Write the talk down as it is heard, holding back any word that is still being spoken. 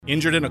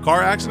Injured in a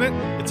car accident?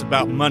 It's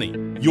about money.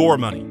 Your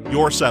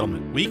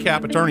settlement. We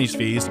cap attorney's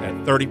fees at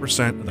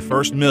 30% of the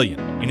first $1 million.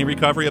 Any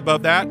recovery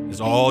above that is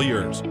all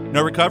yours.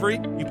 No recovery?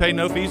 You pay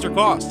no fees or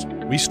costs.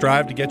 We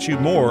strive to get you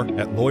more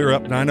at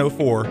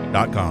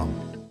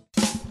lawyerup904.com.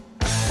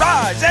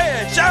 Rise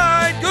and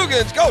shine,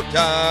 Googans, go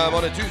time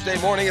on a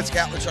Tuesday morning. It's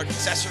Catlin Shark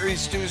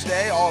Accessories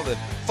Tuesday. All the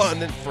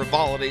fun and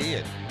frivolity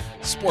and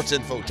sports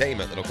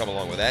infotainment that'll come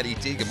along with that.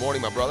 E.T., good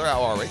morning, my brother.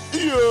 How are we?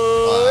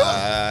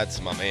 Yeah.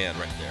 That's my man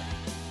right there.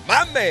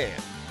 My man.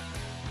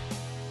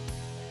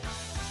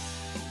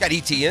 Got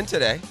E.T. in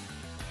today.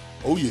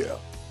 Oh, yeah.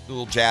 A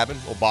little jabbing, a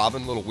little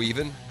bobbing, a little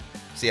weaving.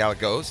 See how it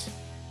goes.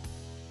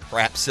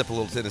 Perhaps sip a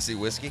little Tennessee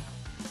whiskey.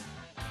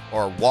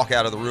 Or walk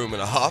out of the room in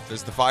a huff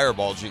as the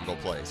Fireball jingle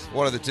plays.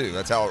 One of the two.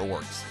 That's how it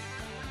works.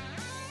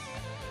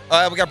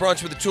 We got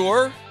brunch with the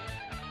tour.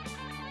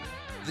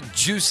 The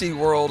juicy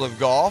world of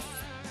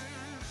golf.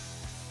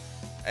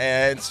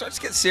 And it starts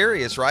to get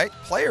serious, right?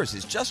 Players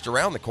is just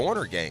around the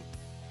corner, gang.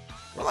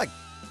 We're like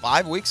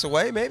 5 weeks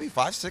away, maybe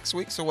 5-6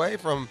 weeks away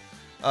from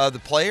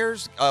the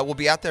Players. We'll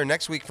be out there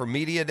next week for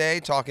Media Day,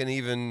 talking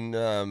even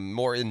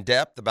more in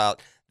depth about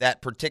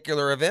that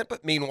particular event.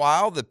 But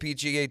meanwhile, the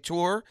PGA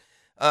Tour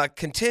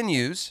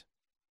continues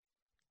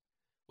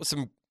with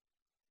some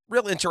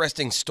real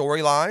interesting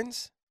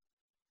storylines.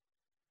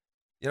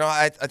 You know,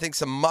 I think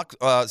some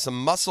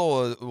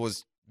muscle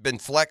was been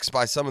flexed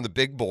by some of the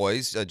big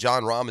boys.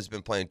 Jon Rahm has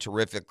been playing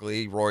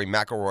terrifically. Rory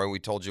McIlroy, we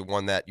told you,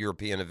 won that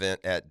European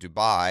event at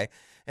Dubai.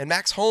 And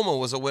Max Homa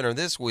was a winner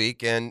this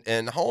week,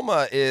 and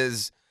Homa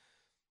is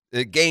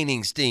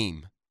gaining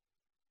steam.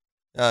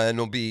 And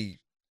it'll be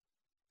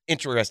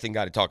interesting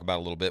guy to talk about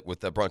a little bit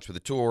with the brunch with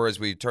the tour as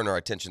we turn our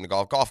attention to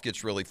golf. Golf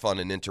gets really fun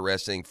and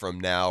interesting from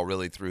now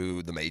really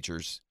through the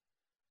majors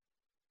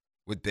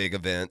with big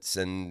events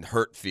and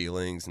hurt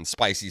feelings and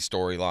spicy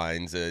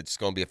storylines. It's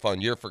going to be a fun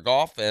year for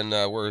golf, and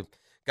we're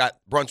got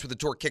brunch with the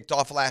tour kicked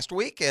off last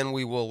week, and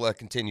we will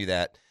continue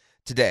that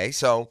today.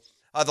 So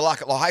the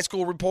Lockett Law High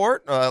School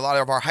report. A lot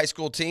of our high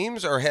school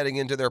teams are heading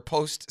into their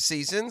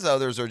postseasons.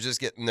 Others are just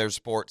getting their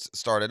sports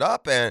started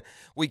up, and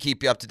we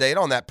keep you up to date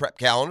on that prep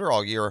calendar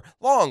all year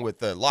long with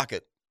the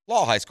Lockett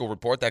Law High School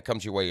report. That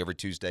comes your way every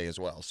Tuesday as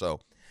well.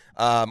 So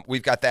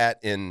we've got that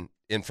in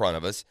front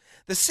of us.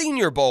 The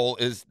Senior Bowl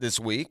is this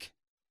week.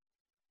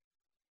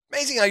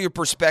 Amazing how your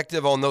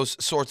perspective on those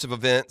sorts of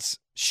events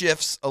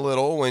shifts a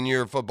little when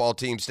your football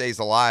team stays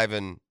alive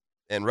and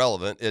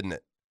relevant, isn't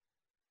it?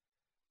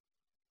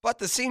 But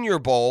the Senior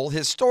Bowl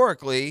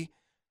historically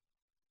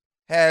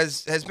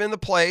has been the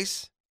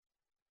place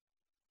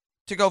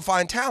to go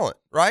find talent,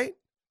 right?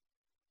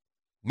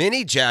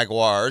 Many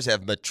Jaguars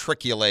have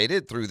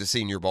matriculated through the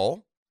Senior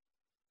Bowl.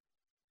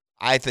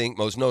 I think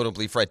most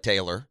notably Fred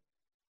Taylor.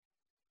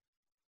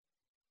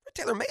 Fred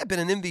Taylor may have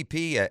been an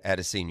MVP at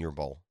a Senior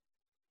Bowl.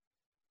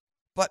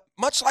 But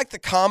much like the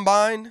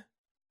Combine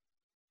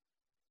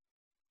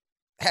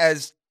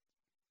has,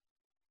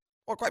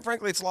 well, quite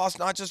frankly, it's lost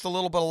not just a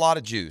little, but a lot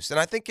of juice. And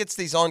I think it's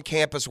these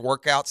on-campus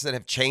workouts that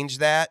have changed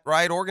that,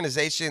 right?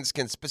 Organizations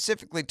can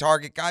specifically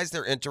target guys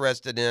they're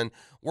interested in,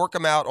 work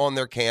them out on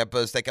their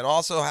campus. They can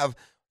also have,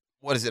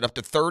 up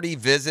to 30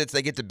 visits.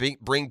 They get to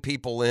bring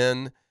people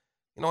in.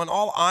 You know, in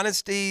all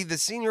honesty, the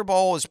Senior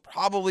Bowl is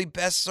probably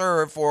best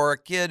served for a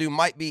kid who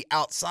might be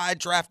outside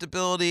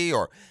draftability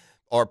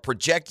or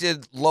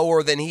projected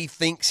lower than he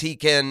thinks he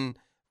can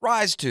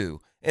rise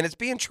to. And it's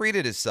being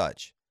treated as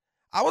such.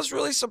 I was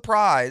really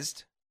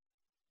surprised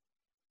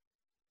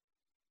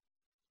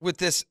with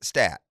this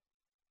stat.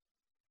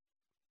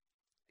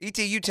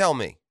 E.T., you tell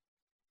me.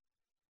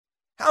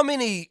 How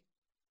many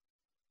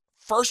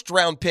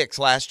first-round picks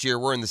last year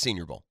were in the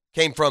Senior Bowl?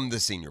 Came from the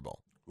Senior Bowl?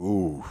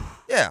 Ooh.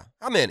 Yeah,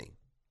 how many?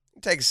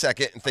 Take a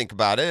second and think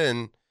about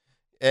it.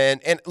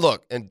 And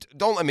look, and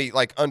don't let me,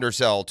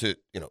 undersell to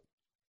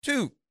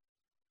too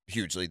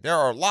hugely. There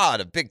are a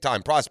lot of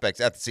big-time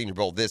prospects at the Senior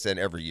Bowl this and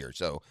every year,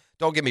 so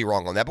don't get me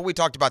wrong on that. But we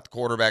talked about the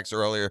quarterbacks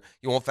earlier.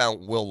 You won't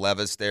find Will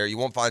Levis there. You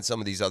won't find some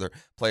of these other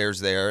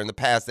players there. In the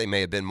past, they may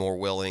have been more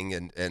willing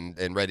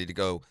and ready to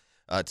go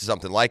to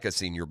something like a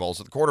Senior Bowl.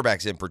 So the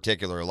quarterbacks in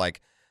particular,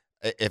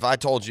 if I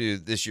told you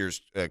this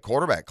year's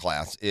quarterback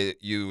class,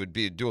 you would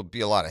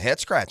be a lot of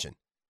head-scratching.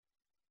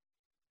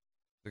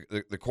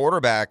 The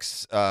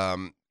quarterbacks,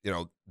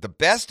 the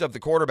best of the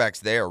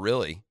quarterbacks there,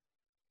 really,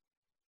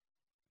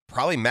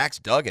 probably Max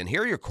Duggan.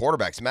 Here are your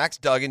quarterbacks. Max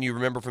Duggan, you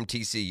remember from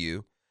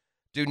TCU.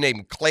 Dude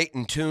named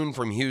Clayton Tune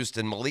from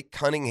Houston. Malik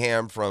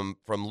Cunningham from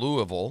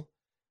Louisville.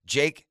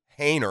 Jake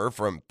Haener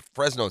from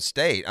Fresno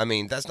State. I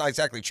mean, that's not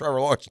exactly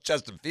Trevor Lawrence and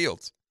Justin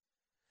Fields.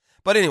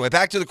 But anyway,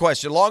 back to the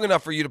question. Long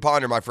enough for you to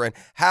ponder, my friend.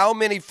 How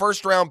many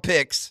first-round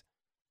picks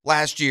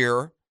last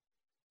year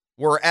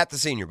were at the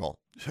Senior Bowl?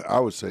 I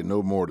would say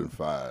no more than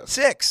 5.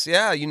 6.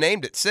 Yeah, you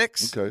named it.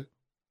 6. Okay.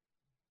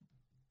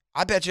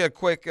 I bet you a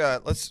quick,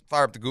 let's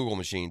fire up the Google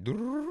machine.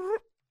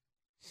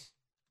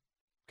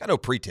 Got no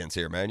pretense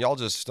here, man. Y'all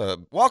just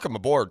welcome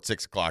aboard,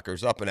 6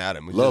 o'clockers, up and at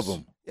 'em. Love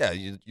them. Yeah,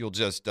 you'll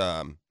just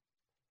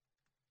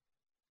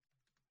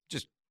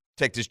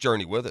take this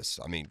journey with us.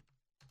 I mean,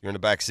 You're in the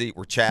back seat.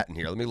 We're chatting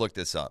here. Let me look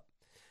this up.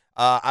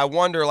 I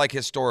wonder, like,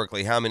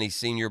 historically, how many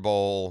Senior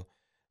Bowl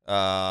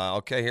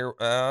okay, here.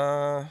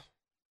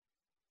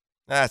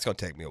 That's going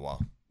to take me a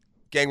while.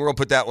 Gang, we're going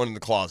to put that one in the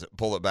closet,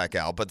 pull it back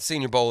out. But the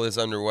Senior Bowl is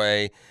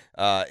underway.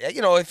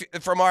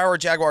 If from our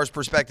Jaguars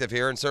perspective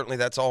here, and certainly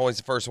that's always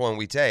the first one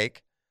we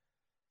take,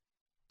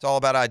 it's all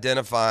about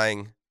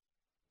identifying.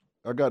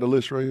 I got the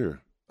list right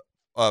here.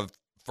 Of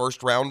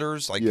first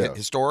rounders,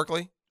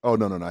 historically? Oh,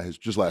 no. It's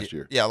just last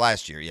year. Yeah,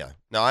 last year, yeah.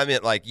 No, I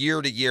meant like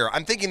year to year.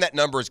 I'm thinking that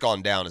number has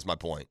gone down is my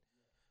point.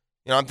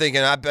 I'm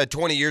thinking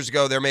 20 years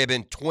ago there may have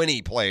been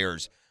 20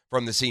 players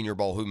from the Senior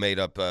Bowl who made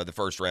up the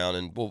first round,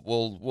 and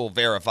we'll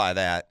verify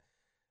that.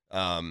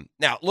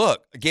 Now,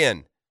 look,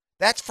 again,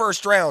 that's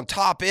first round,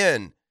 top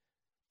end.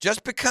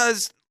 Just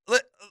because,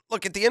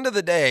 look, at the end of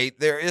the day,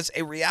 there is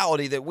a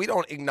reality that we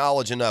don't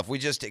acknowledge enough. We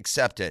just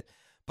accept it.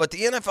 But the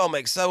NFL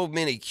makes so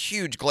many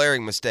huge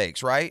glaring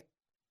mistakes, right?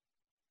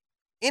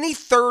 Any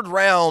third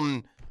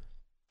round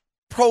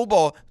Pro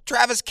Bowl,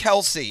 Travis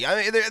Kelce.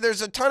 I mean,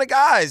 there's a ton of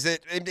guys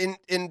that,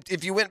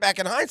 if you went back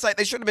in hindsight,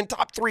 they should have been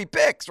top 3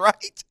 picks,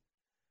 right?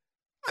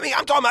 I mean,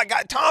 I'm talking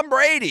about Tom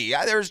Brady.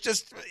 There's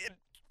just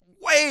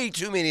way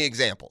too many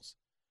examples.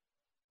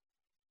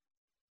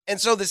 And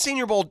so the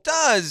Senior Bowl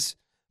does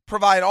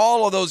provide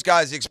all of those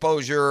guys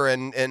exposure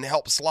and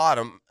help slot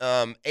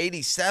them.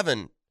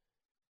 87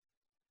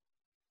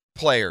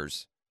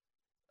 players.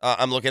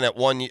 I'm looking at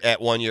one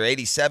year.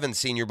 87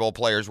 Senior Bowl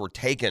players were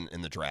taken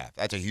in the draft.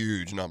 That's a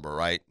huge number,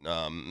 right?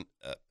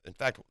 In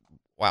fact,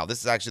 wow, this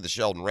is actually the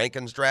Sheldon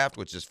Rankins draft,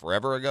 which is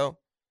forever ago.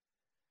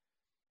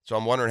 So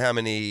I'm wondering how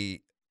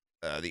many,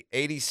 the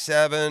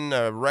 87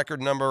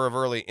 record number of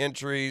early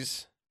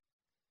entries.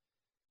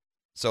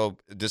 So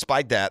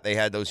despite that, they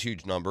had those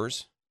huge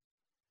numbers.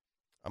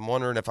 I'm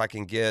wondering if I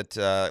can get,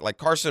 like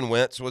Carson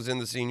Wentz was in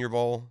the Senior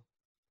Bowl.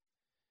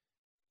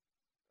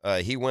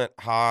 He went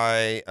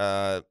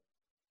high.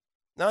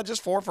 No,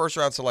 just 4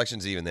 first-round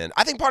selections even then.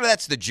 I think part of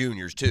that's the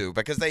juniors, too,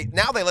 because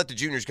now they let the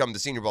juniors come to the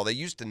Senior Bowl. They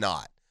used to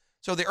not.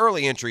 So the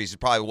early entries is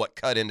probably what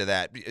cut into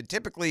that.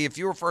 Typically, if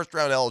you were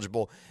first-round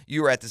eligible,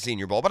 you were at the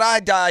Senior Bowl. But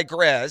I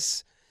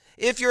digress.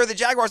 If you're the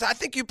Jaguars, I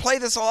think you play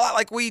this a lot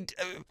like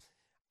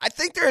I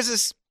think there's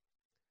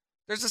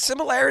a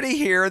similarity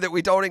here that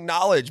we don't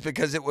acknowledge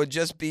because it would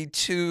just be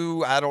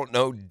too,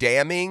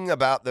 damning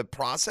about the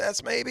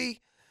process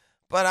maybe.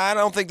 But I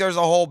don't think there's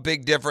a whole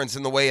big difference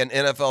in the way an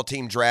NFL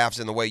team drafts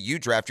and the way you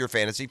draft your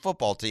fantasy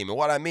football team. And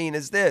what I mean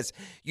is this.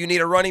 You need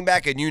a running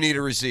back and you need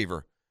a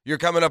receiver. You're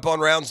coming up on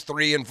rounds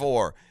 3 and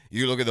 4.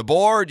 You look at the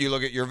board. You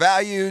look at your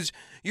values.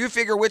 You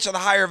figure which of the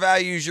higher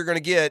values you're going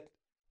to get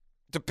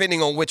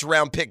depending on which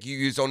round pick you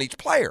use on each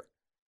player.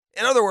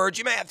 In other words,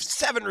 you may have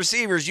 7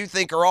 receivers you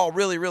think are all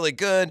really, really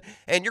good,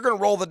 and you're going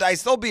to roll the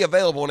dice. They'll be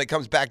available when it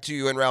comes back to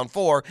you in round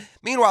 4.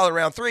 Meanwhile, in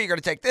round 3, you're going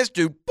to take this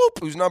dude,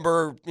 who's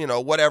number,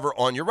 whatever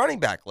on your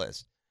running back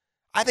list.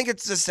 I think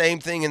it's the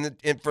same thing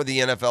for the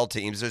NFL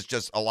teams. There's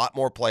just a lot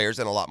more players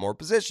and a lot more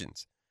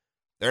positions.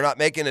 They're not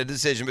making a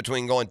decision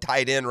between going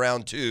tight end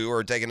round 2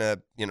 or taking a,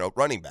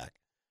 running back.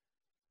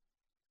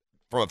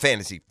 From a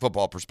fantasy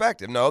football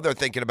perspective, no, they're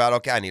thinking about,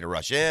 okay, I need to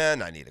rush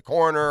in, I need a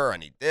corner, I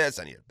need this,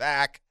 I need a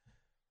back.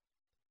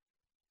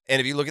 And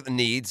if you look at the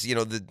needs,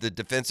 the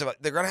defensive,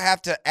 they're going to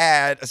have to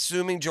add,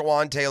 assuming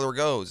Jawaan Taylor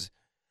goes.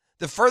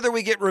 The further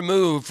we get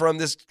removed from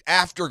this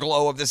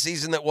afterglow of the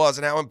season that was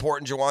and how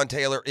important Jawaan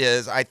Taylor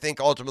is, I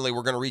think ultimately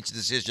we're going to reach a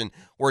decision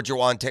where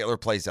Jawaan Taylor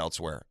plays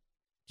elsewhere.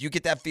 Do you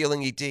get that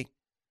feeling, E.T.?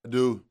 I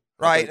do.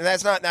 Right, and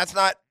that's not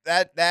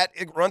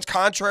it runs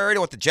contrary to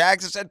what the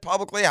Jags have said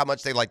publicly, how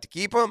much they like to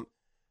keep him.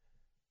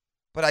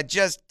 But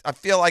I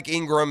feel like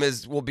Ingram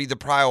will be the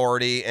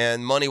priority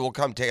and money will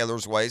come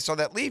Taylor's way. So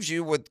that leaves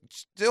you with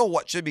still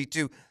what should be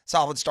 2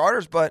 solid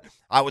starters, but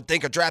I would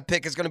think a draft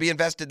pick is going to be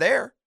invested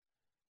there.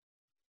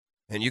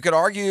 And you could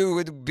argue it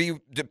would be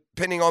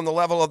depending on the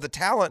level of the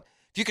talent.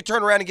 If you could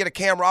turn around and get a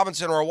Cam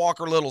Robinson or a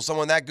Walker Little,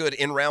 someone that good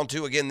in round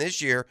 2 again this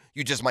year,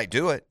 you just might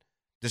do it.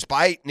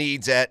 Despite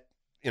needs at,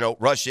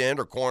 rush end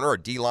or corner or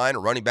D-line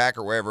or running back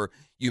or wherever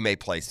you may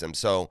place them.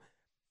 So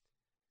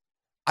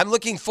I'm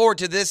looking forward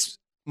to this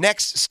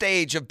next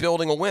stage of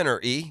building a winner,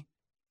 E.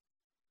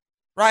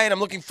 Right? I'm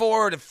looking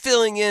forward to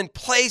filling in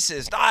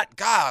places. Not,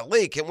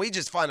 golly, can we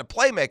just find a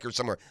playmaker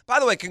somewhere? By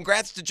the way,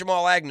 congrats to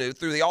Jamal Agnew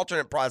through the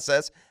alternate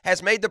process,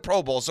 has made the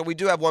Pro Bowl, so we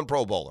do have 1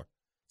 Pro Bowler.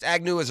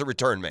 Agnew is a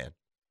return man.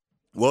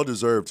 Well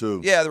deserved,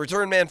 too. Yeah, the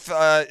return man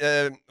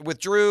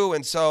withdrew,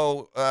 and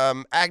so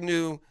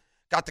Agnew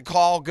got the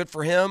call. Good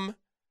for him.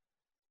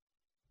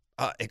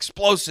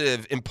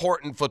 Explosive,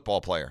 important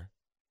football player.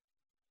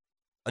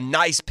 A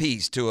nice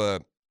piece to a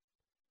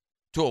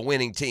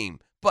winning team.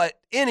 But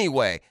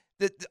anyway,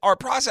 our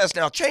process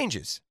now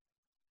changes.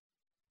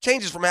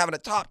 Changes from having a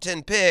top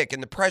 10 pick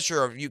and the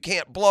pressure of you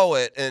can't blow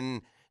it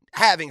and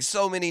having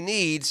so many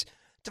needs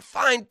to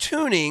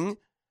fine-tuning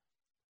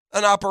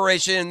an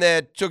operation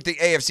that took the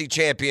AFC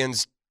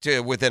champions to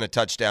within a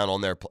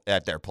touchdown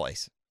at their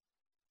place.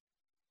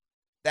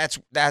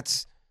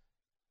 That's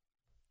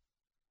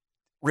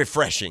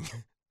refreshing,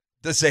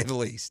 to say the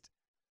least.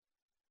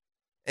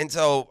 And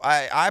so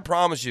I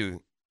promise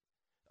you,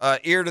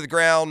 ear to the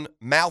ground,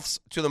 mouths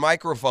to the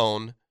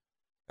microphone,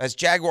 as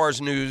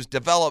Jaguars news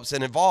develops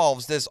and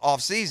evolves this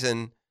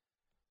offseason,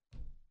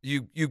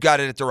 you got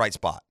it at the right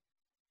spot.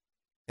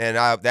 And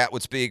that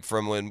would speak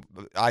from when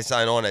I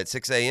sign on at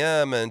 6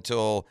 a.m.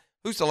 until,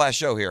 who's the last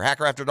show here?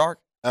 Hacker After Dark?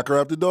 Hacker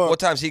After Dark. What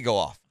time's he go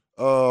off?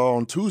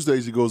 On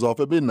Tuesdays, he goes off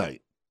at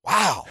midnight.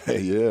 Wow.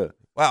 Hey, yeah.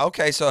 Wow,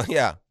 okay, so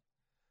yeah.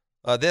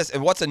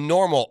 And what's a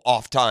normal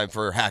off time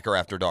for Hacker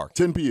After Dark?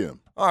 10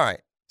 p.m. All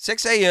right,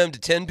 6 a.m. to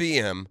 10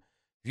 p.m.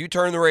 If you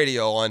turn the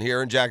radio on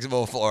here in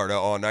Jacksonville, Florida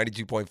on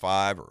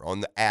 92.5 or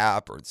on the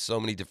app or so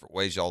many different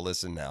ways y'all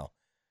listen now,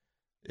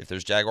 if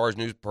there's Jaguars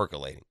news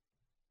percolating,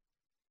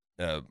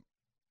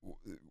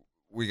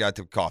 we got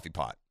the coffee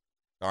pot.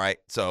 All right,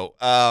 so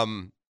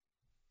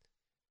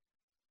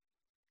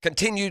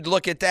continued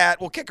look at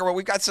that. We'll kick around.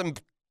 We've got some,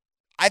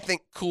 I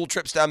think, cool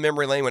trips down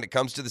memory lane when it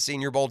comes to the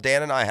Senior Bowl.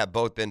 Dan and I have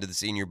both been to the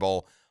Senior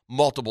Bowl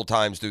multiple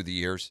times through the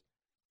years.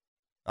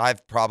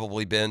 I've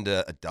probably been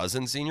to a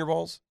dozen Senior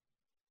Bowls.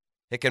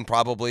 Hicken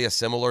probably a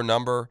similar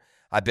number.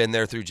 I've been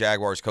there through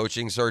Jaguars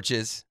coaching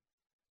searches,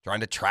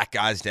 trying to track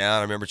guys down.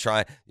 I remember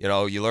trying,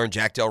 you learn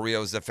Jack Del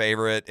Rio is the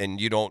favorite, and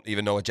you don't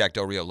even know what Jack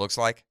Del Rio looks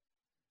like.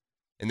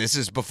 And this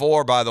is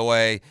before, by the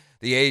way,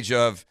 the age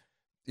of,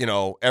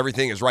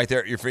 everything is right there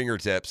at your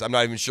fingertips. I'm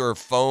not even sure if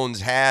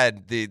phones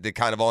had the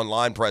kind of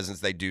online presence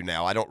they do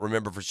now. I don't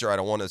remember for sure. I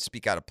don't want to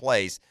speak out of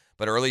place.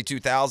 But early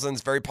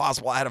 2000s, very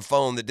possible I had a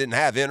phone that didn't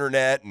have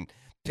internet and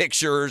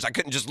pictures. I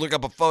couldn't just look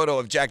up a photo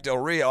of Jack Del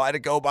Rio. I had to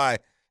go by,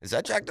 is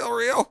that Jack Del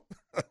Rio?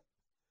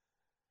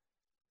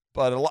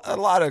 But a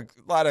lot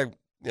of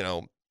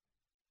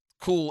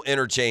cool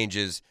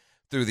interchanges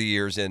through the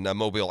years in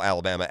Mobile,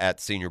 Alabama at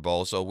Senior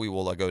Bowl. So we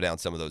will go down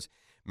some of those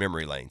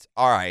memory lanes.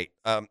 All right,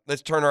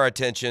 let's turn our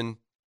attention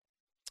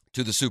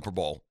to the Super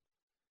Bowl.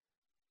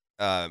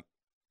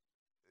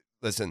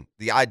 Listen,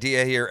 the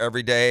idea here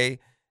every day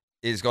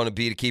is going to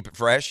be to keep it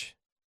fresh.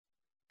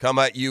 Come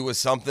at you with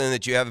something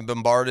that you haven't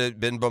been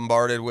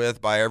bombarded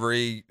with by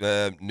every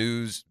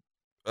news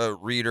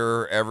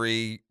reader,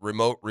 every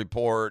remote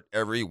report,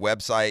 every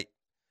website,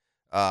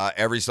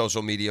 every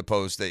social media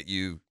post that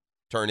you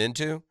turn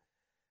into.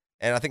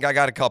 And I think I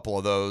got a couple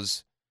of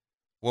those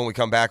when we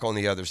come back on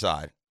the other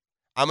side.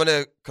 I'm going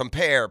to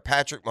compare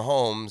Patrick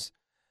Mahomes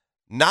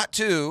not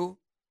to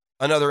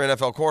another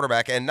NFL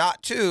quarterback and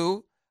not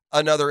to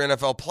another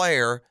NFL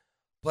player,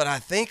 but I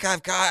think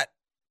I've got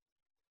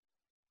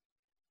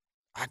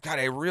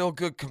a real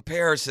good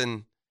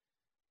comparison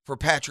for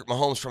Patrick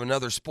Mahomes from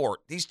another sport.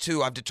 These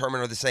two I've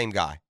determined are the same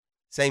guy.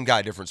 Same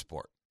guy, different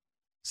sport.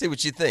 See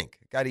what you think.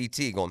 Got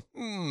E.T. going,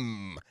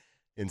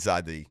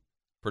 inside the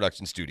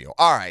production studio.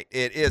 All right,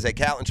 it is a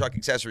Catlin Truck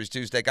Accessories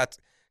Tuesday. Got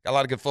a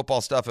lot of good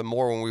football stuff and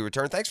more when we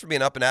return. Thanks for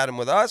being up and at 'em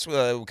with us. We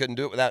couldn't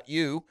do it without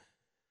you.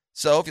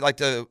 So if you'd like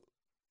to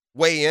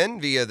weigh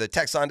in via the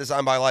text line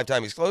designed by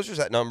Lifetime Enclosures,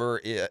 that number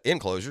is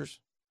Exclosures.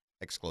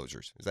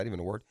 Is that even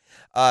a word?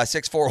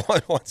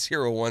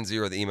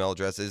 6411010. The email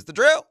address is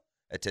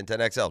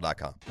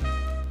thedrill@1010xl.com.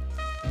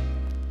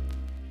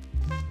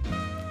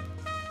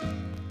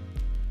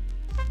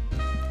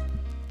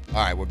 All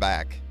right, we're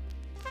back.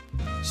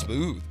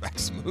 Back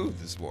smooth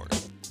this morning.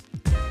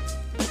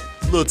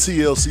 Little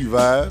TLC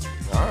vibe.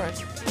 All right.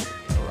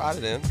 I'll ride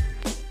it in.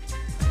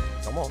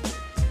 Come on.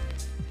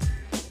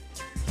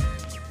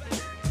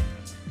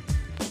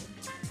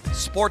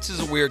 Sports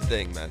is a weird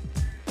thing, man.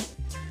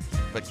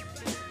 But,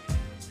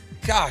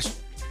 gosh,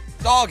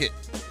 dog it.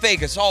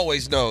 Vegas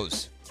always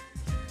knows.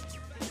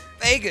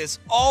 Vegas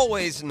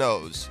always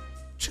knows.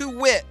 To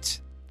wit.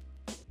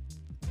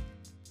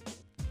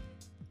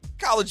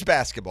 College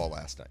basketball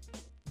last night.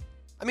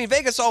 I mean,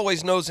 Vegas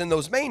always knows in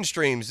those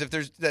mainstreams, if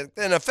there's the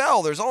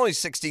NFL, there's only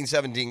 16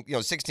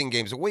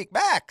 games a week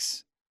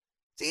max.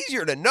 It's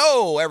easier to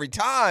know every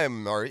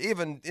time, or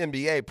even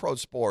NBA pro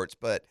sports,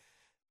 but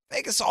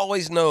Vegas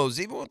always knows,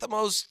 even with the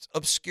most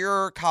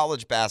obscure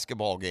college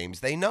basketball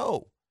games, they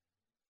know.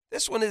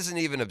 This one isn't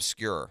even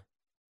obscure.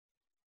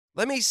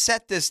 Let me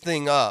set this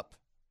thing up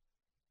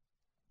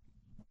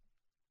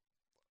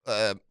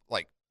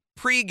like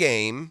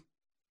pregame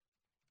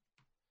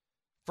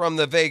from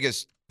the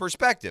Vegas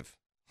perspective.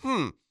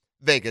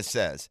 Vegas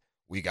says,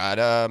 we got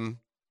a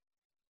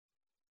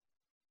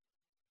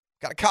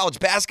college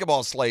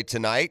basketball slate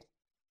tonight.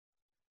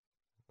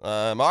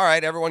 All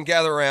right, everyone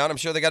gather around. I'm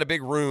sure they got a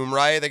big room,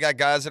 right? They got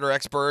guys that are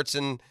experts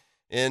in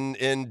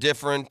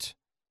different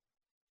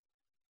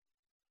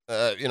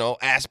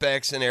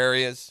aspects and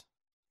areas.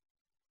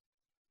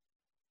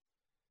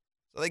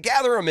 So they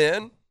gather them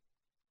in.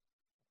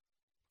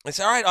 They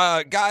say, all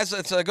right, guys,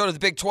 let's go to the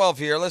Big 12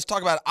 here. Let's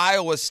talk about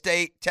Iowa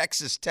State,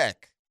 Texas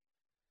Tech.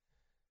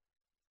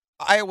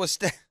 Iowa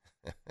State.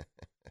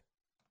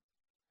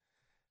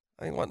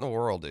 I mean, what in the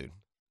world, dude?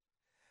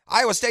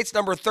 Iowa State's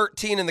number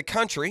 13 in the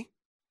country.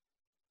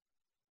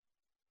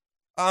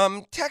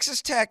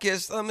 Texas Tech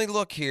is, let me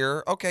look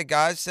here. Okay,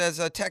 guys, says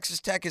Texas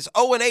Tech is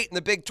 0-8 in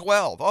the Big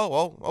 12.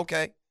 Oh,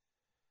 okay.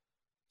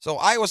 So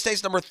Iowa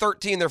State's number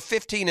 13. They're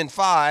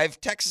 15-5.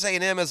 Texas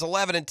A&M is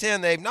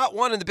 11-10. They've not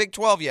won in the Big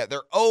 12 yet.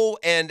 They're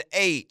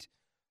 0-8.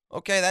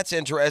 Okay, that's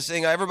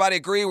interesting. Everybody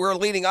agree we're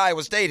leading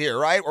Iowa State here,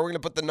 right? Or we're going to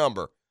put the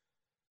number.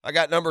 I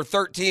got number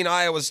 13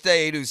 Iowa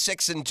State, who's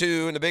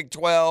 6-2 in the Big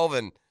 12,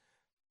 and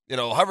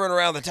hovering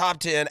around the top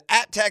 10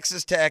 at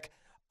Texas Tech,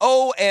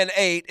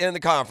 0-8 in the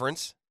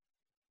conference.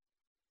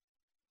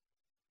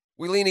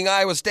 We leaning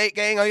Iowa State,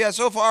 gang? Oh yeah,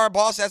 so far,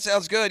 boss, that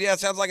sounds good. Yeah, it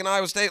sounds like an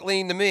Iowa State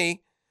lean to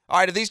me. All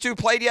right, have these two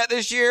played yet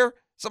this year?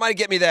 Somebody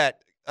get me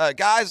that.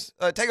 Guys,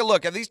 take a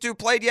look. Have these two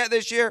played yet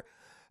this year?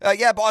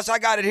 Yeah, boss, I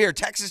got it here.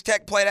 Texas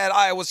Tech played at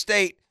Iowa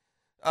State.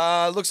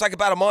 Looks like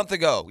about a month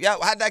ago. Yeah,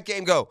 how'd that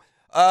game go?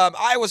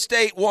 Iowa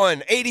State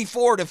won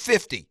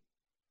 84-50.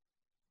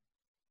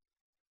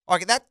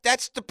 Okay,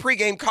 that's the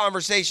pregame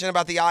conversation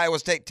about the Iowa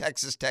State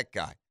Texas Tech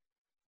guy.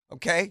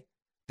 Okay?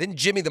 Then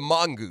Jimmy the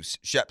Mongoose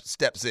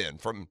steps in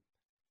from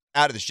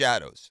out of the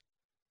shadows.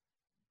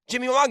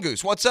 Jimmy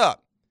Mongoose, what's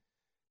up?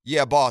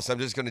 Yeah, boss, I'm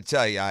just going to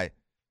tell you, I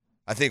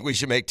think we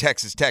should make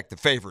Texas Tech the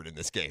favorite in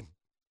this game.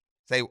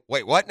 Say,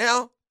 wait, what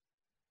now?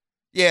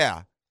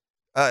 Yeah.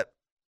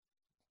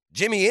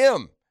 Jimmy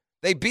M.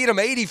 They beat them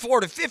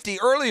 84-50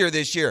 earlier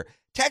this year.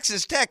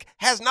 Texas Tech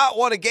has not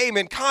won a game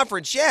in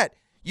conference yet.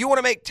 You want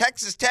to make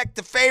Texas Tech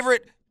the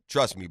favorite?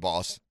 Trust me,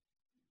 boss.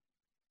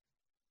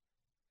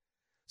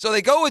 So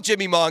they go with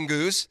Jimmy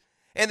Mongoose,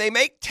 and they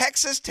make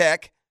Texas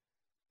Tech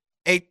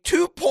a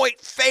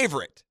 2-point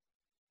favorite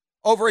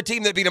over a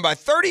team that beat them by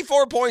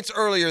 34 points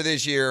earlier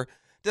this year,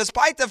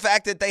 despite the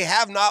fact that they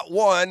have not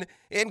won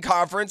in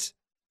conference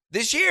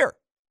this year.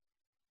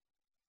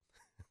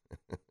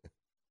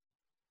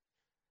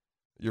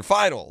 Your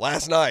final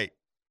last night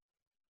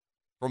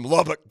from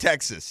Lubbock,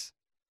 Texas.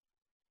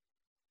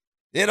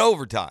 In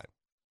overtime,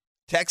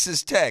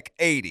 Texas Tech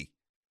 80,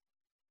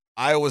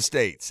 Iowa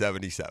State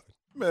 77.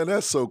 Man,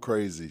 that's so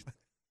crazy.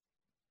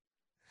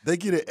 They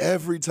get it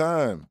every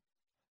time.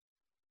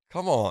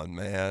 Come on,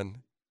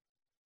 man.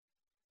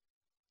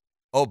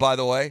 Oh, by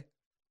the way,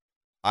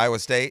 Iowa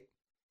State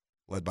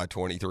led by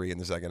 23 in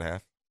the second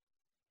half.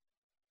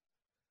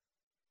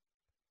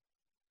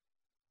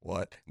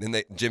 What?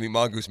 Then Jimmy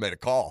Mongoose made a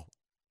call.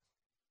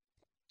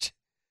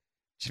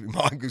 Jimmy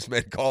Mongoose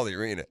made a call in the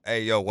arena.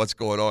 Hey, yo, what's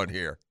going on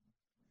here?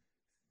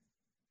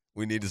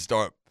 We need to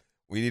start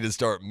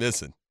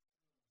missing.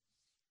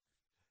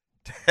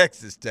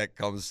 Texas Tech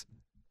comes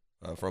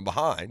from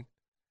behind,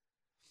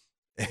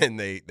 and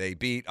they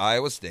beat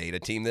Iowa State, a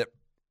team that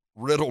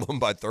riddled them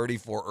by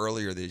 34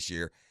 earlier this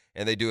year,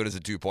 and they do it as a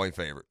 2-point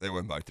favorite. They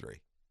win by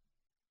 3.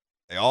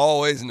 They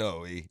always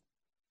know,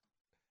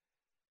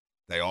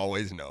 They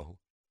always know.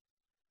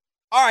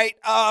 All right,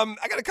 I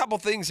got a couple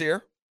things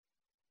here.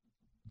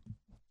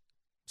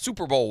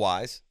 Super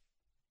Bowl-wise.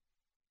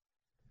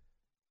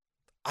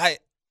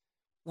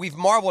 We've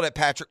marveled at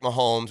Patrick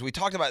Mahomes. We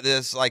talked about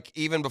this like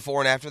even before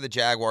and after the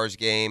Jaguars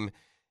game.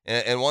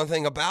 And one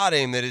thing about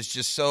him that is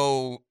just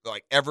so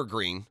like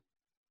evergreen,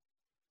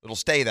 it'll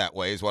stay that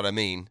way is what I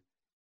mean,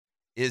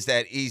 is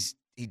that he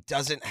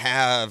doesn't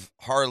have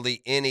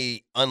hardly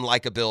any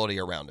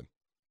unlikability around him.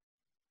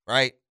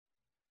 Right?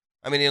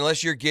 I mean,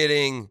 unless you're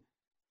getting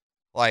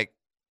like,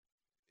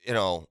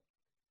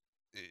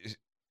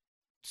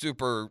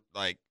 super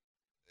like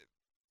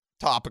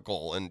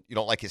topical and you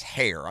don't like his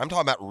hair. I'm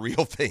talking about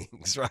real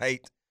things,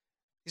 right?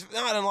 He's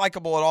not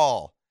unlikable at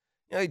all.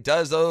 He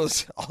does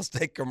those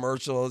Allstate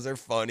commercials. They're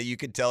funny. You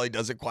can tell he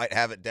doesn't quite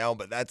have it down,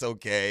 but that's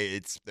okay.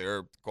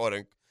 They're quote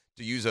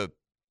to use the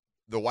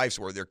wife's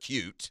word, they're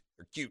cute.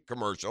 They're cute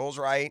commercials,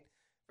 right?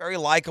 Very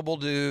likable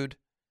dude,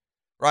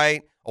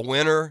 right? A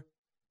winner.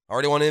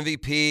 Already won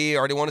MVP,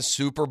 already won a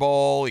Super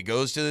Bowl. He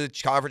goes to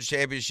the conference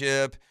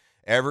championship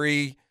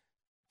every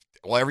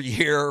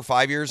year,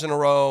 5 years in a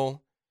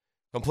row.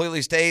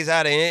 Completely stays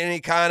out of any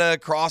kind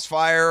of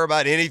crossfire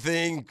about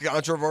anything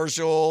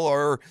controversial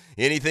or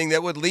anything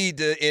that would lead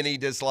to any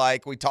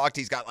dislike. We talked,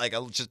 he's got like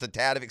just a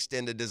tad of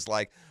extended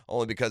dislike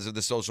only because of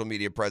the social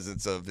media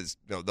presence of his,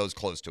 those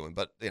close to him.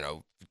 But,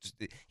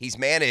 he's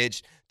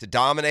managed to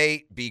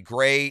dominate, be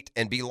great,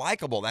 and be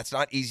likable. That's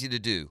not easy to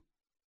do.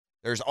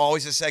 There's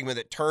always a segment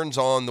that turns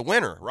on the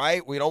winner,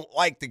 right? We don't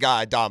like the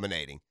guy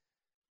dominating.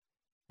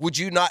 Would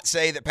you not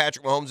say that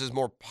Patrick Mahomes is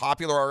more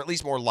popular or at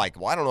least more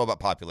likable? I don't know about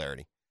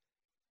popularity.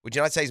 Would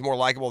you not say he's more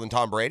likable than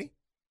Tom Brady?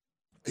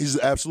 He's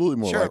absolutely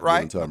more likable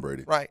than Tom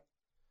Brady. Right.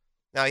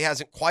 Now, he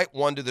hasn't quite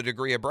won to the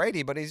degree of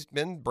Brady, but he's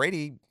been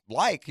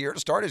Brady-like here to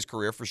start his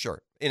career for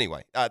sure.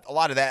 Anyway, a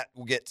lot of that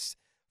gets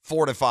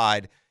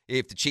fortified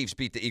if the Chiefs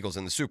beat the Eagles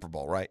in the Super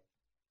Bowl, right?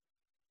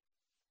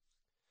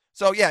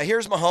 So, yeah,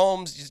 here's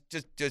Mahomes,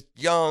 just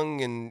young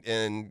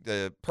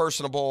and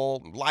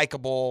personable,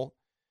 likable,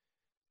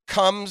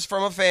 comes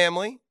from a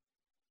family.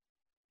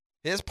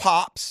 His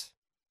pops,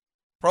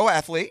 pro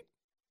athlete.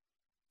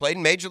 Played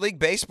in Major League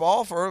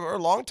Baseball for a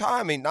long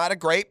time. I mean, not a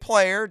great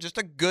player, just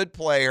a good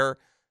player,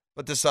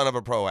 but the son of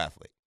a pro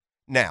athlete.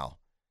 Now,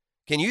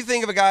 can you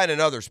think of a guy in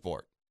another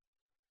sport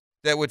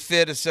that would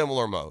fit a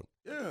similar mode?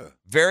 Yeah.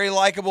 Very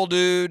likable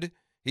dude.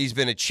 He's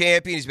been a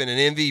champion. He's been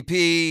an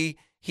MVP.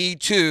 He,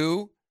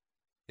 too,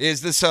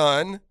 is the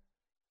son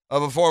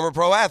of a former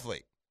pro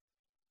athlete,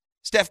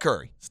 Steph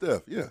Curry.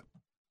 Steph, yeah.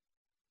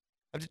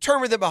 I've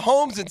determined that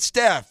Mahomes and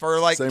Steph are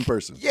like Same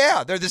person.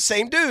 Yeah, they're the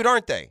same dude,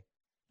 aren't they?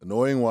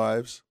 Annoying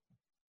wives.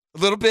 A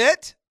little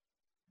bit.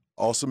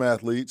 Awesome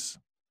athletes.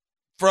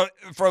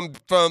 From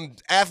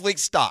athlete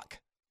stock.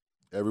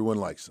 Everyone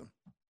likes them.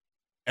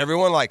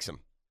 Everyone likes them.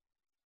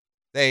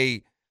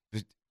 They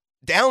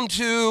down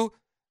to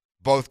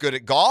both good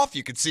at golf.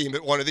 You could see him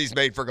at one of these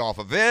made-for-golf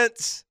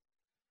events.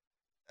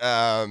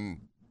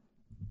 Down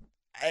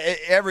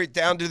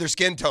to their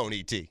skin tone,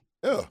 ET. Yeah,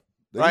 they're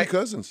right?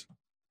 cousins.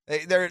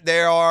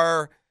 They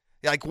are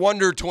like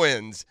wonder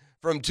twins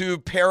from two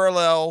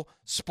parallel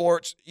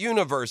sports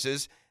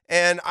universes.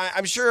 And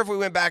I'm sure if we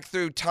went back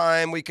through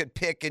time, we could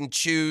pick and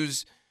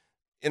choose,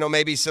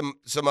 maybe some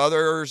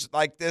others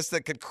like this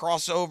that could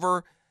cross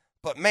over.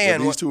 But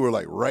man, these two are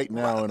like right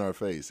now in our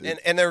face.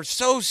 And they're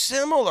so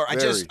similar.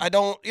 Very. I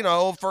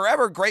don't,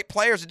 forever great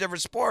players in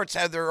different sports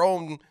have their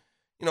own,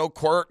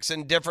 quirks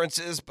and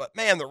differences. But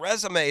man, the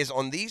resumes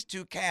on these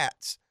two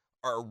cats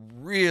are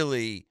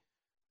really,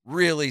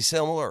 really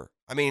similar.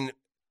 I mean,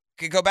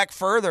 could go back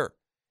further.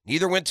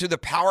 Neither went to the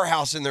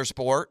powerhouse in their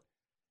sport,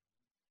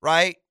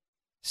 right?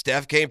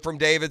 Steph came from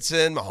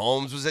Davidson.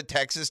 Mahomes was at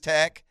Texas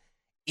Tech.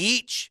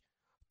 Each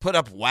put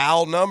up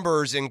wow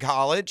numbers in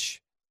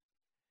college.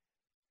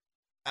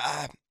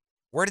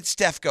 Where did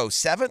Steph go?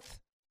 7th?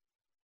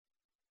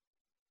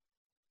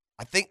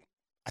 I think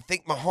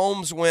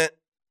Mahomes went,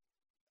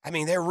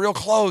 they're real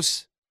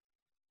close.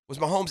 Was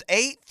Mahomes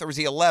 8th or was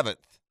he 11th?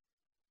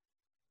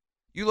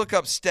 You look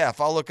up Steph.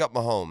 I'll look up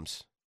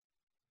Mahomes.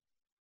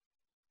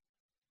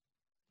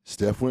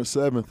 Steph went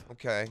 7th.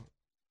 Okay.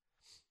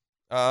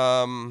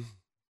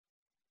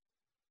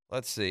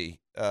 Let's see.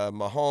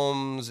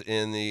 Mahomes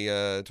in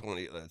the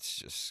 20. Let's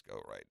just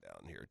go right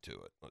down here to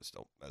it. Let's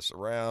don't mess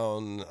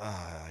around.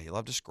 You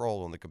love to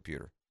scroll on the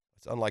computer.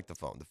 It's unlike the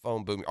phone. The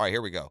phone booming. All right,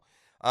 here we go.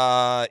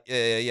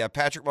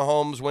 Patrick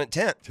Mahomes went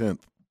 10th. 10th.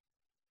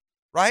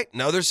 Right?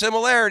 Another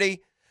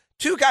similarity.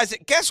 Two guys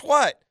that, guess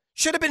what?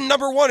 Should have been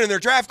number 1 in their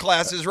draft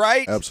classes,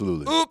 right?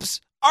 Absolutely.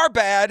 Oops. Our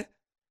bad.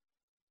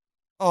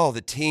 Oh,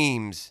 the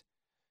teams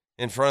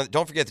in front.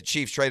 Don't forget the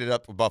Chiefs traded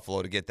up with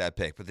Buffalo to get that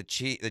pick. But the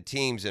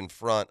teams in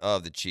front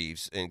of the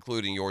Chiefs,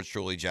 including yours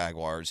truly,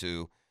 Jaguars,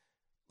 who,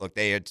 look,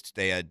 they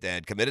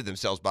had committed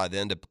themselves by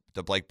then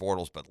to Blake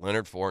Bortles, but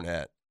Leonard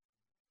Fournette.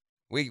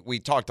 We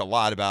talked a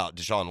lot about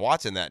Deshaun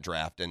Watson that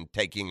draft and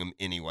taking him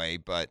anyway,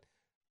 but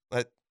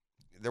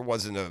there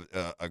wasn't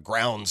a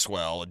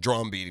groundswell, a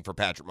drumbeating for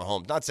Patrick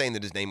Mahomes. Not saying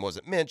that his name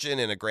wasn't mentioned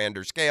in a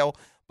grander scale,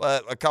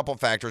 but a couple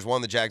factors.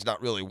 One, the Jags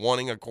not really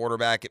wanting a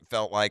quarterback. It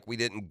felt like we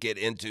didn't get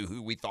into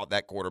who we thought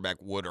that quarterback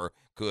would or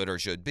could or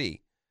should be.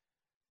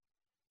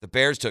 The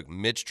Bears took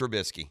Mitch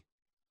Trubisky,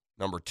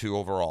 number 2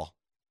 overall.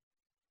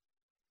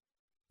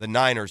 The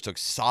Niners took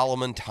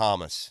Solomon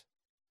Thomas,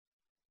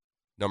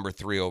 number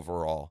 3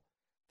 overall.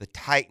 The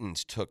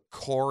Titans took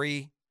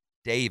Corey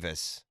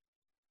Davis,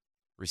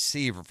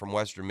 receiver from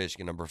Western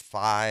Michigan, number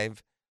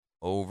 5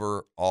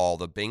 overall.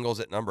 The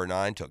Bengals at number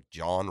 9 took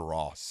John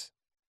Ross.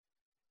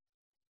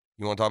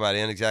 You want to talk about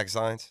inexact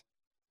science?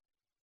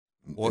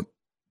 Well,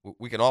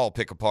 we can all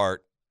pick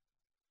apart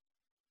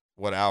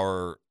what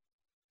our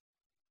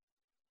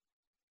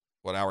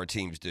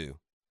teams do.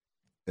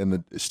 And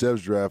the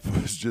Steph's draft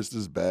was just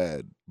as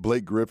bad.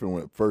 Blake Griffin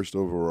went 1st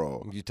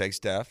overall. You take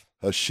Steph.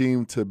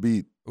 Hasheem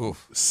Thabit,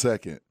 Oof.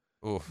 2nd.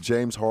 Oof.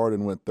 James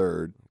Harden went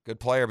 3rd. Good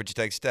player, but you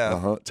take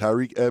Steph.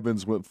 Tyreek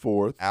Evans went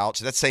 4th. Ouch.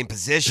 That's same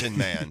position,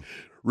 man.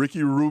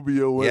 Ricky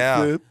Rubio went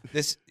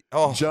 5th.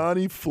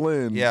 Johnny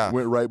Flynn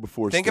went right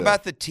before Think Steph.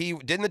 about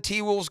didn't the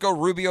T-Wolves go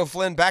Rubio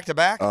Flynn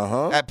back-to-back?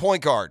 At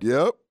point guard?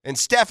 Yep. And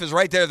Steph is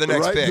right there the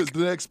next pick. The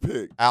next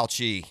pick.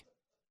 Ouchie.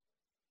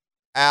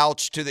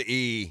 Ouch to the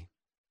E.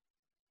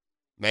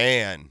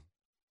 Man.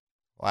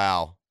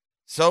 Wow.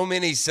 So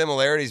many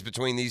similarities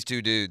between these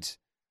two dudes.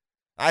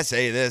 I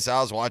say this,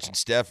 I was watching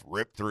Steph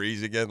rip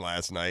threes again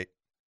last night.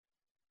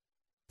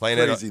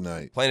 Crazy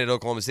night. Playing at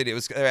Oklahoma City.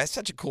 That's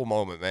such a cool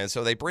moment, man.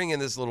 So they bring in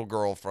this little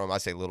girl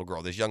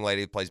this young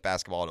lady who plays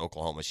basketball at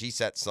Oklahoma. She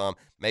set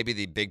maybe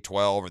the Big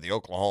 12 or the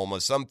Oklahoma,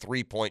 some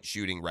 3-point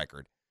shooting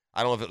record.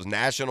 I don't know if it was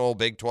national,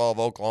 Big 12,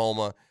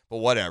 Oklahoma, but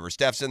whatever.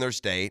 Steph's in their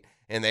state,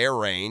 and they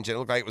arrange, and it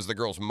looked like it was the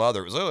girl's mother.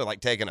 It was literally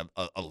like taking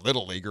a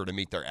little leaguer to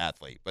meet their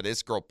athlete. But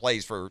this girl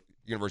plays for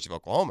University of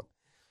Oklahoma.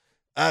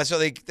 So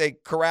they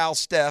corral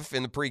Steph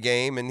in the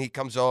pregame, and he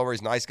comes over.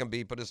 He's nice, can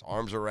be, put his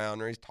arms around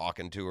her. He's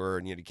talking to her,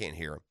 and you can't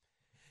hear him.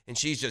 And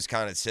she's just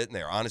kind of sitting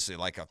there, honestly,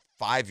 like a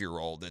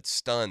 5-year-old that's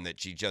stunned that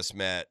she just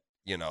met,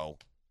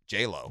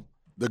 J-Lo.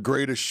 The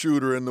greatest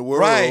shooter in the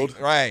world.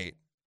 Right.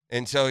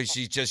 And so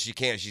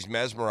she's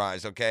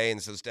mesmerized, okay?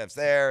 And so Steph's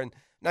there, and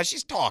now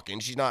she's talking.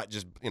 She's not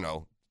just,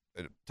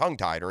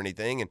 tongue-tied or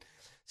anything. And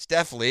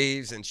Steph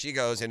leaves, and she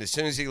goes, and as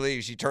soon as he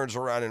leaves, she turns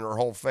around, and her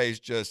whole face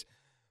just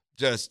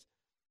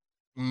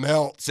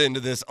melts into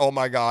this, oh,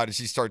 my God, and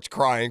she starts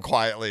crying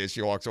quietly as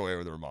she walks away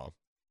with her mom.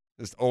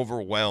 Just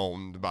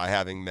overwhelmed by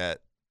having met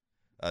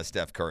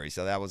Steph Curry.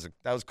 So that was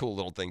a cool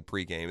little thing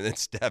pregame. And then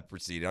Steph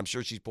proceeded. I'm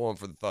sure she's pulling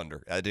for the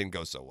Thunder. That didn't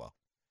go so well.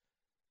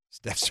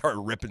 Steph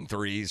started ripping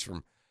threes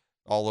from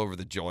all over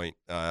the joint.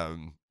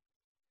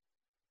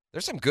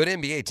 There's some good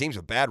NBA teams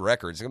with bad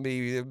records. It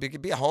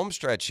could be a home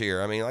stretch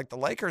here. I mean, like the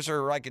Lakers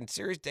are like in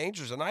serious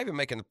danger. They're not even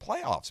making the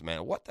playoffs,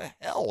 man. What the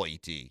hell,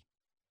 ET?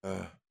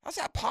 How's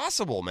that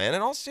possible, man?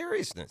 In all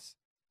seriousness.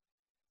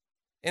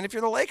 And if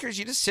you're the Lakers,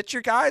 you just sit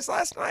your guys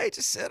last night.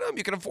 Just sit them.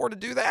 You can afford to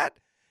do that.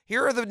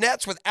 Here are the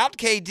Nets without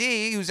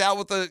KD, who's out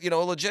with a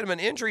legitimate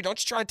injury. Don't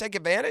you try and take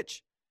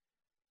advantage?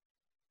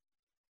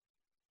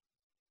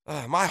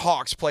 My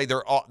Hawks play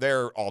their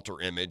alter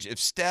image. If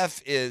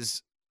Steph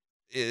is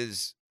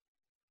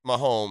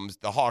Mahomes,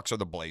 the Hawks are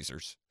the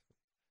Blazers.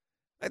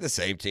 They're the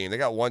same team. They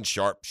got one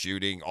sharp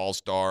shooting,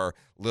 all-star,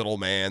 little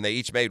man. They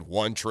each made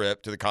one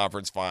trip to the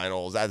conference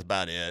finals. That's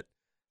about it.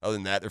 Other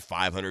than that, they're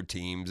 500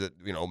 teams that,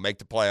 make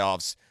the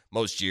playoffs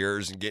most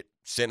years and get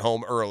sent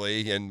home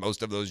early, and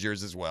most of those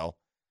years as well.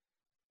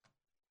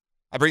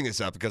 I bring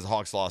this up because the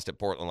Hawks lost at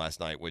Portland last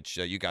night, which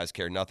you guys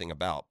care nothing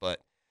about. But,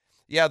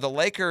 yeah, the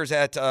Lakers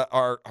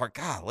are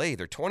golly,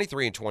 they're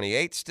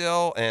 23-28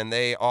 still, and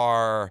they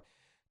are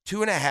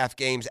 2.5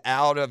 games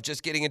out of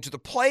just getting into the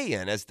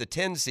play-in as the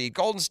 10 seed.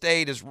 Golden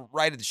State has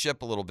righted the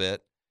ship a little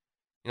bit.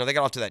 They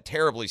got off to that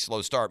terribly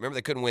slow start. Remember,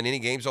 they couldn't win any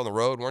games on the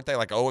road, weren't they?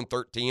 Like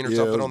 0-13 or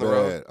something on the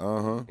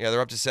road. Yeah, they're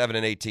up to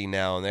 7-18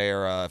 now, and they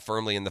are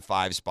firmly in the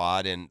 5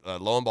 spot. And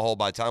lo and behold,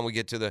 by the time we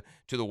get to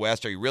the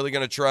West, are you really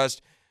going to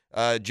trust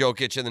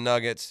Jokic and the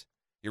Nuggets?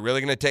 You're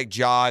really going to take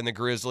Ja and the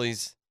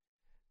Grizzlies?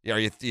 You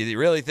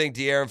really think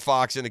De'Aaron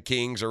Fox and the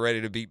Kings are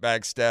ready to beat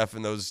back Steph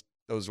and those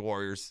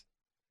Warriors?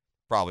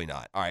 Probably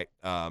not. All right,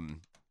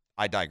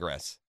 I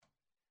digress.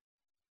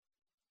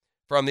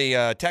 From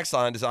the text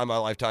line, designed by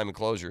Lifetime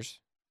Enclosures.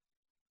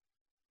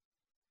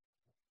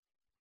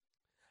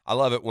 I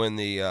love it when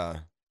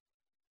the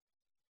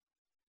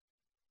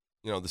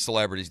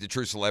celebrities, the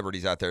true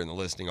celebrities out there in the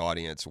listening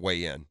audience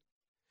weigh in.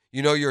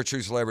 You're a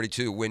true celebrity,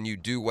 too, when you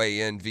do weigh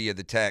in via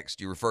the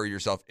text. You refer to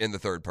yourself in the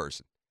third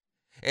person.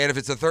 And if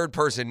it's a third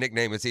person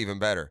nickname, it's even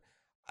better.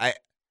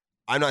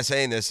 I'm not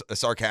saying this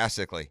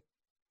sarcastically.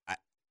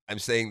 I'm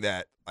saying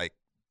that, like,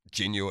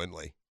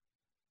 genuinely.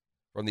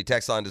 From the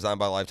text line designed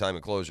by Lifetime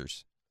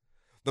Enclosures.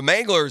 The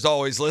Mangler is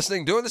always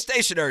listening, doing the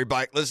stationary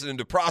bike, listening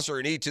to Prosser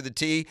and E to the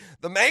T.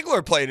 The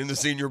Mangler played in the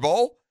Senior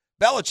Bowl.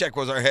 Belichick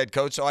was our head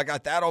coach, so I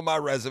got that on my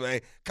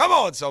resume. Come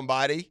on,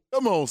 somebody.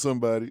 Come on,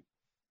 somebody.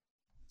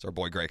 It's our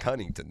boy Greg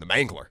Huntington, the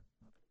Mangler.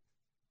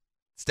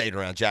 Stayed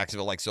around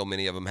Jacksonville like so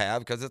many of them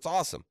have because it's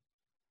awesome.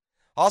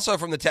 Also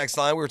from the text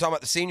line, we were talking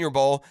about the Senior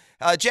Bowl.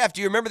 Jeff,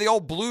 do you remember the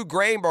old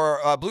blue-gray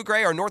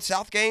or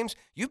north-south games?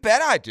 You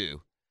bet I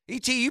do.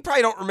 E.T., you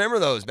probably don't remember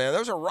those, man.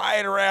 Those are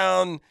right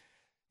around,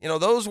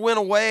 those went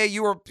away.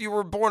 You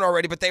were born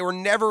already, but they were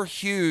never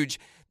huge.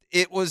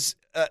 It was,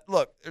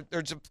 look,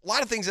 there's a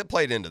lot of things that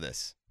played into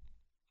this.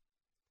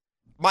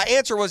 My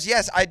answer was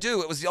yes, I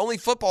do. It was the only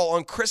football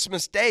on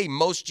Christmas Day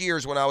most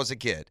years when I was a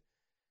kid.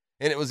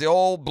 And it was the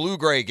old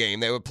blue-gray game.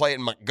 They would play it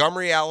in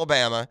Montgomery,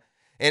 Alabama,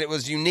 and it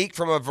was unique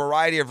from a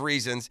variety of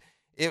reasons.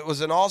 It was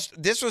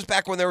this was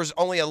back when there was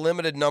only a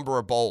limited number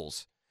of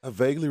bowls. I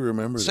vaguely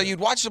remember that. So you'd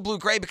watch the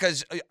blue-gray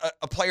because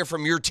a player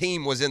from your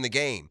team was in the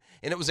game.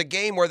 And it was a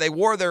game where they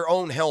wore their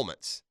own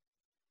helmets.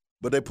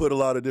 But they put a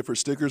lot of different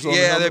stickers on the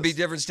helmets? Yeah, there'd be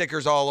different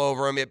stickers all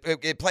over them.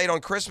 It played on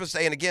Christmas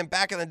Day. And again,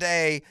 back in the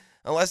day,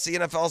 unless the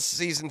NFL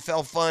season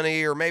fell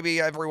funny or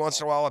maybe every once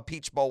in a while a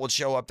Peach Bowl would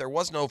show up, there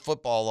was no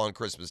football on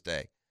Christmas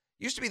Day.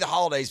 Used to be the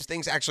holidays,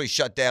 things actually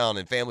shut down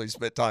and families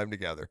spent time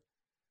together.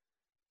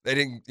 They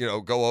didn't,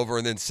 go over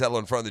and then settle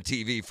in front of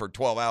the TV for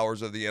 12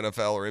 hours of the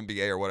NFL or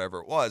NBA or whatever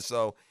it was.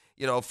 So,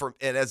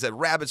 and as a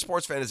rabid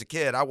sports fan as a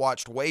kid, I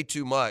watched way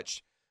too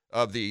much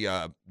of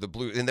the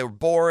blue, and they were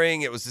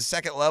boring. It was the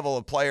second level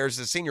of players.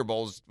 The Senior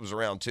Bowl was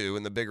around too,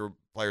 and the bigger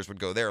players would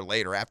go there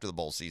later after the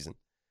bowl season.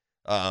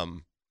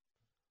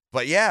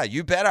 But yeah,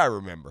 you bet I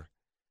remember.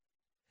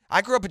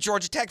 I grew up a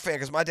Georgia Tech fan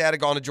because my dad had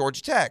gone to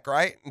Georgia Tech,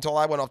 right? Until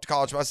I went off to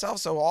college myself.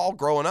 So all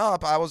growing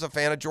up, I was a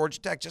fan of Georgia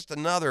Tech. Just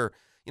another,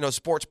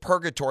 sports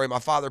purgatory my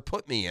father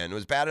put me in. It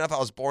was bad enough I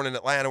was born in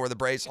Atlanta where the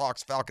Braves,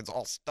 Hawks, Falcons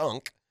all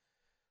stunk.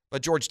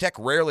 But Georgia Tech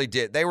rarely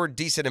did. They were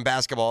decent in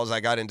basketball as I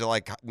got into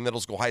like middle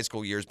school, high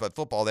school years, but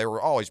football, they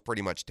were always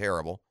pretty much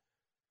terrible.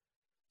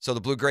 So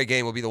the blue-gray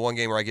game will be the one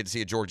game where I get to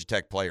see a Georgia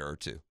Tech player or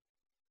two.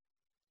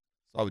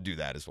 So I would do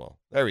that as well.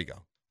 There we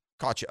go.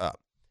 Caught you up.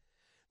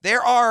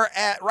 There are,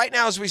 right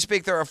now as we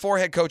speak, there are 4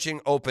 head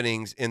coaching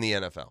openings in the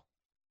NFL.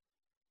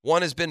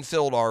 One has been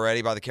filled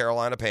already by the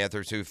Carolina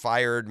Panthers, who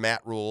fired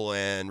Matt Rule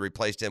and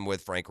replaced him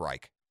with Frank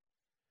Reich.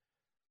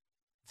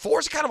 4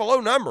 is kind of a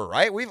low number,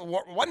 right?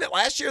 Wasn't it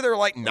last year there were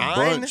like 9? A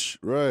bunch,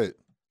 right.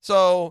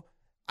 So,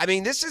 I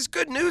mean, this is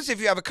good news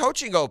if you have a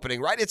coaching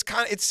opening, right?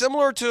 It's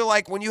similar to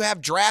like when you have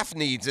draft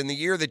needs in the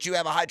year that you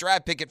have a high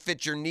draft pick, it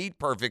fits your need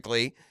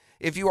perfectly.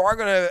 If you are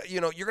going to,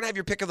 you're going to have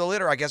your pick of the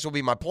litter, I guess will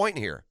be my point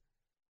here.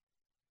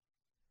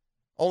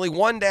 Only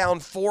 1 down,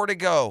 4 to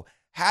go.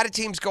 How do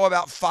teams go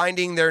about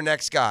finding their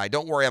next guy?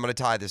 Don't worry, I'm going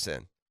to tie this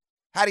in.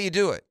 How do you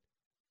do it?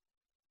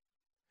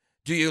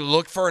 Do you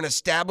look for an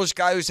established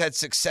guy who's had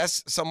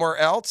success somewhere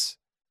else?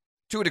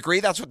 To a degree,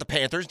 that's what the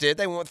Panthers did.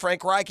 They went with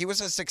Frank Reich. He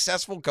was a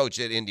successful coach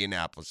at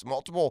Indianapolis,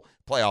 multiple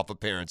playoff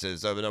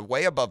appearances, of a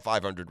way above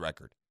 500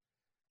 record.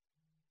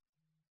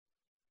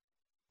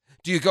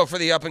 Do you go for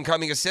the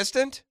up-and-coming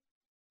assistant?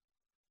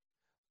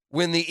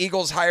 When the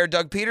Eagles hired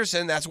Doug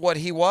Peterson, that's what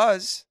he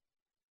was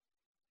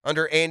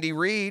under Andy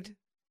Reid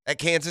at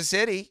Kansas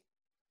City,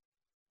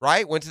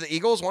 right? Went to the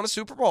Eagles, won a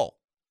Super Bowl.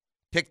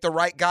 Picked the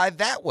right guy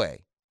that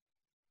way.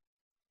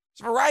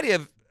 There's a variety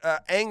of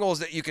angles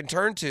that you can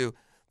turn to.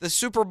 The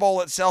Super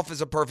Bowl itself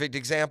is a perfect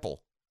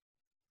example.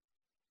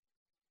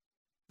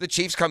 The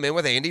Chiefs come in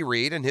with Andy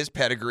Reid and his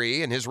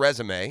pedigree and his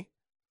resume.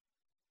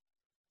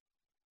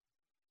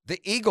 The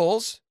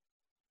Eagles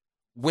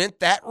went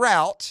that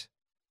route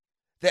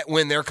that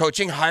when their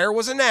coaching hire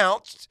was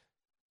announced,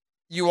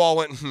 you all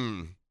went,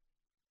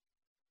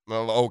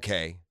 well,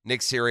 okay.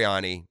 Nick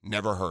Sirianni,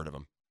 never heard of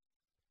him.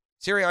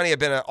 Sirianni had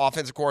been an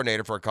offensive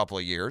coordinator for a couple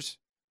of years,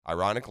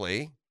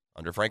 ironically,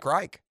 under Frank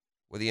Reich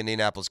with the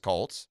Indianapolis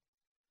Colts.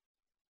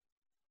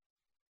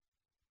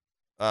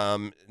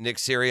 Nick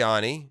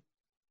Sirianni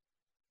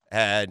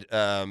had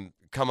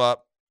come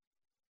up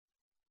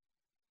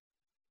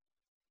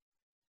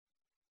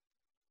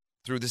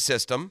through the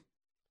system.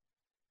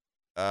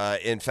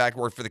 In fact,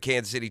 worked for the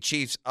Kansas City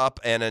Chiefs up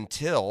and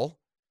until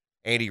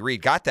Andy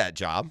Reid got that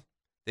job.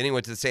 Then he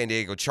went to the San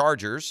Diego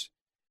Chargers,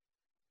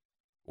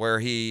 where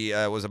he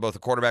was both a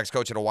quarterback's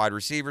coach and a wide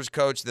receivers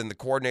coach, then the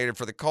coordinator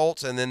for the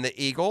Colts, and then the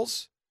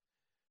Eagles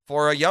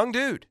for a young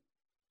dude.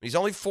 He's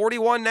only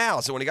 41 now,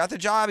 so when he got the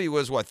job, he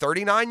was,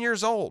 39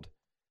 years old.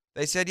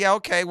 They said, yeah,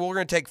 okay, well, we're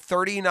going to take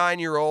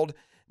 39-year-old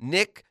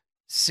Nick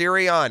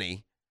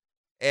Sirianni,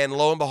 and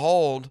lo and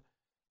behold,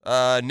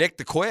 Nick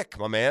the Quick,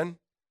 my man.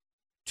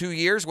 2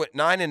 years, went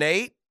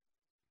 9-8.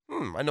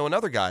 I know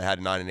another guy that had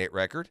a 9-8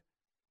 record.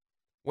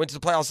 Went to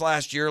the playoffs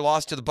last year,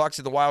 lost to the Bucs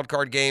in the wild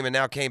card game, and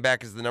now came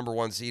back as the number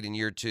 1 seed in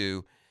year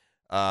 2.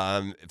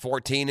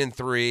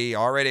 14-3,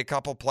 already a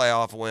couple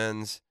playoff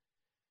wins.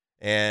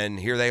 And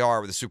here they are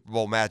with a Super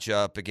Bowl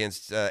matchup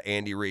against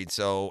Andy Reid.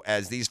 So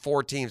as these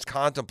 4 teams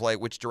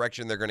contemplate which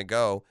direction they're going to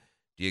go,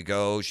 do you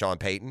go Sean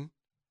Payton,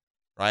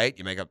 right?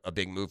 You make a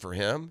big move for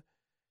him.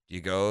 Do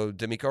you go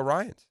DeMeco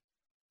Ryans?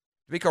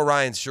 DeMeco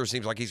Ryans sure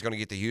seems like he's going to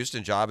get the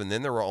Houston job, and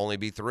then there will only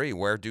be 3.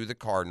 Where do the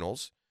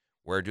Cardinals,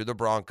 where do the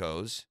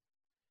Broncos,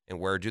 and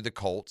where do the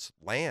Colts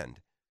land?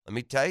 Let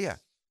me tell you,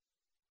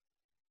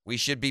 we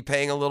should be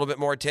paying a little bit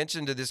more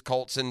attention to this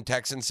Colts and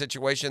Texans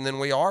situation than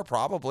we are,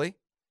 probably.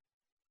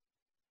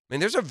 I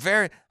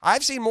mean,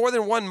 I've seen more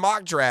than one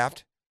mock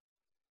draft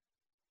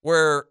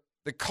where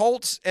the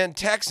Colts and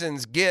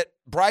Texans get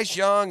Bryce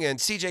Young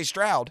and C.J.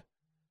 Stroud.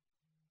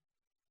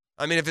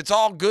 I mean, if it's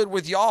all good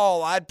with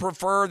y'all, I'd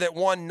prefer that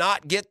one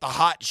not get the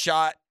hot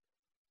shot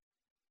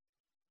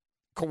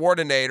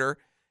coordinator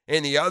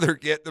and the other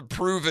get the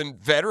proven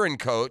veteran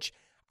coach.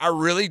 I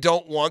really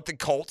don't want the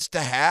Colts to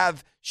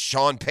have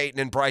Sean Payton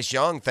and Bryce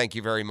Young. Thank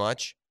you very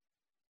much.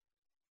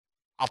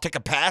 I'll take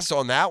a pass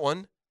on that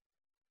one.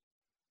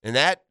 And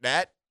that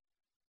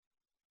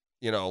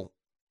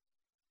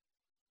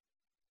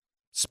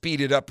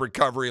speeded up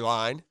recovery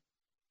line.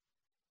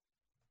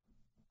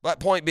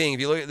 But point being, if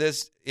you look at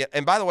this,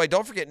 and by the way,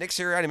 don't forget Nick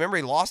Sirianni. Remember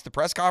he lost the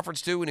press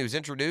conference too when he was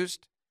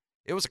introduced?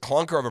 It was a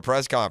clunker of a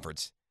press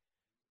conference.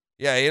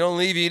 Yeah, you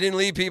didn't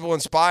leave people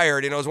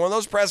inspired. It was one of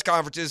those press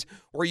conferences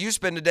where you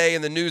spend a day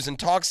in the news and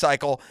talk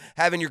cycle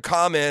having your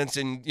comments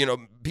and,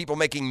 people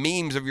making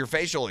memes of your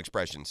facial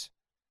expressions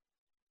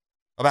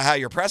about how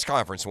your press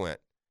conference went.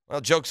 Well,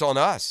 joke's on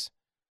us.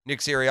 Nick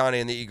Sirianni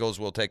and the Eagles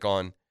will take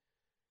on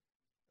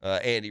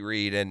Andy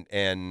Reid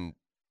and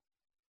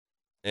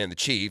the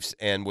Chiefs.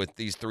 And with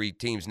these 3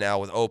 teams now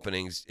with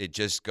openings, it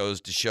just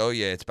goes to show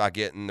you it's about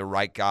getting the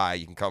right guy.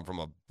 You can come from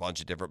a bunch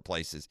of different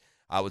places.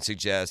 I would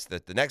suggest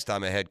that the next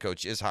time a head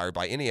coach is hired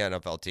by any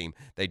NFL team,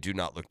 they do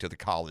not look to the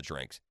college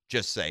ranks.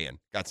 Just saying.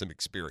 Got some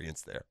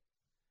experience there.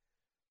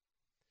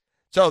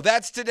 So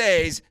that's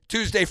today's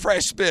Tuesday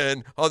Fresh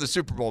Spin on the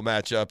Super Bowl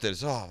matchup that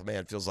is,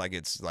 feels like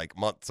it's like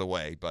months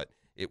away, but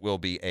it will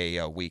be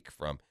a week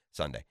from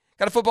Sunday.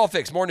 Got a football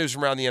fix. More news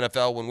from around the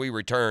NFL when we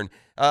return.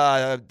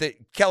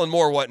 Kellen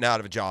Moore wasn't out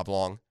of a job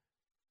long.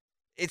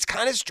 It's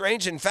kind of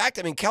strange. In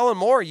fact, Kellen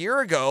Moore a year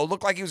ago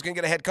looked like he was going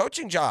to get a head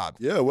coaching job.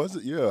 Yeah, was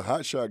it? Yeah,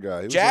 hot shot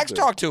guy. Jags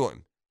talked to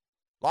him.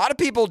 A lot of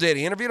people did.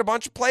 He interviewed a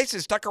bunch of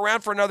places, stuck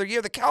around for another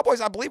year. The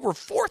Cowboys, I believe, were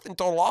 4th in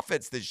total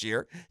offense this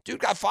year. Dude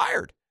got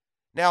fired.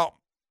 Now,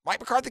 Mike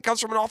McCarthy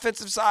comes from an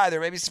offensive side. There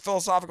may be some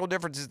philosophical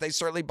differences. They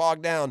certainly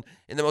bogged down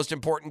in the most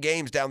important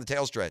games down the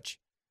tail stretch.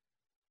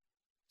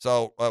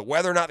 So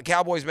whether or not the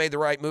Cowboys made the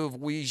right move,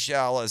 we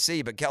shall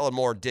see. But Kellen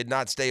Moore did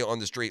not stay on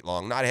the street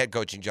long. Not a head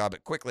coaching job,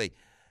 but quickly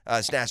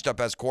snatched up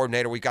as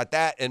coordinator. We got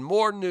that and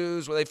more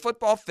news with a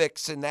football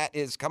fix, and that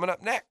is coming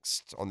up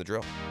next on The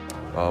Drill.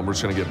 We're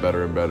just going to get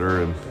better and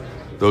better, and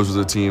those are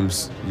the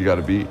teams you got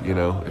to beat.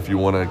 If you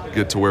want to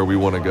get to where we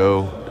want to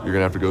go, you're going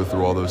to have to go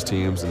through all those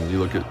teams. And you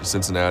look at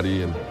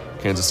Cincinnati and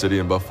Kansas City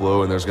and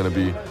Buffalo, and there's going to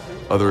be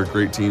other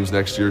great teams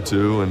next year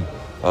too. And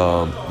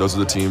those are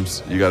the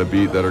teams you got to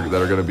beat that are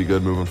going to be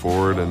good moving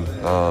forward. And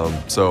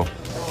so,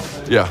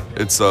 yeah,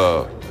 it's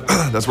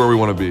that's where we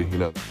want to be, you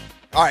know.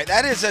 All right,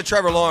 that is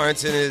Trevor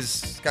Lawrence in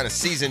his kind of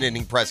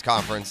season-ending press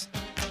conference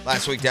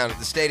last week down at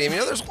the stadium. You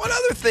know, there's one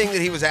other thing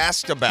that he was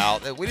asked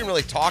about that we didn't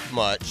really talk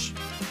much.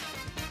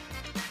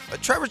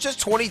 But Trevor's just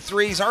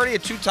 23. He's already a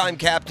two-time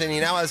captain. He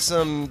now has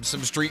some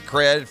street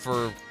cred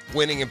for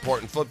winning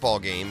important football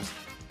games.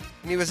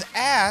 And he was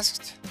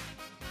asked,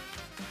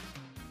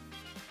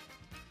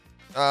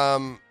 you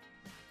know,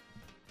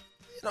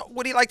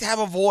 would he like to have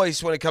a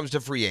voice when it comes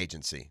to free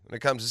agency, when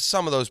it comes to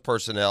some of those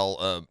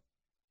personnel,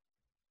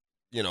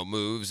 you know,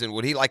 moves, and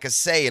would he like a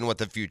say in what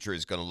the future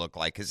is going to look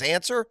like? His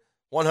answer,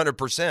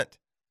 100%.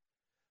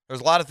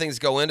 There's a lot of things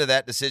go into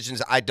that,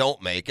 decisions I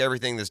don't make.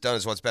 Everything that's done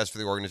is what's best for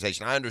the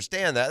organization. I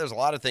understand that. There's a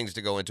lot of things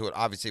to go into it,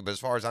 obviously, but as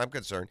far as I'm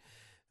concerned,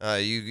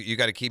 you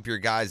got to keep your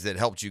guys that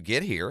helped you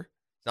get here.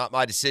 It's not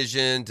my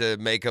decision to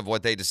make of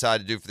what they decide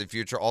to do for the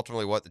future.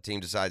 Ultimately, what the team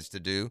decides to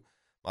do,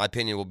 my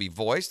opinion will be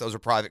voiced. Those are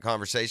private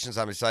conversations.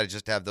 I'm excited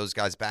just to have those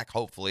guys back,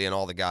 hopefully, and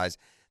all the guys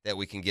that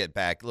we can get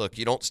back. Look,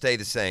 you don't stay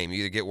the same.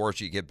 You either get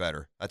worse or you get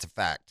better. That's a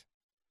fact.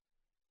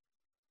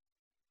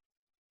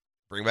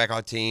 Bring back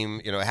our team.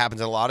 You know, it happens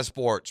in a lot of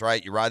sports,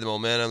 right? You ride the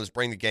momentum, let's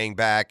bring the gang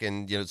back,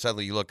 and, you know,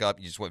 suddenly you look up,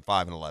 you just went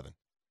 5-11.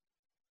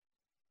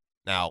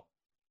 Now,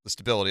 the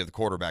stability of the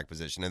quarterback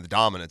position and the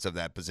dominance of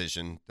that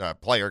position,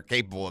 player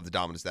capable of the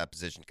dominance of that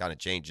position kind of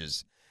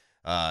changes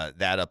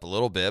that up a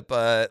little bit.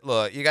 But,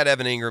 look, you got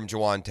Evan Ingram,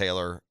 Jawan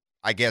Taylor,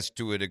 I guess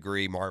to a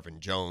degree Marvin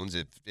Jones,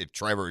 if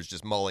Trevor is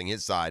just mulling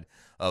his side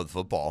of the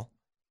football.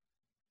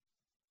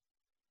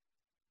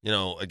 You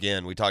know,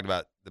 again, we talked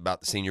about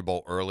the Senior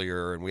Bowl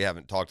earlier, and we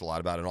haven't talked a lot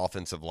about an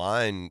offensive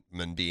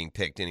lineman being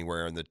picked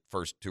anywhere in the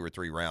first 2 or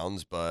 3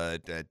 rounds,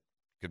 but that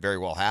could very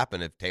well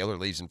happen if Taylor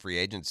leaves in free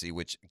agency,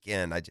 which,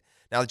 again,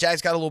 now the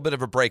Jags got a little bit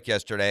of a break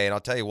yesterday, and I'll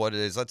tell you what it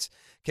is. Let's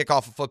kick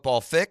off a football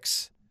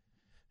fix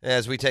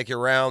as we take you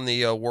around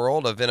the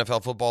world of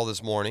NFL football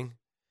this morning.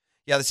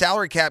 Yeah, the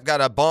salary cap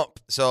got a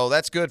bump, so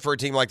that's good for a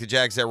team like the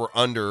Jags that were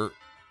we're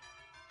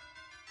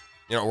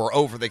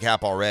over the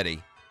cap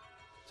already.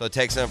 So it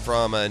takes them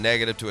from a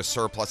negative to a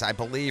surplus. I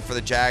believe for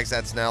the Jags,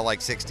 that's now like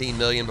 $16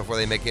 million before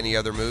they make any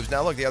other moves.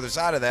 Now, look, the other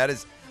side of that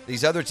is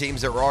these other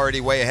teams that were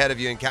already way ahead of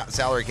you in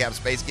salary cap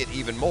space get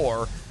even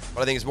more.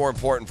 But I think it's more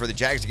important for the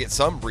Jags to get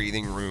some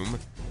breathing room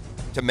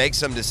to make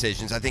some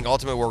decisions. I think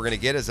ultimately what we're going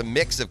to get is a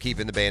mix of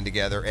keeping the band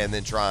together and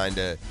then trying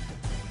to,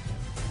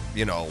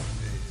 you know,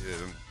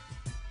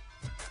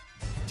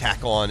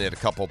 tack on at a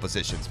couple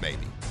positions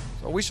maybe.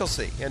 So we shall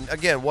see. And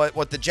again,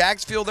 what the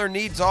Jags feel their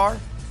needs are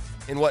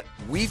and what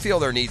we feel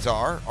their needs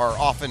are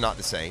often not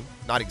the same,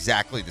 not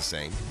exactly the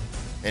same.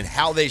 And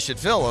how they should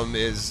fill them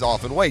is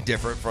often way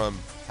different from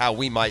how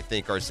we might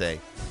think or say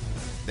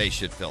they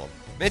should fill them.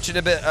 Mentioned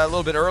a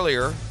little bit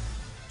earlier,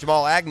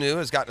 Jamal Agnew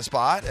has gotten a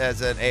spot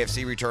as an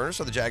AFC returner,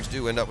 so the Jags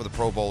do end up with a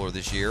Pro Bowler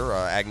this year.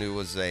 Agnew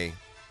was a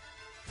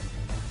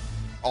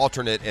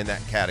alternate in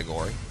that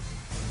category.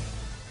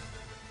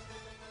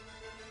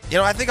 You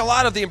know, I think a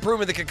lot of the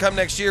improvement that could come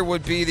next year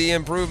would be the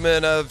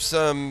improvement of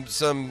some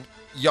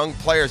young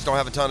players don't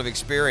have a ton of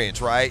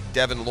experience, right?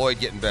 Devin Lloyd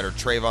getting better,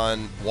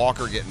 Trayvon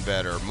Walker getting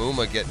better,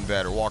 Muma getting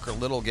better, Walker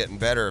Little getting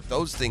better. If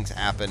those things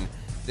happen,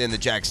 then the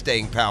Jags'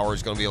 staying power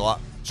is going to be a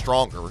lot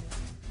stronger.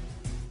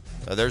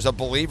 There's a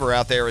believer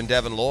out there in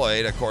Devin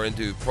Lloyd, according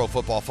to Pro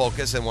Football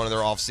Focus in one of their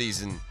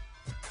offseason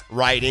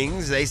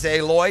writings. They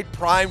say Lloyd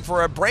primed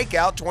for a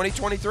breakout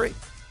 2023.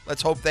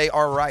 Let's hope they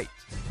are right.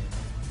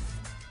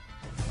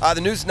 The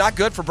news is not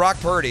good for Brock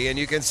Purdy, and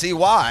you can see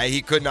why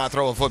he could not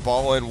throw a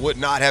football and would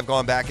not have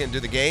gone back into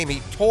the game. He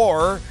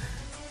tore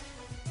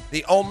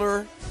the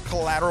ulnar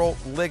collateral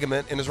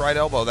ligament in his right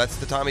elbow. That's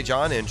the Tommy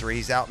John injury.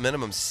 He's out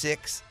minimum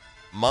 6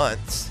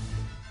 months.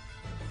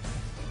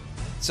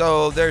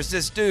 So there's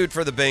this dude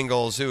for the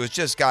Bengals who has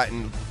just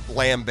gotten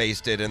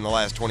lambasted in the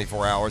last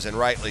 24 hours, and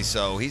rightly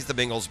so. He's the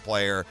Bengals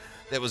player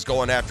that was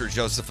going after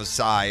Joseph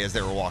Asai as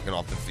they were walking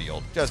off the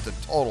field. Just a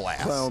total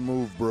ass. Clown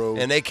move, bro.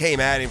 And they came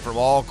at him from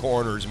all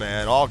corners,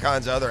 man. All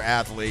kinds of other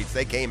athletes.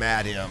 They came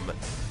at him.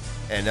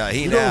 And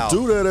you don't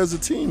do that as a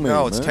teammate.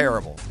 No, it's man.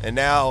 terrible. And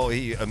now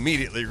he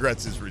immediately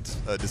regrets his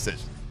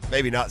decision.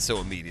 Maybe not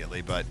so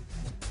immediately, but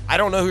I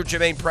don't know who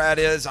Jermaine Pratt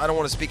is. I don't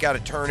want to speak out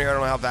of turn here. I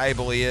don't know how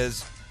valuable he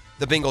is.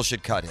 The Bengals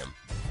should cut him.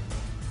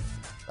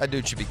 That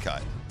dude should be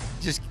cut.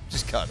 Just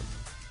cut him.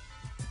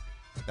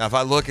 Now, if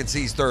I look and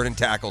see he's third in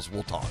tackles,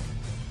 we'll talk.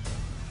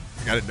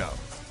 I got to know.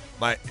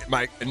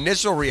 My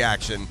initial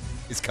reaction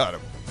is cut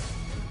him.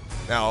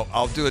 Now,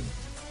 I'll do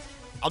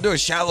a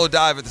shallow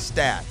dive at the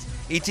stats.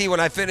 ET, when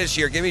I finish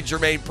here, give me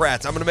Jermaine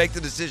Pratt. I'm going to make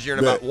the decision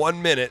in about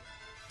 1 minute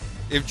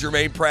if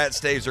Jermaine Pratt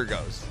stays or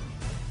goes.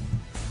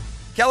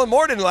 Kellen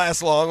Moore didn't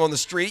last long on the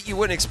street. You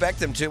wouldn't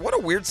expect him to. What a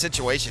weird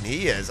situation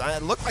he is.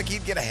 It looked like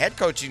he'd get a head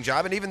coaching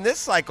job, and even this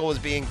cycle was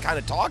being kind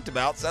of talked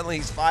about. Suddenly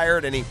he's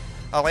fired, and he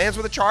lands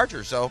with the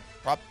Chargers. So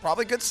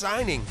probably good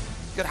signing.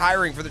 Good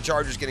hiring for the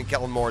Chargers, getting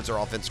Kellen Moore as their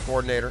offensive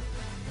coordinator.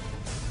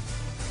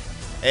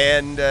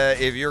 And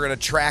if you're going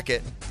to track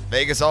it,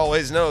 Vegas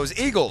always knows.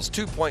 Eagles,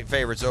 2-point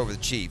favorites over the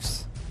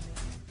Chiefs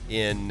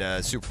in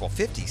Super Bowl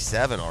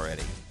 57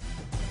 already.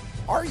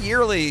 Our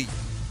yearly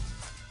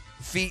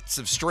feats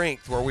of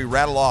strength where we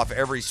rattle off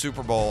every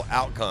Super Bowl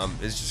outcome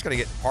is just going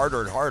to get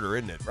harder and harder,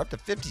 isn't it? We're up to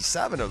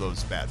 57 of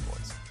those bad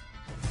boys.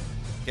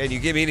 Can you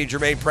give me any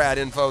Jermaine Pratt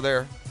info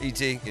there,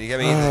 E.T.? Can you give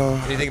me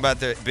anything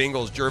about the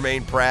Bengals,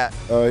 Jermaine Pratt?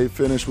 He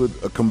finished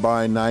with a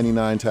combined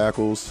 99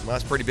 tackles. Well,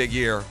 that's a pretty big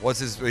year. What's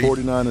his?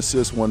 49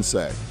 assists, 1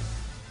 sack.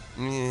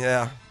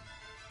 Yeah.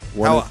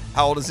 How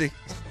old is he?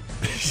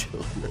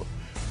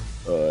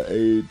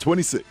 Age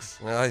 26.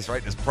 Well, he's right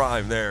in his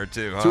prime there,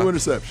 too, huh? 2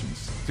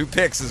 interceptions. 2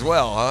 picks as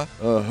well, huh?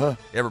 Uh-huh.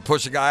 You ever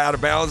push a guy out of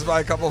bounds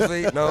by a couple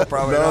feet? No,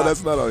 probably not. No,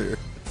 that's not on here.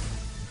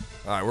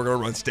 All right, we're going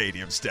to run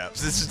stadium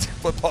steps. This is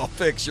Football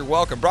Fix. You're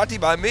welcome. Brought to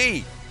you by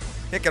me.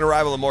 Hick and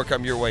Arrival and more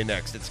come your way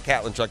next. It's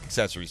Catlin Truck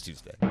Accessories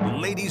Tuesday.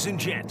 Ladies and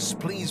gents,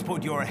 please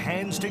put your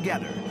hands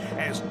together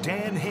as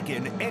Dan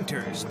Hicken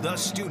enters the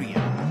studio.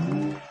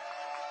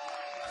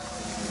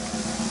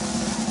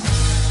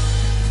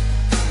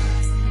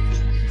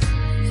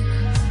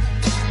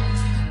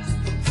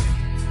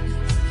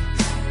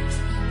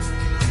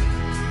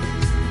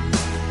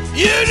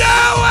 You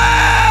know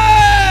it!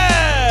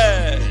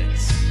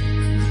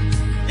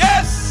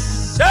 Yes,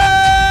 sir!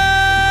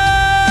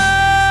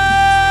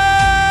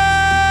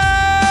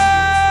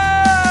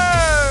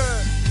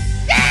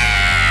 Yeah!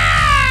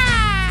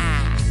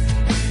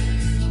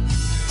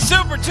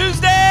 Super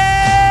Tuesday!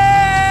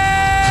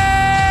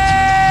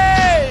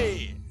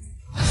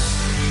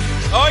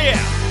 Oh,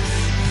 yeah.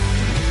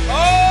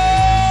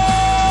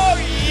 Oh,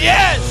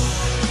 yes!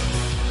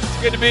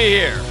 It's good to be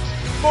here.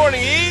 Good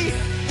morning, E.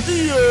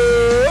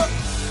 Yeah.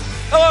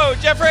 Hello,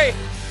 Jeffrey.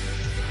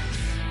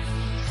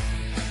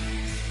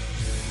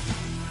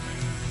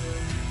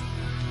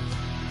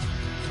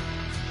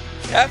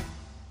 Jeff?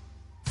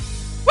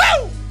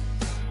 Woo!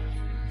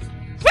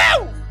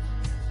 Woo! I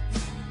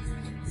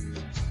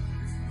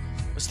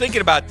was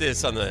thinking about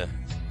this on the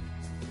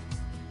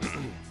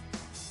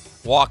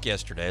walk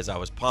yesterday as I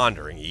was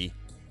pondering, E.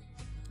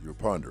 You were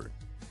pondering.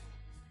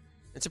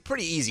 It's a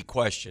pretty easy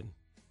question.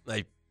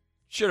 I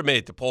should have made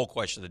it the poll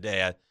question of the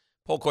day.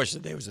 Poll question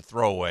of the day was a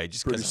throwaway.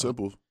 Just Pretty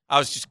simple. I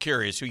was just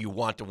curious who you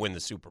want to win the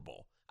Super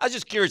Bowl. I was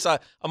just curious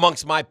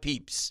amongst my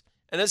peeps.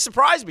 And it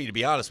surprised me, to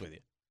be honest with you,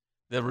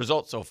 the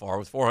result so far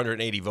with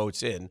 480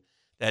 votes in,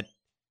 that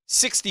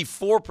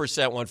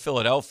 64% want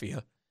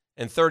Philadelphia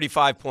and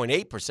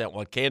 35.8%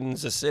 want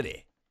Kansas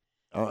City.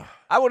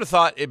 I would have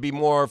thought it'd be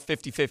more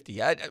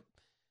 50-50. I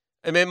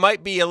mean, it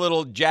might be a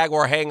little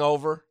Jaguar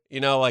hangover,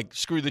 like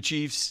screw the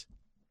Chiefs.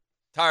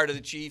 Tired of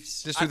the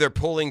Chiefs. Just who they're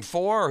pulling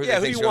for? Or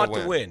who do you want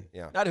to win?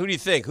 Yeah. Not who do you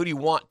think. Who do you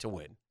want to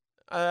win?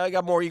 I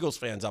got more Eagles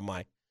fans on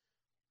my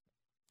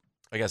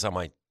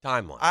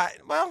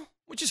timeline.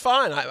 Which is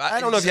fine. I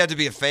don't know if you have to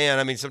be a fan.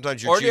 I mean,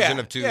 sometimes you're choosing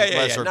of two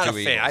lesser not two a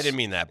fan. Eagles. I didn't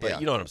mean that, but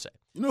you know what I'm saying.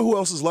 You know who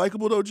else is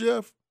likable, though,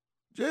 Jeff?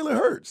 Jalen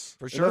Hurts.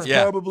 For sure. And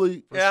that's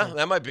probably.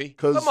 That might be.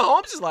 But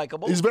Mahomes is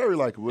likable. He's very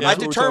likable. I've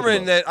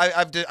determined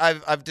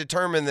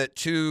that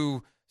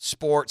two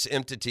sports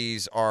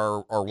entities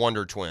are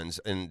wonder twins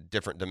in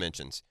different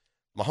dimensions.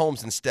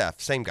 Mahomes and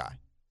Steph, same guy.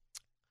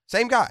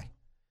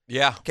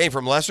 Yeah. Came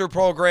from lesser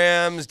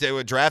programs. They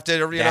were drafted,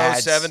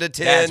 7 to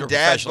 10.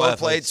 Dads both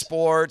played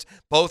sports.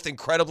 Both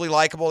incredibly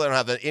likable. They don't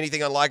have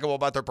anything unlikable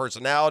about their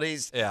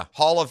personalities. Yeah.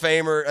 Hall of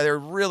Famer. They're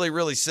really,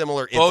 really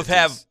similar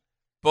entities.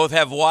 Both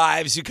have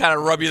wives who kind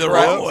of rub you the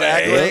wrong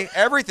way. Exactly.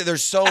 Everything.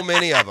 There's so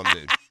many of them,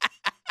 dude.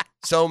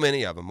 So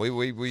many of them.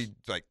 We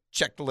like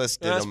checked the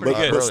list. That's them pretty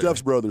good. But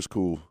Steph's brother's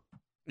cool.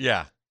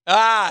 Yeah.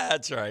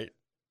 That's right.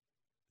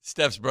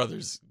 Steph's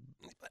brother's.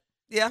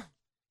 Yeah.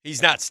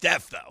 He's not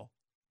Steph, though.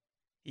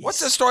 What's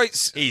the story?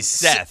 He's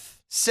Seth.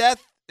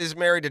 Seth is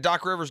married to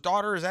Doc Rivers'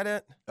 daughter. Is that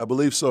it? I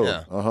believe so.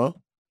 Yeah. Uh-huh. Do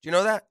you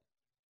know that?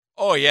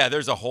 Oh, yeah.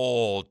 There's a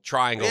whole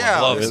triangle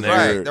of love in that's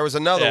there. Right. There was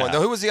another one.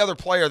 Now, who was the other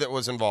player that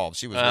was involved?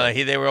 She was.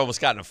 They were almost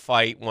got in a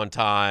fight one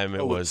time.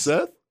 It was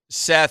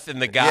Seth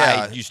and the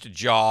guy used to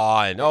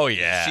jaw. And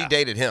she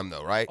dated him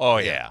though, right? Oh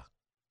yeah.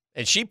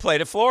 And she played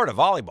at Florida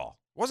volleyball.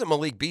 Wasn't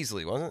Malik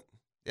Beasley? Wasn't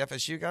the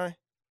FSU guy?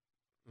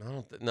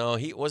 No,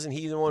 he wasn't.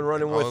 He the one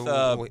running with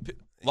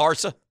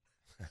Larsa.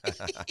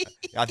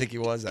 I think he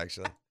was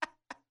actually.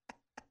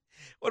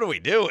 What are we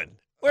doing?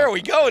 Where are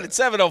we going at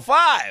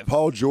 7:05?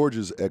 Paul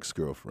George's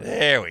ex-girlfriend.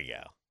 There we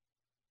go.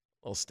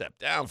 We'll step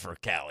down for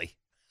Callie.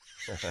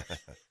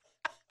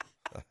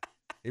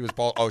 He was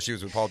Paul. Oh, she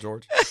was with Paul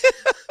George.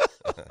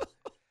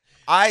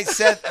 I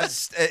said,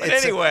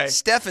 anyway,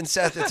 Steph and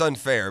Seth. It's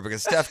unfair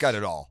because Steph got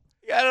it all.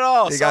 He got it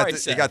all. He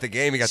got the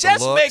game. He got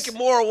Seth's the looks. making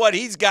more of what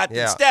he's got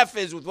than Steph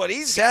is with what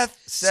he's got.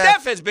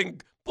 Steph has been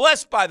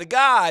blessed by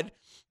God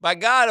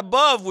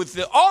above with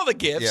all the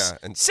gifts. Yeah,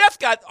 and Seth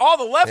got all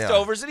the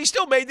leftovers, and he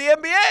still made the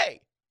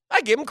NBA.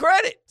 I give him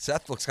credit.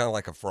 Seth looks kind of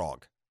like a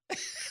frog. I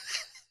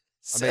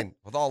mean,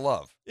 with all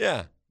love.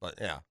 Yeah. But,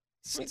 yeah.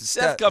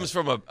 Seth comes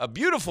from a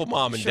beautiful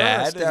mom and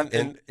dad. Steph,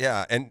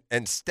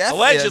 and Steph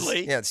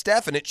allegedly.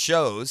 Steph, and it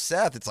shows.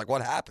 Seth, it's like,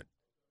 what happened?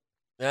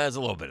 There's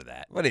a little bit of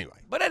that. But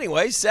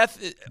anyway,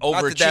 Seth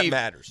not that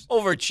matters.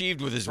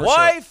 overachieved with his For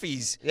wife. sure.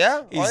 He's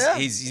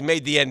He's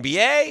made the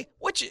NBA.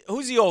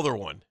 Who's the older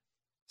one?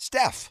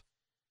 Steph.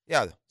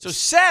 Yeah. So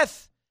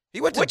Seth,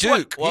 He went to which one?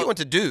 Duke. Well, he went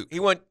to Duke. he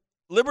went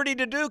Liberty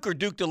to Duke or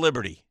Duke to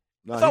Liberty?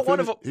 No, I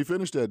thought he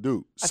finished at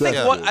Duke.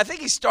 I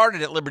think he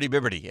started at Liberty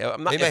Biberty.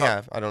 I'm not. He may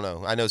have. I don't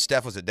know. I know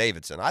Steph was at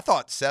Davidson. I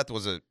thought Seth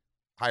was a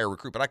higher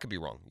recruit, but I could be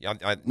wrong.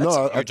 I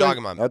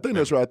think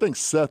that's right. I think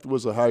Seth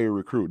was a higher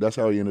recruit. That's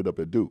how he ended up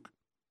at Duke.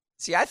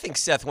 See, I think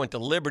Seth went to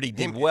Liberty,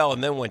 did well,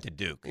 and then went to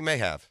Duke. He may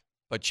have.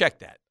 But check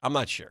that. I'm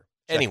not sure.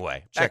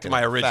 Anyway, back to it.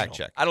 my original. Fact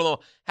check. I don't know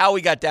how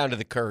we got down to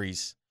the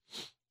Currys.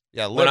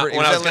 Yeah, When I Liberty.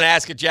 was going to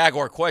ask a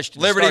Jaguar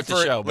question Liberty to start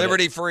the show. but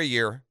Liberty for a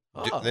year,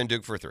 Oh. then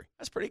Duke for 3.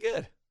 That's pretty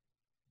good.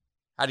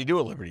 How'd he do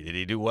at Liberty? Did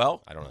he do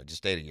well? I don't know. Just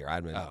stayed a year. I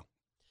mean, Oh.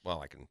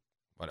 well, I can.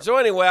 Whatever. So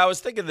anyway, I was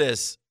thinking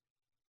this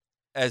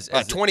as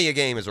 20 a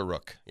game as a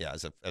rook. Yeah,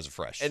 as a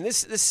fresh. and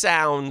this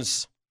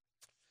sounds.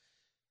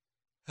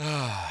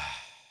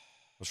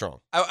 What's wrong?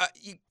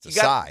 It's a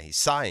sigh. He's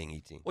sighing,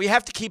 E.T. Well, you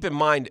have to keep in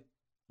mind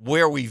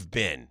where we've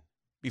been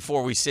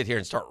before we sit here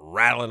and start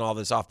rattling all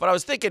this off. But I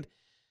was thinking,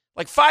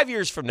 like 5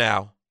 years from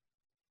now,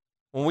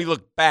 when we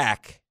look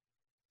back,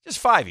 just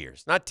 5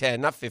 years, not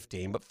 10, not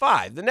 15, but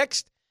 5.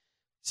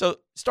 So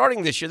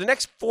starting this year, the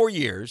next 4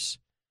 years,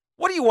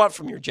 what do you want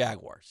from your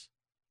Jaguars?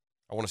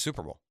 I want a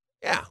Super Bowl.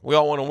 Yeah, we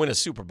all want to win a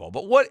Super Bowl.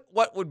 But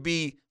what would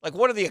be, like,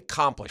 what are the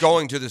accomplishments?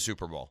 Going to the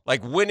Super Bowl.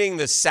 Like winning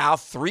the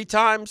South 3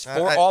 times,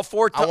 all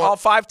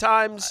 5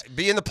 times?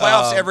 Be in the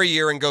playoffs every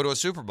year and go to a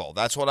Super Bowl.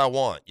 That's what I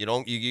want. You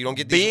don't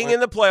get these Being in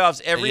the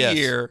playoffs every Yes.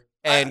 year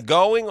and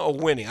going or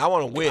winning. I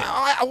want to win.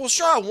 Well,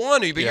 sure, I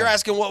want to, but you're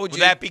asking what would Would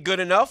you. that be good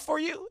enough for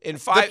you in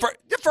 5?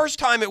 The first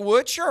time it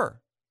would,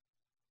 sure.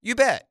 You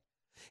bet.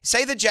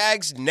 Say the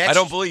Jags next. I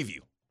don't believe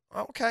you.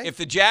 Okay. If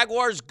the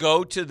Jaguars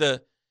go to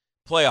the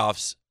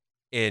playoffs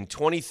in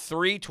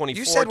 23, 24,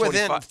 you said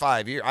within 25,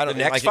 5 years. I don't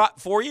the next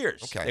 4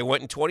 years. Okay. They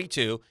went in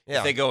 22. Yeah.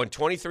 If they go in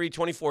 23,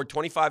 24,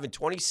 25, and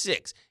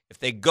 26, if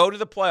they go to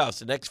the playoffs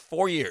the next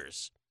 4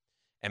 years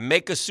and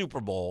make a Super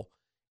Bowl,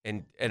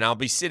 and I'll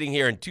be sitting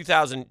here in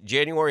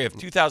January of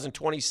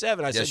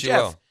 2027, I said,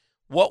 Jeff,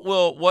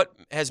 what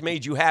has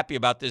made you happy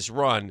about this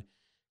run?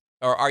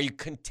 Or are you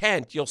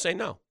content? You'll say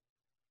no.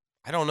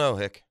 I don't know,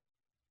 Hick.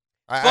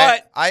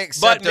 But I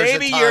accept there's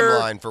maybe a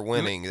timeline for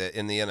winning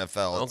in the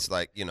NFL. It's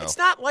like, It's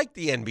not like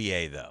the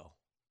NBA, though.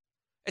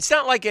 It's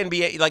not like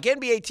NBA. Like,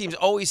 NBA teams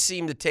always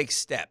seem to take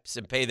steps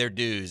and pay their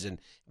dues, and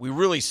we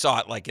really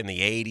saw it like in the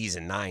 80s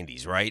and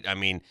 90s, right? I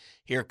mean,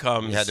 here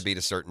comes. You had to beat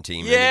a certain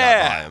team, Yeah. and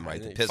you got by them,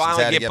 right? The Pistons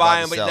Finally had to get get by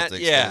by them, the but Celtics.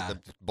 yeah. The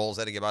Bulls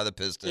had to get by the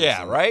Pistons.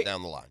 Yeah, and right?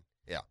 Down the line.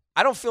 Yeah.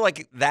 I don't feel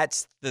like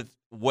that's the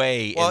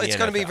way. Well, in the it's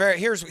going to be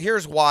NFL.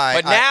 here's why.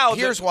 But now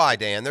here's why,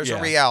 Dan. There's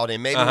a reality.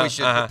 Maybe we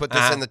should put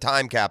this in the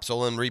time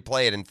capsule and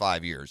replay it in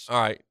 5 years.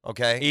 All right.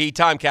 Okay.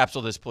 Time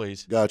capsule this,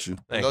 please. Got you.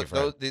 Thank you,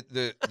 Fred.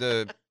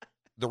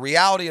 The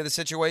reality of the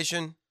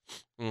situation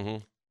Mm-hmm.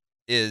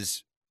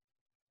 is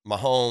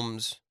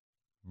Mahomes,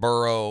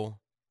 Burrow,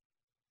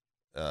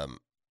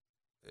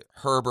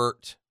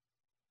 Herbert,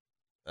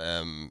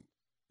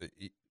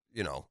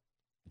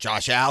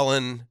 Josh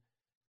Allen,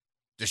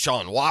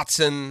 Deshaun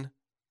Watson.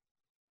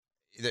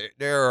 It's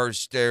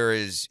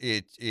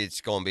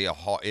going to be a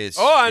hard. It's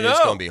going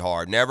to be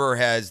hard. Never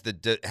has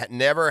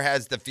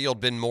the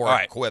field been more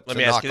equipped let to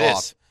me ask knock you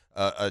this.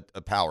 off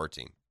a power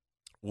team.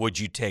 Would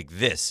you take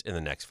this in the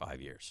next 5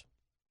 years?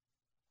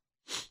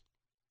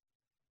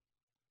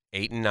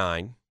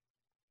 8-9,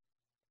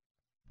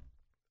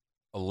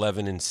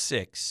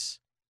 11-6,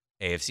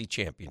 AFC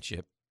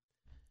Championship.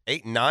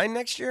 8-9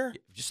 next year?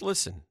 Just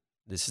listen.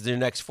 This is their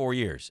next 4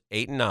 years.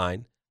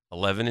 8-9,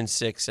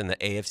 11-6, and the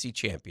AFC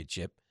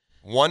Championship.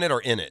 Won it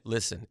or in it?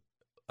 Listen.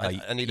 I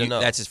need to know.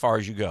 That's as far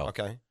as you go.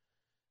 Okay.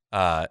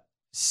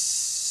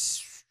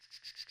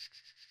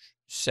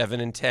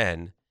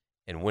 7-10,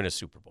 and win a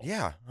Super Bowl.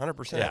 Yeah,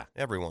 100%. Yeah.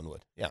 Everyone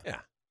would. Yeah. Yeah.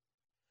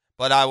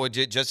 But I would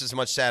just as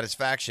much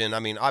satisfaction. I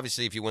mean,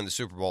 obviously, if you win the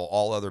Super Bowl,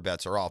 all other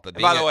bets are off. But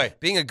by the way,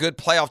 being a good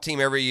playoff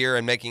team every year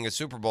and making a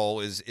Super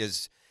Bowl is.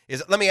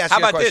 Let me ask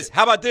you a question.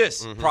 How about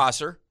this, Mm-hmm.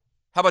 Prosser?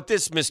 How about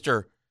this,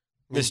 Mister?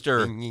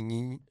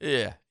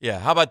 Yeah.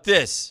 How about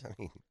this,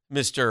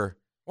 Mister?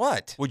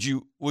 What? Would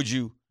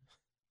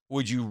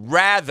you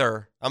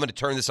rather? I'm going to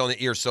turn this on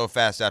the ear so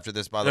fast after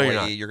this. By the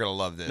way, E, you're going to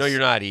love this. No, you're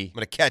not, E. I'm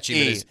going to catch him.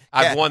 E,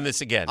 I've won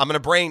this again. I'm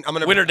going to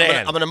Winner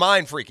Dan. I'm going to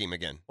mind freak him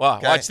again. Well,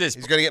 okay? watch this.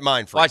 He's going to get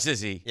mind freaked. Watch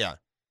this, E. Yeah.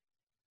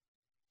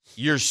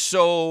 You're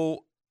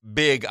so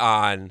big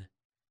on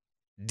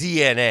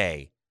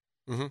DNA.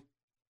 Mm-hmm.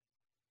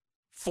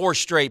 4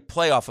 straight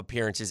playoff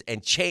appearances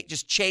and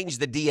just change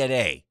the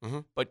DNA. Mm-hmm.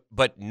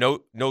 But no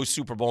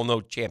Super Bowl,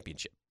 no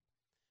championship.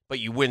 But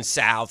you win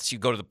Souths, you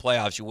go to the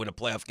playoffs, you win a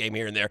playoff game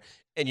here and there,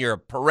 and you're a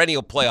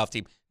perennial playoff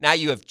team. Now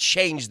you have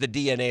changed the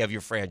DNA of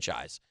your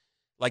franchise,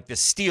 like the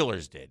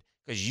Steelers did,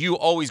 because you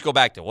always go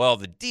back to, well,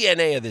 the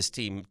DNA of this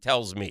team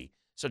tells me.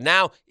 So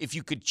now if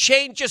you could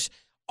change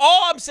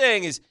all I'm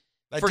saying is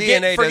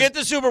Forget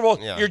the Super Bowl.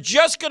 Yeah. You're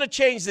just going to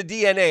change the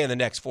DNA in the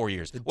next 4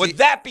 years. Would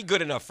that be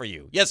good enough for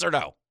you? Yes or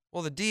no?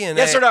 Well, the DNA.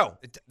 Yes or no?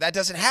 That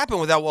doesn't happen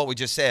without what we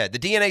just said. The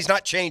DNA's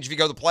not changed if you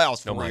go to the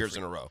playoffs No, 4 my years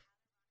friend. in a row.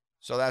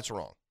 So that's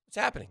wrong. What's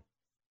happening?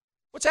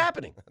 What's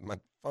happening? My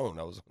phone,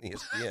 I was on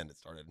ESPN. It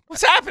started.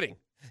 What's happening?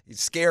 You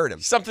scared him.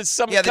 Something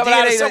Yeah, the coming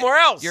out of DNA somewhere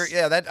else.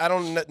 I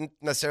don't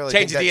necessarily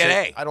Change think the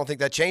that DNA. I don't think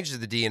that changes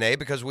the DNA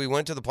because we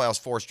went to the playoffs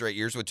 4 straight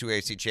years with 2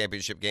 AFC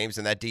championship games,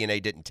 and that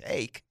DNA didn't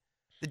take.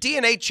 The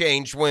DNA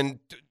changed when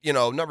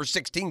number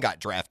 16 got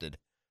drafted.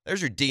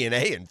 There's your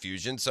DNA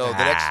infusion. So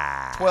the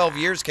next 12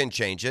 years can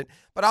change it.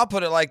 But I'll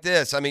put it like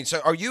this. I mean,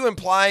 so are you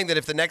implying that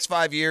if the next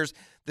 5 years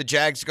the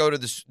Jags go to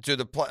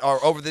the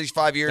or over these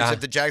 5 years, if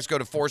the Jags go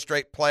to 4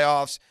 straight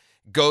playoffs,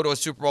 go to a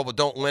Super Bowl but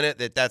don't win it,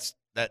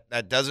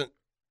 that doesn't,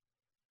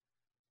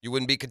 you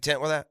wouldn't be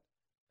content with that?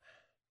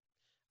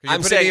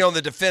 I'm putting me on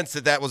the defense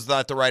that was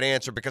not the right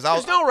answer because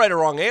there's no right or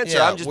wrong answer.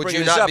 Yeah, I'm just would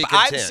bringing you this not up. be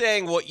I'm content?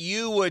 saying what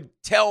you would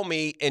tell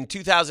me in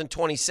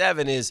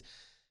 2027 is,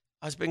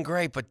 it's been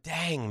great, but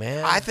dang,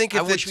 man. I think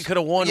I wish we could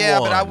have won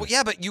one.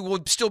 one. But you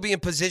would still be in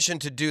position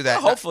to do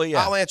that. Well, hopefully,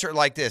 yeah. I'll answer it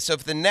like this. So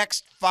if the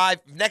next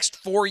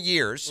 4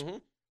 years,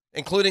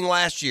 including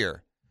last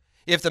year,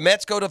 if the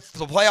Mets go to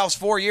the playoffs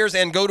 4 years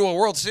and go to a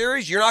World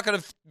Series, you're not going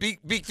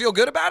to feel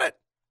good about it?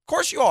 Of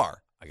course you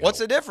are. What's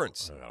the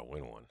difference? I got to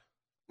win one.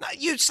 No,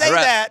 you say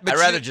that, but I'd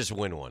rather just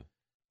win one.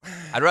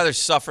 I'd rather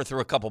suffer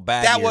through a couple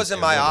bad years. That wasn't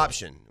my than win one.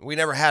 option. We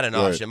never had an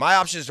option. My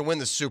option is to win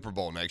the Super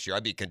Bowl next year.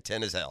 I'd be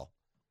content as hell.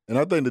 And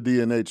I think the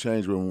DNA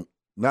changed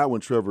not when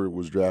Trevor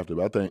was drafted,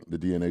 but I think the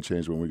DNA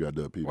changed when we got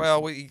Doug Peterson.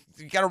 Well, you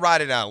got to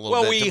ride it out a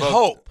little bit. Well, we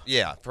hope.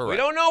 Yeah, correct. We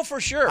don't know for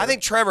sure. I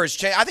think Trevor has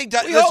changed. I think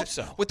Doug, we hope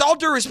so. With all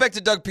due respect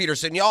to Doug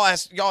Peterson, y'all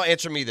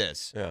answer me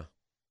this. Yeah.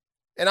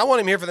 And I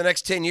want him here for the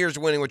next 10 years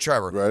winning with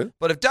Trevor. Right.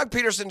 But if Doug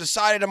Peterson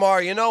decided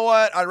tomorrow, you know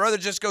what? I'd rather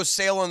just go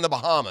sailing in the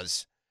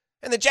Bahamas.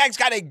 And the Jags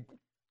got a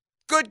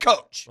good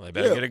coach. Well, they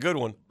better get a good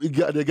one. They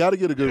got to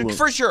get a good one.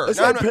 For sure. It's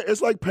like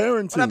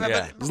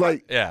parenting. It's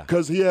like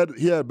because he had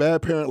a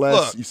bad parent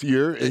last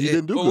year and he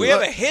didn't do good. We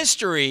have a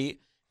history.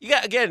 You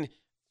got, again,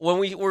 when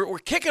we're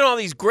kicking all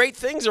these great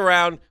things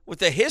around with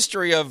the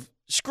history of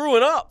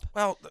screwing up.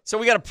 Well, so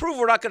we got to prove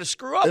we're not going to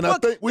screw up. And Look,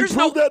 I think we there's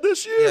proved that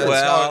this year. Yeah,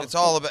 Well, it's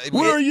all about.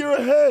 We're a year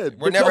ahead.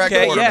 We're never had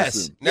quarterback.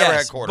 Never had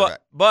yes, quarterback.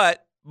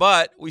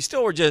 But we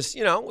still were just,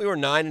 we were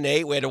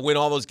 9-8. We had to win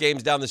all those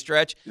games down the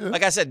stretch. Yeah.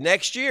 Like I said,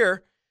 next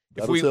year,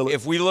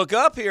 if we look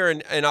up here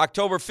in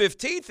October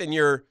 15th and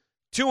you're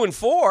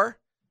 2-4,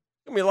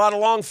 gonna be a lot of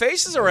long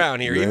faces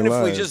around here. Even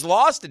if we just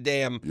lost to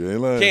damn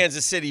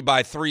Kansas City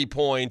by 3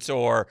 points,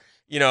 or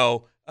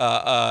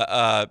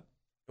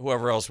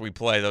whoever else we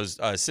play, those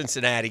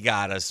Cincinnati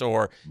got us,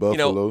 or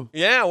Buffalo.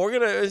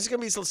 it's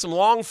gonna be some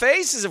long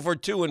faces if we're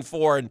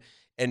 2-4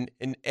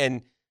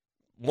 and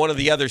one of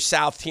the other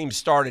South teams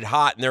started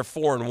hot and they're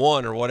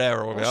 4-1 or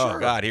whatever. Sure. Oh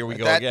God, here we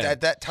go again.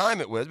 At that time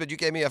it was, but you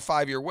gave me a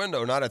 5-year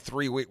window, not a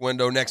 3-week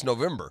window next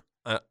November.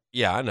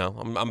 Yeah, I know.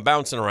 I'm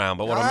bouncing around,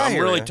 but what I I'm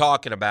hear really ya.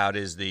 talking about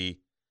is the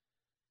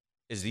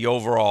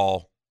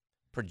overall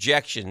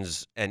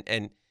projections,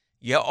 and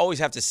you always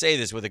have to say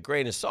this with a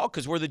grain of salt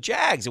because we're the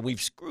Jags and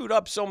we've screwed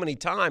up so many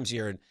times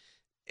here, and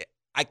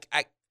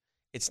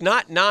it's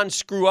not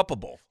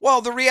non-screw-upable.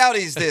 Well, the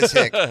reality is this,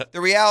 Hick. The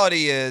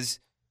reality is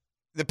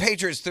the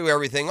Patriots threw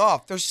everything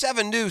off. There's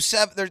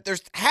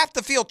there's half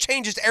the field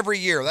changes every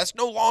year. That's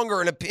no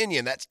longer an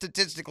opinion. That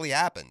statistically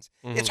happens.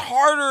 Mm-hmm. It's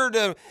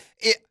harder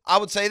I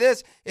would say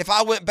this. If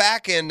I went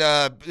back and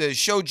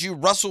showed you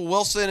Russell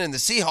Wilson and the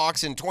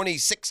Seahawks in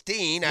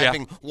 2016,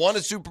 having won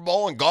a Super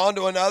Bowl and gone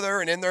to another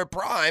and in their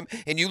prime,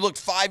 and you looked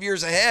 5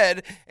 years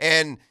ahead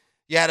and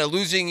you had a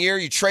losing year,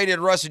 you traded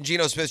Russ and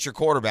Geno Smith your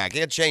quarterback.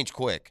 It changed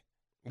quick.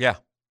 Yeah.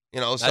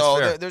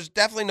 So there's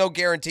definitely no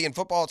guarantee. In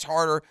football, it's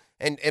harder.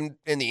 And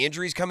the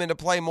injuries come into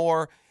play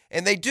more,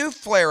 and they do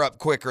flare up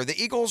quicker. The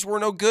Eagles were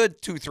no good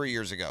 2-3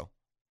 years ago.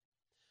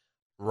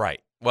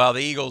 Right. Well,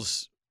 the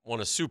Eagles won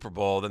a Super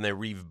Bowl, then they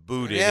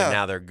rebooted, and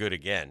now they're good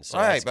again. So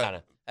Right,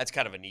 that's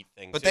kind of a neat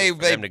thing. But too,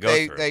 for them to go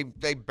through.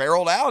 they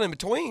barreled out in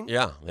between.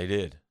 Yeah, they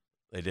did.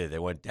 They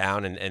went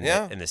down,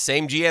 and the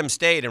same GM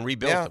stayed and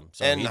rebuilt them.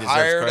 So and he deserves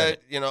hired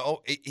credit.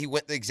 he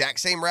went the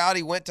exact same route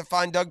he went to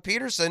find Doug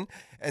Peterson,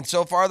 and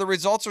so far the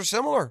results are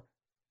similar.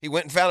 He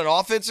went and found an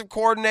offensive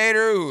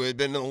coordinator who had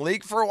been in the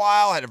league for a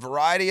while, had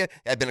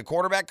been a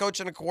quarterback coach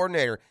and a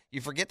coordinator.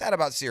 You forget that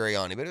about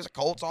Sirianni, but he was a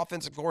Colts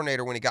offensive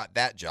coordinator when he got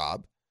that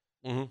job.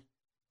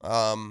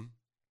 Mm-hmm.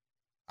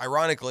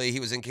 Ironically, he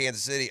was in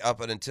Kansas City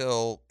up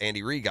until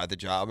Andy Reid got the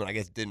job, and I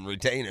guess didn't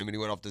retain him, and he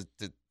went off to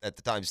at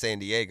the time San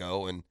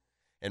Diego, and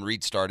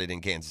Reid started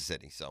in Kansas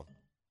City. So,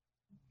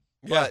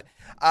 Yeah.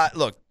 But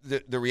look,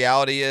 the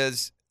reality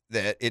is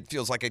that it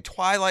feels like a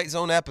Twilight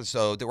Zone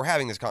episode that we're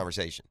having this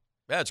conversation.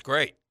 That's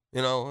great.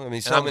 And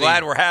I'm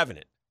glad we're having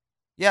it.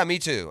 Yeah, me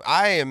too.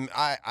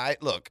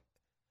 Look,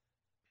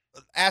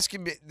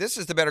 asking me, this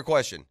is the better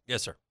question.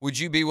 Yes, sir. Would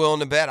you be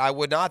willing to bet? I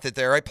would not, that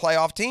they're a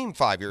playoff team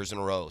 5 years in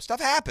a row. Stuff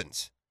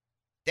happens.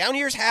 Down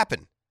years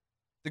happen.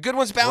 The good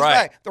ones bounce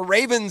Right. back. The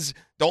Ravens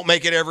don't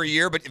make it every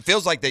year, but it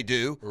feels like they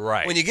do.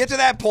 Right. When you get to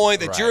that point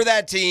that Right. you're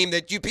that team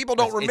that people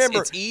don't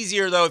remember. It's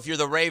easier, though, if you're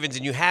the Ravens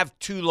and you have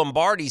 2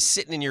 Lombardis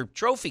sitting in your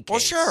trophy case. Well,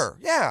 sure,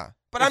 yeah.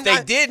 But If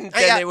they didn't,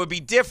 then it would be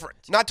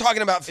different. Not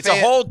talking about It's a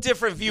whole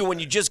different view when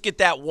you just get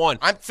that one.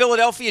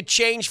 Philadelphia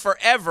changed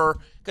forever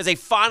because they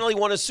finally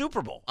won a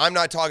Super Bowl. I'm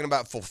not talking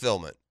about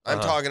fulfillment. I'm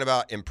talking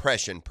about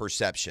impression,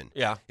 perception.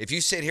 Yeah. If you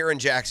sit here in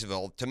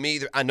Jacksonville, to me,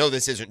 I know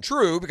this isn't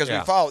true because we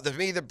follow. To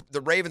me,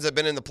 the Ravens have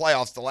been in the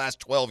playoffs the last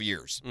 12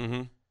 years.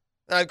 Mm-hmm.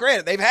 Now,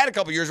 granted, they've had a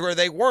couple years where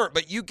they weren't,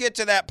 but you get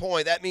to that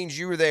point, that means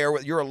you were there.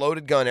 You're a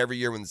loaded gun every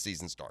year when the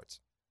season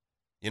starts.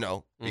 You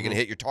know, you're going to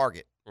hit your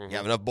target. You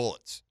have enough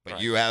bullets, but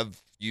Right. you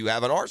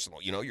have an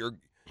arsenal. You know,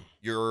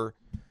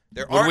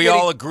 Would we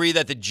all agree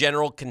that the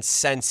general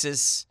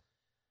consensus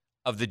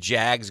of the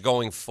Jags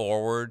going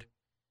forward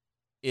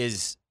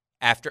is,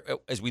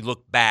 as we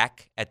look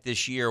back at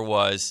this year,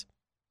 was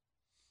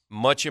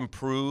much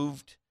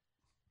improved,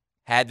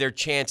 had their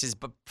chances,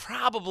 but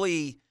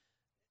probably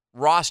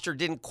roster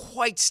didn't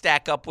quite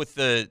stack up with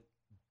the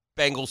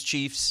Bengals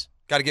Chiefs.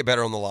 got to get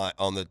better on the line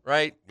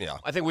right? Yeah.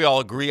 I think we all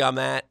agree on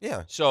that.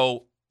 Yeah.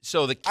 So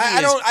the key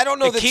I don't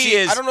know the key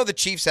is I don't know the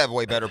Chiefs have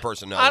way better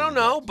personnel. I don't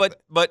know,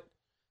 but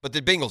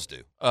the Bengals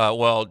do.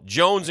 Well,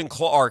 Jones and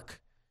Clark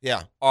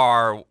Yeah.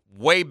 are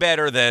way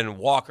better than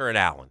Walker and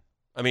Allen.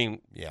 I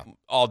mean, Yeah.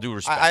 all due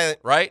respect,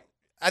 right?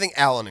 I think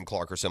Allen and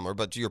Clark are similar,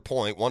 but to your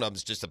point, one of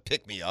them's just a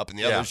pick me up, and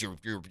the other's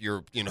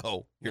your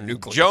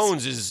nucleus.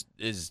 Jones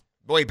is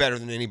way better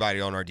than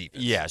anybody on our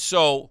defense. yeah.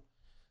 So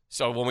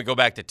when we go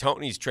back to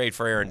Tony's trade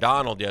for Aaron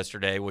Donald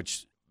yesterday,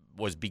 which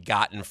was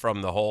begotten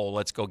from the whole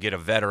let's go get a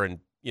veteran,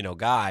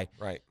 guy.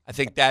 Right. I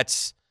think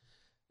that's.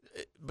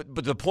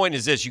 But the point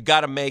is this: you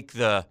got to make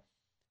the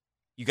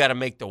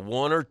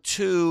 1 or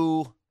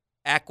 2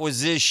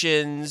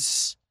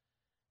 acquisitions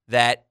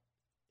that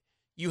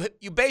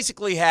you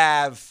basically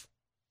have.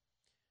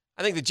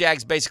 I think the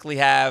Jags basically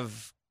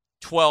have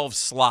 12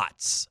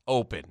 slots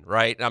open,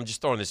 right? And I'm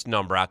just throwing this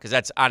number out because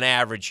that's on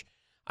average.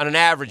 On an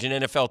average,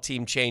 an NFL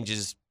team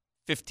changes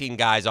 15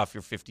 guys off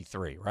your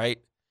 53, right?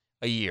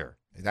 A year.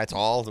 That's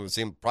all. It would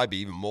seem probably be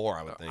even more,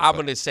 I would think. I'm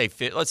going to say,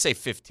 let's say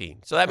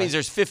 15. So that means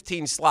there's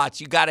 15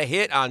 slots. You got to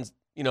hit on,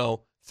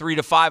 3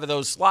 to 5 of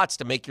those slots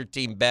to make your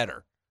team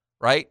better,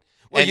 right?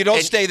 Well, you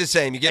don't stay the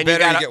same. You get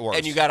better, you get worse.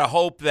 And you got to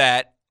hope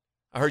that,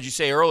 I heard you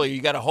say earlier,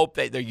 you got to hope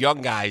that their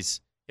young guys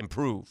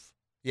improve.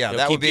 Yeah,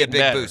 that would be a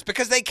big boost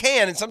because they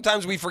can, and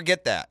sometimes we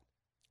forget that.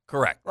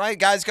 Correct. Right?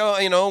 Guys go,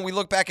 we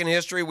look back in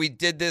history. We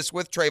did this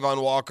with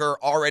Trayvon Walker,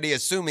 already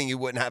assuming you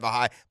wouldn't have a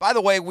high. By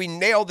the way, we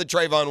nailed the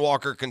Trayvon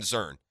Walker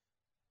concern.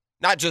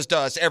 Not just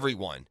us,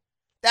 everyone.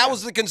 That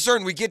was the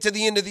concern. We get to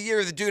the end of the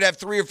year, the dude have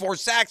 3 or 4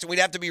 sacks, and we'd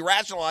have to be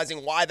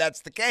rationalizing why that's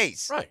the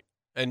case. Right.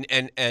 And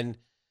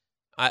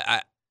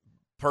I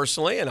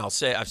personally, and I've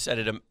said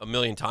it a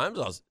million times,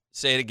 I'll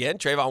say it again,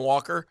 Trayvon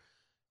Walker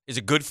is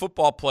a good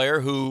football player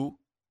who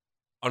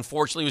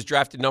unfortunately was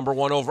drafted number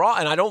 1 overall,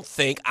 and I don't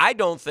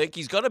think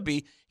he's going to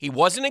be. He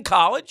wasn't in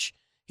college.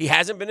 He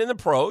hasn't been in the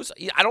pros.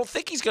 I don't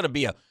think he's going to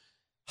be a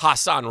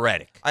Hassan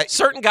Reddick.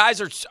 Certain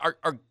guys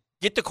are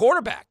get the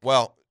quarterback.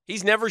 Well,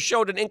 he's never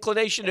showed an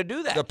inclination to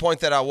do that. The point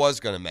that I was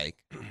going to make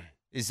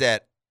is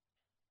that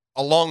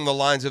along the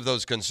lines of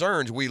those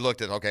concerns, we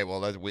looked at, okay,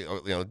 well,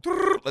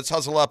 let's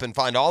hustle up and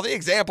find all the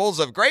examples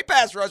of great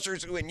pass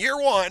rushers who in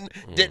year 1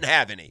 didn't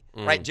have any,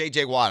 right?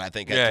 J.J. Watt, I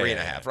think, had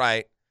 3.5,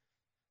 right?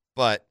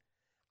 But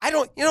I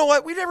don't, you know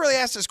what? We never really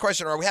asked this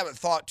question, or we haven't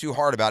thought too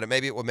hard about it.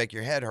 Maybe it would make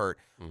your head hurt.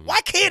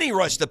 Why can't he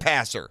rush the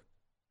passer?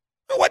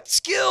 What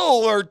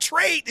skill or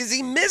trait is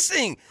he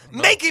missing?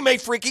 Make him a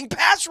freaking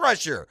pass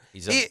rusher.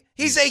 He's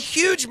a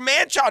huge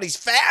man-child. He's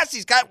fast.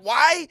 He's got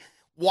why?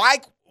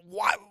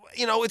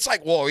 It's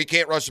like, well, he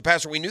can't rush the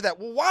passer. We knew that.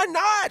 Well, why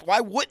not? Why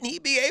wouldn't he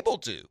be able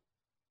to?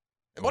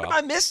 And what am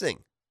I missing?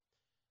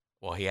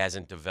 Well, he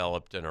hasn't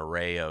developed an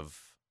array of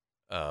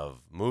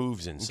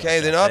moves and stuff.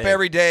 Okay, then up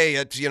every day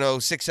at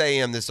 6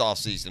 a.m. this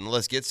offseason.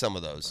 Let's get some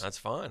of those. That's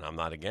fine. I'm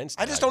not against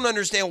it. I just don't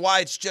understand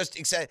why it's just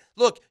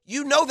look,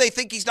 they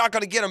think he's not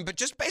going to get them, but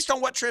just based on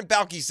what Trent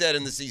Baalke said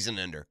in the season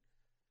ender.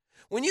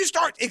 When you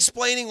start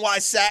explaining why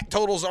sack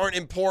totals aren't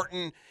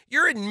important,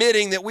 you're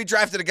admitting that we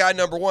drafted a guy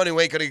number 1 who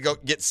ain't going to go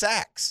get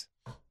sacks.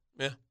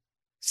 Yeah.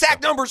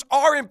 Sack numbers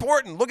are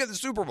important. Look at the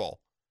Super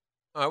Bowl.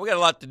 All right, we got a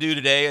lot to do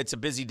today. It's a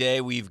busy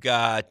day. We've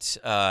got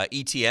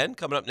ETN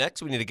coming up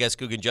next. We need a guest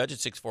Coogan Judge at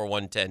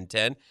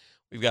 641-1010.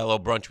 We've got a little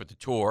brunch with the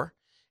tour.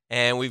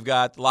 And we've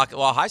got the Lockett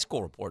Law High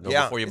School report.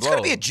 Before you it's blow.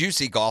 going to be a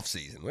juicy golf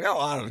season. We got a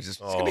lot of it's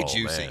going to be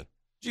juicy. Man.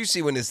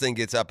 Juicy when this thing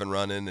gets up and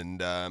running.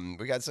 And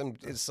we got some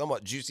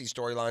somewhat juicy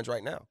storylines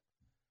right now.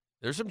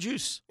 There's some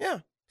juice. Yeah,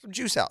 some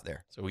juice out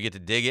there. So we get to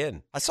dig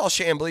in. I saw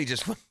Chamblee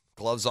just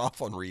gloves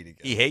off on Reed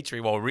again. He hates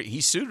Reed. Well,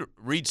 Reed sued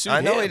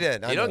I know him. he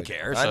did. He doesn't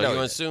care. So you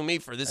want to sue me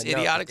for this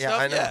idiotic stuff?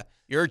 I know. Yeah.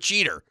 You're a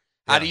cheater.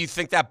 How do you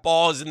think that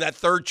ball is in that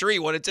third tree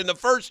when it's in the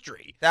first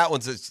tree? That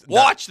one's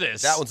Watch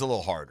this. That one's a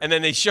little harder. And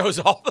then they shows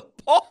all the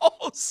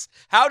balls.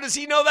 How does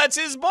he know that's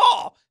his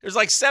ball? There's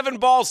like 7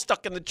 balls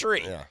stuck in the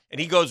tree. Yeah. And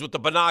he goes with the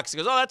binocs. He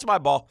goes, oh, that's my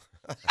ball.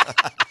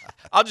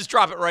 I'll just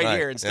drop it right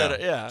here instead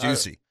of,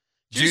 Juicy.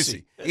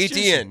 Juicy. ETN,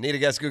 Juicy. need a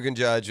guest who can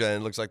judge,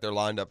 and it looks like they're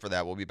lined up for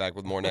that. We'll be back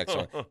with more next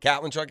one.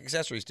 Catlin Truck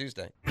Accessories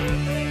Tuesday.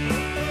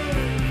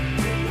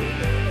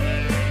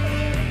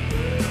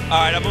 All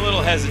right, I'm a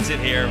little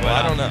hesitant here, but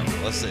I don't know.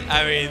 Let's see.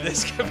 I mean,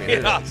 this could be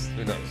Who knows?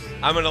 Who knows?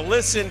 I'm going to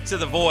listen to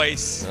the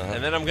voice,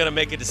 and then I'm going to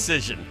make a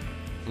decision.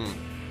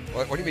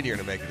 What do you mean you're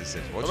going to make a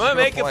decision? I'm going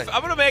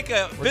to make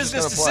a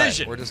business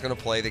decision. We're just going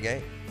to play the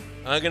game.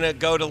 I'm going to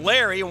go to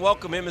Larry and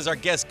welcome him as our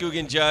guest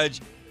Guggen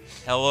judge.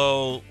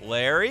 Hello,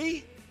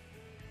 Larry.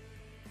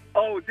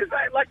 Oh, just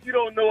act like you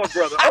don't know it,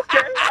 brother. Okay,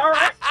 all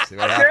right. See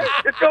what Okay, happens?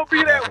 it's going to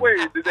be that way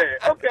today.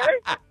 Okay,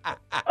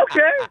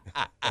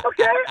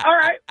 all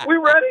right. We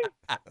ready?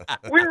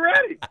 We're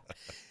ready.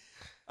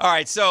 All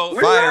right, so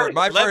Fire.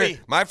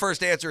 Larry, My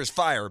first answer is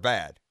fire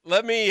bad.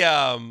 Larry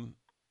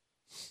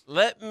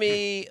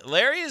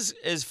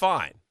is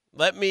fine. And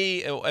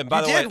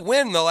by You the way, did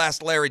win the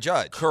last Larry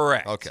Judge.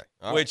 correct. Okay.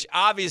 All right. Which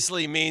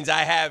obviously means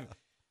I have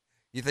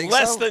You think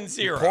less so? than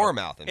zero. You poor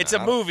mouthing. It's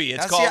a movie.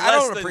 It's See, called I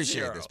Less don't Than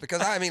appreciate Zero. this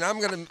because I'm gonna, I'm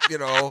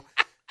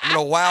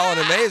gonna wow and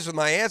amaze with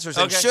my answers.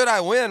 And Okay. should I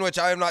win, which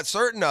I am not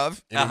certain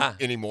of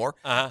anymore,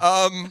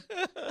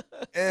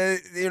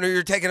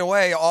 you're taking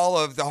away all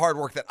of the hard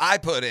work that I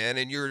put in,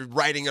 and you're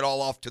writing it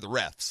all off to the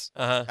refs.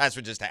 That's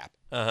what just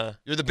happened.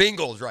 You're the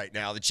Bengals right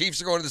now. The Chiefs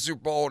are going to the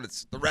Super Bowl, and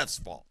it's the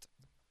refs' fault.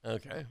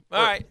 Okay.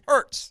 All right.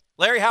 Hurts.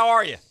 Larry, how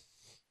are you?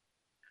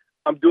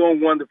 I'm doing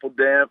wonderful,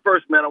 Dan.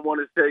 First, man, I want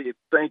to tell you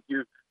thank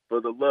you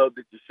for the love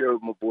that you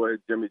showed my boy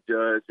Jimmy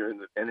Judge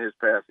and his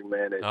passing,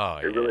 man. It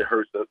really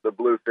hurts the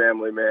Blue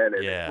family, man.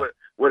 And Yeah.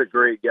 what a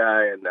great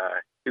guy, and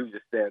he was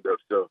just stand up.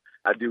 So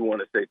I do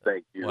want to say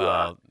thank you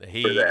for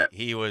that.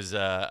 he was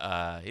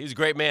a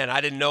great man.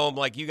 I didn't know him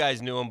like you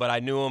guys knew him, but I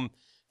knew him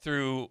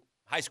through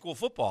high school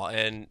football,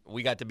 and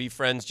we got to be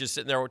friends just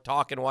sitting there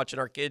talking, watching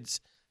our kids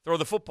throw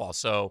the football.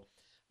 So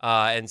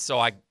I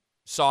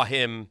saw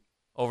him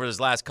over his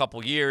last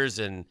couple years,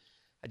 and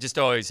I just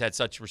always had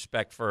such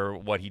respect for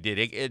what he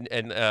did.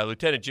 And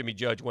Lieutenant Jimmy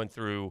Judge went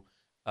through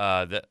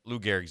the Lou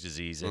Gehrig's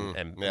disease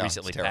and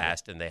recently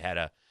passed, and they had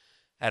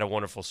a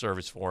wonderful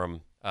service for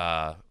him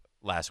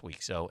last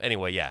week. So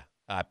anyway, I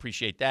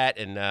appreciate that,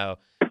 and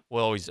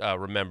we'll always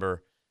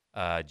remember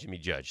Jimmy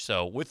Judge.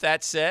 So with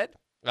that said,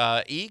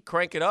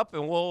 crank it up,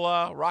 and we'll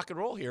rock and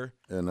roll here.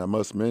 And I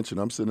must mention,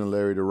 I'm sending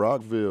Larry to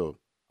Rockville.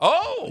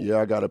 Oh! Yeah,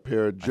 I got a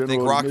pair of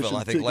general admission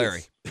I think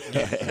Larry.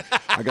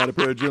 I got a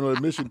pair of general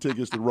admission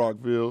tickets to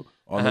Rockville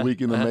on the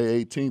weekend of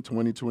May 18th,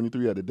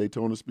 2023 at the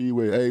Daytona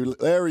Speedway. Hey,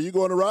 Larry, you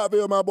going to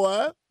Rockville, my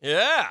boy?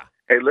 Yeah.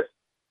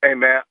 Hey,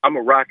 man, I'm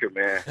a rocker,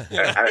 man.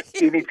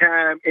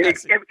 Anytime,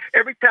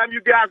 every time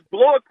you guys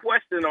blow a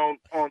question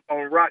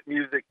on rock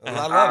music, I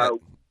love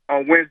it.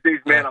 On Wednesdays,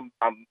 man,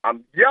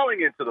 I'm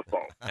yelling into the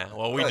phone. Yeah,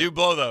 well, we do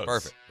blow those.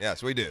 Perfect.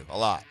 Yes, we do. A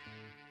lot.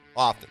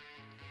 Often.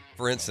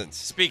 For instance,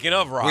 Speaking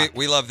of rock.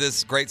 we love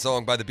this great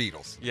song by the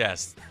Beatles.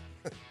 Yes.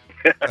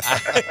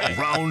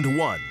 Round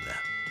one.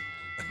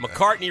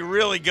 McCartney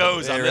really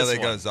goes It on really this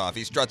one. goes off.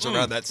 He struts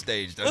around that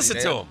stage, doesn't Listen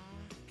he, to Dan? him.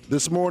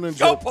 This morning,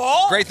 Go, Jeff,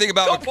 Paul. Great thing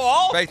Go, about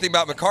Paul.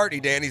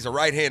 McCartney, Dan, he's a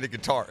right-handed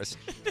guitarist.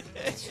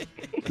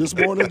 this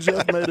morning,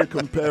 Jeff made a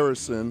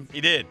comparison.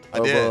 He did. I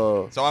did.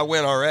 Of, So I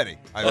win already.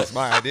 It was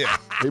my idea.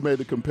 he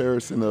made a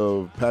comparison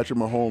of Patrick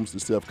Mahomes to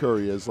Steph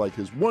Curry as like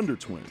his wonder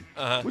twin,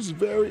 which is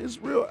it's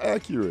real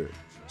accurate.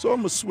 So I'm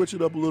gonna switch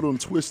it up a little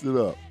and twist it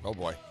up. Oh,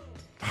 boy.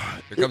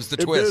 Here comes the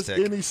if twist, there's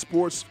Hick. any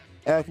sports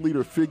athlete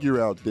or figure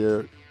out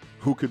there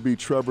who could be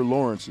Trevor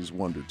Lawrence's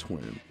wonder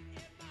twin.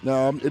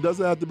 Now, it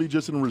doesn't have to be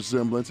just in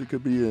resemblance. It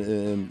could be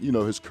in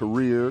his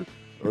career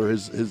or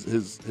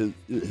his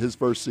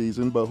first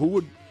season. But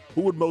who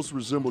would most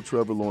resemble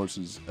Trevor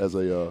Lawrence as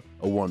a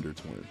wonder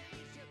twin?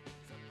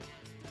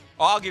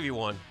 I'll give you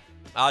one.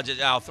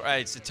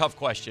 It's a tough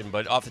question,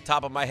 but off the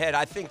top of my head,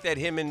 I think that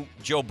him and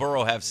Joe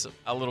Burrow have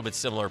a little bit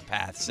similar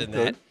paths in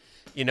that,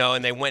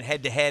 and they went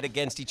head-to-head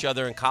against each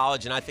other in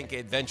college, and I think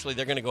eventually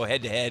they're going to go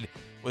head-to-head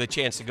with a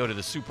chance to go to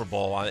the Super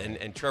Bowl,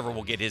 and Trevor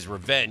will get his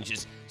revenge,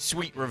 his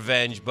sweet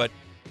revenge. But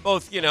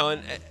both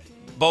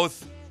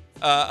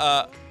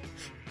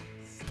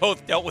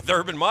dealt with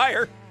Urban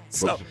Meyer.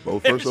 So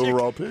Both first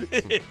overall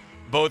pick.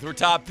 Both were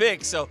top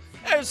picks. So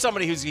there's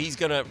somebody he's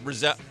going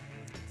to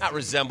not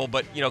resemble,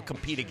 but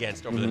compete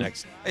against over the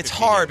next. It's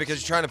 15 hard years.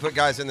 because you're trying to put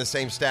guys in the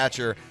same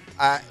stature.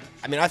 I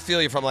mean, I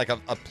feel you from like a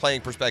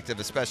playing perspective,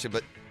 especially,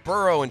 but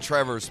Burrow and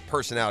Trevor's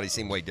personality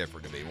seem way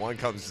different to me. One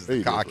comes as the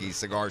Way cocky different.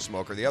 cigar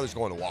smoker. The other's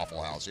going to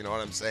Waffle House. You know what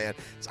I'm saying?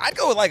 So I'd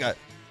go with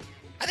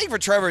I think for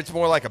Trevor, it's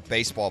more like a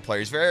baseball player.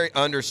 He's very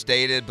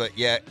understated, but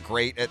yet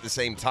great at the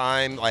same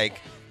time. How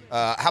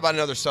about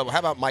another sub? How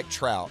about Mike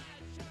Trout?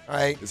 All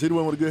right. Is he the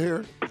one with the good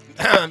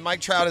hair?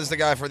 Mike Trout is the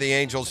guy for the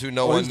Angels who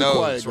no Oh, one he's the knows,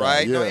 quiet guy,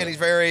 right? yeah. And he's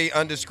very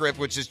undescript,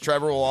 which is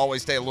Trevor will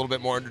always stay a little bit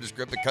more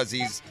undescript because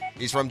he's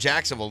from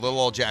Jacksonville, little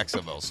old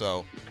Jacksonville.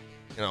 So,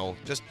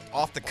 just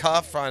off the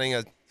cuff, finding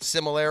a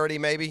similarity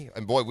maybe.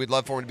 And, boy, we'd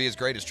love for him to be as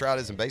great as Trout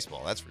is in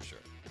baseball. That's for sure.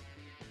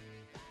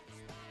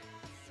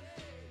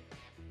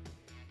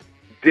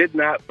 Did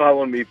not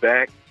follow me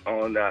back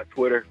on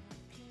Twitter.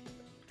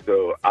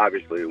 So,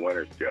 obviously, the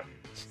winner's Jeff.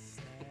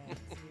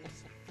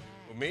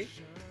 Well, me?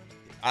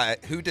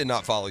 Who did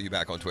not follow you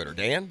back on Twitter?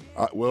 Dan?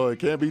 Well, it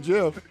can't be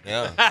Jeff.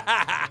 Yeah.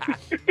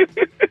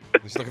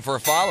 He's looking for a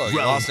follow. You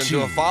lost him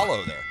to a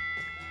follow there.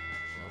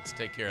 Let's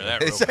take care of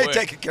that real quick.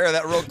 Taking care of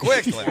that real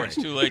quick. Before it's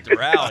too late to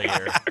rally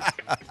here.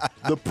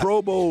 The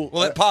Pro Bowl.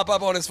 Will it pop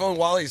up on his phone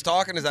while he's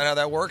talking? Is that how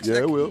that works? Yeah,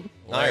 Nick? it will.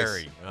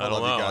 Larry. Nice. I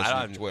don't know. You guys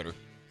on Twitter.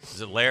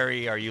 Is it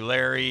Larry? Are you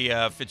Larry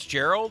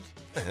Fitzgerald?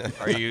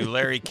 Are you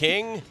Larry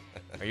King?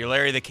 Are you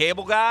Larry the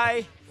Cable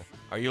Guy?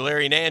 Are you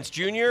Larry Nance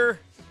Jr.?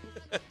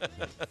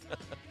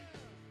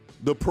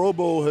 The Pro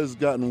Bowl has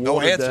gotten no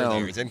watered answer down.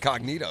 there. He's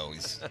incognito.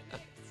 He's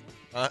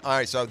all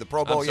right. So the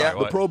Pro Bowl,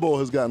 The Pro Bowl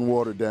has gotten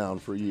watered down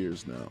for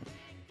years now,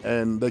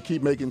 and they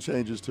keep making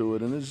changes to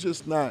it, and it's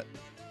just not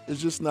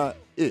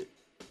it.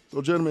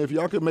 So, gentlemen, if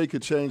y'all could make a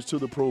change to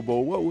the Pro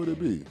Bowl, what would it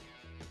be?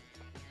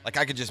 Like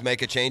I could just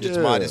make a change. It's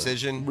my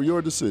decision.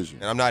 Your decision.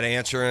 And I'm not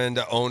answering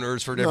to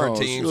owners for different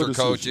teams or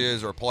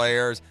coaches or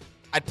players.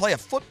 I'd play a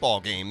football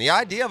game. The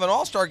idea of an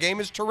all-star game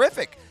is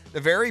terrific. The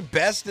very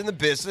best in the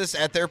business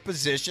at their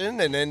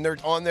position, and then they're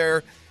on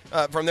their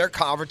from their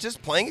conferences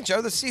playing each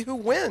other to see who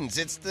wins.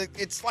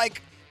 It's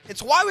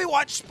why we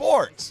watch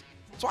sports.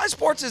 It's why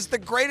sports is the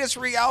greatest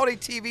reality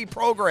TV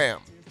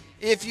program.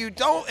 If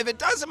it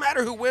doesn't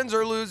matter who wins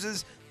or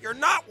loses, you're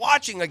not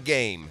watching a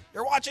game.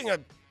 You're watching a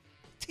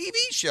TV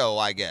show,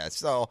 I guess.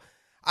 So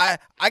I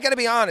got to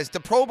be honest. The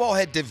Pro Bowl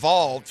had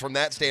devolved from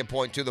that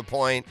standpoint to the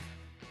point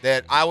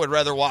that I would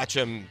rather watch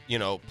them,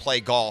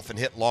 play golf and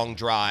hit long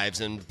drives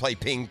and play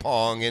ping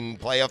pong and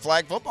play a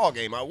flag football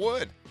game. I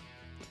would.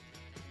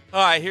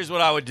 All right, here's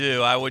what I would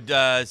do. I would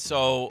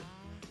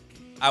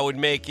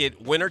make it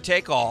winner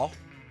take all.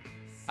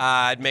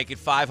 I'd make it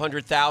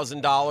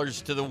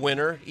 $500,000 to the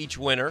winner, each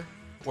winner,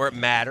 where it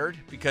mattered,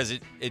 because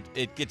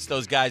it gets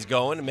those guys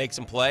going and makes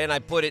them play. And I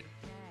put it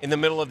in the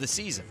middle of the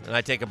season, and I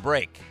take a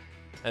break,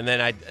 and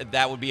then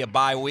that would be a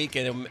bye week,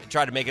 and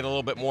try to make it a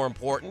little bit more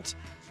important.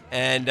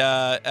 And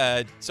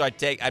so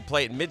I'd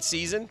play it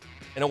mid-season,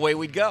 and away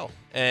we'd go.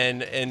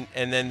 And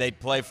then they'd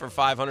play for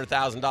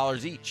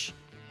 $500,000 each.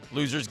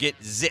 Losers get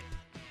zip.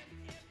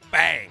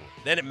 Bang.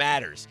 Then it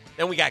matters.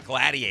 Then we got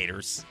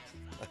gladiators.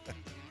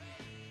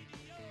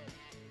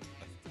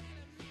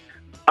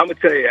 I'm going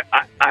to tell you,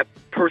 I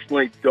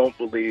personally don't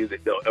believe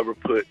that they'll ever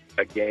put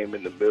a game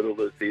in the middle of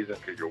the season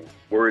because you're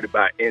worried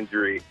about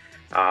injury.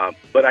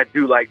 But I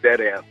do like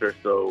that answer,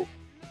 so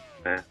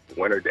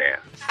winner Dan.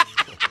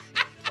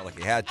 Like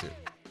he had to.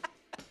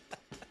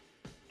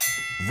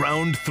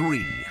 Round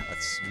 3.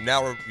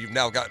 You've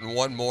now gotten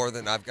one more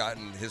than I've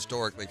gotten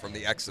historically from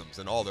the Exums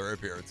in all their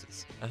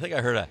appearances. I think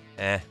I heard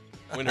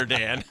winner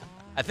Dan.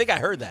 I think I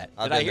heard that.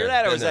 Did I hear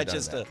that, or was that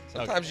just a...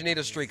 Sometimes you need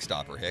a streak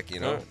stopper, Hick.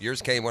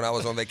 Yours came when I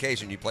was on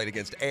vacation. You played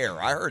against air.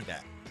 I heard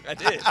that. I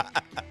did.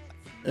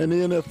 In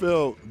the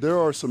NFL, there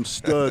are some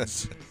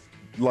studs,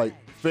 like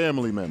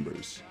family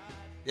members.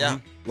 Yeah.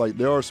 Like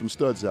there are some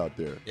studs out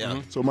there.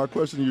 Yeah. So my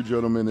question to you,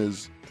 gentlemen,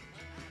 is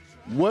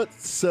what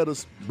set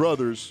of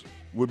brothers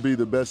would be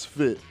the best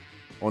fit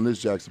on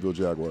this Jacksonville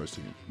Jaguars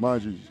team?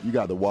 Mind you, you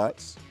got the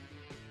Watts,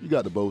 you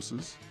got the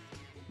Boses,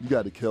 you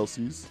got the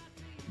Kelseys,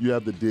 you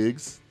have the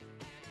Diggs.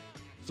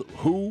 So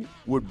who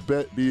would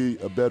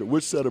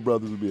which set of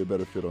brothers would be a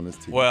better fit on this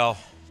team? Well,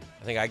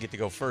 I think I get to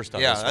go first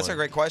on this one. Yeah, that's a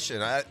great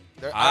question.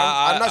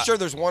 I'm not sure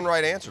there's one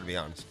right answer, to be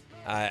honest.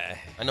 I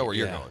know where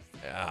you're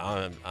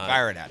going.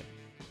 Fire it at it.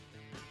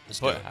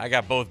 I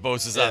got both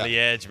Boses on the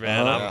edge,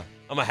 man.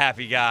 I'm a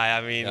happy guy.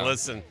 I mean,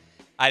 listen,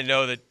 I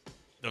know that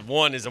the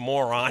one is a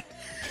moron.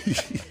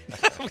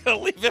 I'm going to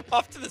leave him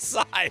off to the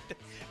side.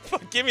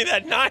 But give me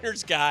that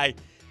Niners guy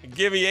and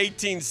give me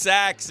 18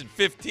 sacks and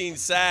 15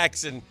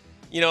 sacks, and,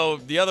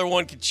 the other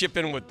one could chip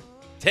in with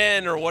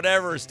 10 or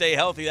whatever, stay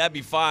healthy. That'd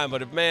be fine. But,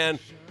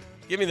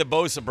 give me the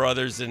Bosa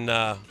brothers, and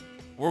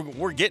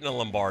we're getting a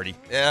Lombardi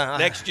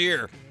next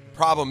year.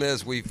 Problem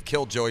is we've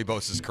killed Joey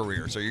Bosa's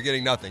career, so you're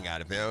getting nothing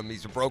out of him.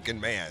 He's a broken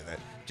man.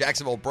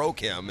 Jacksonville broke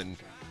him, and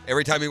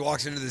every time he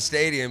walks into the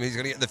stadium, he's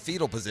going to get in the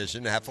fetal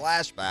position to have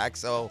flashbacks,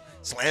 so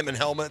slamming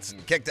helmets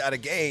and kicked out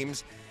of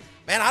games.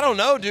 Man, I don't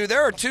know, dude.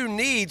 There are two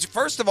needs.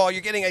 First of all,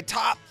 you're getting a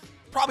top,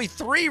 probably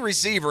 3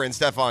 receiver in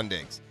Stephon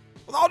Diggs.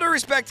 With all due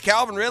respect to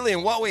Calvin Ridley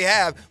and what we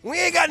have, we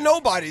ain't got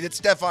nobody that's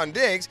Stephon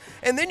Diggs,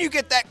 and then you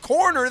get that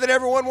corner that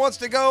everyone wants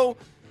to go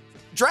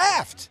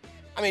draft.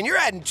 I mean, you're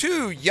adding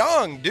 2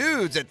 young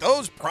dudes at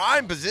those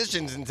prime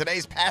positions in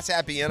today's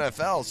pass-happy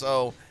NFL,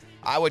 so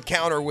I would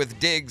counter with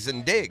Diggs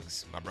and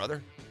Diggs, my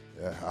brother.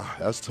 Yeah,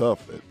 that's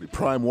tough.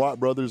 Prime Watt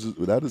brothers,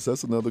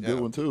 that's another good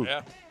one, too.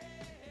 Yeah.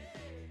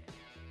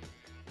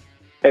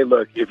 Hey,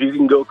 look, if you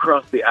can go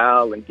across the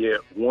aisle and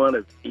get one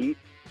of each,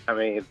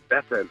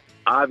 that's an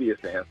obvious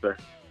answer.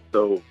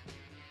 So,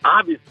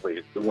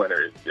 obviously, the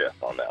winner is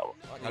Jeff on that one.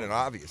 I got an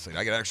obviously.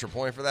 I get an extra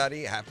point for that,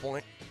 half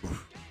point.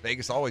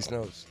 Vegas always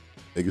knows.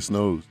 Vegas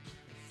knows.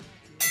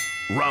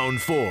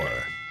 Round 4.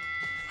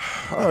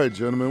 All right,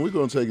 gentlemen, we're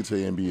going to take it to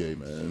the NBA,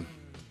 man.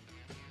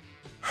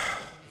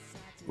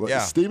 Well, Yeah,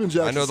 Steven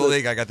Jackson I know the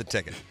league. I got the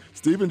ticket.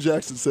 Steven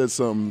Jackson said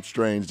something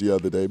strange the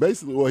other day.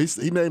 Basically, well,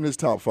 he named his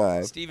top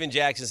 5. Steven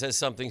Jackson says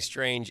something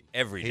strange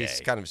every day. He's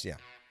kind of, yeah.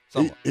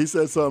 He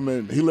said something,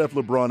 and he left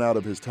LeBron out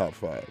of his top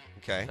 5.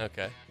 Okay.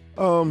 Okay.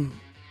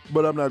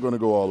 But I'm not going to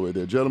go all the way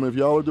there. Gentlemen, if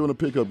y'all are doing a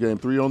pickup game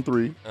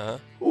 3-on-3,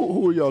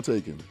 who are y'all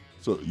taking?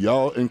 So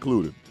y'all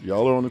included.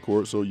 Y'all are on the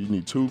court, so you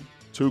need two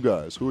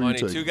guys. Who are you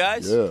taking? 2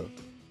 guys? Yeah.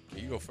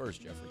 You go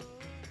first, Jeffrey.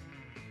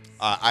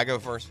 I go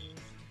first.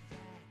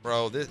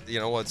 Bro, this, you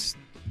know what's...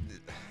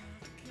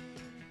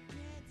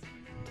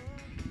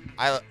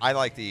 I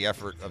like the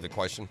effort of the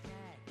question.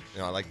 You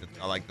know, I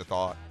like the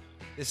thought.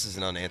 This is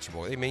an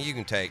unanswerable. I mean, you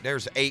can take.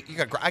 There's 8.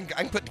 I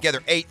can put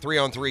together 8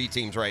 3-on-3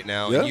 teams right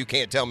now, and you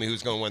can't tell me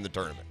who's going to win the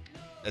tournament.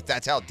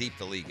 That's how deep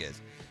the league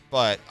is.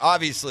 But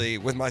obviously,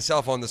 with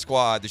myself on the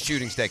squad, the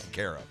shooting's taken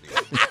care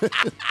of.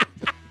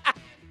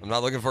 I'm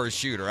not looking for a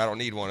shooter. I don't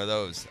need one of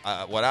those.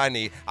 What I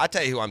need, I'll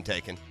tell you who I'm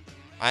taking.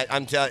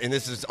 I'm telling, and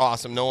this is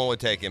awesome. No one would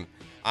take him.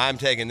 I'm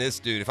taking this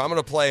dude. If I'm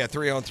going to play a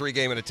 3-on-3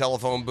 game in a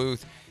telephone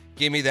booth,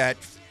 give me that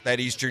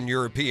Eastern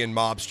European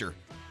mobster.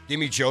 Give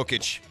me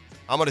Jokic.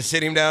 I'm going to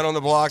sit him down on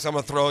the blocks. I'm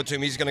going to throw it to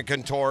him. He's going to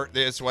contort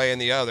this way and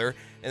the other.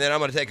 And then I'm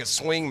going to take a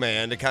swing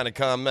man to kind of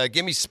come.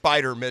 Give me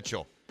Spider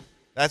Mitchell.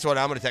 That's what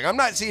I'm going to take. I'm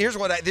not. See, here's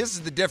what. This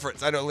is the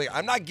difference.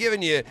 I'm not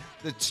giving you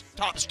the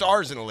top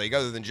stars in the league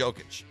other than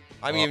Jokic.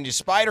 I'm giving you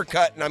Spider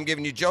cut, and I'm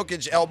giving you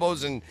Jokic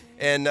elbows and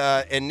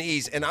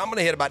knees, and I'm going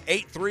to hit about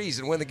 8 threes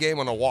and win the game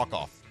on a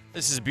walk-off.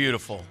 This is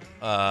beautiful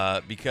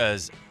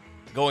because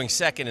going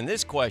second in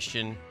this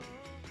question,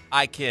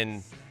 I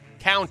can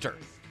counter,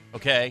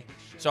 okay?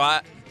 So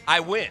I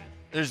win.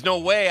 There's no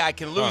way I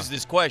can lose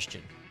this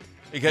question.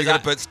 Because You're going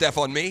to put Steph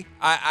on me?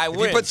 I win.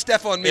 If you put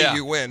Steph on me,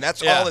 you win.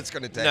 That's all it's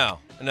going to take.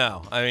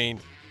 No. I mean,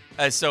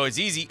 so it's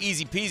easy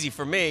peasy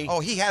for me. Oh,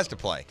 he has to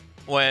play.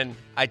 When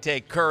I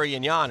take Curry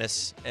and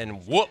Giannis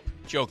and whoop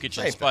Jokic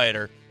Same and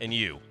Spider and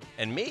you.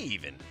 And me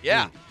even.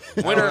 Yeah.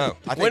 Winner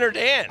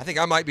Dan. I think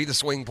I might be the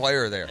swing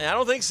player there. I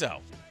don't think so.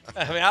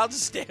 I mean, I'll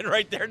just stand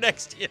right there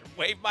next to you and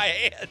wave my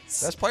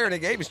hands. Best player in the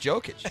game is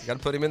Jokic. You got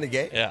to put him in the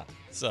game. Yeah.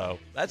 So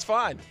that's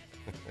fine.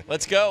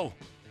 Let's go.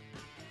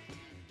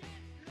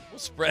 We'll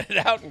spread it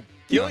out and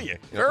kill you.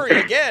 Curry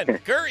again.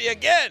 Curry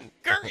again.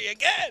 Curry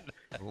again.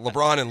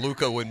 LeBron and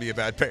Luka wouldn't be a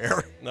bad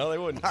pair. No, they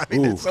wouldn't. I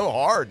mean, it's so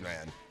hard,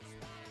 man.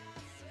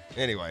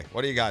 Anyway,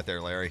 what do you got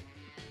there, Larry?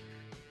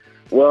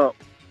 Well,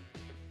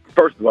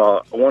 first of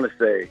all, I want to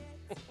say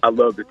I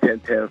love the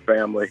 10-10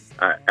 family.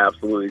 I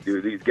absolutely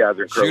do. These guys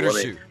are incredible.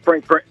 Shoot.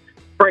 Frank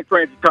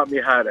Francis taught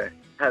me how to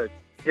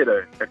hit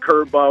a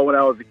curveball when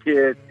I was a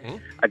kid. Mm-hmm.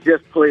 I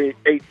just played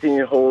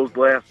 18 holes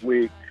last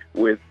week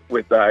with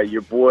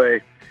your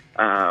boy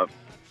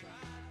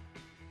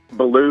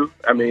Baloo.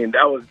 I mean,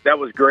 that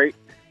was great.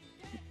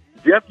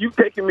 Jeff, you've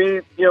taken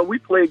me. We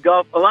played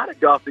golf, a lot of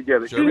golf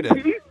together. Sure we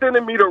did. He's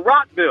sending me to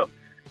Rockville.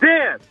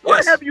 Dan,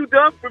 what have you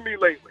done for me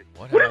lately?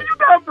 What have you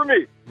done for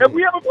me? Have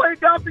we ever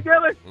played golf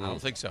together? I don't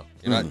think so.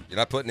 You're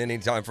not putting any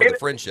time for the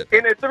friendship.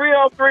 In a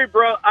 3-on-3,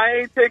 bro, I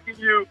ain't taking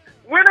you.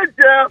 Winner,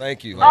 Jeff.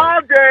 Thank you, Larry.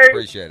 All day.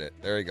 Appreciate it.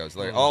 There he goes,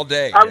 Larry. All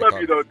day. I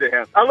love you, though,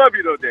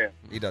 Dan.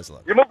 He does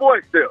love You're my boy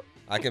still.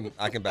 I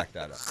can back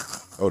that up.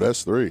 Oh,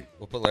 that's 3.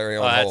 We'll put Larry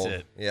on hold.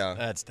 That's it. Yeah,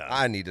 That's tough.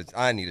 I need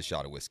a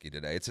shot of whiskey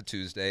today. It's a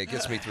Tuesday. It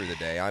gets me through the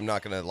day. I'm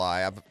not going to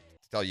lie. I've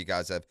tell you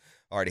guys I've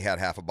already had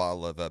half a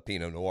bottle of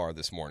Pinot Noir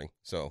this morning.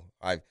 So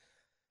I've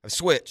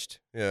switched,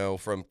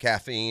 from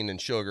caffeine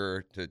and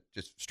sugar to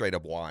just straight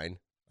up wine.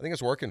 I think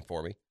it's working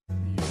for me.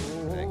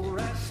 Thank you.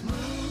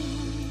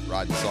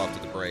 Riding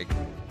soft to the break.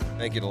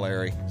 Thank you to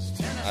Larry.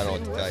 I don't know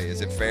what to tell you.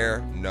 Is it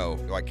fair? No.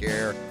 Do I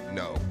care?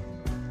 No.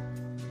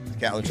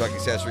 Catlin Truck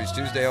Accessories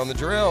Tuesday on the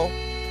drill.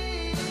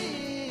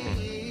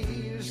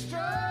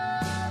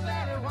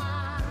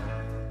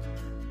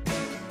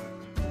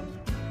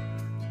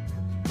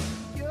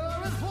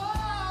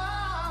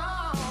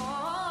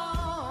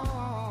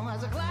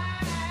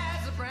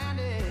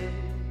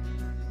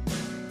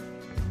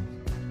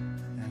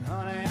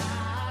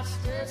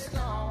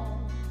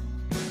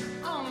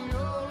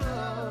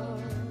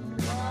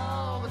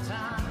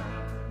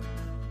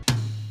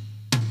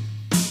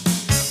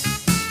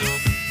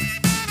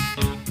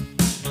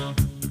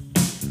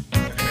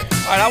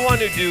 All right, I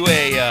want to do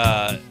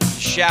a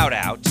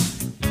shout-out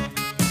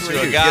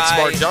to a guy. Get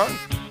Smart John?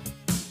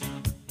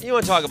 You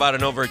want to talk about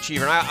an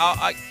overachiever, and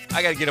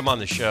I got to get him on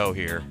the show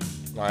here.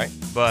 All right.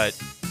 But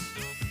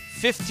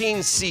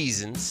 15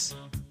 seasons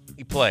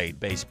he played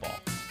baseball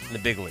in the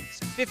big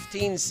leagues.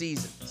 15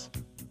 seasons.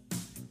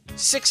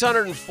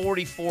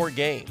 644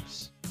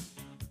 games.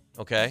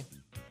 Okay?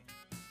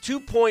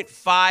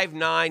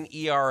 2.59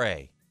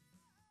 ERA.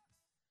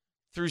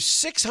 Through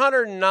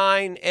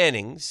 609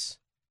 innings,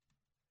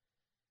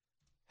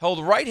 held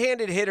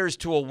right-handed hitters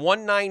to a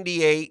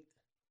 198,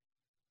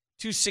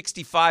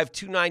 265,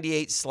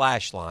 298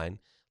 slash line.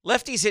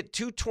 Lefties hit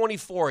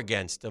 224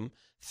 against them.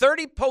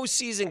 30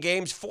 postseason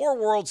games, 4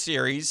 World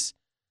Series.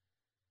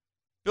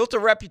 Built a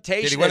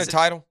reputation. Did he win a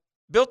title?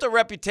 Built a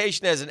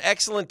reputation as an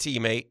excellent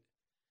teammate.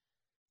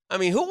 I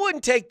mean, who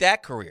wouldn't take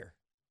that career?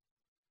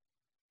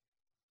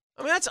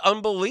 I mean, that's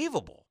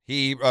unbelievable.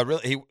 He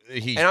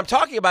And I'm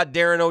talking about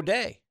Darren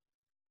O'Day,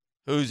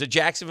 who's a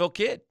Jacksonville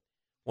kid,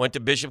 went to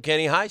Bishop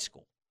Kenny High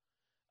School.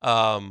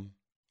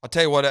 I'll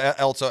tell you what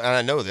else, and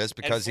I know this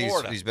because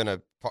Florida. he's been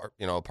a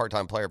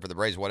part-time player for the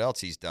Braves. What else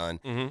he's done?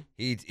 Mm-hmm.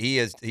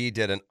 He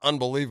did an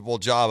unbelievable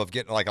job of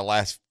getting like a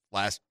last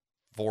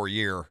 4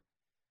 year. I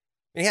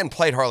mean, he hadn't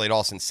played hardly at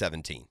all since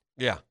 17.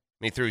 Yeah.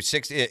 I mean, through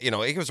 6, he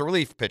was a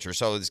relief pitcher,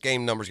 so his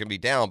game number's going to be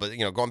down. But,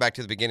 going back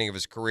to the beginning of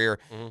his career,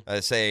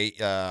 with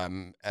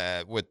the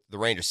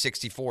Rangers,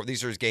 64.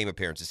 These are his game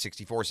appearances,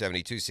 64,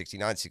 72,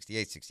 69,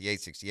 68,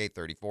 68, 68,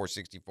 34,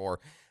 64.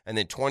 And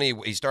then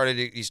 20, he started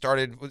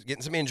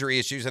getting some injury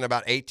issues. In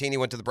about 18, he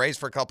went to the Braves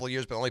for a couple of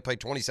years, but only played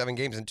 27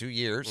 games in 2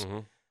 years. Mm-hmm.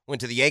 Went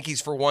to the Yankees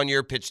for 1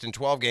 year, pitched in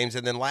 12 games.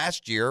 And then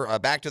last year,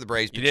 back to the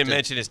Braves. You didn't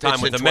mention his time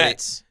with the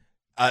Mets.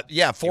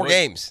 4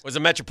 games. Was a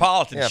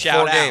Metropolitan. Yeah,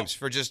 shout 4 out. games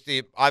for just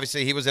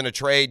obviously he was in a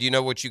trade. You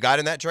know what you got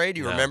in that trade?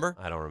 You remember?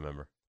 I don't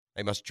remember.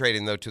 They must have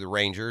traded him, though, to the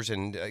Rangers.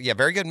 And,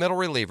 very good middle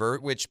reliever,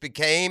 which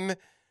became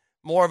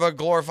more of a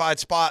glorified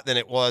spot than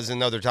it was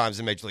in other times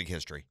in Major League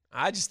history.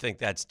 I just think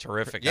that's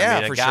terrific. Yeah, I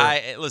mean, for a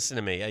guy, listen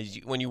to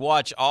me. When you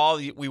watch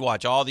we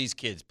watch all these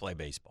kids play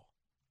baseball,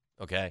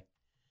 okay?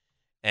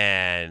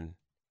 And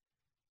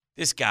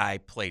this guy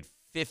played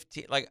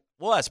 15,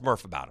 we'll ask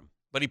Murph about him,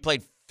 but he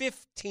played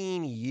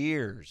 15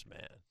 years,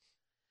 man.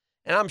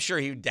 And I'm sure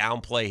he would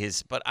downplay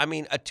his, but I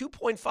mean, a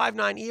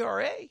 2.59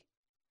 ERA.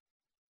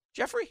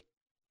 Jeffrey?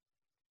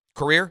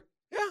 Career?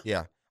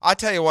 Yeah. I'll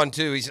tell you one,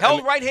 too. He's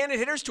held right-handed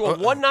hitters to a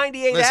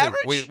 198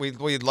 average.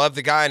 We love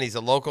the guy, and he's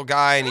a local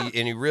guy, and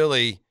he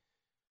really,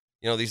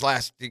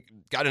 these he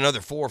got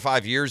another 4 or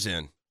 5 years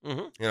in,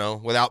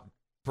 without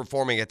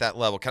performing at that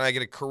level. Can I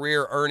get a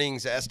career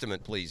earnings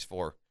estimate, please,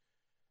 for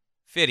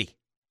Fitty?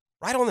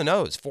 Right on the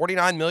nose,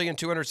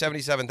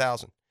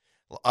 $49,277,000.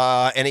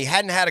 And he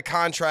hadn't had a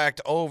contract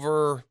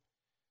over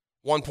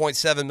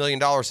 $1.7 million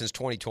since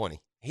 2020.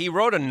 He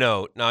wrote a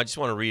note. Now, I just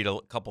want to read a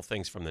couple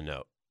things from the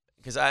note.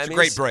 He's a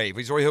great Brave.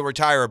 He'll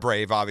retire a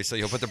Brave, obviously.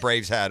 He'll put the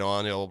Braves hat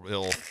on.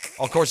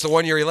 Of course, the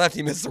 1 year he left,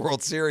 he missed the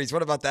World Series.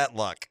 What about that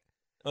luck?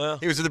 Well,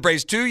 he was with the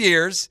Braves 2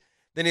 years.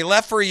 Then he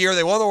left for a year.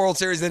 They won the World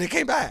Series. Then he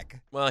came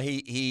back. Well,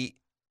 he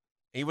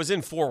was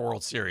in 4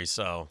 World Series,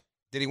 so.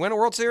 Did he win a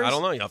World Series? I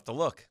don't know. You have to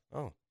look.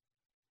 Oh.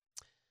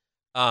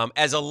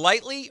 As a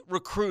lightly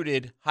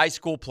recruited high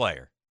school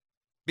player,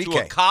 BK. to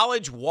a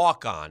college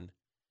walk-on,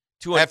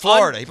 at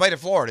Florida. He played at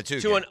Florida,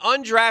 too. To an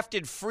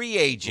undrafted free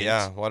agent.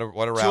 Yeah, what a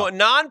route. To a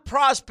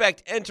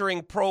non-prospect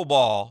entering pro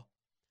ball.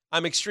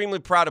 I'm extremely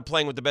proud of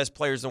playing with the best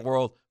players in the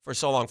world for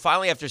so long.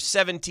 Finally, after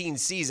 17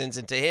 seasons,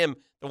 and to him,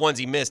 the ones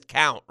he missed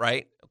count,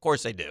 right? Of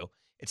course they do.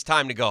 It's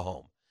time to go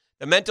home.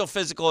 The mental,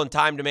 physical, and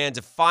time demands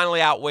have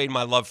finally outweighed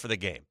my love for the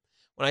game.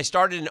 When I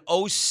started in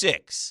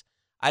 2006,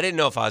 I didn't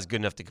know if I was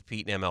good enough to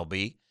compete in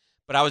MLB,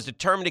 but I was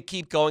determined to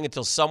keep going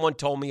until someone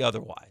told me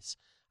otherwise.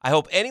 I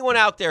hope anyone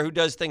out there who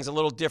does things a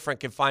little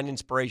different can find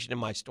inspiration in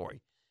my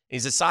story.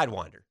 He's a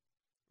sidewinder,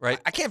 right?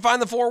 I can't find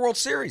the 4 World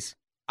Series.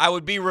 I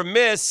would be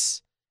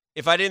remiss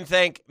if I didn't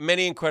thank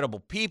many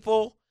incredible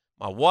people,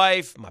 my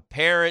wife, my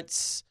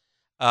parents,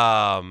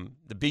 the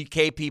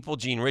BK people,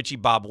 Gene Ritchie,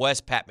 Bob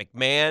West, Pat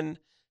McMahon,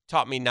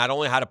 taught me not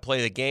only how to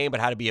play the game, but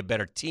how to be a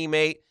better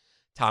teammate.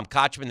 Tom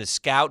Kochman, the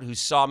scout who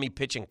saw me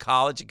pitch in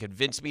college and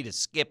convinced me to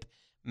skip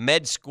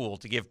med school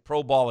to give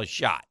pro ball a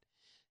shot.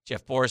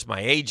 Jeff Boris, my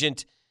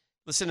agent.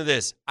 Listen to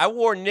this. I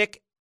wore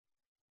Nick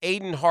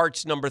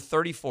Aidenhart's number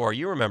 34.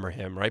 You remember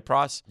him, right,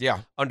 Pross? Yeah.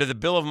 Under the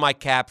bill of my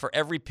cap for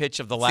every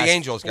pitch of the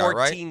last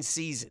 14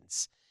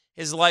 seasons.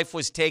 His life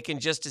was taken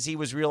just as he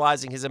was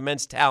realizing his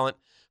immense talent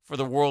for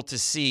the world to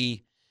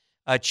see.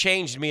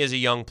 Changed me as a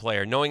young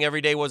player. Knowing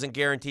every day wasn't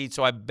guaranteed,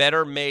 so I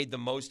better made the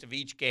most of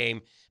each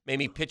game. Made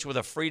me pitch with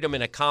a freedom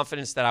and a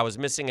confidence that I was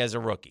missing as a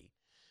rookie.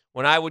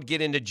 When I would get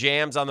into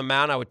jams on the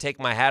mound, I would take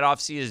my hat off,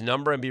 see his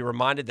number, and be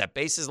reminded that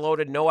bases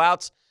loaded, no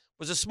outs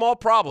was a small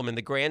problem in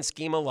the grand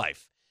scheme of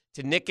life.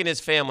 To Nick and his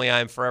family,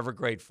 I am forever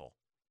grateful.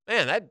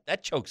 Man,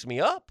 that chokes me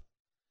up.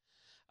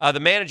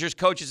 The managers,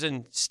 coaches,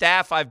 and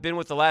staff I've been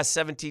with the last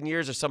 17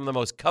 years are some of the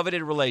most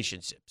coveted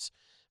relationships.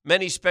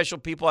 Many special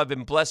people I've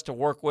been blessed to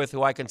work with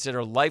who I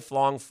consider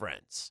lifelong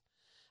friends.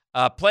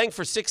 Playing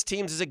for 6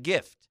 teams is a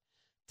gift.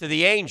 To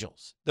the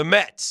Angels, the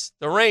Mets,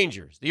 the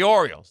Rangers, the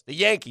Orioles, the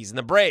Yankees, and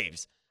the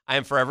Braves, I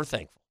am forever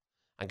thankful.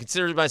 I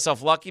consider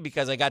myself lucky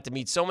because I got to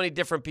meet so many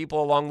different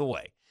people along the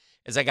way.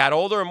 As I got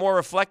older and more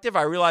reflective,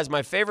 I realized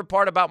my favorite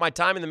part about my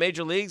time in the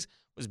major leagues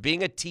was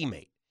being a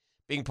teammate.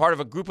 Being part of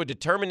a group of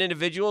determined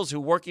individuals who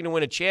are working to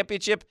win a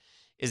championship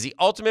is the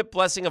ultimate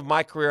blessing of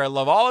my career. I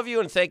love all of you,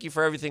 and thank you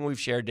for everything we've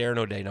shared. Darren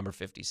O'Day, number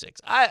 56.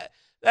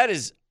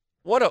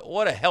 What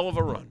a hell of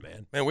a run,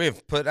 man. Man, we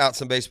have put out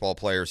some baseball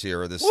players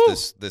here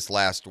this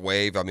last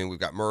wave. I mean, we've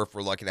got Murph.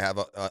 We're lucky to have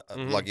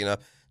lucky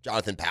enough.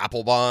 Jonathan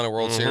Papelbon, a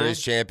World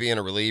Series champion,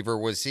 a reliever.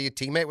 Was he a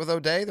teammate with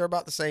O'Day? They're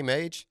about the same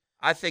age.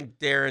 I think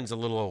Darren's a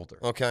little older.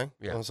 Okay.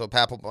 Yeah. Well, so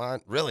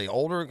Papelbon, really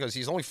older because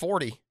he's only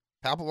 40.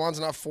 Papelbon's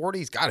not 40.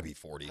 He's got to be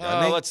 40,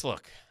 doesn't he? Let's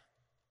look.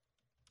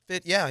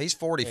 Yeah, he's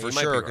 40 for you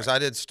might be sure because right. I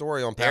did a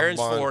story on Darren's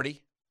Papelbon.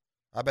 40.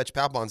 I bet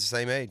you Papelbon's the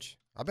same age.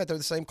 I bet they're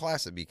the same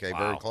class at BK. Very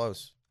Wow.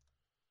 close.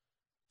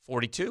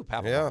 42,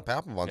 Papelbon. Yeah,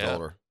 Papelbon's Yeah.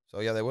 older. So,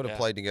 yeah, they would have Yeah.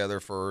 played together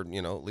for,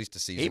 at least a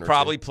season He or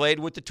probably two. played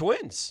with the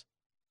Twins.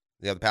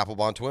 Yeah, the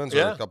Papelbon twins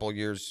Yeah. are a couple of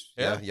years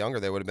Yeah. younger.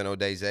 They would have been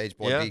O'Day's age.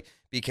 Boy, Yeah.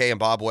 BK and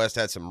Bob West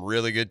had some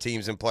really good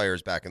teams and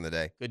players back in the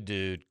day. Good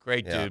dude.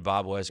 Great Yeah. dude.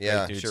 Bob West. Great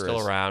Yeah, dude. sure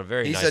Still is. around.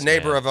 Very He's nice a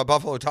neighbor man. of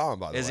Buffalo Tom,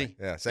 by the Is way. he?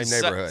 Yeah, same He's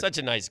neighborhood. Such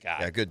a nice guy.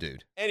 Yeah, good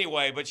dude.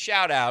 Anyway, but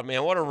shout out,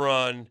 man. What a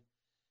run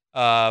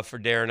for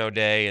Darren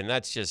O'Day. And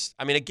that's just,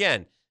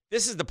 again,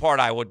 this is the part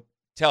I would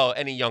tell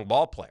any young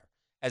ball player.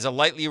 As a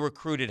lightly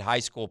recruited high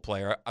school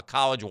player, a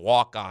college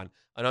walk-on,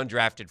 an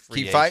undrafted free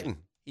Keep agent.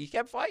 fighting. He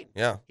kept fighting.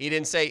 Yeah. He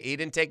didn't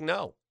take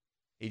no.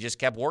 He just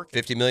kept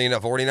working.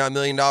 $49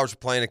 million for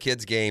playing a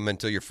kid's game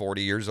until you're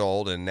 40 years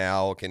old, and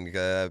now can,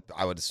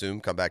 I would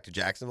assume, come back to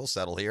Jacksonville,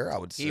 settle here. I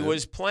would assume. He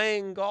was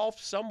playing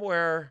golf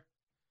somewhere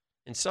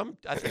in some,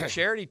 I think,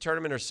 charity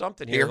tournament or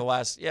something here Here? the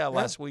last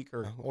week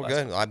or Well, last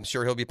good. week. I'm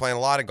sure he'll be playing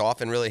a lot of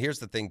golf. And really, here's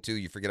the thing, too.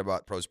 You forget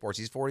about pro sports.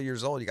 He's 40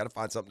 years old. You got to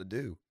find something to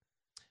do.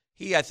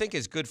 He, I think,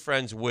 is good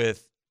friends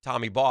with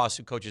Tommy Boss,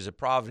 who coaches at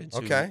Providence.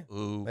 Okay.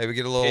 Who Maybe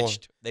get a little.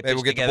 pitched. They Maybe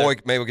we'll pitched get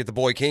together. Maybe we'll get the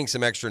boy King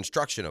some extra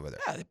instruction over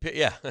there.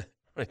 Yeah.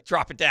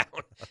 Drop it down.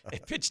 They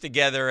pitched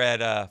together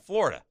at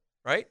Florida,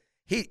 right?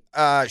 He,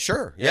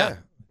 sure, yeah.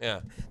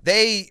 Yeah.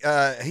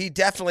 He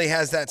definitely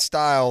has that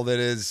style that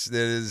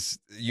is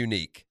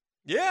unique.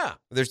 Yeah.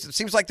 It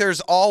seems like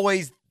there's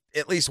always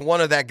at least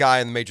one of that guy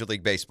in Major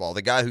League Baseball.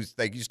 The guy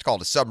they used to call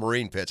it a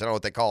submarine pitch. I don't know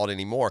what they call it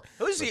anymore.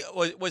 Who's he?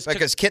 Was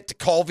Because Kent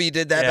Tekulve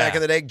did that back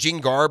in the day. Gene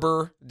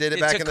Garber did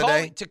it back in the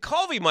day.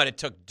 Tekulve might have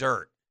took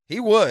dirt. He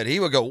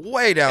would go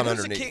way down And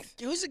underneath.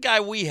 Who's the guy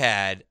we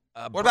had?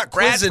 What about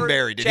Bradford?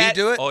 Quisenberry? Did he Chad-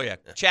 do it? Oh, yeah.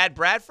 Chad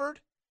Bradford?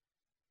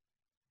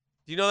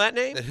 Do you know that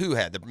name? Who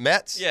had the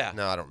Mets? Yeah.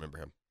 No, I don't remember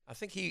him. I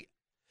think he.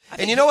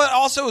 And you know what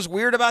also is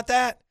weird about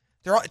that?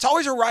 It's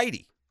always a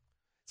righty.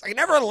 It's like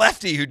never a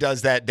lefty who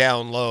does that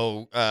down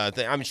low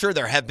thing. I'm sure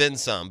there have been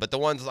some, but the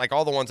ones like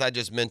all the ones I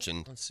just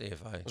mentioned, Let's see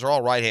if I. those are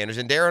all right-handers.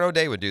 And Darren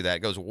O'Day would do that. It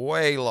goes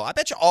way low. I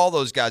bet you all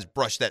those guys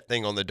brush that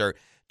thing on the dirt.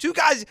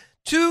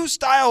 Two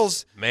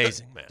styles.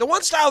 Amazing, man. The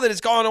one style that has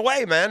gone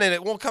away, man, and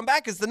it won't come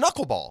back is the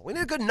knuckleball. We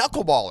need a good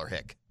knuckleballer,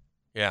 Hick.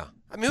 Yeah.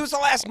 I mean, who's the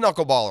last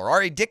knuckleballer?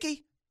 R.A.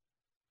 Dickey?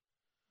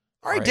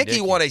 R.A. Dickey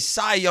won a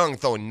Cy Young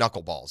throwing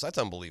knuckleballs. That's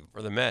unbelievable.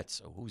 For the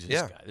Mets. Oh, who's this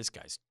Yeah. guy? This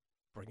guy's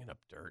bringing up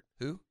dirt.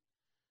 Who?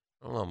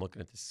 I don't know. I'm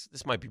looking at this.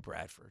 This might be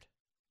Bradford.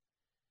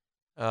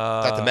 Is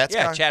that the Mets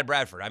yeah, guy? Chad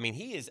Bradford. I mean,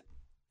 he is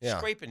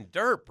scraping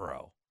dirt,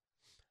 bro.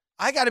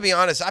 I got to be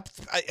honest.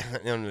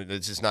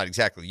 It's just not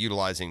exactly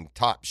utilizing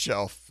top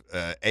shelf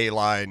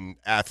A-line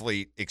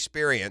athlete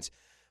experience.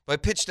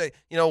 But pitched,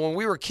 when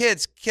we were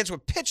kids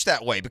would pitch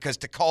that way because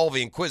Tekulve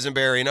and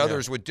Quisenberry and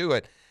others would do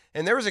it.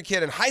 And there was a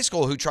kid in high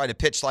school who tried to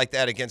pitch like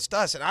that against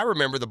us, and I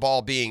remember the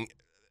ball being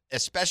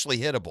especially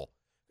hittable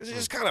because it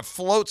just kind of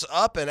floats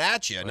up and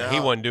at you. Well, he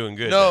wasn't doing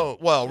good. No, then.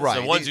 well, It's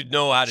right. The ones who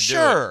know how to do it.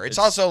 Sure. It's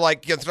also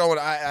like throwing.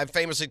 I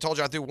famously told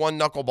you I threw one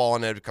knuckleball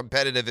in a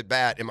competitive at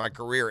bat in my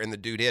career, and the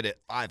dude hit it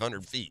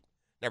 500 feet.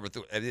 Never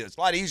threw. It's a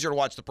lot easier to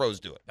watch the pros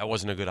do it. That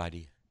wasn't a good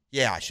idea.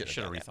 Yeah, I should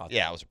have rethought that.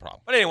 Yeah, it was a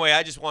problem. But anyway,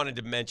 I just wanted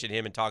to mention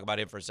him and talk about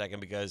him for a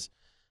second because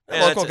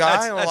Local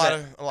guy,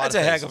 that's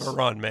a heck of a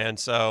run, man.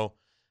 So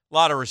a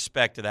lot of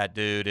respect to that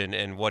dude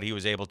and what he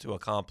was able to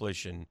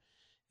accomplish, and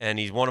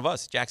he's one of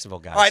us, Jacksonville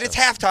guys. All right, it's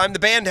halftime. The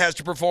band has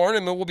to perform,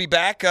 and we'll be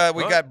back.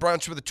 We got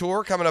Brunch with a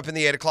Tour coming up in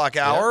the 8 o'clock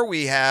hour. Yeah.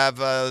 We have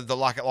the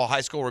Lockett Law High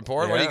School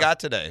report. What do you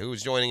got today?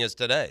 Who's joining us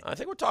today? I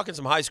think we're talking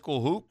some high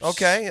school hoops.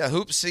 Okay,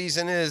 hoop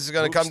season is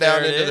going to come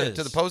down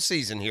to the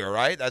postseason here,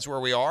 right? That's where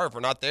we are. If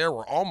we're not there,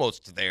 we're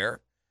almost there.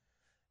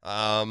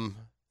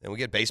 And we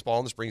get baseball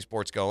and the spring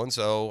sports going.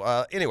 So,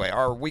 anyway,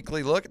 our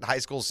weekly look at the high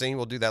school scene,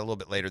 we'll do that a little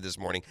bit later this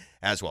morning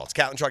as well. It's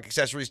Catlin Truck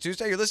Accessories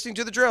Tuesday. You're listening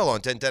to The Drill on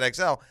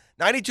 1010XL,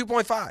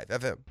 92.5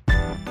 FM.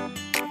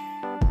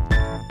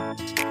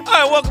 All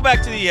right, welcome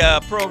back to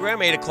the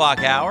program, 8 o'clock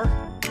hour.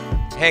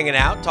 Hanging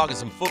out, talking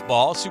some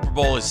football. Super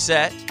Bowl is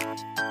set.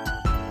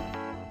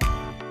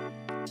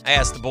 I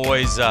asked the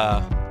boys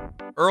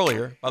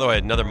earlier, by the way,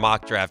 another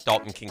mock draft,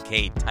 Dalton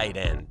Kincaid, tight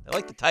end. I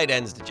like the tight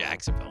ends to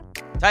Jacksonville.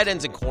 Tight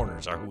ends and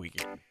corners are who we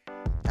get.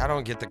 I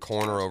don't get the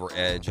corner over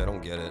edge. I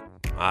don't get it.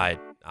 I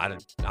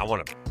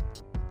want to,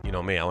 you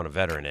know me, I want a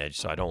veteran edge,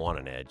 so I don't want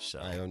an edge.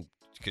 So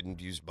Couldn't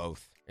use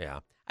both. yeah,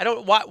 I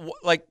don't.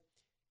 Like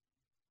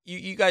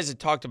you guys had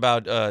talked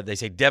about. They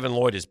say Devin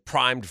Lloyd is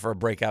primed for a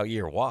breakout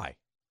year. Why?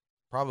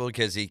 Probably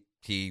because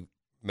he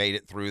made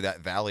it through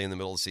that valley in the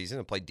middle of the season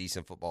and played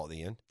decent football at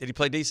the end. Did he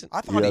play decent?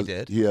 I thought he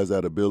did. He has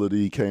that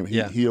ability.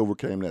 He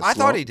overcame that. I slump.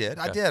 thought he did.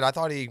 I did. I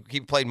thought he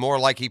played more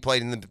like he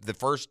played in the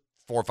first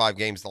 4 or 5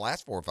 games, the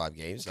last 4 or 5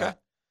 games. Okay.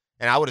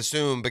 And I would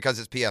assume because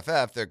it's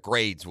PFF, their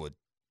grades would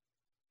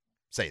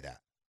say that.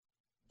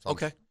 So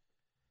Okay.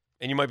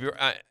 And you might be.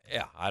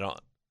 Yeah, I don't.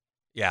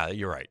 Yeah,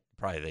 you're right.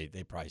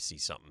 they probably see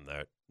something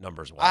there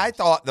numbers-wise. I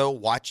thought, though,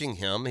 watching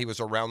him, he was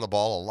around the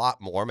ball a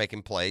lot more,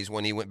 making plays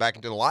when he went back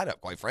into the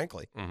lineup, quite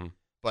frankly. Mm-hmm.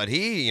 But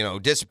he,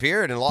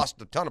 disappeared and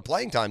lost a ton of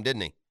playing time,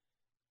 didn't he?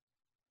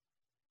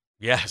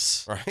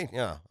 Yes. Right?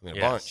 Yeah. I mean, a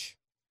Yes. bunch.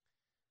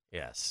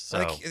 Yes. So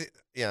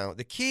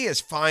The key is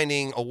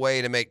finding a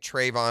way to make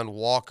Trayvon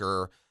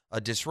Walker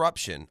a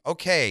disruption.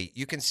 Okay,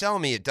 you can sell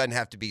me it doesn't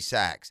have to be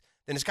sacks.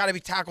 Then it's got to be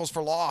tackles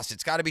for loss.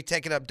 It's got to be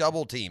taking up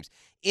double teams.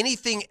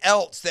 Anything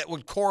else that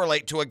would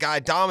correlate to a guy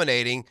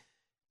dominating,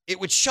 it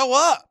would show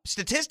up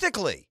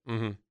statistically.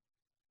 mm-hmm.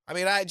 I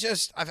mean, I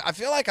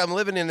feel like I'm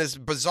living in this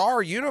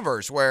bizarre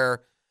universe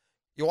where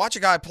you watch a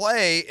guy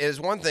play is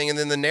one thing, and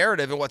then the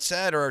narrative and what's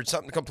said are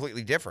something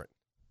completely different.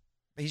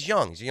 He's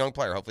young. He's a young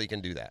player. Hopefully he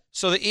can do that.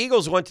 So the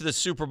Eagles went to the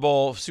Super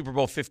Bowl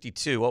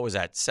 52. What was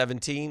that,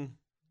 17?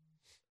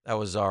 That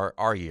was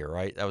our year,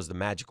 right? That was the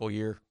magical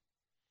year.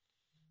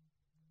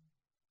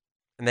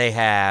 And they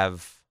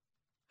have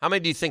 – how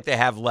many do you think they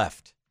have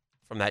left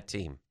from that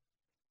team?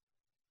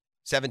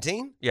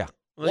 17? Yeah.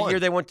 The year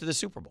they went to the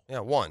Super Bowl.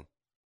 Yeah, one.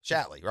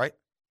 Shatley, right?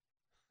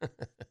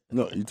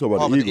 No, you talk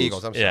about the Eagles. The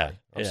Eagles. I'm sorry. Yeah,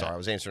 I'm yeah. sorry. I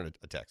was answering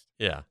a text.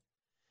 Yeah.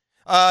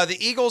 The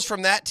Eagles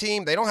from that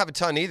team, they don't have a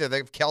ton either. They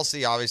have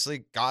Kelsey,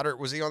 obviously. Goddard,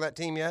 was he on that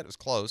team yet? It was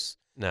close.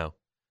 No.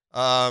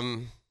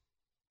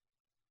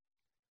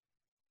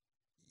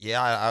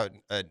 Yeah.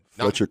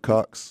 Fletcher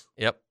Cox.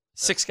 Yep.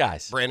 6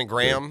 guys. Brandon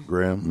Graham.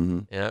 Graham. Mm-hmm.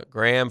 Yeah.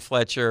 Graham,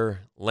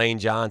 Fletcher, Lane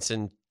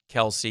Johnson,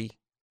 Kelsey,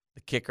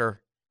 the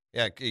kicker,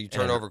 Yeah, you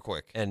turn over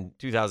quick. and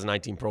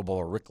 2019 Pro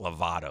Bowler Rick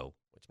Lovato,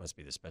 which must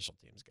be the special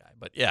teams guy.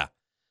 But yeah,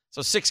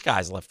 so 6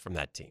 guys left from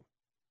that team.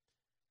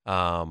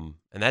 And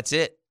that's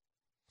it.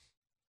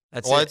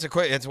 That's it.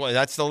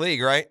 That's the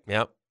league, right?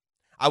 Yep.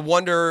 I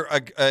wonder,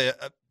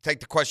 take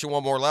the question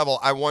one more level,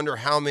 I wonder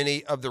how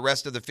many of the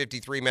rest of the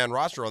 53-man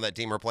roster on that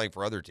team are playing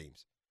for other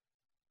teams.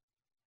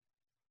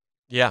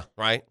 Yeah.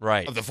 Right?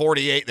 Right. Of the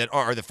 48 that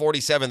are, or the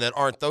 47 that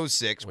aren't those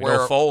 6. We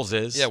know Foles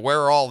is. Yeah, where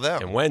are all of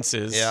them? And Wentz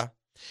is. Yeah.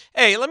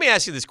 Hey, let me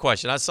ask you this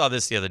question. I saw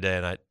this the other day,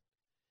 and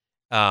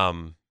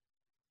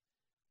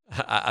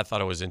I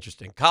thought it was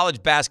interesting.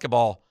 College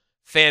basketball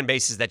fan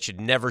bases that should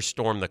never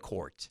storm the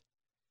court.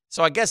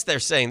 So I guess they're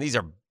saying these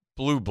are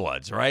blue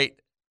bloods, right?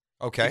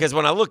 Okay. Because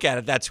when I look at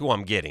it, that's who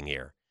I'm getting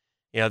here.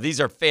 These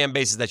are fan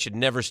bases that should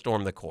never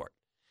storm the court.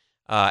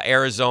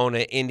 Arizona,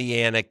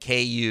 Indiana,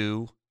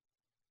 KU,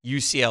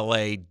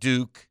 UCLA,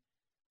 Duke,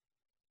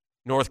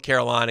 North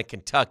Carolina,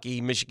 Kentucky,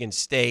 Michigan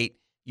State,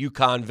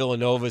 UConn,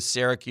 Villanova,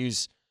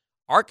 Syracuse,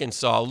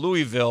 Arkansas,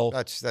 Louisville.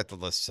 That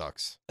list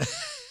sucks.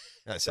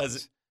 That sucks. Does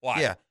it? Why?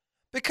 Yeah.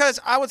 Because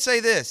I would say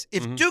this.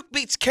 If Mhm. Duke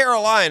beats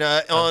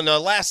Carolina on a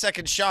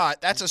last-second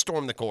shot, that's a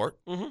storm the court.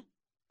 Mm-hmm.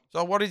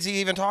 So what is he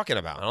even talking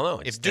about? I don't know.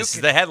 If This Duke,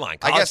 is the headline.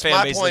 I College guess fan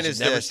my bases point should is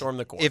never this. storm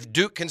the court. If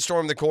Duke can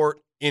storm the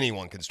court,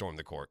 anyone can storm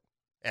the court.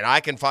 And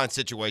I can find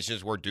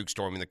situations where Duke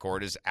storming the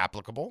court is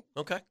applicable.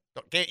 Okay.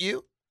 Can't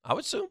you? I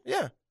would assume.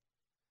 Yeah.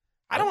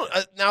 I don't.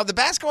 Now the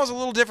basketball is a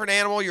little different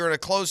animal. You're in a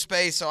closed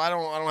space, so I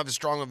don't have as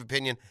strong of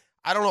opinion.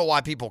 I don't know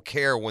why people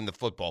care when the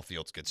football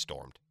fields get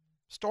stormed.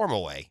 Storm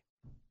away.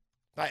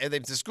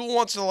 If the school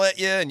wants to let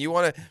you and you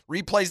want to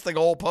replace the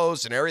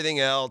goalposts and everything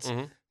else,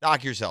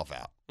 knock yourself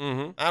out.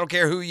 Mm-hmm. I don't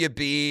care who you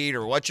beat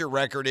or what your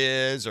record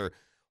is or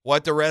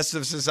what the rest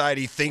of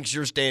society thinks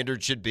your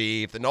standard should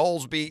be. If the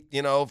Noles beat,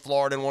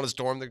 Florida and want to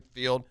storm the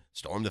field,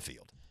 storm the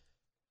field.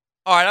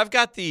 All right, I've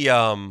got the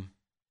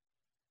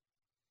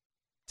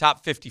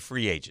top 50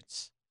 free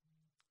agents.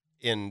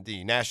 In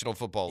the National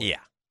Football League. Yeah.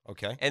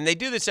 Okay. And they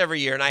do this every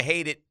year, and I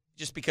hate it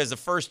just because the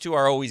first 2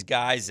 are always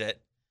guys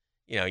that,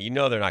 they're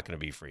not going to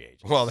be free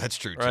agents. Well, that's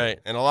true, too. Right.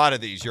 And a lot of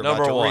these you're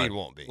Number about to 1, read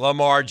won't be.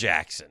 Lamar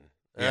Jackson.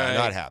 Yeah, Right.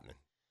 not happening.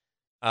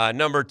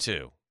 Number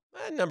 2.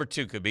 Number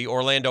 2 could be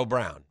Orlando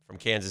Brown from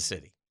Kansas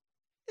City.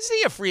 Isn't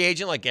he a free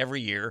agent like every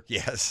year?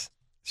 Yes.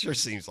 Sure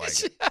seems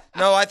like it.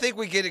 No, I think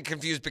we get it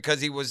confused because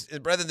he was,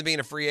 rather than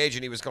being a free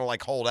agent, he was going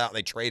to hold out and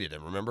they traded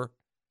him, remember?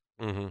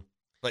 Mm-hmm.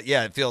 But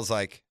yeah, it feels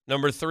like.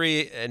 Number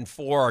 3 and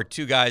 4 are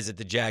 2 guys that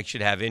the Jags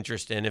should have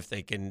interest in if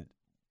they can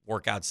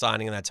work out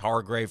signing, and that's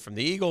Hargrave from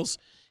the Eagles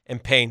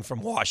and Payne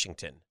from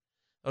Washington.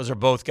 Those are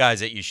both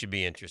guys that you should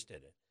be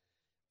interested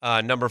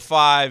in. Number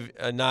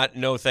 5,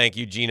 no thank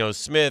you, Geno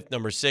Smith.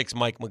 Number 6,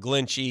 Mike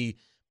McGlinchey.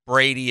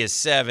 Brady is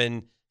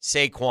 7.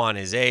 Saquon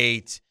is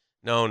 8.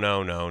 No.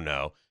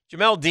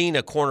 Jamel Dean,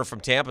 a corner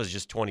from Tampa, is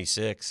just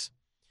 26.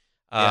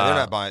 Yeah, they're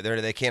not buying.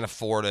 They can't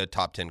afford a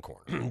top 10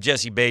 corner.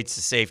 Jesse Bates,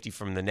 the safety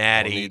from the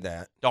Natty. Don't need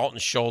that. Dalton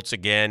Schultz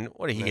again.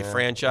 What did he get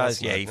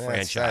franchised? Yeah, he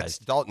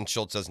franchised. Dalton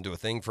Schultz doesn't do a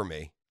thing for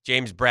me.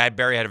 James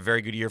Bradbury had a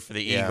very good year for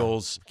the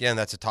Eagles. Again,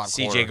 that's a top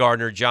corner. C.J.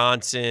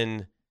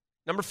 Gardner-Johnson.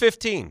 Number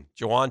 15,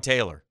 Jawan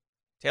Taylor.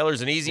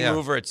 Taylor's an easy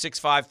mover at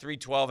 6'5",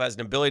 312, has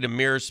an ability to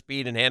mirror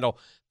speed and handle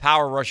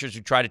power rushers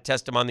who try to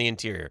test him on the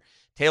interior.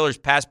 Taylor's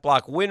pass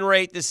block win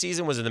rate this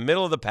season was in the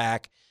middle of the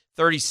pack,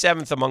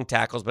 37th among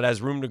tackles, but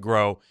has room to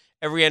grow.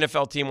 Every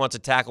NFL team wants a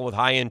tackle with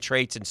high-end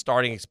traits and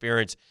starting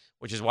experience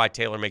which is why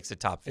Taylor makes the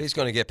top 50. He's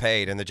going to get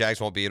paid, and the Jags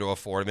won't be able to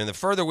afford him. And the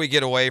further we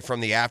get away from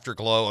the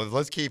afterglow of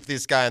let's keep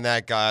this guy and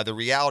that guy, the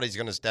reality is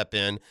going to step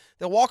in.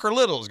 That Walker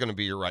Little is going to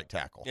be your right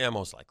tackle. Yeah,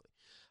 most likely.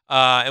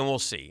 And we'll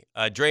see.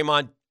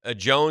 Draymond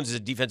Jones is a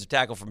defensive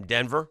tackle from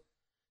Denver,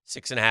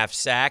 6.5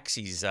 sacks.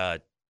 He's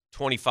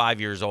 25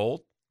 years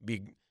old.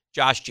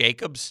 Josh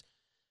Jacobs.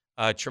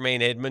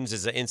 Tremaine Edmonds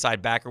is an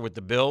inside backer with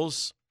the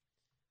Bills.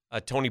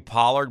 Tony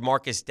Pollard.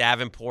 Marcus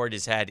Davenport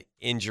has had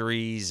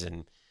injuries,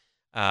 and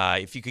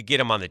if you could get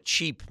him on the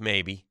cheap,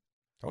 maybe.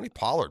 Tony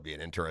Pollard would be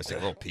an interesting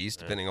little piece,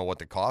 depending on what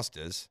the cost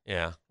is.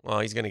 Yeah. Well,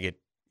 he's gonna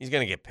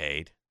get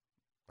paid.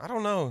 I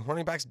don't know.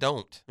 Running backs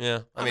don't.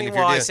 Yeah. I mean, if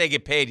I you're say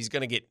get paid, he's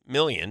gonna get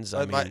millions.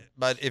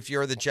 But if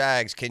you're the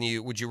Jags,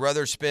 would you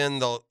rather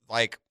spend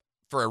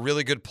for a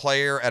really good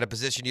player at a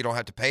position you don't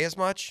have to pay as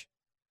much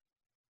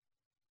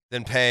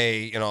than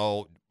pay,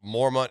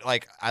 more money?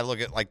 Like, I look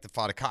at the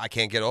Fatukasi. I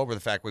can't get over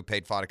the fact we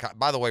paid Fatukasi.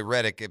 By the way,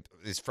 Reddick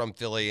is from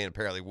Philly and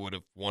apparently would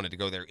have wanted to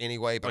go there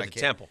anyway. But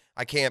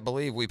I can't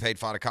believe we paid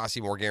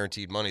Fatukasi more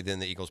guaranteed money than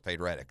the Eagles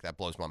paid Reddick. That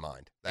blows my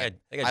mind. I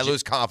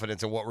lose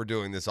confidence in what we're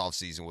doing this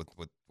offseason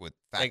with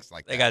facts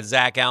like that. They got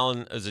Zach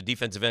Allen as a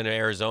defensive end in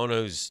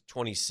Arizona, who's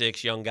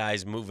 26, young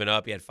guys moving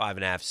up. He had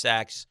 5.5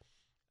 sacks.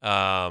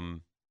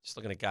 Just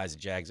looking at guys at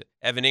Jags.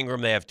 Evan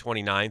Ingram, they have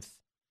 29th.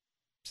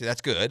 See,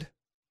 that's good.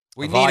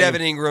 We need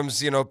Evan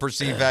Ingram's,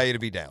 perceived value to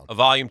be down. A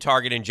volume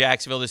target in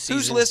Jacksonville this season.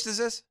 Whose list is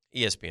this?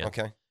 ESPN.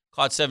 Okay.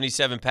 Caught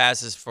 77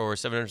 passes for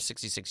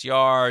 766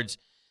 yards.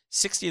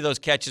 60 of those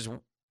catches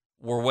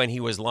were when he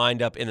was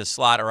lined up in the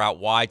slot or out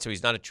wide, so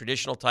he's not a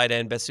traditional tight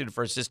end, best suited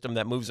for a system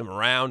that moves him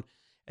around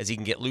as he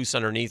can get loose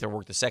underneath or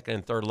work the second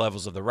and third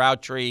levels of the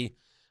route tree.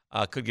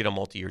 Could get a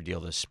multi-year deal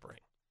this spring.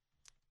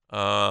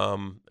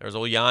 There's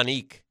old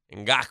Yannick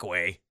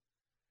Ngakoue.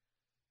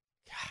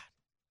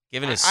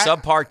 Given his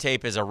subpar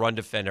tape as a run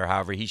defender,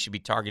 however, he should be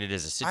targeted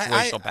as a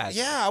situational passer.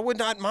 Yeah, I would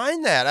not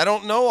mind that. I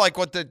don't know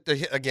what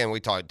again,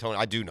 we talked Tony.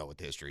 I do know what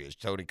the history is.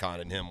 Tony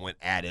Khan and him went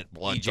at it.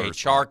 DJ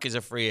Chark is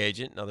a free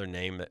agent, another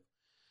name that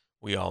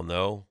we all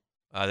know.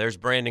 There's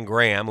Brandon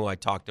Graham, who I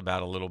talked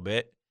about a little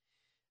bit.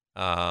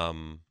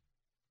 Arden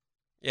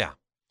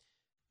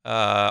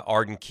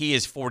Key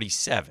is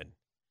 47.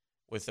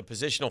 With the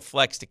positional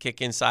flex to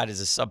kick inside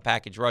as a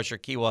sub-package rusher,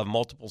 Key will have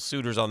multiple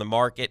suitors on the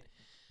market.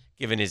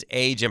 Given his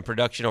age and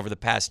production over the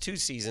past 2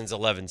 seasons,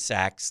 11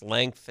 sacks,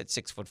 length at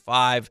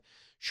 6'5",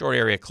 short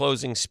area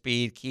closing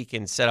speed. Key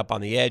can set up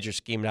on the edge or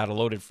scheme it out of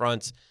loaded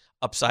fronts.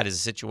 Upside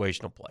as a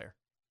situational player.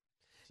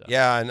 So.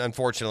 Yeah, and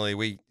unfortunately,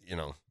 we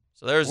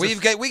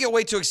get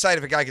way too excited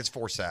if a guy gets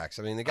 4 sacks.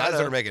 I mean, the guys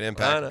that are making an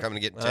impact are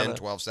coming to get 10,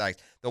 12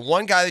 sacks. The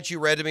one guy that you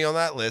read to me on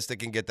that list that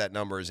can get that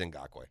number is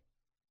Ngakoue.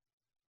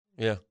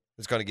 Yeah.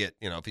 It's going to get,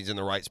 if he's in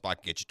the right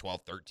spot, get you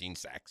 12, 13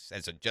 sacks.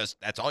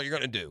 That's all you're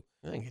going to do.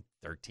 I think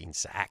 13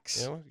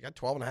 sacks. You got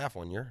 12.5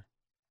 1 year.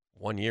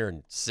 1 year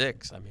and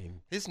 6. I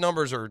mean, his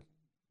numbers are.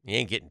 He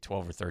ain't getting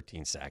 12 or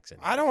 13 sacks.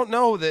 I don't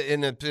know that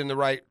in the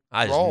right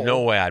role. There's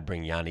no way I'd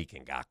bring Yannick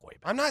Ngakoue back.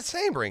 I'm not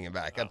saying bring him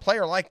back. A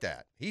player like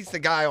that. He's the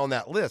guy on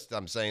that list.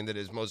 I'm saying that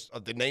is most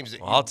of the names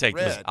that I'll take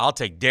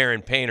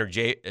Darren Payne or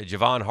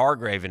Javon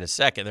Hargrave in a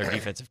second. They're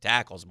defensive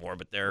tackles more,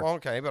 but they're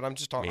okay. But I'm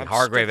just talking.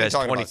 Hargrave has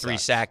 23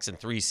 sacks in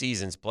 3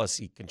 seasons. Plus,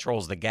 he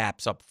controls the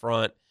gaps up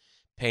front.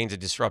 Payne's a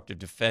disruptive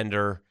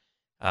defender.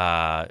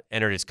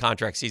 Entered his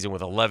contract season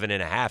with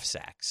 11.5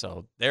 sacks.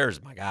 So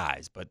there's my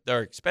guys, but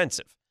they're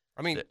expensive.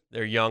 I mean,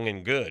 they're young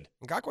and good.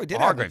 Ngakoue did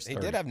have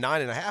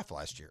 9.5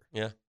 last year.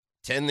 Yeah,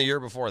 10 the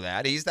year before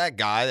that. He's that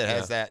guy that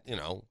has that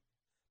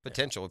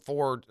potential.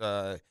 4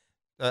 career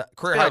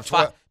high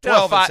 12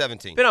 and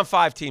 17. Been on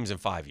 5 teams in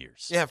 5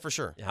 years. Yeah, for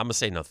sure. Yeah, I'm gonna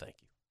say no, thank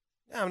you.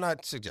 Yeah, I'm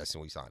not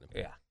suggesting we sign him.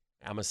 Yeah,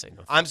 I'm gonna say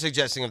no. I'm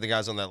suggesting of the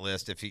guys on that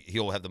list if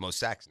he'll have the most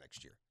sacks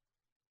next year.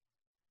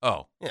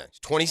 Oh, yeah, he's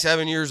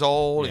 27 years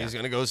old. Yeah. He's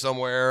going to go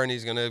somewhere and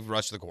he's going to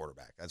rush the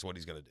quarterback. That's what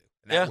he's going to do.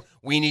 Yeah,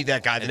 we need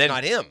that guy that's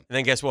not him. And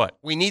then guess what?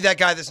 We need that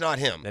guy that's not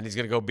him. Then he's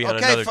going to go be on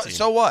another team.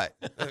 So what?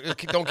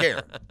 Don't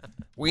care.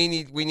 We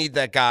need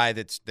that guy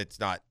that's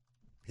not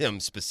him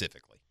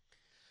specifically.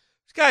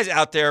 There's guys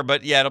out there,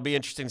 but yeah, it'll be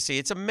interesting to see.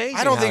 It's amazing.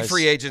 I don't think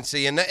free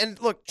agency and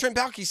look, Trent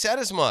Baalke said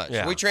as much.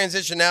 Yeah. We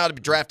transition now to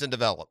draft and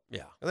develop.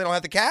 Yeah, they don't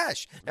have the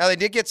cash. Now they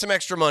did get some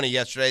extra money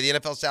yesterday. The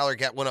NFL salary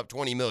cap went up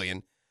 $20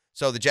 million.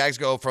 So the Jags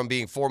go from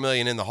being $4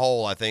 million in the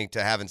hole, I think,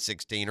 to having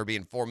 16, or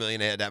being $4 million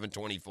ahead to having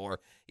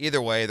 24.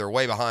 Either way, they're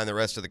way behind the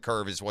rest of the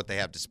curve is what they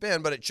have to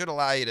spend, but it should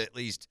allow you to at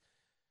least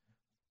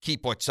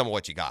keep some of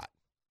what you got.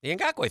 The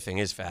Ngakoue thing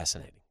is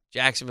fascinating.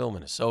 Jacksonville,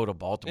 Minnesota,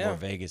 Baltimore,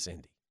 Vegas,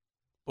 Indy.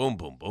 Boom,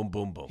 boom, boom,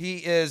 boom, boom. He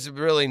is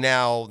really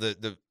now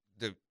the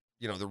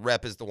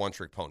rep is the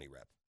one-trick pony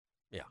rep.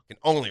 Yeah. Can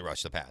only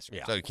rush the passer.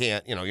 Yeah. So you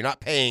can't, you're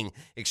not paying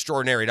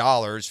extraordinary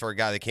dollars for a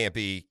guy that can't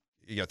be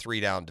a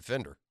 3-down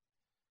defender.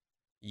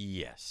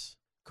 Yes,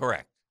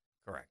 correct.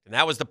 And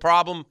that was the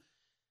problem.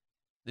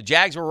 The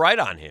Jags were right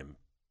on him,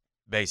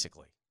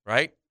 basically,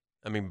 right?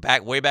 I mean,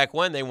 way back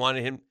when they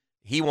wanted him,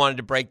 he wanted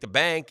to break the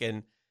bank,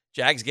 and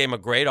Jags gave him a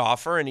great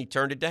offer, and he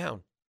turned it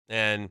down.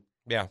 And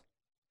yeah,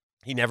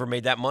 He never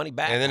made that money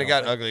back. And then I it don't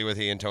got think. ugly with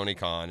he and Tony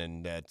Khan,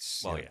 and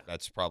that's Well, you know, yeah.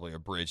 that's probably a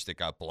bridge that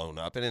got blown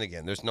up. And then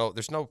again, there's no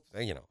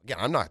again,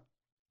 I'm not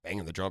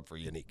banging the drum for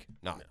Unique.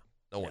 No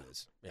one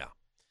is. Yeah.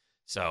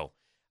 So,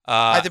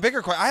 The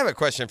bigger question. I have a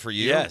question for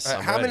you. Yes,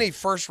 I'm how ready. many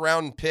first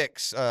round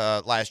picks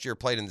last year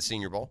played in the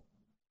Senior Bowl?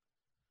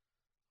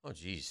 oh,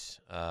 geez.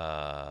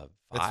 5?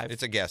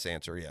 It's a guess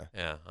answer. Yeah.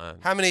 Yeah.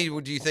 How many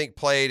do you think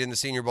played in the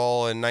Senior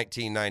Bowl in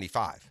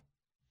 1995?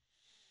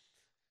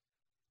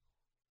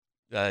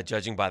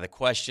 Judging by the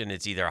question,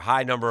 it's either a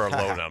high number or a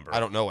low number. I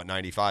don't know what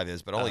 95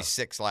 is, but only Oh.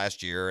 6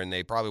 last year, and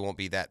they probably won't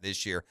be that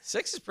this year.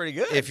 6 is pretty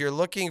good. If you're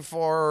looking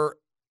for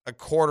a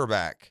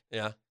quarterback,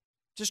 yeah.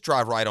 just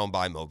drive right on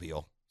by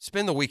Mobile.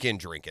 Spend the weekend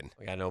drinking.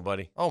 We got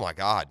nobody. Oh, my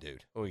God,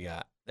 dude. Who we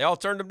got? They all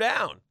turned him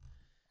down.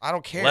 I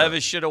don't care.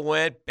 Levis should have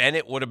went.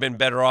 Bennett would have been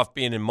better off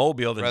being in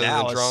Mobile than Rather than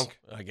Dallas. drunk?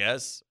 I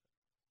guess.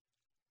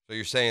 So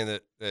you're saying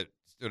that it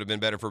would have been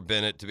better for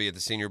Bennett to be at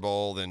the Senior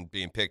Bowl than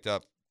being picked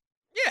up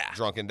Yeah.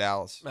 drunk in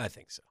Dallas? I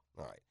think so.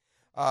 All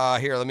right.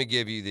 Here, let me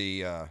give you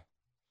the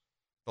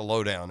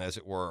lowdown, as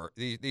it were.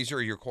 These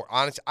are your core.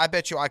 Honest, I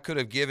bet you I could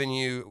have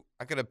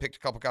picked a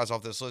couple guys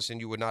off this list, and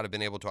you would not have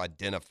been able to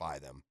identify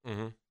them.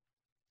 Mm-hmm.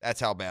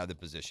 That's how bad the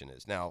position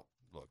is. Now,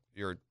 look,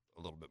 you're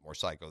a little bit more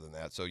psycho than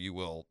that, so you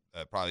will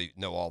probably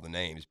know all the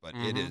names, but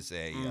it is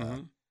it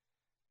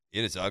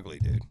is ugly,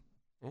 dude.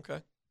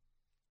 Okay.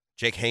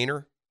 Jake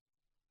Haener,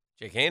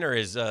 Jake Haener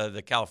is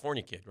the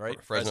California kid, right?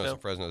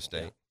 Fresno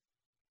State.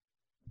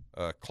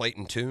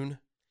 Clayton Tune,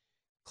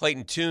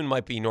 Clayton Tune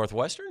might be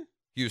Northwestern.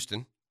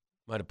 Houston,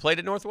 Might have played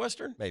at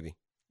Northwestern. maybe.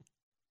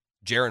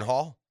 Jaron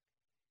Hall,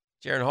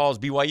 Jaron Hall is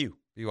BYU.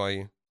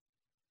 BYU.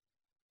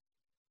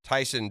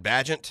 Tyson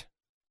Bagent.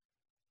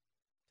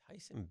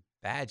 Tyson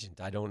Bagent,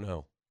 I don't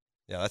know.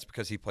 Yeah, that's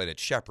because he played at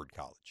Shepherd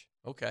College.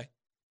 Okay.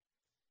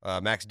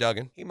 Max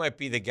Duggan, He might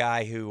be the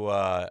guy who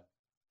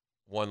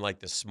won like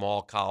the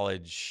small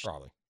college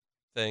probably.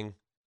 thing.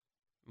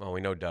 Well,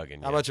 we know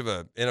Duggan. How yeah. much of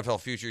a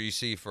NFL future you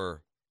see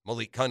for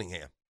Malik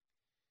Cunningham?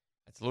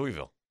 That's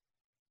Louisville.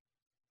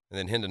 And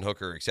then Hendon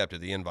Hooker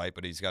accepted the invite,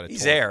 but he's got a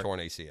torn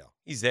ACL.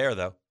 He's there,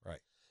 though. Right.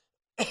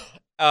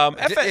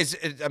 FS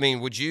I mean,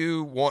 would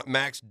you want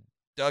Max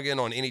Duggan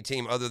on any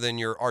team other than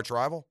your arch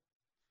rival?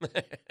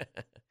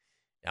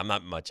 I'm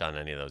not much on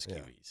any of those Yeah.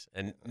 QBs.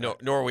 And nor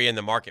are we in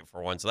the market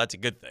for one, so that's a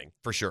good thing.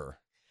 For sure.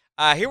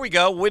 Here we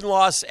go.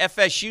 Win-loss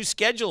FSU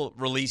schedule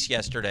release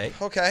yesterday.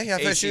 Okay,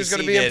 FSU is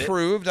going to ACC be did it.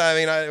 improved. I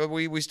mean,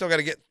 we still got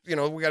to get, we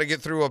got to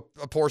get through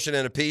a portion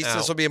and a piece. Now-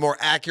 This will be a more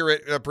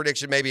accurate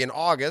prediction maybe in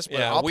August. But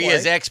Yeah, I'll we play.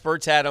 as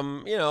experts had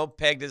them,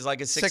 pegged as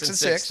like a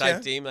 6-6 type yeah.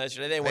 team last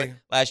year. Hey.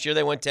 Last year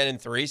they went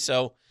 10-3.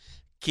 So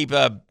keep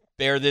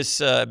bear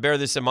this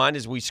in mind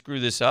as we screw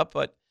this up.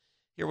 But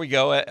here we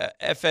go.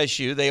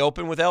 FSU, they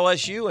open with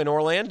LSU in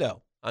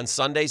Orlando on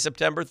Sunday,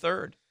 September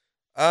 3rd.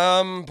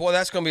 Boy,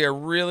 that's going to be a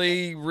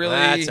really, really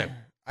That's a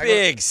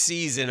big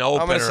season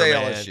opener. I'm going to say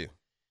man. LSU.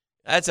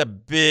 That's a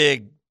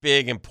big,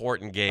 big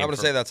important game. I'm going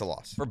to say that's a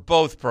loss. for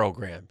both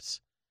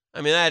programs.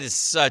 I mean, that is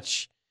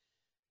such.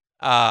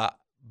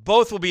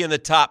 Both will be in the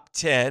top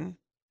 10.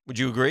 Would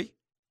you agree?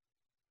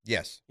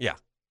 Yes.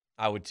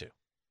 I would too.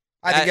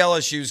 I think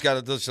LSU's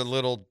got just a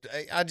little.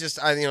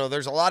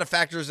 There's a lot of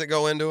factors that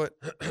go into it.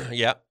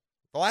 Yeah.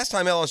 The last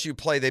time LSU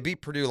played, they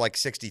beat Purdue like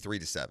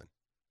 63-7.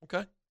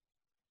 Okay.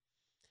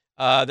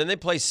 Then they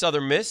play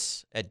Southern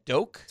Miss at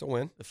Doak It's a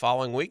win. the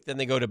following week. Then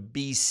they go to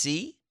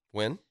BC.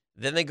 Win.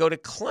 Then they go to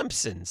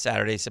Clemson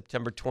Saturday,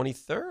 September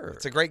 23rd.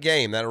 It's a great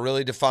game. That'll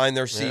really define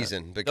their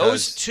season. Because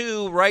Those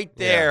two right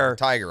there.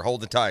 Tiger,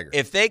 hold the Tiger.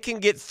 If they can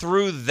get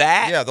through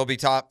that, they'll be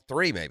top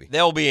 3 maybe.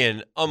 they'll be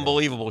in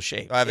unbelievable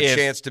shape. I have a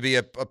chance to be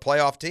a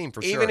playoff team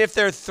for sure. Even if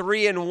they're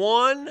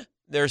 3-1,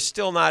 they're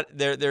still not.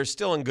 They're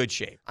still in good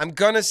shape. I'm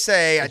gonna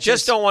say, I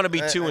just don't want to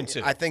be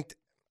 2-2.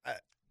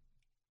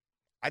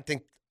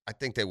 I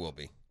think they will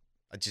be.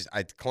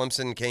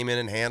 Clemson came in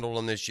and handled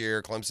them this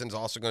year. Clemson's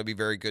also going to be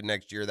very good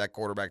next year. That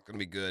quarterback's going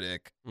to be good.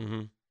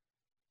 Mm-hmm.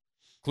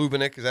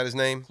 Klubenik, is that his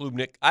name?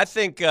 Klubnik. I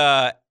think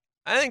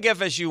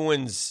FSU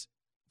wins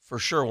for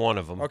sure one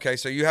of them. Okay,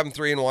 so you have them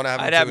 3-1.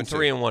 I'd have them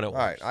 3-1 at All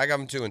right, I got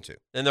them 2-2.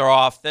 Then they're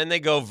off. Then they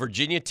go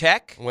Virginia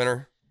Tech,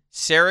 Winner,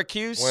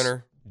 Syracuse,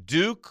 winner,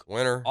 Duke,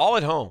 winner. all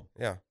at home.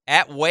 Yeah,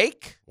 At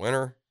Wake,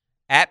 winner,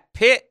 at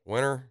Pitt,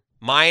 winner,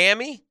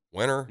 Miami,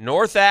 winner,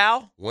 North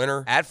Al,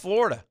 winner, at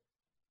Florida.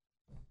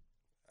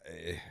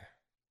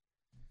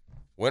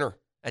 winner.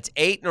 That's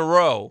 8 in a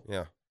row.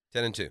 Yeah,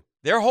 10-2.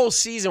 Their whole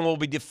season will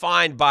be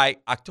defined by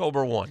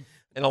October 1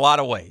 in a lot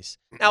of ways.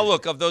 Now,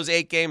 look, of those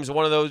 8 games,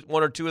 one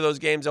or two of those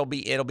games, it'll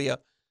be a.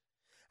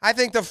 I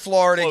think the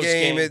Florida Close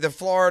game, game. the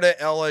Florida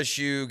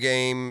LSU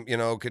game,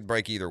 could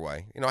break either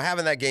way.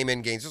 Having that game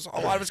in games, a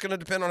lot of it's going to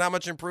depend on how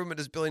much improvement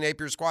does Billy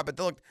Napier's squad. But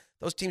look,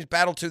 those teams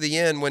battled to the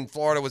end when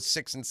Florida was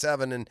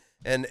 6-7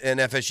 and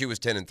FSU was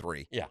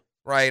 10-3. Yeah.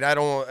 Right.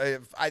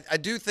 I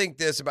do think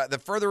this about the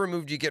further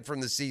removed you get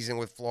from the season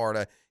with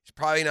Florida, it's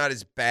probably not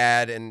as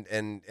bad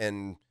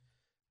and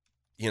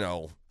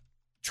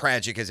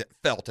tragic as it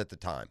felt at the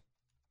time.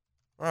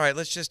 all right,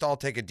 let's just all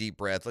take a deep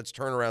breath. Let's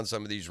turn around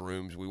some of these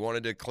rooms. We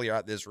wanted to clear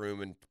out this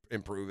room and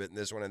improve it, and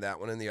this one and that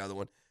one and the other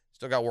one.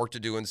 Still got work to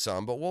do in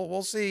some, but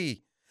we'll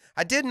see.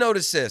 I did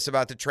notice this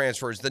about the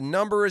transfers. The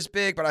number is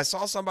big, but I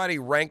saw somebody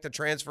rank the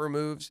transfer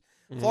moves.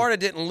 Mm-hmm. Florida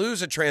didn't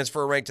lose a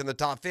transfer ranked in the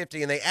top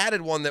 50, and they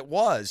added one that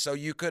was. So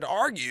you could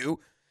argue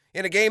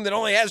in a game that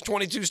only has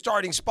 22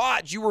 starting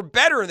spots, you were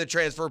better in the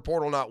transfer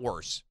portal, not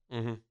worse.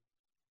 Mm-hmm.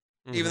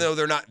 Mm-hmm. Even though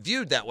they're not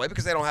viewed that way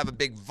because they don't have a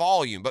big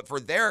volume. But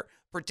for their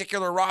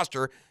particular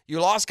roster,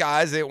 you lost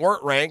guys that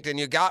weren't ranked, and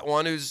you got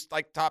one who's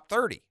like top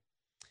 30.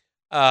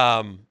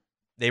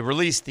 They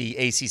released the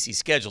ACC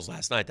schedules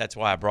last night. That's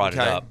why I brought it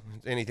up.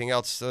 Anything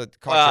else that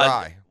caught your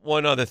eye?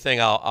 One other thing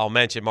I'll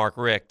mention, Mark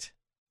Richt,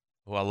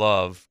 who I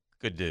love,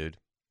 good dude.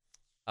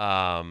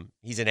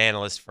 He's an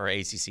analyst for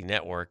ACC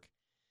Network.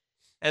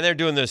 And they're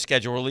doing the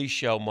schedule release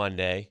show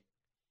Monday.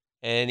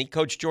 And he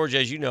coached Georgia,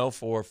 as you know,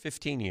 for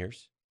 15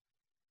 years.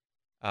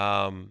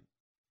 And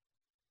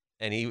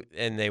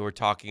they were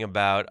talking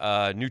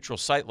about neutral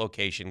site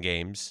location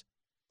games.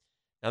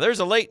 Now,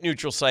 there's a late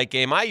neutral site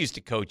game I used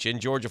to coach in,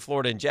 Georgia,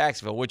 Florida, and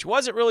Jacksonville, which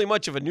wasn't really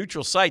much of a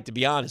neutral site, to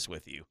be honest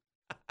with you.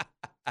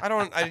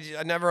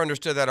 I never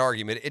understood that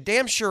argument. It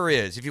damn sure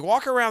is. If you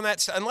walk around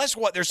that, unless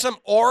there's some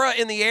aura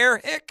in the air,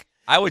 Hick?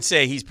 I would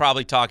say he's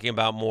probably talking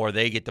about more.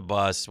 They get the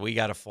bus. We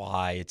got to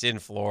fly. It's in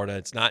Florida.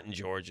 It's not in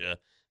Georgia.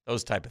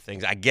 Those type of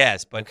things, I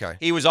guess. But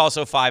He was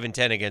also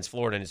 5-10 against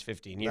Florida in his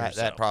 15 years.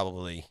 That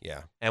probably,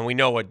 yeah. And we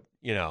know what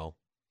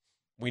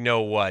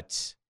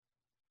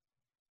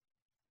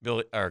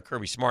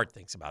Kirby Smart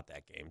thinks about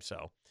that game.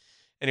 So,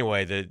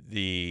 anyway,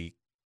 the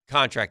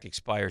contract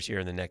expires here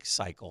in the next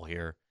cycle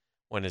here.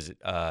 When is it?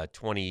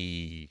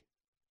 20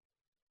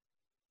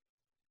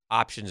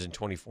 options in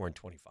 24 and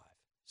 25.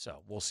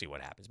 So we'll see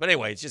what happens. But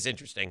anyway, it's just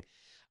interesting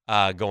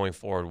going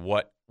forward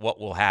what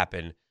will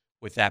happen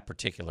with that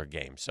particular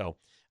game. So,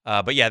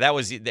 but yeah, that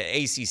was the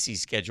ACC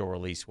schedule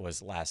release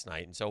was last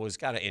night, and so it was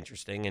kind of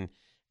interesting.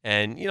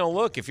 And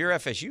look, if you're an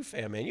FSU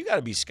fan, man, you got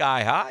to be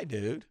sky high,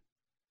 dude.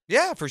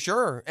 Yeah, for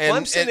sure.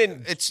 And Clemson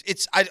and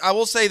it's I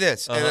will say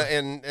this,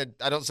 and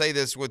I don't say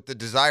this with the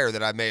desire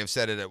that I may have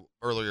said it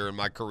earlier in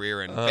my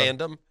career in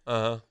fandom.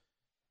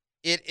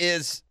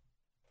 It's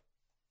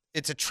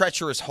a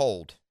treacherous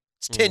hold.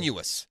 It's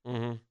tenuous.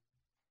 Mm-hmm.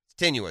 It's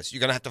tenuous. You're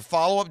gonna have to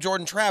follow up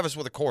Jordan Travis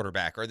with a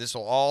quarterback, or this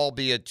will all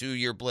be a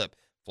 2-year blip.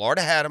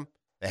 Florida had him.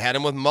 They had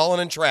him with Mullen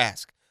and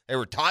Trask. They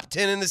were top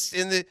 10 in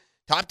the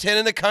top 10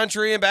 in the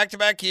country in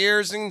back-to-back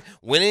years, and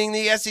winning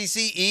the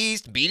SEC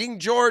East, beating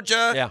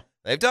Georgia. Yeah.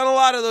 They've done a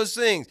lot of those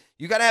things.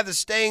 You got to have the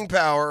staying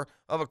power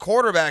of a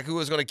quarterback who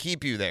is going to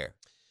keep you there.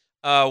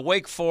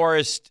 Wake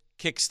Forest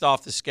kicks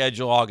off the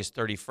schedule August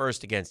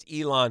 31st against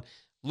Elon.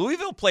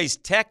 Louisville plays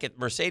Tech at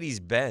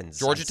Mercedes-Benz.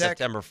 Georgia Tech?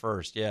 September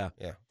 1st, yeah.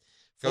 Yeah.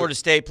 Florida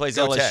State plays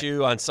LSU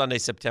Tech on Sunday,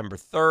 September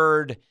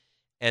 3rd.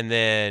 And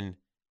then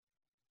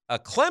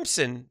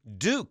Clemson,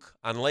 Duke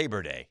on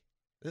Labor Day.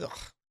 Ugh.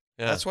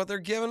 Yeah. That's what they're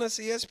giving us,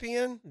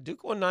 ESPN?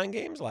 Duke won 9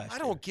 games last year. I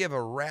don't give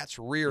a rat's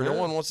rear. No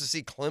one wants to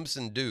see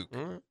Clemson Duke.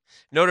 Mm-hmm.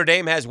 Notre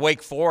Dame has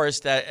Wake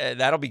Forest.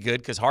 That'll be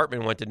good because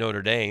Hartman went to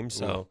Notre Dame,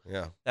 so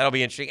that'll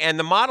be interesting. And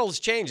the model has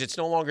changed. It's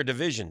no longer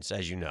divisions,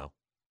 as you know.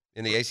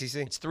 In the ACC?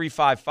 It's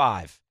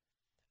 3-5-5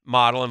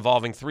 model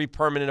involving 3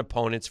 permanent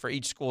opponents for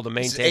each school to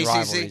maintain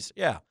rivalries.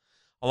 Yeah,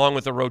 along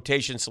with a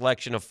rotation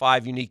selection of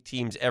 5 unique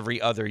teams every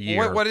other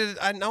year. What did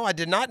I know? I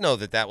did not know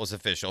that was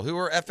official. Who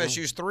are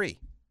FSU's 3?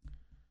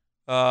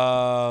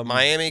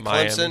 Miami,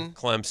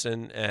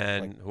 Clemson,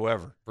 and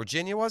whoever.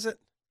 Virginia, was it?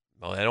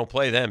 Well, I don't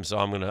play them, so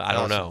I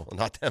don't know. Well,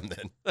 not them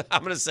then.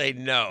 I'm going to say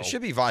no. It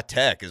should be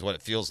Vatech is what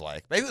it feels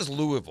like. Maybe it was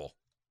Louisville.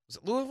 Was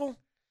it Louisville?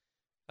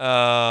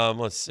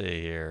 Let's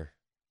see here.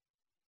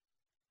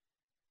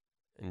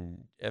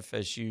 And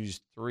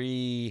FSU's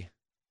 3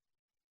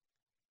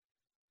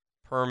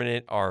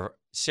 permanent are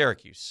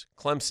Syracuse,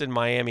 Clemson,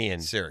 Miami,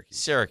 and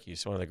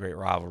Syracuse, one of the great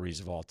rivalries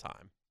of all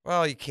time.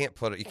 Well, you can't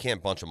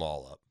bunch them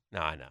all up.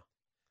 No, I know.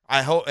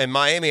 I hope, and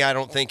Miami, I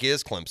don't think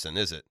is Clemson,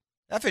 is it?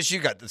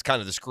 FSU got this kind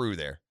of the screw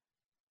there.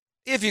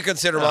 If you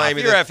consider Miami,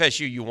 if you're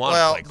FSU, you want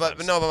to play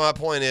Clemson. But my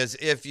point is,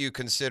 if you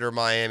consider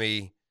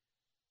Miami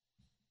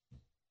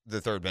the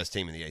third best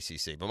team in the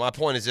ACC, but my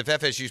point is, if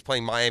FSU's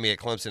playing Miami at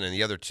Clemson and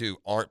the other 2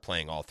 aren't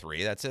playing all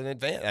 3, that's an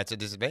advantage. That's a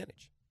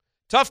disadvantage.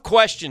 Tough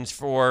questions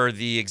for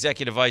the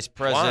executive vice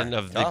president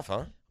of the. Tough,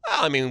 huh?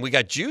 Well, I mean, we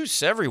got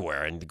juice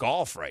everywhere in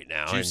golf right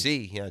now.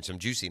 Juicy, some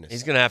juiciness.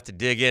 He's going to have to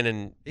dig in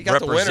and he got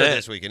represent. the winner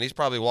this week, and he's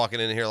probably walking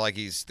in here like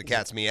he's the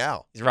cat's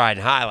meow. He's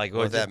riding high. Like,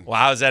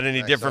 how is that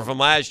any different from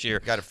last year?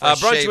 Got a fresh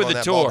Brunch shave with on the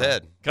that tour bald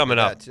head. Coming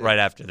up right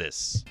after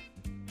this.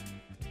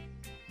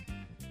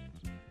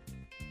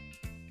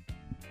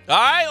 All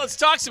right, let's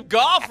talk some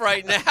golf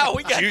right now.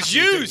 We got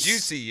juice.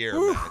 Juicy year.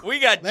 We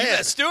got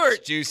Stuart.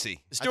 It's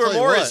juicy. Stuart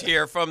Moore is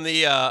here from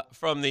the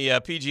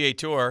PGA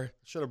Tour.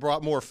 Should have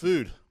brought more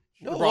food.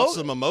 No brought logo?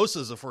 some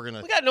mimosas if we're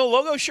gonna. We got no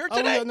logo shirt Oh,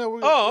 today. yeah, no, we're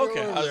okay.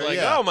 over I was there, like,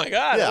 yeah. oh my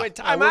god, Yeah. wait,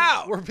 time we're,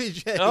 out. We're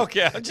PJ.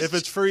 Okay, I'm just- if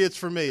it's free, it's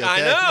for me. Okay? I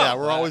know. Yeah,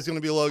 we're always going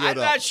to be logoed I'm up.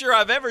 not sure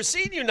I've ever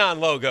seen you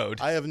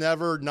non-logoed. I have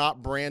never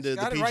not branded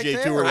the Got it PGA right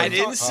there. Tour. I with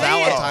didn't see it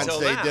Valentine's until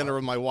Day now. dinner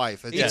with my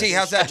wife. It's E.T., just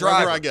how's that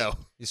wherever driver? I go.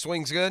 Your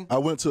swing's good? I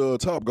went to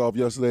Top Golf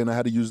yesterday and I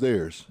had to use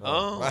theirs.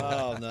 Oh,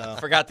 Oh no.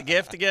 forgot the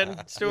gift again,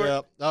 Stuart.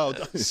 Yeah.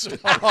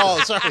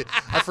 Oh, sorry.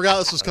 I forgot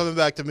this was coming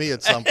back to me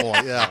at some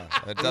point. Yeah.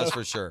 It does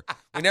for sure.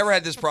 We never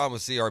had this problem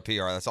with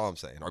CRPR. That's all I'm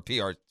saying. Or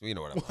PR, you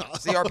know what I'm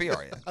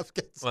CRPR, yeah.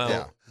 Well,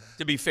 Yeah.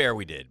 to be fair,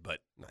 we did, but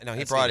No, he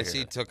That's brought neither us. here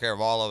He nor took care of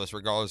all of us,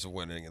 regardless of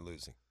winning and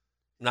losing.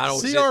 not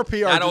always.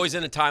 CRPR not just- always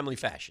in a timely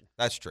fashion.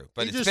 That's true.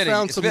 But You it's just been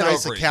found it's some been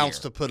nice over a accounts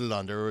year. to put it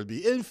under. It would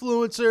be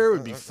influencer, it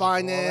would be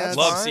finance.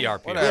 Love fine.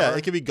 CRPR. Whatever. Yeah,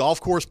 it could be golf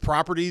course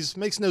properties.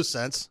 Makes no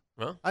sense.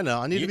 Well, I know.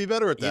 I need to be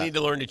better at that. You need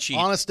to learn to cheat.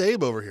 Honest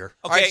Abe over here.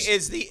 Okay, Alright,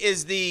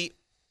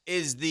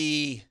 is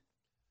the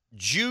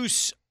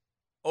juice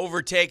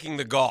overtaking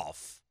the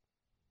golf?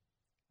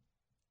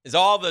 Is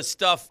all the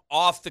stuff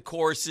off the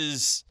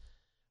courses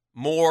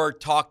more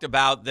talked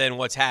about than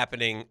what's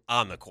happening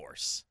on the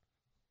course?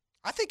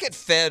 I think it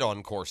fed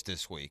on course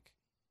this week.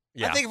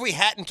 Yeah. I think if we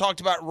hadn't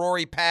talked about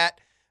Rory,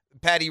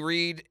 Patty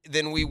Reed,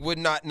 then we would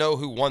not know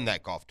who won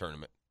that golf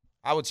tournament.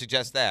 I would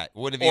suggest that.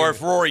 Wouldn't have Or even-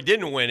 if Rory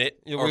didn't win it,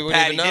 Yeah, we or wouldn't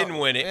Patty even know. didn't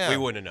win it, Yeah. we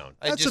wouldn't have known.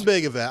 I That's just- a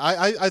big event.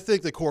 I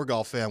think the core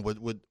golf fan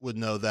would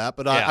know that.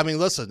 But Yeah. I mean,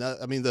 listen.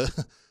 I mean,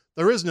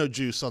 there is no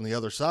juice on the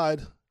other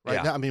side right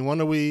Yeah. now. I mean, when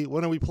are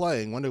we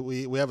playing? When do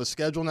we have a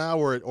schedule now?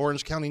 We're at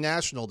Orange County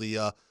National,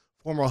 the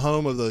former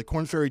home of the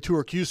Corn Ferry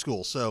Tour Q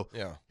School. So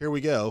Yeah. here we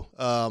go.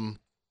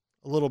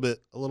 A little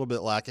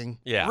bit lacking.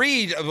 Yeah.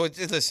 Reed,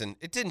 listen,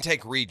 it didn't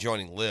take Reed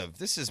joining Liv.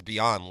 This is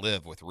beyond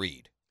Liv with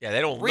Reed. Yeah, they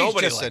don't. Reed's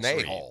Nobody just likes an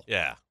Reed. a-hole.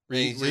 Yeah.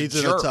 He's Reed's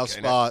in jerk, a tough ain't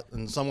it? spot,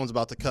 and someone's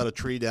about to cut a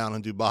tree down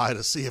in Dubai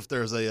to see if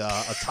there's a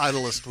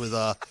Titleist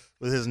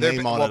with his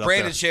name on it. Well, up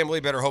Brandon there.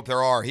 Chambly better hope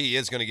there are. He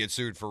is going to get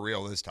sued for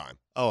real this time.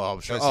 Oh, I'm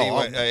sure. Because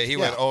Oh, he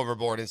went yeah.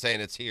 overboard in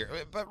saying it's here.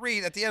 But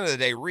Reed, at the end of the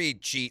day,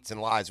 Reed cheats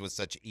and lies with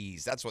such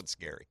ease. That's what's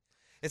scary.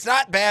 It's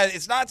not bad.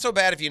 It's not so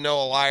bad if you know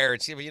a liar.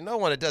 It's if you know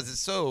when it does. It's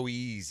so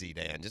easy,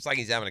 Dan. Just like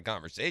he's having a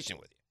conversation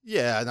with you.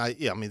 Yeah, and I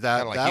mean that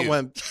Kinda like that you.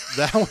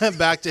 went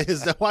back to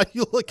his. Why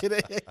you look at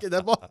it?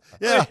 That ball?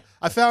 Yeah,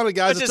 I found it,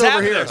 guys. What It's just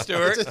over happened here,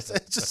 there, Stuart?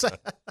 It's just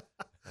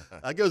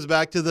that goes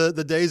back to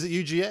the days at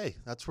UGA.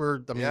 That's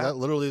where I mean Yeah. that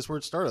literally is where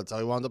it started. That's how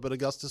he wound up at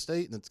Augusta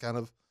State, and it's kind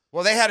of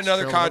Well, they had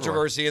another Trailed everywhere.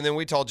 controversy, and then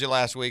we told you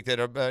last week that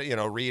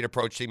Reed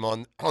approached him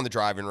on the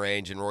driving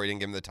range, and Rory didn't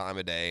give him the time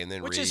of day, and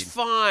then Which Reed, is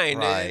fine.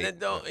 Right. And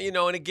don't,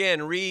 and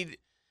again, Reed.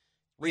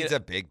 Reed's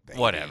a big baby.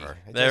 Whatever.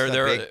 Just They're, a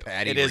they're, big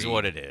Patty it is Reed.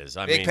 what it is.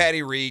 I Big mean,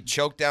 Patty Reed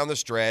choked down the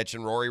stretch,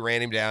 and Rory ran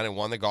him down and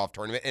won the golf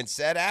tournament and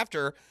said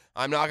after,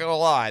 I'm not going to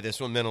lie, this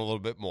one meant a little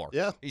bit more.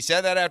 Yeah. He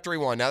said that after he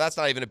won. Now, that's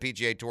not even a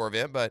PGA Tour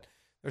event, but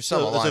there's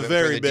some it's a alignment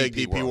very for the big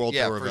DP World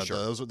yeah, Tour for event. sure.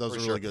 Those For are sure.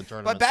 really good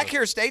tournaments. But back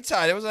here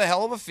stateside, it was a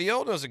hell of a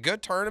field. It was a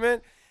good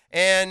tournament.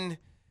 And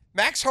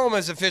Max Homa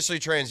has officially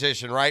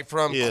transitioned, right?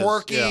 From He is,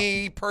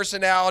 quirky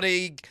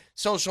personality,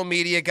 social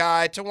media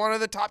guy to one of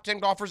the top 10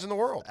 golfers in the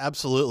world.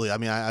 Absolutely. I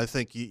mean, I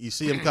think you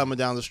see him coming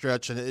down the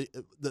stretch, and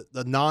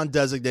the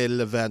non-designated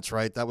events,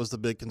 right? That was the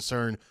big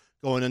concern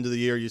going into the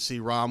year. You see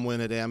Rahm win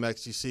at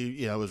Amex. You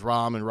see, it was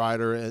Rahm and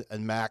Ryder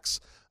and Max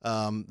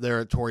there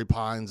at Torrey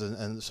Pines,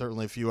 and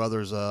certainly a few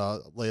others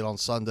late on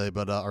Sunday,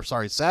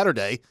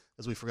 Saturday,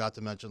 as we forgot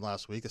to mention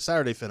last week, a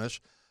Saturday finish.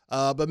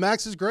 But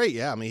Max is great.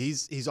 Yeah, I mean,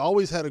 he's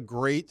always had a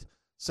great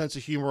sense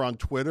of humor on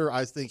Twitter.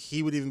 I think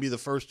he would even be the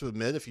first to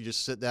admit if you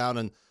just sit down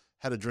and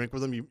had a drink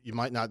with him, you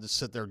might not just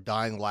sit there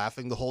dying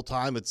laughing the whole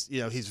time. It's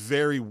he's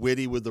very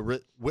witty with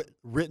the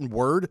written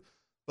word,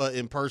 but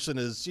in person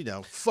is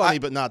funny,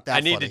 but not that. I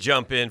need funny. to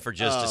jump in for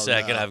just a Oh,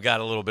 second. no. I've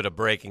got a little bit of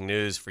breaking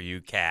news for you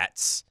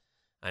cats.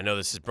 I know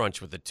this is Brunch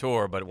with the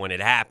Tour, but when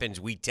it happens,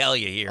 we tell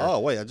you here Oh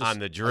wait, on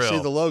the drill. I see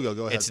the logo.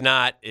 Go ahead. It's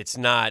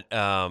not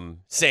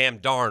Sam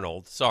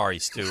Darnold. Sorry,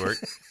 Stuart.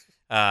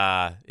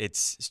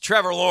 It's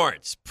Trevor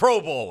Lawrence,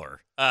 Pro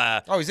Bowler.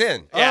 He's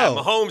in. Yeah,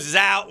 Oh. Mahomes is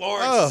out.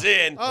 Lawrence is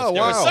in. Oh,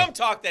 There was wow. some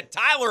talk that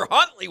Tyler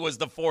Huntley was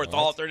the fourth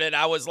alternate.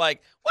 I was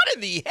like, what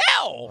in the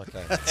hell?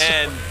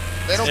 And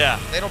They don't. Yeah.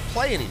 They don't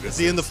play anymore. Is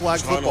he in the flag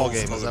football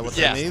game? Is that what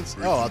Yeah. that means?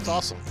 Oh, that's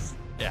awesome.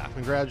 yeah,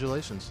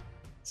 Congratulations.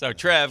 so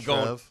Trev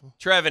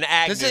and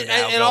Agnew Does it,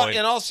 now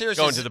in all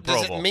seriousness, going to the Pro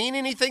does Bowl. it mean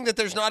anything that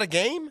there's not a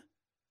game?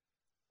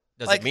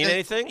 Does it mean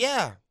anything?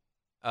 Yeah.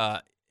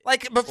 what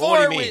Like do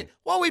before, you mean?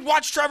 we'd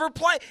watch Trevor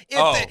play.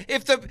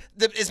 If Oh.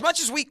 the as much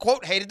as we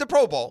quote hated the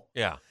Pro Bowl,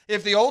 Yeah.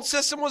 if the old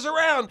system was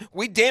around,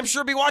 we'd damn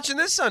sure be watching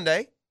this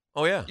Sunday.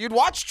 Oh yeah. You'd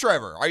watch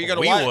Trevor. Are you going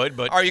to We watch? would,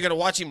 but- are you going to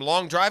watch him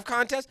long drive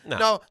contest?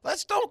 No.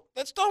 Let's don't.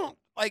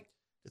 Like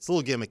It's a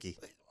little gimmicky.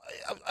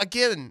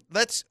 again.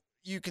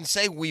 You can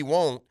say we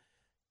won't.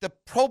 The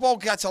Pro Bowl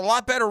gets a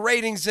lot better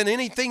ratings than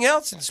anything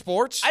else in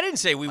sports. I didn't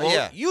say we won't.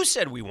 yeah. You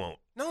said we won't.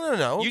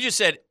 No. You just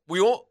said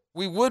we won't.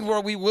 we would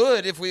where we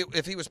would if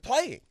he was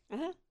playing.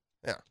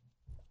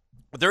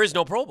 But there is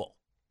no Pro Bowl.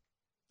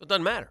 It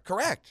doesn't matter.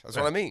 Correct. That's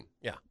what I mean.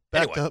 Yeah.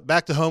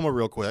 Back to Homa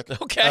real quick.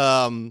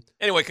 Okay.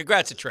 Anyway,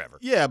 congrats to Trevor.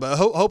 Yeah, but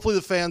hopefully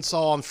the fans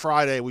saw on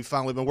Friday. We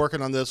finally been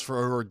working on this for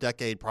over a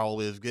decade,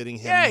 probably, is getting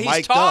him Yeah, he's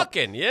mic'd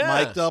talking. up,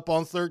 Yeah, mic'd up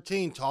on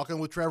 13, talking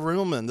with Trevor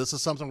Immelman. This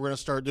is something we're going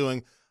to start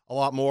doing a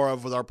lot more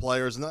of with our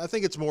players, and I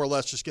think it's more or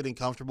less just getting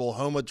comfortable.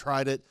 Homa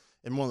tried it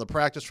in one of the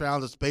practice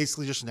rounds. It's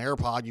basically just an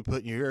AirPod you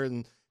put in your ear,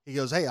 and he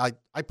goes, "Hey,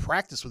 I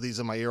practice with these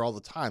in my ear all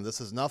the time. This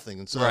is nothing."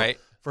 And so Right.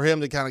 for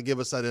him to kind of give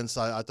us that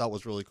insight, I thought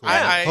was really cool.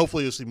 I-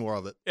 Hopefully you'll see more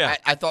of it. Yeah.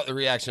 I thought the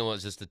reaction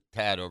was just a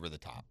tad over the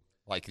top.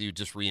 Like you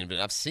just reinvented.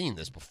 I've seen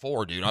this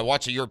before, dude. I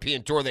watch a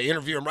European tour. They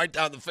interview him right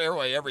down the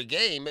fairway every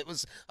game. It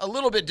was a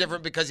little bit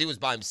different because he was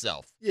by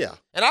himself. Yeah.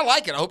 And I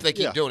like it. I hope they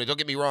keep Yeah. doing it. Don't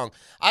get me wrong.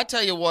 I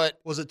tell you what.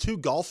 Was it too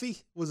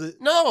golfy? Was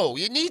it? No,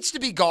 it needs to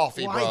be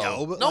golfy, Well, bro. I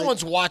know, but no like-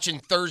 one's watching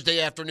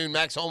Thursday afternoon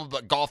Max Homa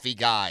but golfy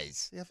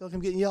guys. Yeah, I feel like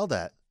I'm getting yelled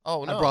at.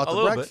 Oh, no. I brought a the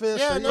little bit. breakfast.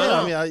 Yeah, and, no, yeah,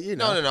 no. I mean,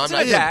 No, I'm It's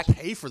not. an attack.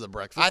 pay for the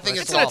breakfast. I think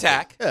but- it's It's an golfy.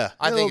 attack. Yeah.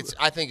 I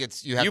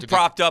think you have You to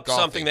propped be up golfy.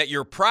 something that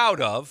you're proud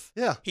of.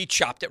 Yeah. He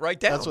chopped it right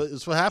down.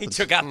 That's what happens.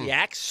 He took out the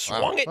axe,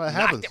 swung it, What knocked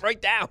happens? it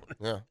right down.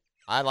 Yeah.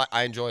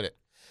 I enjoyed it.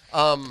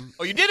 Oh,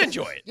 you did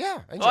enjoy it? Yeah,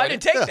 I Oh, enjoyed I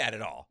didn't it. take that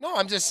at all. No,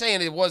 I'm just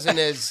saying it wasn't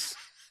as.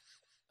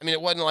 I mean,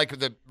 it wasn't like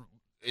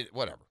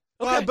whatever.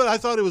 Well, but I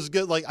thought it was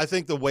good. Like, I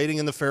think the waiting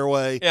in the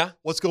fairway, Yeah.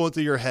 what's going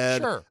through your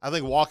head. Sure. I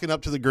think walking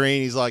up to the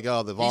green, he's like,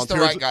 oh, the He's volunteers,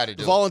 the right guy to do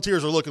the it.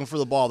 volunteers are looking for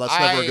the ball. That's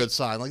never I- a good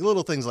sign. Like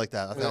little things like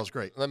that. I thought that was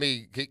great. Let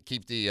me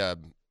keep the,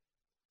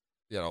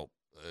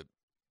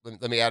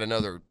 let me add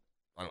another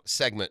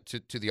segment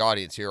to the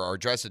audience here, or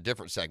address a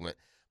different segment.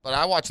 But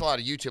I watch a lot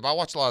of YouTube. I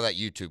watch a lot of that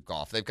YouTube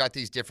golf. They've got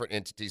these different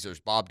entities. There's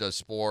Bob Does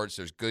Sports.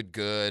 There's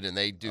Good, and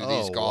they do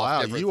these Oh, golf.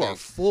 wow. different You are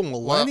things. full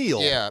millennial.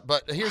 Well, yeah,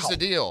 but here's the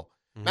deal.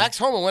 Max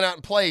Homa went out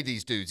and played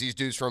these dudes. These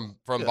dudes from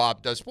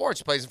Bob Does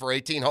Sports. Plays for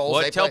 18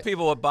 holes. Tell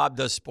people what Bob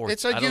Does Sports.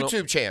 It's a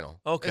YouTube channel.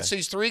 Okay. It's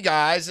these three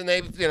guys, and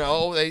they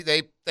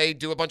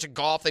do a bunch of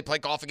golf. They play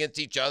golf against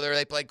each other.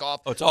 They play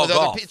golf. Oh, it's all with other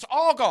golf. It's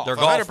all golf. They're 100%.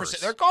 golfers.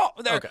 They're golf.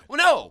 Okay. Well,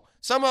 no,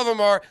 some of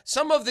them are.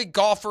 Some of the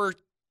golfer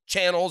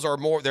channels are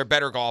more. They're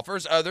better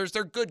golfers. Others,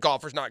 they're good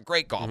golfers, not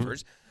great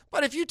golfers.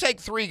 But if you take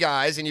three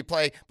guys and you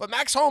play, but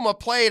Max Homa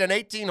played an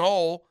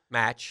 18-hole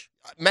match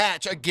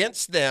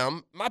against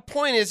them. My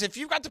point is, if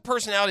you've got the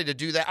personality to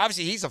do that,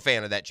 obviously he's a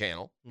fan of that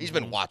channel. He's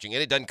been watching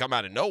it. It doesn't come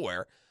out of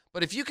nowhere.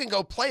 But if you can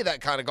go play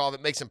that kind of golf,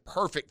 it makes him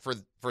perfect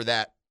for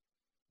that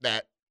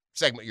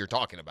segment you're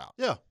talking about.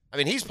 Yeah. I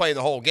mean, he's playing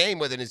the whole game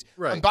with it.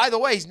 Right. And by the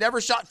way, he's never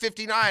shot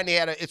 59.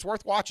 It's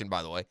worth watching,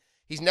 by the way.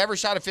 He's never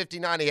shot a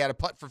 59. He had a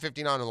putt for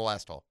 59 on the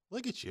last hole.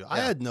 Look at you. I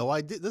had no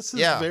idea. This is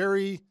Yeah.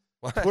 very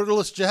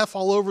Twitterless Jeff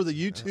all over the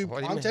YouTube What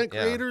do you content mean?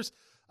 Yeah. creators.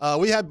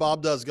 We had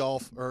Bob Does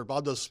Golf or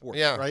Bob Does Sports,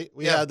 Yeah. right?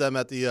 We Yeah. had them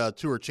at the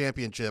Tour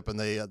Championship, and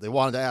they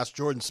wanted to ask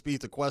Jordan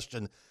Spieth a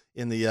question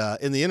in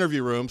the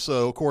interview room.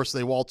 So of course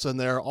they waltz in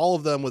there, all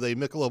of them with a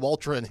Michelob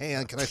Ultra in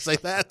hand. Can I say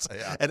that?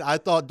 Yeah. And I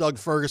thought Doug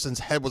Ferguson's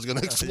head was going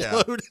to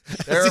explode.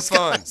 They're These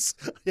fun. guys-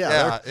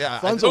 Yeah, Yeah.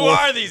 fun to Who watch.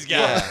 are these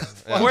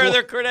guys? Yeah. Where are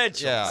their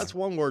credentials? Yeah. That's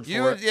one word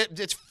for it.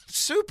 It's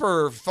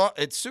super fun.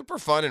 It's super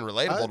fun and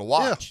relatable to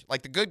watch.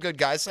 Like the good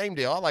guys, same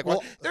deal. I like.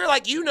 They're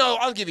like,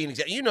 I'll give you an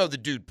example. You know the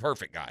dude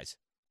perfect guys.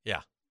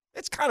 Yeah.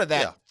 It's kind of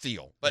that Yeah.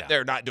 feel, but Yeah.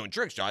 they're not doing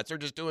trick shots. They're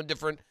just doing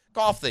different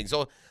golf things.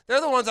 So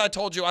they're the ones I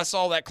told you. I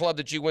saw that club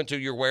that you went to.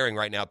 You're wearing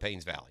right now,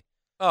 Paynes Valley.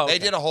 Oh, okay. They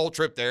did a whole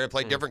trip there,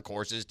 played different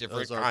courses,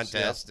 different Those are-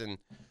 contests, and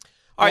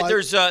All right, Well,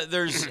 there's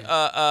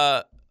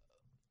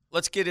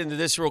let's get into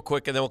this real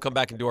quick, and then we'll come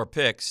back and do our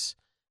picks.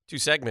 2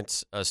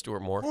 segments,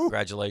 Stuart Moore.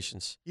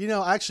 Congratulations. You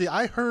know, actually,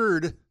 I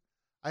heard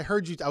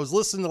you. I was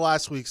listening to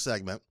last week's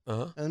segment,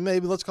 and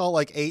maybe let's call it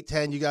like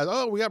 8-10. You guys,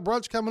 oh, we got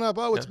brunch coming up.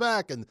 Oh, it's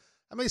back. And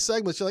how many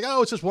segments? You're like,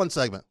 oh, it's just one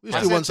segment. We just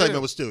I do said one segment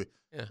two. with Stewie.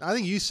 Yeah.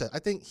 I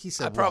think he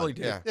said I probably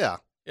one. did. Yeah. Yeah.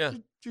 Yeah.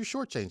 You're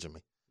shortchanging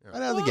me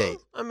right out of the gate.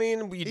 I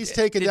mean, He's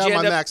taking down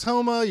my Max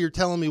Homa. You're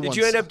telling me Did one.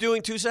 you end up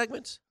doing 2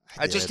 segments?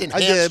 I just did.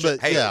 enhanced. I did, your-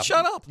 but hey, yeah.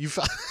 Shut up. You.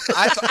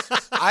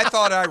 I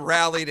thought I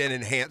rallied and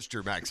enhanced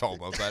your Max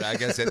Homa, but I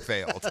guess it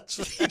failed.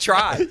 He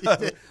tried.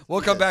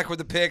 We'll come back with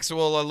the picks.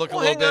 We'll look Well,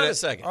 a little hang bit on at a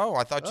second. Oh,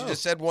 I thought you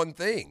just said one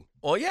thing.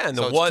 Well, yeah, and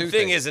So the it's one 2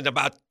 thing things. isn't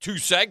about 2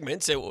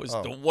 segments. It was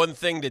the one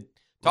thing to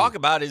talk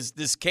about is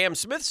this Cam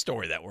Smith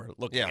story that we're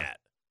looking at.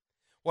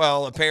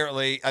 Well,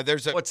 apparently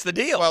there's a. What's the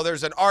deal? Well,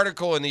 there's an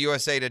article in the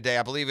USA Today.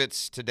 I believe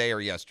it's today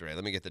or yesterday.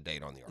 Let me get the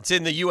date on the article. It's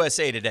in the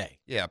USA Today.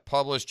 Yeah,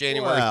 published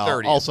January Well,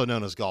 30th. also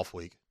known as Golf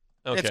Week.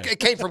 Okay. It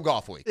came from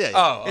Golf Week. Yeah.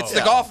 Oh, It's oh.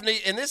 the golf.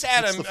 And this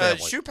Adam the family.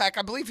 Shupak,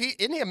 I believe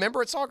isn't he a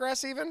member at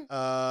Sawgrass even?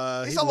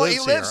 He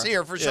lives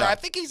here for sure. Yeah. I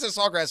think he's a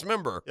Sawgrass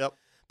member. Yep.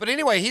 But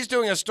anyway, he's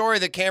doing a story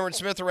that Cameron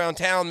Smith around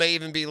town may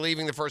even be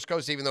leaving the First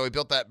Coast, even though he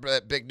built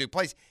that big new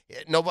place.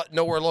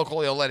 Nowhere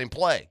locally will let him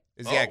play,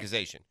 is the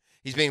accusation.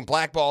 He's being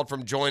blackballed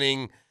from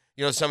joining,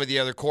 some of the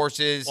other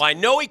courses. Well, I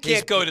know he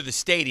can't go to the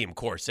stadium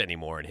course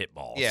anymore and hit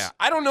balls. Yeah,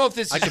 I don't know if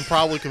this. I can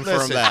probably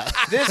confirm Listen,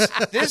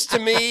 that.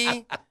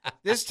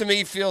 This to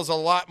me feels a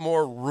lot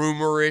more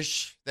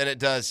rumorish than it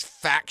does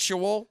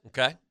factual.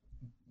 Okay.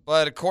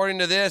 But according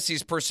to this,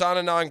 he's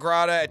persona non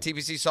grata at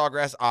TPC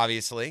Sawgrass,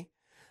 obviously.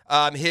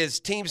 His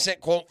team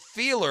sent, quote,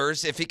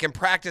 feelers if he can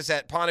practice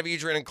at Ponte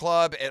Vedra and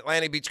Club,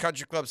 Atlantic Beach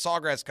Country Club,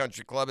 Sawgrass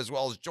Country Club, as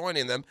well as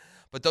joining them.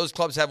 But those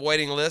clubs have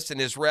waiting lists, and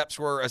his reps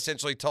were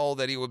essentially told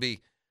that he would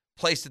be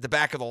placed at the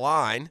back of the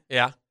line.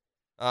 Yeah.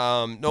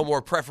 No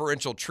more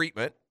preferential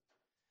treatment.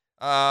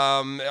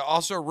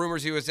 Also,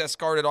 rumors he was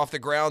escorted off the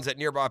grounds at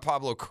nearby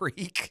Pablo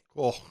Creek,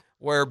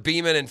 where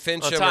Beeman and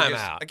Fincham. Time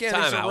out. Again,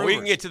 time these are out. rumors. We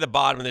can get to the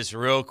bottom of this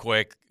real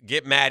quick.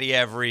 Get Matty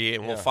Every,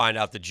 and we'll find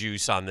out the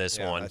juice on this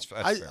one. That's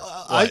fair.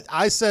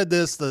 I said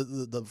this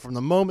from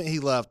the moment he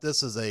left.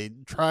 This is a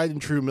tried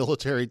and true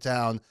military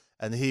town,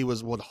 and he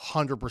was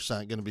 100%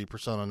 going to be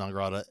persona non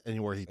grata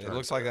anywhere he turns. It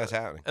looks like that's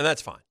happening, and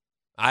that's fine.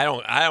 I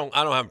don't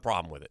have a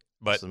problem with it,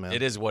 but Listen, man.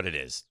 it is what it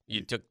is.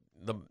 You took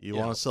the. You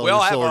want to sell we your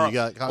all have soul, our, you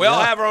got. we all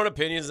have our own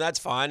opinions. And that's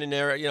fine, and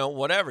they're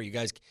whatever you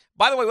guys.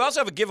 By the way, we also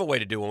have a giveaway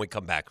to do when we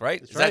come back, right?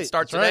 That's Does right. that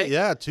start That's today? Right.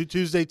 Yeah, 2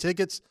 Tuesday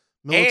tickets,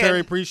 Military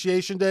And-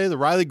 Appreciation Day, the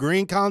Riley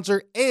Green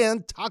concert,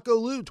 and Taco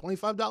Lou,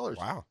 $25.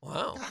 Wow.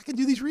 I can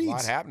do these reads. A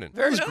lot happening.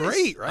 Very was nice.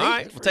 great, right? All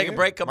right, we'll take a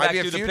break. Come Might back be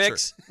a to the future.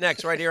 picks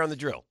next, right here on the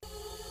drill.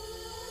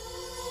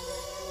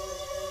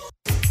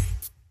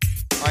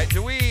 All right,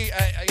 do we,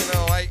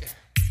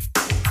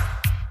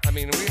 I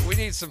mean, we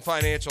need some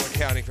financial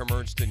accounting from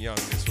Ernst & Young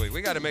this week.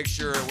 We got to make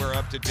sure we're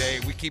up to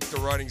date. We keep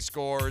the running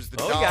scores.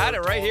 The Oh, dollar you got it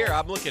right total. here.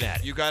 I'm looking at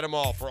it. You got them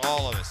all for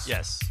all of us.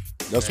 Yes.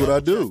 That's what I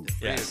do.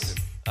 Yes.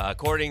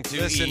 According to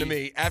Listen E, to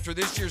me. After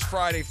this year's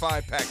Friday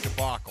 5-pack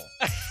debacle,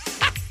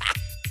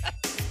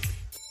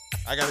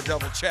 I got to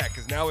double check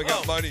because now we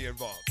got money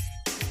involved.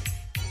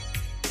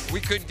 We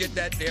couldn't get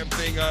that damn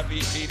thing up,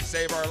 EP, to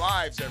save our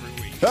lives every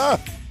week. Ah,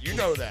 You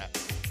know that.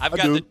 I've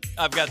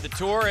got the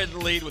tour in the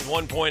lead with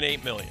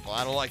 1.8 million. Well,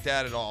 I don't like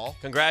that at all.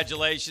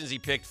 Congratulations, he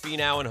picked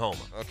Finau and Homa.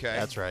 Okay.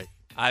 That's right.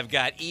 I've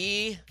got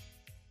E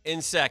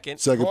in second.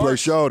 second place,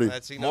 Shorty.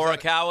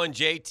 Morikawa and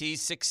JT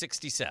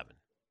 667.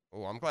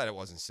 Oh, I'm glad it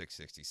wasn't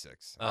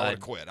 666. I would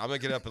quit. I'm going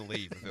to get up and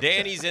leave. if it was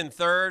Danny's in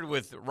third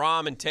with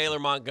Rahm and Taylor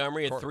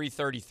Montgomery at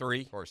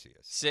 333. Of course he is.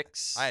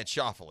 6. I had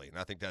Schauffele, and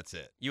I think that's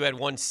it. You had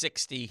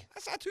 160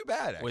 That's not too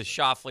bad, actually. with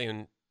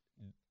Schauffele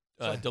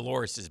and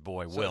Dolores'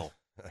 boy, Will.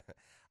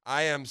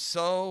 I am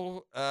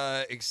so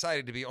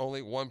excited to be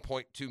only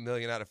 1.2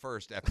 million out of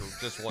first after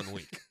just 1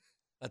 week.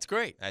 That's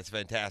great. That's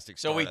fantastic.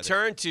 So we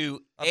turn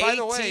to by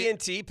the way-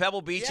 AT&T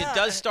Pebble Beach. Yeah, it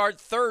does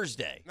start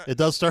Thursday It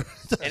does start.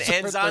 and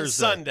ends on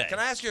Sunday. Can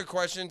I ask you a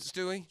question,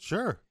 Stewie?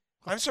 Sure.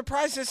 I'm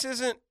surprised this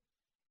isn't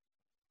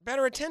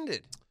better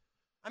attended.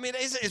 I mean,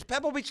 is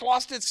Pebble Beach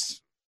lost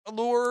its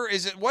allure?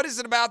 What is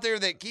it about there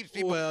that keeps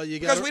people? Well,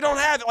 because we don't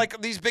have like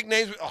these big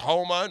names,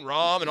 Homa and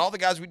Rahm and all the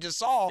guys we just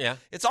saw. Yeah.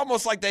 It's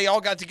almost like they all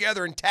got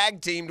together and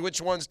tag teamed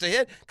which ones to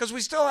hit because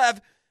we still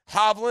have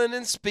Hovland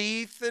and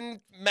Spieth and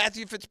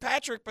Matthew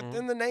Fitzpatrick, but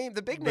then the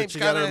big names But you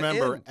kind got to of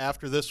remember,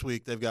 after this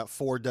week, they've got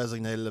 4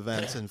 designated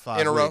events in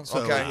 5 In a row? weeks. So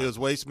Okay. it was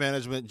Waste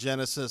Management,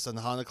 Genesis, and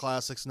Honda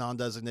Classics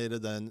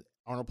non-designated, then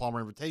Arnold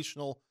Palmer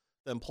Invitational,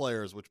 then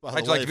Players, which, by How'd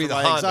the you like way, to be for the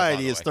my Honda, by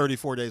anxiety the is way?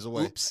 34 days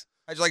away. Oops.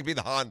 How'd you like to be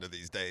the Honda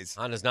these days?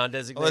 Honda's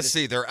non-designated. Well, let's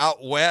see. They're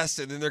out west,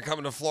 and then they're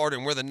coming to Florida,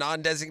 and we're the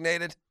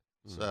non-designated.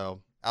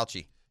 So,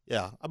 Ouchie.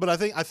 yeah. But I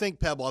think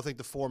Pebble, I think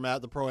the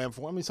format, the Pro-Am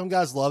format, I mean, some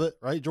guys love it,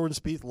 right? Jordan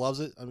Spieth loves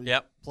it. I mean,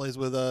 Yep. plays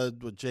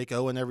with Jake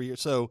Owen every year.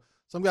 So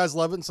some guys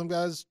love it, and some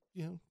guys,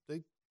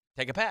 they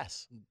Take a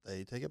pass.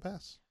 take a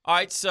pass. All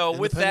right, so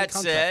with that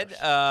Independent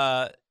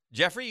said,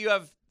 Jeffrey, you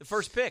have the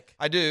first pick.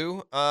 I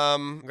do.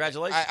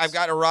 Congratulations. I've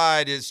got to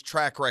ride his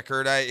track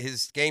record.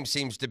 His game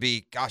seems to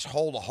be,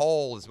 hole to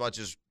hole as much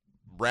as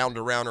round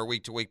to round or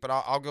week to week, but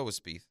I'll go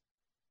with Spieth.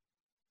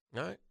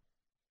 All right.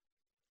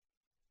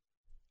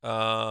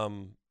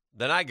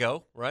 Then I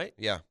go, right?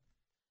 Yeah.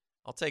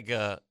 I'll take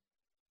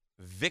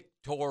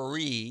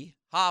Victory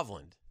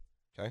Hovland.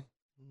 Okay.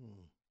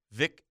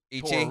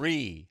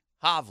 Victory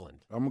Hovland.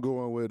 I'm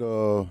going with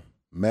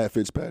Matt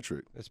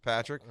Fitzpatrick.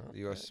 Fitzpatrick,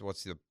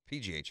 what's the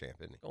PGA champ,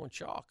 isn't he? Going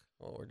chalk.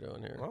 What we're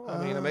doing here. Well, I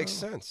mean, it makes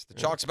sense. The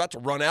chalk's about to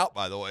run out,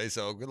 by the way,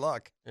 so good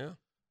luck. Yeah.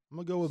 I'm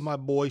going to go with my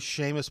boy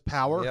Seamus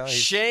Power. Yeah,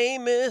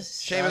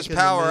 Seamus. Back in the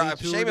Power. main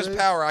tour Seamus days.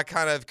 Power, I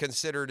kind of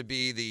consider to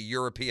be the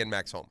European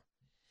Max Homa.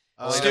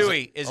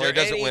 Stewie, is there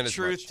doesn't any win as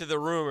truth much. to the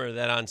rumor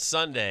that on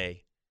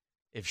Sunday,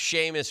 if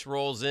Seamus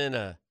rolls in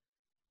a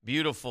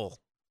beautiful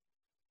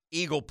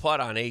eagle putt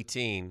on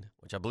 18,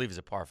 which I believe is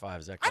a par 5,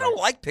 is that correct? I don't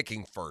like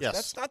picking first. Yes.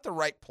 That's not the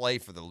right play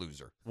for the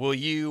loser. Will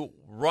you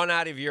run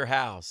out of your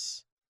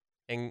house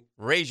and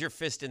raise your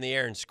fist in the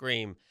air and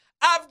scream,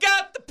 I've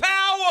got the power?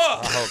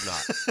 I hope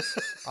not.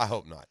 I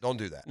hope not. Don't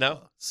do that. No?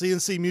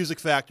 CNC Music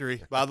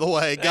Factory, by the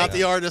way, got Thank the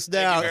you. artist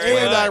down. Thank you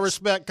very And I much.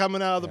 respect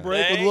coming out of the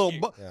break with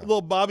Thank a you.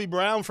 little Bobby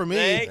Brown for me.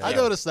 Thank I you.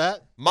 noticed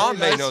that. Mom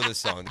Very may nice. know this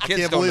song. The I kids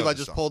can't don't believe know I this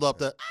just song. pulled up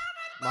that.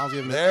 Mom's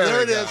giving me There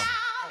we it go. is.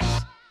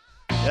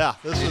 Yeah,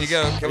 this There is. you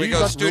go. Can Are we you go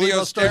about to really studio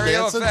go start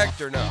stereo dancing?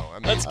 effect or no? I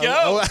mean, Let's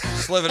go.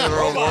 just living in our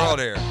own world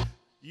here.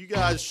 You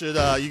guys should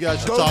talk to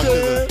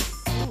Dad.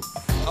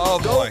 the. Oh,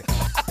 boy.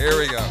 Here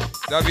we go.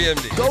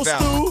 WMD. Go, We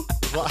found it.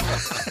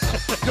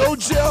 Stu. Go,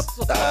 Jeff.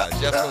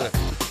 Jeff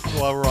Smith.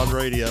 While we're on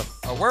radio.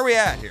 Where are we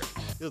at here?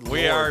 Good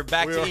We Lord. are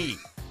back We to are- E.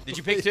 Did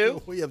you pick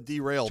 2? We have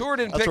derailed. Tour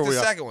didn't That's pick where the we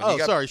are. second one. Oh, You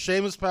got- sorry.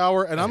 Seamus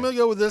Power. And I'm going to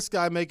go with this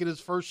guy making his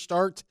first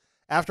start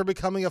after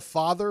becoming a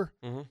father.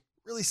 Mhm.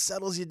 Really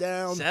settles you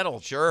down.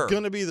 Settled. Sure.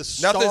 Going to be the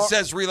star. Nothing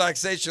says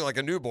relaxation like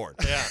a newborn.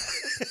 Yeah.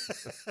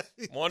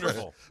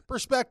 Wonderful.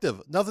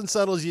 Perspective. Nothing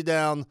settles you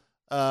down.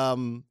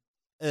 And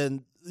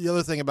the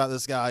other thing about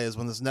this guy is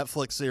when this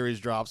Netflix series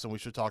drops, and we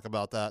should talk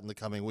about that in the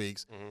coming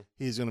weeks,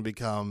 he's going to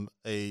become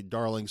a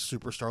darling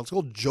superstar. Let's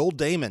go Joel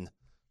Damon.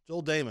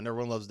 Joel Damon.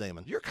 Everyone loves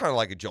Damon. You're kind of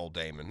like a Joel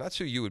Damon. That's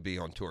who you would be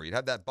on tour. You'd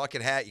have that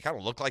bucket hat. You kind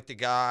of look like the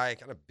guy,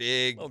 kind of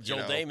big. Oh, Joel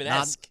you know.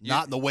 Damon-esque.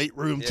 Not in the weight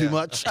room too Yeah.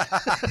 much.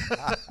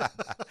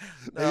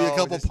 Maybe No, a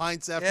couple just-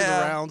 pints after yeah,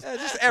 the round. Yeah,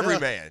 just every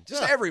man.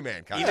 Just every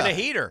man kind Even of. a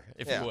heater,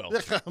 if Yeah. you will.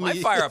 I Might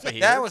mean, fire up a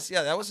heater.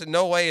 That was in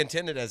no way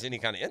intended as any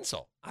kind of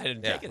insult. I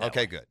didn't Yeah. take it that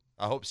Okay, way. good.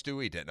 I hope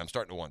Stewie didn't. I'm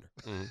starting to wonder.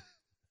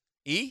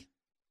 E?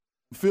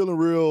 Feeling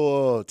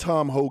real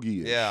Tom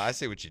Hoagie. Yeah, I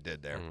see what you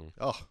did there.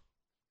 Oh,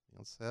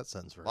 that's that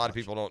sentence. A lot of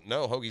people don't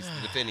know Hoagie's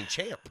the defending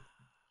champ.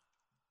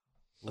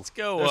 Let's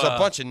go. There's a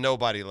bunch of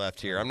nobody left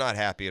here. I'm not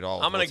happy at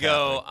all. I'm with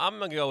gonna what's go. I'm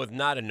gonna go with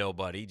not a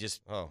nobody.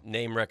 Just Oh.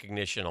 name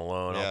recognition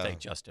alone. Yeah. I'll take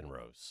Justin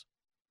Rose.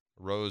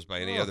 happening. Rose by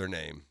any Oh. other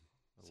name.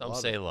 Some Love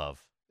say it.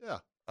 love. Yeah.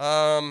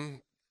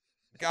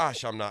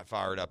 Gosh, I'm not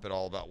fired up at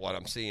all about what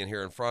I'm seeing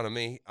here in front of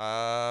me.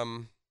 Why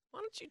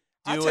don't you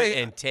I'll do tell it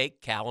you- and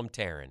take Callum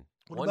Tarrant?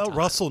 What one about time?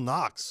 Russell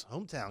Knox,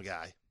 hometown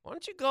guy? Why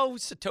don't you go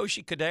with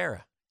Satoshi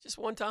Kadera? Just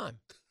one time.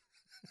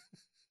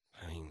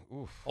 I mean,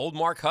 oof. Old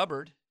Mark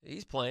Hubbard.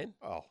 He's playing.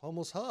 Oh,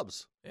 almost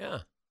Hubs. Yeah.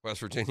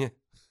 West Virginia.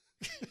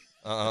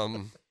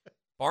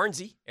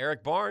 Barnesy.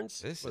 Eric Barnes.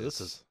 This Wait,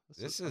 is I've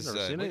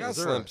never seen we it. got Is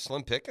there a-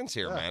 slim pickings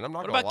here, Yeah. man. I'm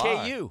not What gonna about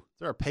lie. KU? Is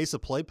there a pace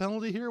of play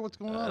penalty here? What's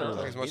going on? I I'll don't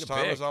take know. as much Need a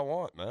time pick. as I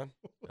want, man.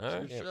 All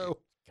right. Good show.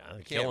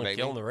 Kinda Can't make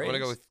killing me. the I'm Rays. gonna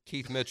go with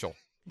Keith Mitchell.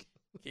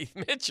 Keith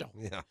Mitchell.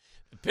 Yeah,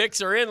 The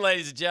picks are in,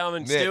 ladies and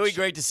gentlemen. Mitch. Stewie,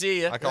 great to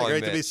see you. I call him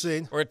Great to be Mitch.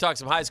 seen. We're going to talk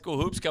some high school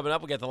hoops coming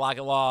up. We got the Lock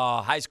and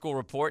Law High School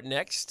Report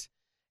next.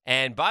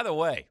 And by the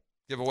way,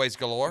 Giveaways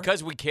galore.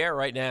 because we care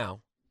right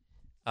now,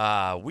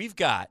 we've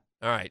got,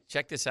 all right,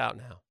 check this out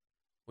now.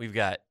 We've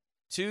got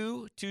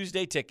 2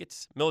 Tuesday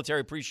tickets, Military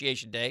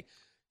Appreciation Day.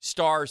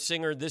 Star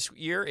singer this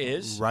year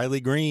is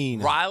Riley Green.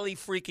 Riley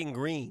freaking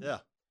Green. Yeah.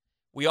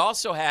 We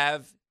also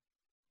have,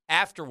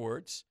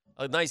 afterwards,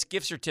 a nice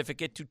gift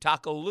certificate to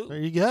Taco Lou. There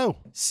you go.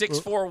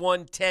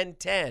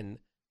 641-1010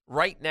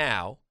 right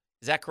now.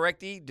 Is that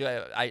correct, E?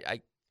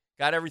 I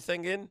got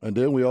everything in? And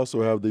then we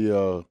also have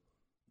the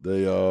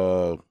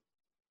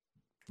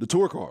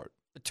tour card,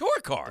 The tour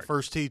card.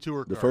 First T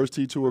tour. the card. First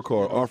Tee Tour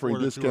card, Florida offering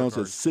Tour discounts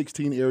card. at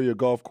 16 area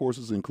golf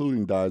courses,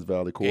 including Dyes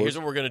Valley Okay, course. here's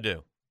what we're going to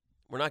do.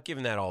 We're not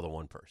giving that all to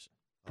one person.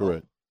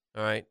 Correct.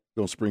 All right?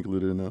 Don't sprinkle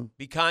it in now.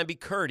 Be kind, be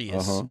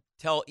courteous. Uh-huh.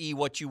 Tell E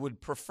what you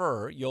would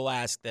prefer. You'll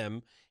ask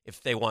them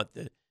if they want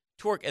the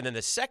tour. And then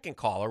the second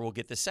caller will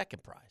get the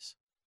second prize.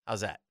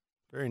 How's that?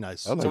 Very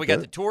nice. I like So we got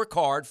that. the tour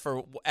card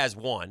as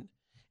one.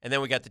 And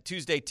then we got the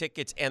Tuesday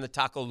tickets and the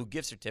Taco Lou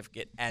gift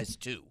certificate as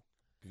 2.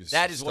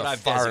 That is what Stuff I've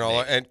firing all-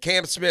 designated. And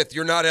Cam Smith,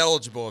 you're not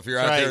eligible if you're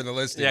out Right. there in the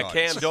listening Yeah,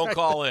 audience. Cam, don't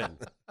call in.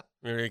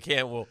 You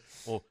can't.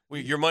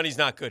 Your money's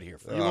not good here.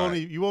 For You you. won't,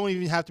 you won't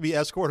even have to be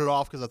escorted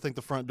off because I think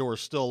the front door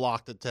is still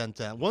locked at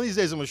 10:10. One of these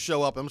days I'm going to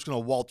show up. I'm just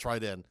going to waltz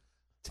right in.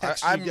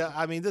 Text I'm- you guys.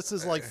 I mean, this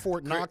is like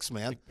Fort Knox,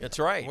 man. That's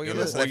right. Well, We,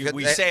 listen, if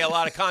we they- say a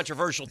lot of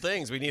controversial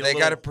things. We need. They a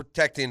got to little.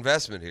 protect the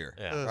investment here,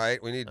 Yeah.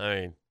 right? We need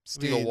I mean,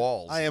 steel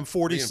walls. I am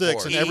 46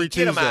 reinforced. and every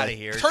get him Tuesday. out of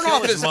here. Turn Kill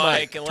off his his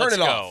mic. and Turn let's it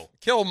go. off.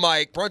 Kill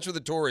Mike. Brunch with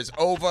the Tour is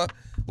over.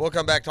 We'll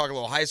come back, talk a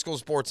little high school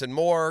sports and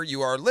more.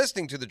 You are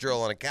listening to The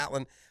Drill on a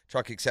Catlin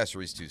Truck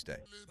Accessories Tuesday.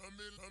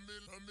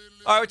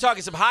 All right, we're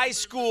talking some high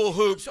school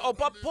hoops. Oh,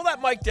 pull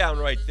that mic down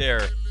right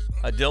there,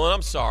 Dylan.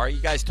 I'm sorry,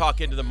 you guys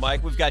talk into the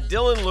mic. We've got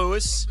Dylan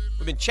Lewis.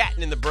 We've been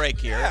chatting in the break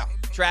here. Yeah.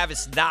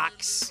 Travis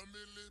Knox.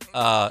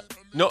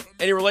 No,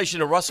 any relation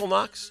to Russell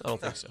Knox? I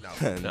don't think so.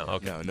 No,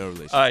 okay. No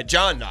relation. All right,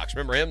 John Knox,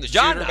 remember him? The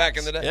John shooter Knox. back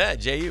in the day? Yeah,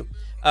 JU.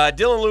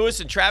 Dylan Lewis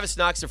and Travis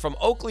Knox are from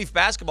Oak Leaf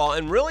Basketball,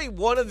 and really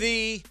one of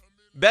the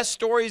best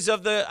stories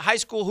of the high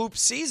school hoop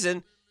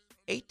season,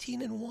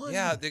 18-1.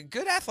 Yeah, the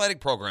good athletic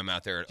program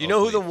out there. Do you know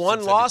who the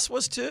one loss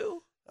was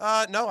to?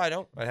 No, I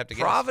don't. I'd have to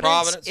guess.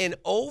 Providence in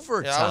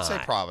overtime. Yeah, I would say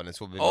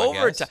Providence would be my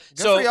Overtime. guess. Good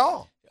So for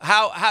y'all.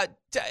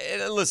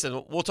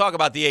 Listen, we'll talk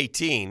about the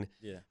 18.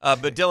 Yeah.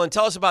 But Dylan,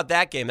 tell us about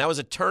that game. That was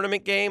a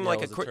tournament game, Yeah, like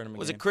it was a tournament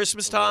was it game.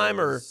 Christmas It time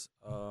or? was,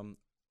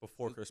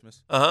 before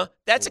Christmas.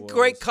 That's a It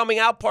great was- coming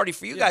out party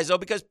for you Yeah. guys though,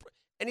 because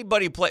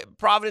anybody play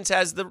Providence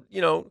has the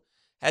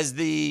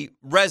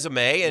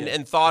resume and, Yeah,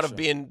 and thought for of sure.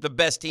 being the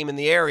best team in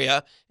the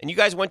area, and you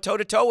guys went toe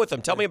to toe with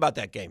them. Tell me about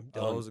that game, It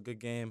Dylan. was a good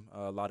game.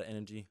 A lot of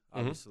energy.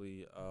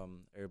 Obviously,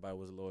 everybody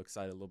was a little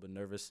excited, a little bit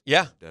nervous.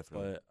 Yeah,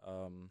 But it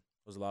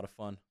was a lot of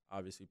fun.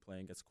 Obviously,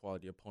 playing against a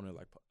quality opponent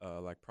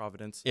like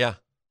Providence. yeah.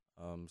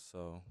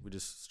 So we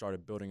just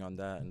started building on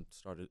that and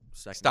started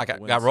stacking Stock up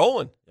the got wins.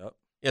 rolling. Yep.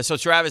 Yeah. So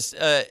Travis,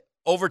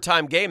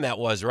 overtime game that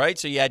was, right?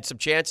 So you had some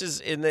chances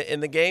in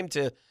the game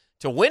to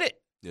win it.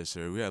 Yes,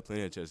 sir. We had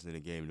plenty of chances in the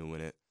game to win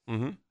it.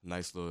 Mm-hmm.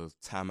 Nice little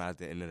timeout at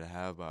the end of the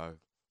half by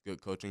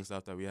good coaching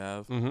staff that we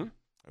have. Mm-hmm.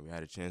 And we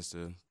had a chance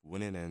to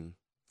win it, and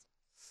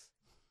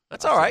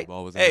That's all right. the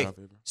ball was in Hey, our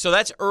favor. so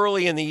that's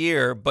early in the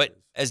year, but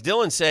as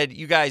Dylan said,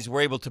 you guys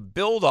were able to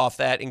build off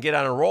that and get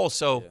on a roll.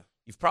 So Yeah.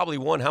 you've probably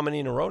won how many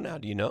in a row now?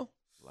 Do you know?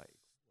 Like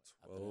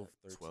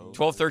 12,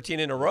 12, 13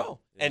 in a row.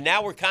 Yeah. And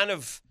now we're kind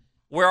of,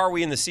 where are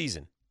we in the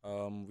season?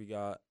 We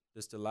got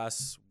this the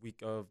last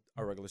week of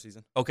our regular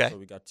season. Okay. So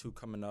we got 2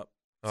 coming up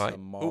All right.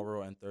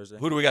 tomorrow and Thursday.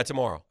 Who do we got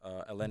tomorrow?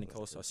 Atlantic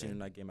Coast, our senior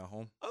night game at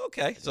home.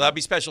 Okay. So that'd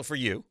be special for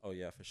you. Oh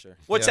yeah, for sure.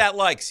 What's that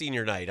like,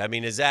 senior night? I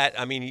mean,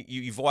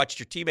 you've watched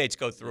your teammates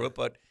go through it,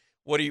 but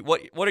what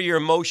are your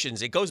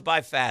emotions? It goes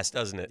by fast,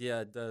 doesn't it?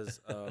 Yeah, it does.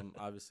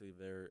 Obviously,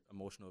 very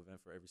emotional event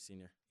for every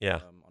senior. Yeah.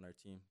 On our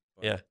team.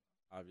 But Yeah.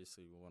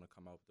 Obviously, we want to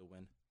come out with the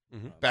win.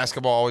 Mhm.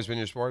 Basketball always been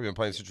your sport? You've been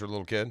playing since you were a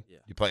little kid? Yeah.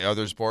 You play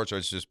other sports, or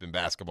it's just been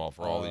basketball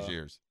for all these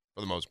years,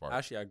 for the most part?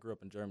 Actually, I grew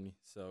up in Germany,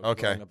 so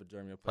Okay. growing up in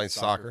Germany, I Playing played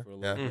soccer? for a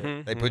Yeah. little bit.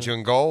 Mhm. They put you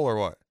in goal or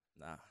what?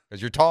 Nah.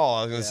 Because you're tall.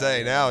 I was going to Yeah, say,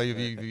 yeah, now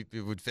yeah.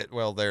 you would fit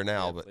well there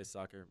now. Yeah, But played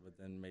soccer, but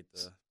then made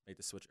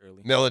the switch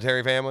early.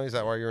 military family, is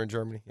that why you're in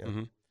Germany? Yeah.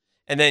 Mhm.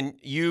 And then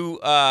you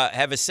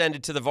have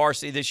ascended to the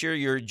varsity this year.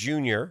 You're a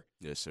junior,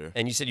 Yes, sir.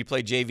 and you said you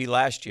played JV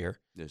last year.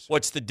 Yes, sir.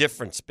 What's the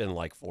difference been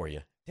like for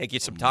you? Take you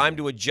some time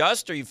to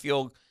adjust, or you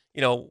feel,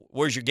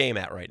 where's your game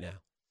at right now?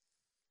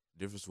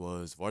 Difference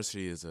was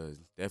varsity is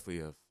definitely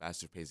a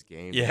faster paced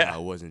game. Yeah. Than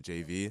how it was in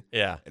JV.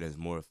 Yeah. It is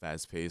more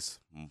fast paced,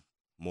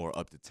 more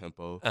up the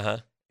tempo. Uh-huh.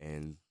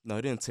 And no,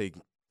 it didn't take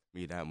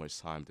me that much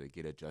time to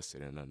get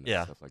adjusted and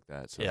Yeah. stuff like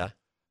that. So Yeah.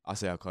 I'll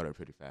say I caught it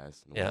pretty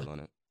fast and Yeah. was on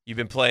it. You've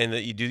been playing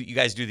you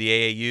guys do the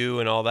AAU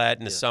and all that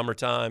in the Yeah.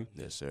 summertime.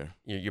 Yes, sir.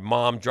 Your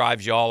mom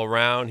drives you all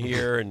around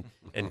here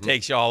and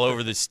takes you all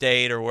over the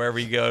state or wherever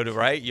you go to,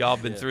 right? Y'all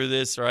been Yeah. through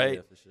this, right?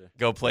 Yeah, for sure.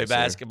 Go play Yes, sir.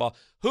 basketball.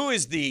 Who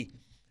is the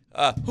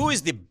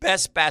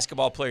best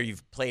basketball player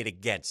you've played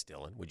against,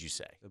 Dylan, would you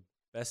say? The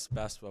best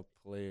basketball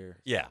player.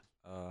 Yeah.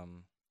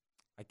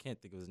 I can't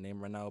think of his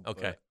name right now.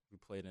 Okay. But we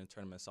played in a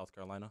tournament in South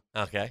Carolina,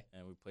 Okay.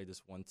 and we played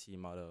this one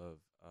team out of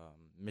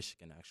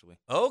Michigan, actually.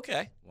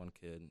 Okay. One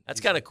kid. That's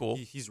He's- kinda cool.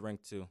 He's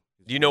ranked too.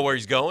 Do you know where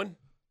he's going?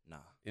 Nah.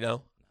 You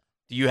know?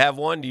 Do you have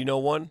one? Do you know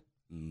one?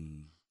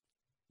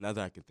 Not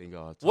that I can think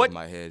of off the top What- of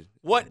my head.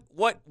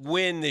 What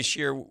win this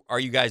year are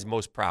you guys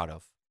most proud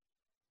of?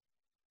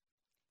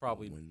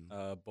 Probably When-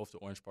 both the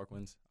Orange Park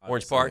wins.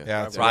 Orange obviously. Park?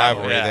 Yeah, it's a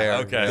Rivalry, rivalry yeah, there.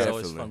 okay. It's Yeah.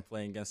 always fun Definitely.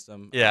 playing against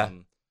them. Yeah.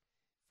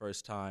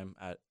 First time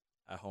at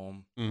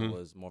home Mhm.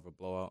 was more of a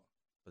blowout,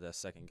 but that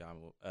second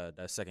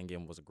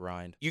game was a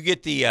grind. You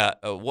get the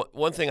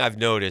one thing I've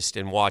noticed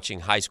in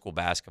watching high school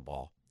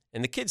basketball,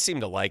 and the kids seem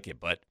to like it,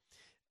 but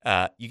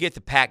you get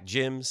the packed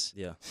gyms.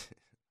 Yeah.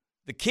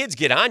 The kids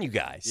get on you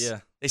guys.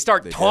 Yeah. They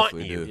start They taunting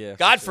definitely you. do. Yeah, for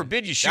God sure.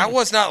 forbid you shoot. That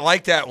was not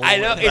like that when I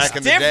we know, went it's back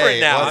in the different day.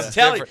 It now. was I'm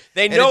telling you. different.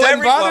 They And know it doesn't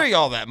everyone. bother you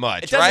all that It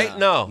much, doesn't. right?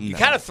 No, you No.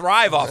 kind of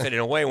thrive off it in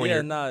a way when Yeah,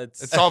 you're. no,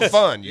 It's all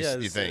fun, you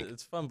it's, think.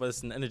 It's fun, but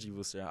it's an energy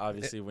booster.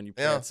 Obviously, when you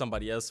play Yeah. at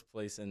somebody else's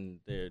place and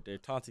they're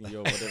taunting you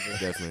or whatever.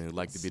 Definitely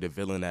like to be the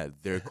villain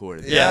at their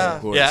court. Yeah.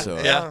 Court, Yeah. So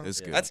Yeah.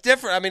 it's good. That's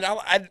different. I mean, I'm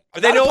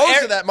But they not know opposed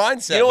every- to that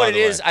mindset. You know by what it the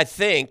way. is? I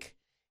think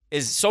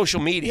is social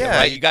media, Yeah,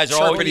 right? You guys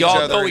are all chirping you each all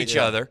other know and- each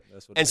yeah. other,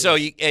 That's what and it so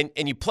is. you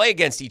and you play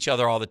against each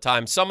other all the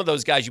time. Some of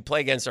those guys you play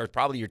against are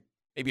probably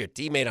maybe your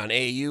teammate on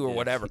AAU or Yeah.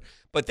 whatever,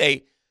 but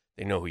they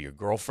know who your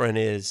girlfriend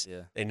is.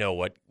 Yeah. They know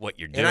what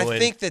you're And doing. I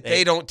think that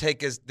they don't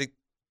take as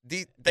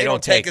they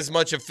don't take as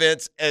much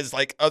offense as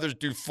like others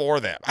do for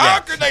them. Yeah. How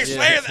could they say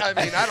that? I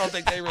mean, I don't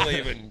think they really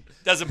even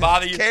doesn't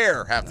bother you.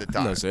 care half the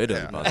time. No, so it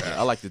doesn't Yeah. bother me.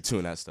 I like to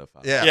tune that stuff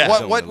out. Yeah.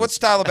 Yeah. What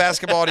style of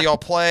basketball do y'all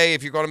play?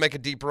 If you're going to make a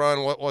deep run,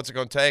 what's it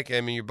going to take?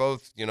 I mean, you're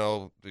both,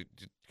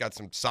 got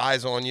some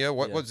size on you.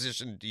 What Yeah.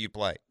 position do you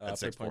play? I at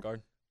play 6'4"? point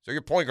guard. So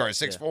you're point guard,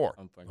 6'4".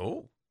 I'm point guard.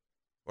 Oh,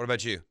 What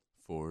about you?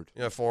 Forward,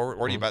 Forward.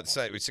 What are you about to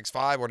say?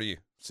 6'5"? What are you?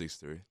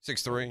 6'3".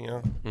 6'3",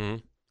 yeah.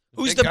 mhm.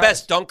 Who's Big the guys.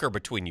 best dunker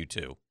between you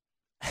two?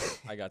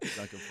 I got the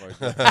dunking part.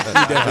 You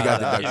definitely got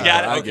the dunk. You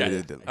got it? I'll Okay. give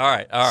it to Dylan. All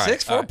right, all right.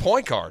 6'4" all right.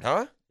 point guard,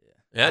 huh?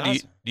 Yeah. Do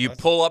you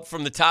That's- pull up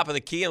from the top of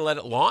the key and let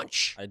it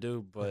launch? I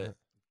do, but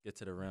get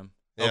to the rim.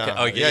 Yeah. Okay.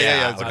 Oh,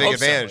 yeah. It's a I big hope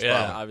so. advantage. Yeah.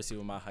 probably. Obviously,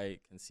 with my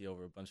height, can see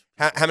over a bunch of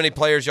How people. many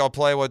players y'all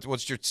play?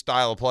 What's your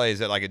style of play?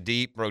 Is it like a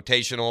deep,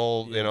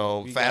 rotational, Yeah,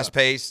 we got- fast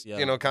paced, Yeah,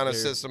 kind of very-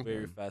 system?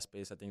 Very fast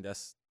paced. I think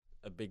that's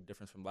a big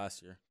difference from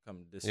last year.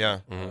 Coming this Yeah.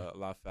 year, a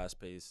lot of fast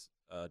paced,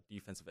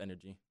 defensive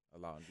energy, a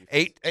lot on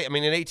defense. I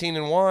mean, in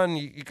 18-1,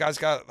 you guys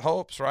got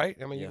hopes, right?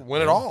 I mean, Yeah. you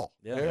win it all.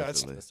 Yeah,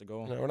 that's, that's the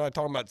goal. we're not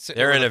talking about sitting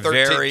They're with in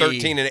a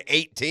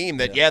 13-8 team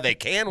that, Yeah. they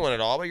can win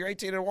it all, but you're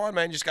 18-1,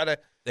 man. You just got to.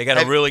 They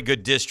got a really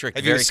good district.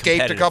 Have you very escaped a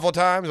competitive. couple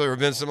times? There have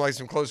been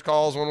some close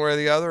calls one way or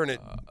the other, and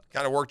it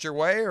kind of worked your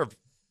way? Or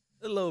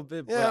A little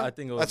bit, Yeah, but I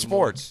think it was that's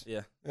more- sports.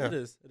 Yeah, Yeah. it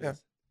is. It Yeah.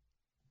 is.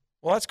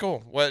 Well, that's cool.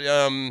 What?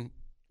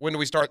 When do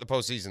we start the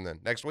postseason then?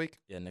 Next week?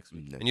 Yeah, next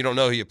week. And you don't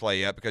know who you play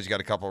yet because you got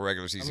a couple of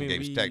regular season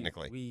games we-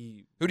 technically.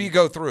 We, Who do you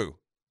go through?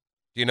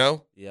 Do you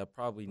know? Yeah,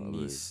 probably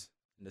Probably Nice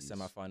in the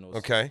Nice. semifinals.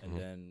 Okay. And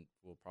then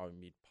we'll probably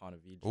meet Ponte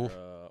Oof.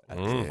 Vedra, At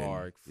the Oak end,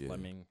 Park, yeah.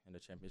 Fleming in the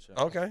championship.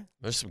 Okay.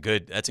 That's a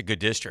good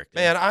district.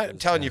 Man, it I'm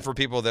is. telling you, for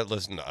people that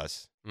listen to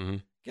us, Mm-hmm.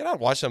 get out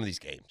and watch some of these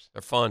games.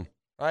 They're fun.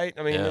 Right?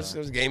 I mean, there's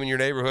a game in your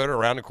neighborhood or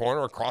around the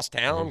corner or across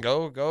town.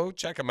 Go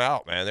check them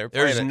out, man.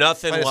 There's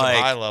nothing playing like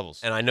some high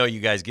levels. And I know you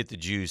guys get the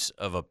juice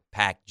of a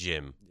packed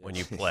gym when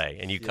you play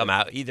and you come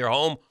out either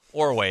home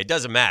or away. It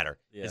doesn't matter.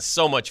 Yeah. It's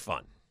so much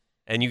fun.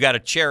 And you got to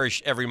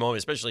cherish every moment,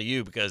 especially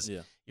you, because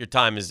your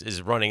time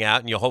is running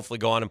out, and you'll hopefully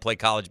go on and play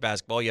college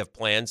basketball. You have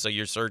plans, so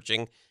you're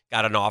searching.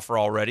 Got an offer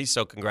already,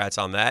 so congrats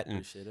on that,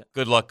 and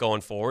good luck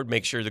going forward.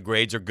 Make sure the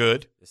grades are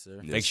good. Yes,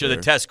 sir. Make sure the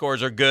test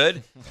scores are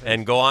good,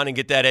 and go on and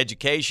get that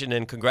education,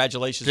 and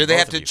congratulations. Do they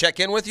have to check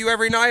in with you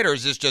every night, or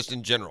is this just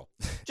in general?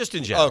 Just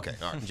in general. Okay,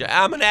 all right.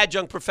 I'm an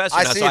adjunct professor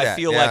now, so I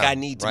feel like I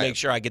need to make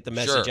sure I get the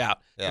message out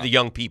to the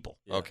young people.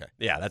 Okay.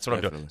 Yeah, that's what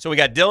I'm doing. So we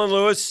got Dylan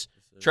Lewis,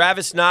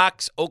 Travis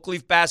Knox,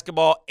 Oakleaf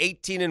basketball,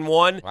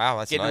 18-1. Wow,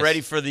 that's getting nice.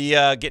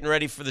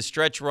 ready for the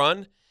stretch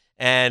run,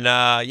 and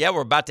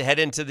we're about to head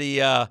into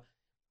the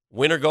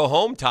win or go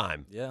home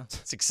time. Yeah,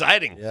 it's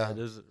exciting. Yeah, it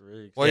is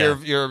really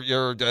exciting. Well,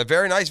 you're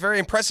very nice, very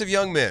impressive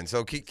young men.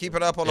 So keep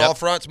it up on all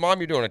fronts, Mom.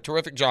 You're doing a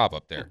terrific job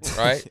up there.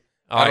 Right?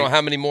 I don't know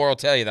how many more will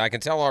tell you that. I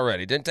can tell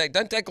already. Doesn't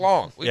take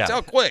long. We can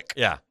tell quick.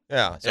 Yeah.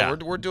 So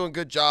we're doing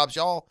good jobs,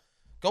 y'all.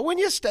 Go win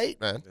you a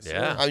state, man.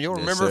 Yeah. You'll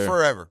remember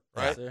forever.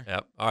 Right?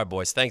 Yep. All right,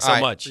 boys. Thanks so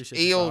much.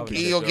 He'll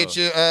get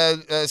you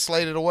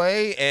slated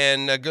away,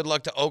 and good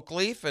luck to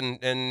Oakleaf,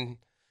 and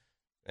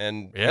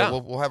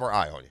we'll have our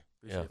eye on you.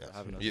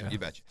 You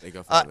betcha.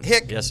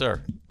 Hick. Yes,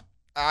 sir.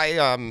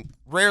 I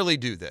rarely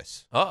do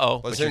this.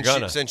 But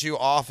since you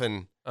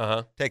often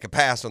take a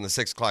pass on the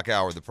 6 o'clock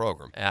hour of the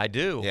program. I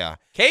do. Yeah.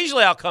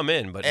 Occasionally I'll come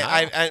in, but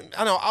I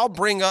know I'll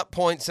bring up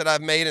points that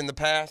I've made in the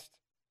past.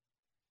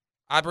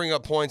 I bring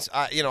up points.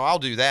 I'll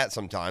do that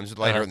sometimes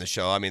later in the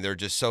show. I mean, they're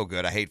just so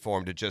good. I hate for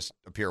them to just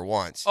appear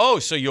once. Oh,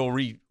 so you'll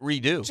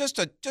redo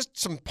just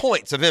some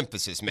points of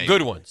emphasis, maybe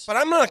good ones. But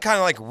I'm gonna kind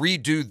of like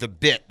redo the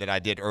bit that I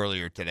did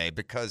earlier today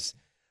because,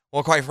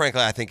 well, quite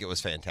frankly, I think it was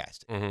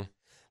fantastic. Mm-hmm.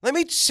 Let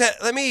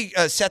me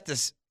set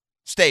this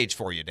stage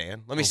for you,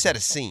 Dan. Let me set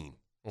a scene.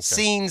 Okay.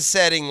 Scene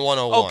setting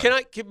 101.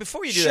 Oh,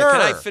 before you do that,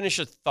 can I finish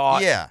a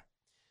thought? Yeah.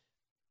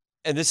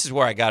 And this is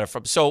where I got it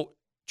from. So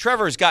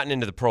Trevor's gotten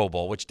into the Pro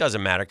Bowl, which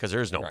doesn't matter because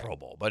there is no Pro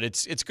Bowl, but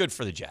it's good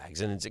for the Jags,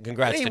 and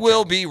congrats. And he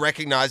will be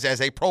recognized as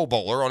a Pro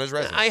Bowler on his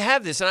resume. I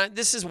have this, and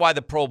this is why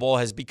the Pro Bowl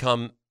has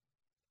become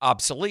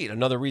obsolete.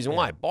 Another reason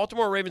why.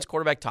 Baltimore Ravens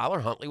quarterback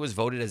Tyler Huntley was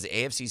voted as the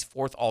AFC's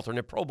 4th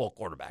alternate Pro Bowl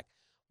quarterback,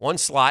 one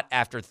slot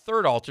after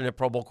 3rd alternate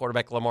Pro Bowl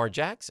quarterback Lamar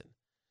Jackson.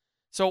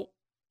 So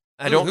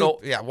I don't know.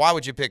 Yeah, why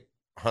would you pick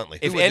Huntley?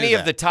 If any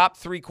of the top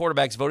 3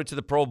 quarterbacks voted to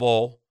the Pro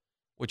Bowl,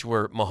 which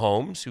were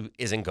Mahomes, who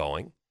isn't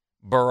going,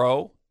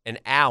 Burrow, and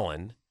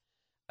Allen,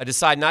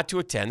 decide not to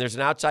attend, there's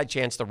an outside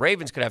chance the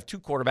Ravens could have 2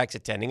 quarterbacks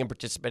attending and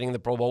participating in the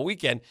Pro Bowl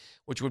weekend,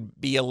 which would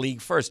be a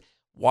league first.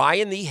 Why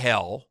in the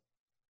hell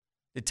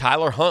did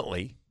Tyler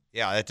Huntley,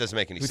 that doesn't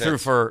make any sense, who threw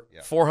for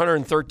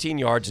 413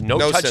 yards,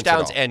 no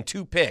touchdowns, and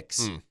 2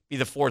 picks, be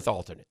the 4th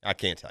alternate? I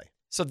can't tell you.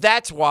 So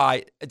that's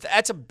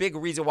a big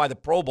reason why the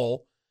Pro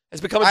Bowl has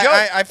become a joke.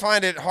 I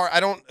find it hard.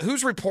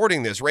 Who's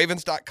reporting this?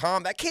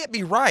 Ravens.com? That can't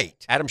be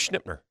right. Adam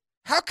Schnipner.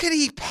 How could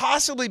he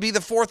possibly be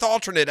the 4th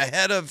alternate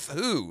ahead of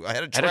who?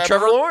 Ahead of Trevor? Ahead of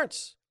Trevor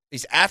Lawrence.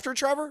 He's after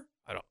Trevor?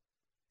 I don't.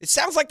 It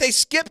sounds like they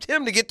skipped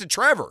him to get to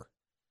Trevor.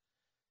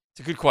 It's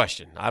a good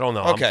question. I don't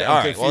know. Okay,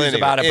 I'm confused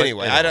about it.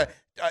 Anyway,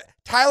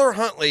 Tyler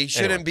Huntley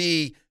shouldn't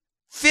be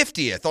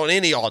 50th on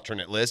any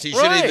alternate list. He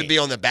shouldn't even be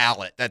on the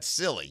ballot. That's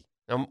silly.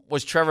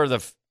 Was Trevor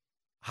the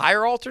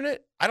higher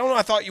alternate? I don't know.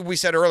 I thought we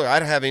said earlier.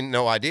 I have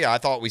no idea. I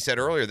thought we said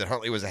earlier that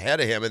Huntley was ahead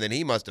of him, and then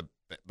he must have.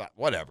 But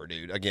whatever,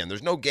 dude. Again,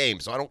 there's no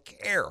game, so I don't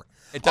care.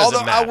 It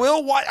doesn't matter.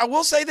 I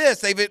will say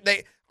this.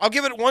 I'll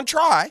give it one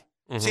try.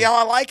 See how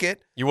I like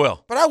it. You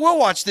will. But I will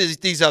watch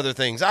these other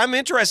things. I'm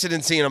interested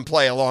in seeing them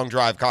play a long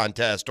drive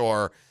contest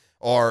or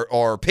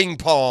ping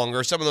pong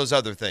or some of those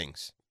other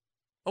things.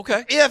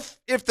 Okay.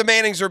 If the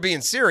Mannings are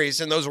being serious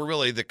and those are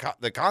really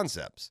the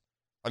concepts.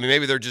 I mean,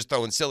 maybe they're just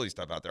throwing silly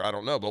stuff out there. I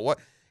don't know. But what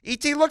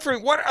look for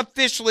what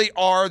officially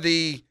are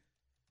the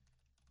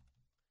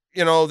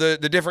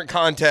different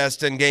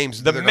contests and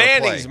games that the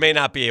Mannings may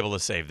not be able to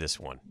save this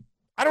one.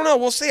 I don't know.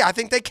 We'll see. I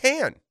think they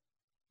can.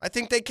 I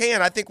think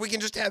we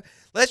can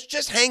let's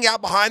just hang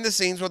out behind the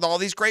scenes with all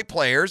these great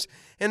players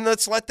and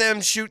let's let them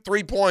shoot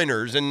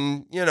 3-pointers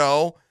and,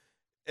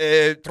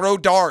 throw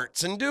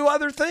darts and do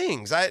other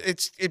things.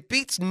 It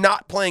beats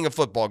not playing a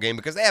football game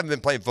because they haven't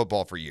been playing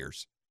football for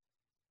years.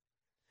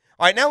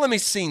 All right, now let me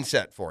scene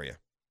set for you.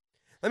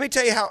 Let me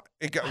tell you how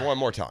 – one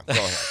more time. Go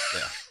ahead.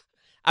 Yeah.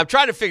 I'm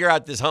trying to figure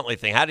out this Huntley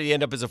thing. How did he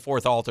end up as a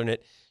 4th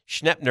alternate?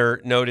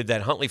 Schnepner noted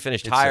that Huntley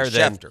finished higher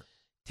than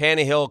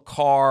Tannehill,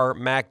 Carr,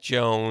 Mac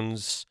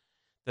Jones.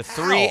 The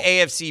 3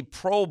 AFC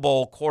Pro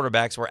Bowl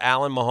quarterbacks were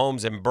Allen,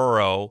 Mahomes, and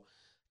Burrow.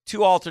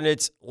 2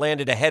 alternates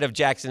landed ahead of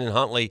Jackson and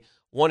Huntley.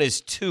 One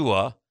is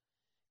Tua.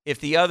 If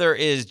the other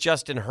is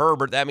Justin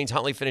Herbert, that means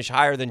Huntley finished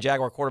higher than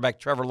Jaguar quarterback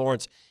Trevor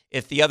Lawrence.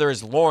 If the other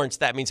is Lawrence,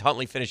 that means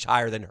Huntley finished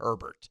higher than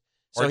Herbert.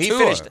 So he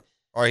finished.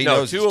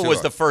 Tua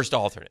was the 1st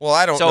alternate. Well,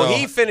 I don't know. So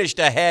he finished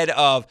ahead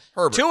of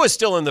Herbert. Tua's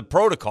still in the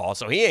protocol,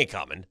 so he ain't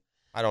coming.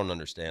 I don't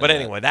understand. But that.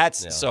 anyway,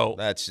 that's Yeah, so.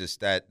 that's just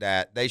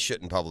that they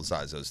shouldn't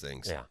publicize those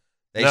things. Yeah.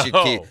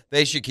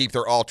 They should keep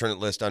their alternate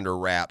list under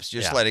wraps.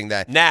 Just letting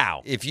that.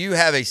 Now, if you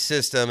have a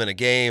system and a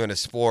game and a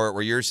sport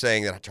where you're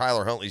saying that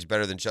Tyler Huntley's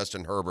better than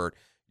Justin Herbert,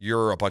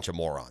 you're a bunch of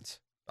morons.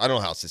 I don't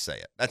know how else to say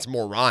it. That's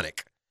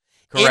moronic.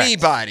 Correct.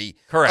 Anybody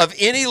of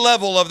any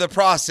level of the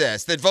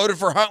process that voted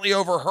for Huntley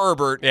over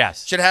Herbert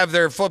should have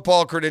their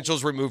football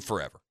credentials removed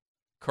forever.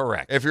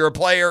 Correct. If you're a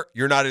player,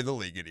 you're not in the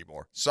league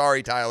anymore.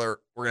 Sorry, Tyler.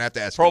 We're going to have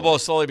to ask Pro you. Bowl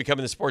is slowly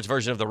becoming the sports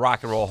version of the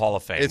Rock and Roll Hall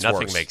of Fame. It's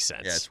Nothing worse. makes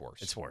sense. Yeah, it's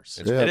worse. It's worse.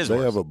 They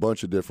have a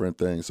bunch of different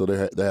things. So they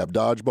have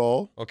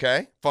dodgeball.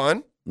 Okay,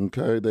 fun.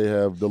 Okay, they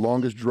have the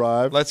longest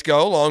drive. Let's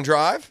go, long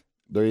drive.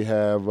 They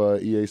have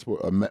EA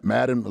Sport,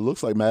 Madden. It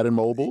looks like Madden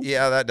Mobile.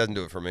 Yeah, that doesn't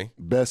do it for me.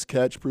 Best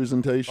catch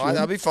presentation. All right,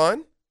 that'll be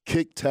fun.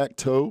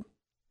 Kick-tack-toe.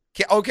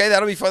 Okay,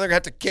 that'll be fun. They're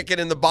going to have to kick it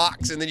in the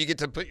box, and then you get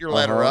to put your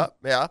letter up.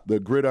 Yeah. The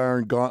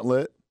gridiron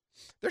gauntlet.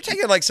 They're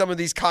taking like some of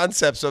these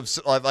concepts of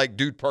like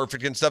Dude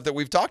Perfect and stuff that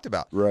we've talked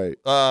about. Right.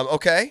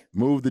 Okay.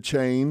 Move the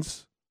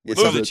chains.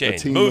 Move the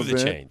chains. Move the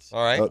chains.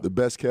 All right. The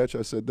best catch,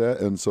 I said that,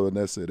 and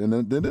that's it.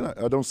 And then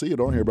I don't see it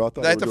on here, but I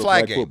thought That's they the were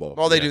flag doing game. football.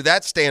 Well, they do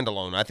that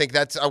standalone. I think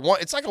that's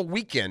it's like a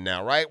weekend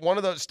now, right? One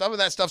of those some of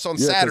that stuff's on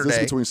Yeah, 'cause Saturday. this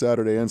is between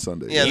Saturday and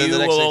Sunday. Yeah, you then the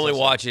next will day's only on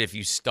watch it if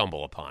you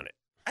stumble upon it.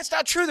 That's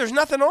not true. There's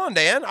nothing on,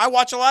 Dan. I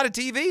watch a lot of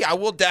TV. I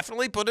will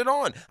definitely put it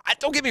on.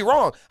 Don't get me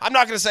wrong. I'm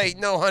not going to say,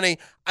 no, honey,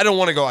 I don't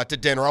want to go out to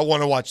dinner. I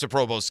want to watch the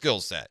Pro Bowl skill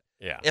set.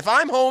 Yeah. If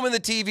I'm home and the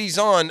TV's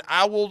on,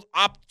 I will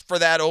opt for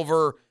that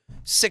over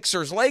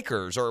Sixers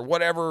Lakers or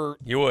whatever.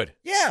 You would.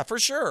 Yeah, for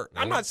sure.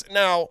 I'm not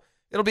now.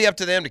 It'll be up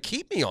to them to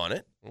keep me on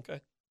it.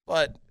 Okay.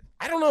 But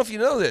I don't know if you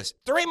know this.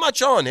 There ain't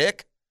much on,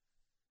 Nick.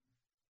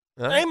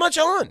 There ain't much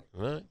on.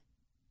 All right.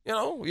 You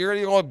know, you're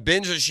going to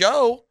binge a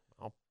show.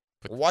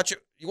 Watch it.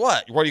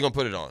 What? What are you going to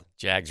put it on?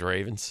 Jags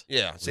Ravens.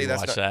 Yeah. See, We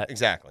that's watch not, that.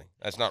 exactly.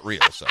 That's not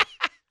real. So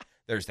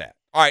there's that.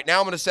 All right. Now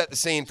I'm going to set the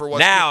scene for what's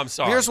Now I'm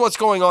sorry. Here's what's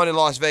going on in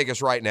Las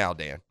Vegas right now,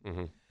 Dan.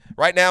 Mm-hmm.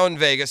 Right now in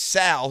Vegas,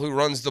 Sal, who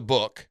runs the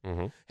book,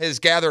 has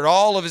gathered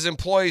all of his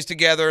employees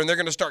together, and they're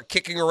going to start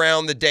kicking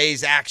around the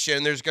day's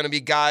action. There's going to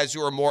be guys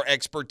who are more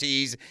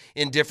expertise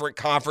in different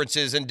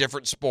conferences and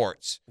different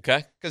sports.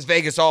 Okay. Because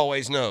Vegas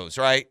always knows,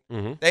 right?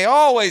 Mm-hmm. They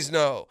always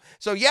know.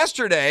 So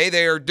yesterday,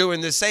 they are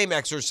doing the same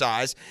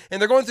exercise, and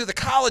they're going through the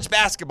college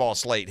basketball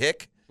slate,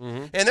 Hick.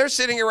 Mm-hmm. And they're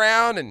sitting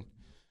around, and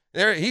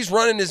he's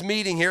running his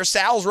meeting here.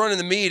 Sal's running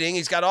the meeting.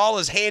 He's got all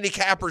his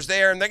handicappers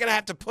there, and they're going to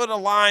have to put a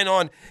line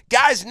on.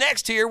 Guys,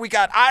 next here, we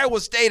got Iowa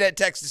State at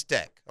Texas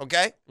Tech,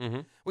 okay? Mm-hmm.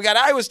 We got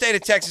Iowa State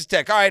at Texas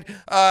Tech. All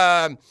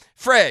right,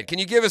 Fred, can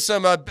you give us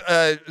some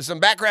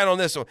background on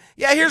this one?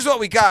 Yeah, here's what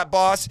we got,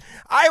 boss.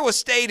 Iowa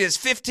State is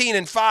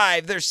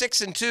 15-5. They're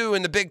 6-2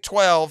 in the Big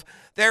 12.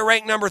 They're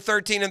ranked number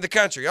 13 in the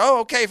country.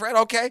 Oh, okay, Fred,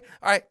 okay.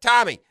 All right,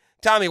 Tommy,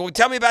 well,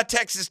 tell me about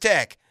Texas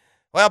Tech.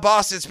 Well,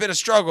 boss, it's been a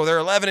struggle. They're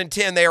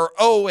 11-10. They are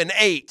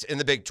 0-8 in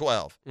the Big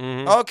 12.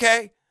 Mm-hmm.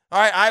 Okay. All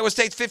right. Iowa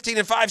State's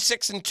 15-5,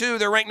 6-2.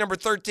 They're ranked number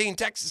 13.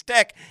 Texas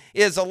Tech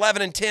is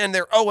 11-10.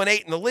 They're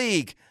 0-8 in the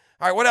league.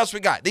 All right. What else we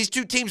got? These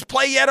two teams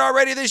play yet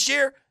already this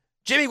year?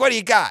 Jimmy, what do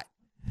you got?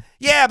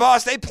 Yeah,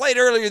 boss. They played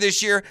earlier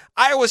this year.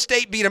 Iowa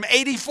State beat them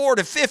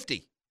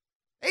 84-50.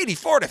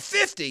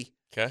 84-50.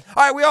 Okay.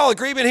 All right, we all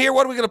agreement here.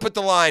 What are we going to put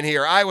the line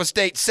here? Iowa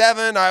State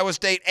 7, Iowa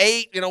State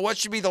 8. You know, what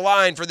should be the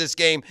line for this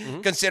game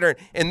considering?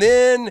 And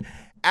then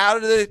out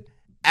of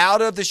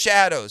the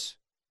shadows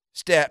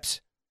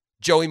steps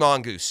Joey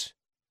Mongoose.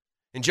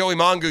 And Joey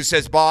Mongoose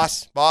says,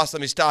 boss, let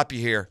me stop you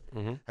here.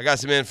 I got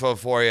some info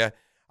for you.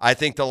 I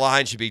think the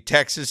line should be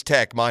Texas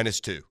Tech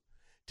 -2.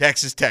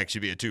 Texas Tech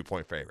should be a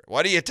 2-point favorite.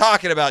 What are you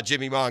talking about,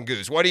 Jimmy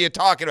Mongoose? What are you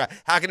talking about?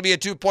 How can it be a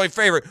 2-point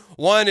favorite?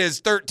 One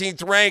is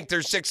 13th ranked. They're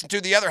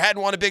 6-2. The other hadn't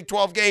won a Big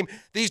 12 game.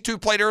 These two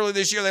played earlier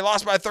this year. They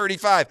lost by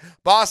 35.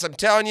 Boss, I'm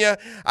telling you,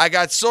 I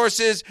got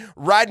sources.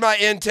 Ride my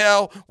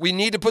intel. We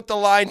need to put the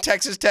line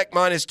Texas Tech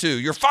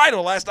 -2. Your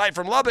final last night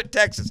from Lubbock,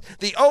 Texas.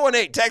 The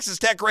 0-8 Texas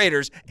Tech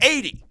Raiders,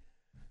 80.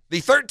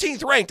 The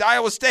 13th ranked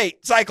Iowa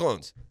State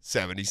Cyclones,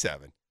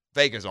 77.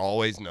 Vegas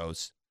always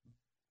knows.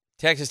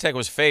 Texas Tech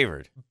was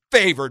favored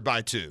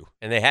By 2.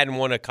 and they hadn't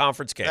won a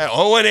conference game.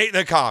 0-8 in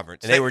the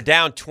conference. And they were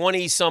down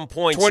 20-some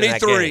points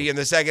 23 in in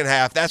the second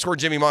half. That's where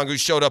Jimmy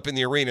Mongoose showed up in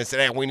the arena and said,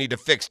 hey, we need to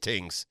fix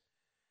things.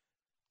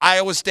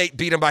 Iowa State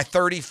beat them by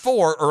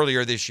 34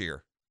 earlier this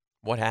year.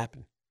 What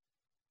happened?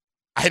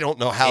 I don't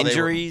know how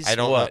Injuries? they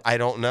were. What? I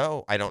don't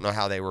know. I don't know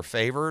how they were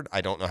favored.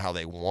 I don't know how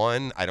they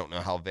won. I don't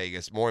know how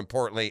Vegas. More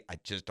importantly, I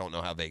just don't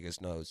know how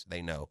Vegas knows.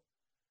 They know.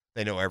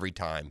 They know every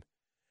time.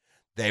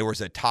 They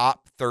was a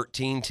top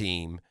 13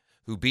 team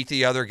who beat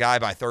the other guy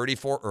by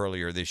 34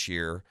 earlier this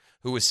year,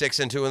 who was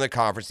 6-2 in the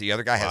conference. The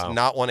other guy has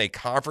not won a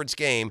conference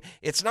game.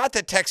 It's not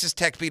that Texas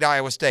Tech beat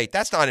Iowa State.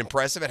 That's not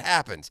impressive. It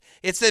happens.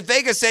 It's that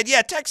Vegas said,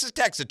 yeah, Texas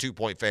Tech's a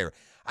 2-point favorite.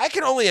 I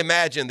can only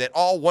imagine that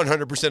all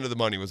 100% of the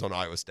money was on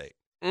Iowa State.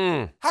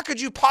 How could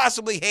you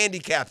possibly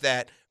handicap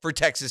that for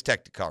Texas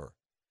Tech to cover?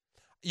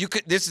 You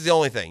could. This is the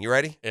only thing. You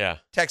ready? Yeah.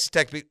 Texas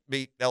Tech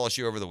beat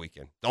LSU over the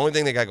weekend. The only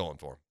thing they got going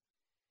for them.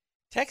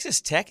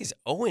 Texas Tech is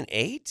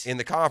 0-8 in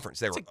the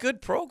conference. It's a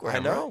good program. I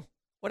know. Right?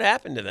 What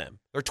happened to them?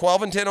 They're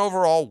 12-10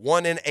 overall,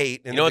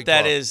 1-8. You know what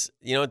that is?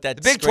 You know what that?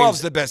 The Big 12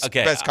 is the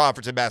best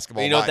conference in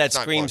basketball. You know what that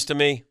screams to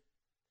me?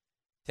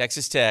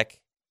 Texas Tech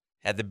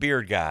had the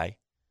beard guy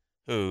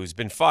who's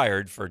been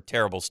fired for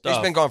terrible stuff.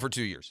 He's been gone for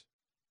 2 years.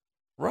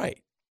 Right.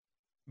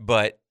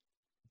 But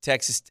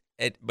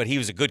he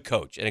was a good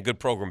coach and a good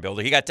program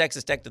builder. He got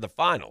Texas Tech to the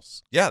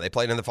finals. Yeah, they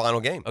played in the final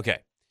game. Okay.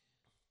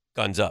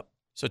 Guns up.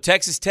 So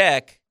Texas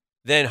Tech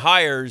then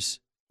hires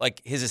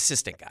like his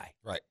assistant guy.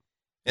 Right.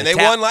 And they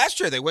won last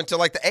year. They went to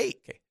like the 8.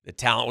 Okay. The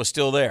talent was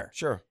still there.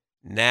 Sure.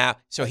 Now,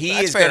 so he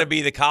That's is going to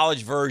be the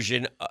college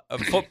version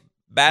of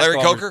basketball. Larry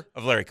Coker?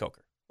 Of Larry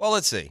Coker. Well,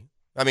 let's see.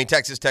 I mean,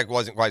 Texas Tech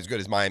wasn't quite as good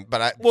as mine,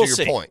 but we'll to your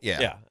see. point,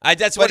 yeah.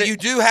 You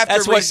do have to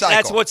recycle.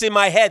 That's what's in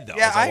my head, though.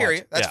 Yeah, I hear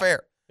you. That's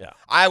fair. Yeah.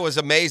 I was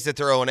amazed that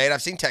they're 0-8.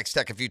 I've seen Texas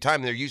Tech a few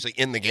times. They're usually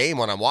in the game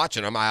when I'm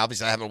watching them. I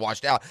haven't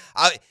watched out.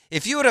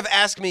 If you would have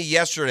asked me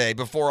yesterday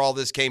before all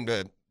this came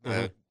to,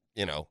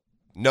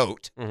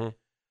 note,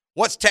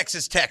 what's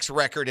Texas Tech's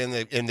record in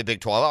the Big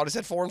 12? I would have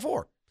said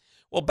 4-4.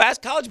 Well,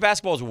 college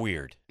basketball is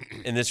weird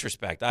in this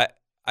respect. I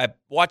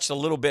watched a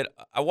little bit.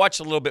 I watched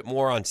a little bit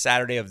more on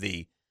Saturday of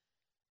the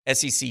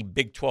SEC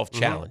Big 12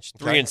 Challenge.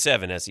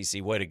 3-7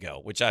 SEC, way to go.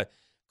 Which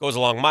goes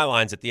along my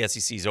lines that the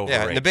SEC's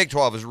overrated. Yeah, and the Big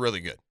 12 is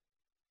really good.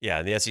 Yeah,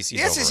 and the SEC's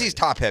The SEC's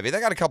top heavy. They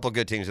got a couple of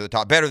good teams at the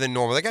top, better than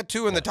normal. They got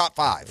 2 in the top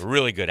 5.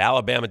 Really good.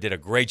 Alabama did a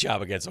great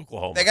job against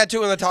Oklahoma. They got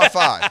 2 in the top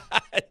 5.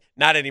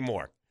 Not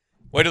anymore.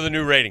 Wait till the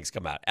new ratings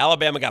come out.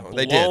 Alabama got blown out.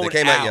 They did. They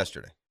came out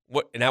yesterday.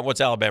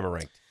 What's Alabama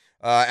ranked?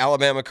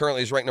 Alabama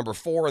currently is ranked number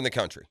 4 in the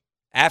country.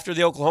 After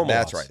the Oklahoma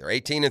That's loss.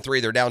 right. They're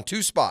 18-3. They're down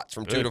 2 spots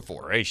from 2 to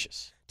 4.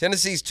 Gracious.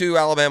 Tennessee's 2,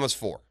 Alabama's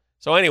 4.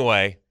 So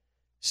anyway,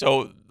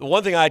 the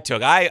one thing I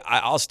took,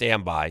 I'll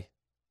stand by.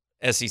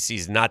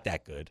 SEC's not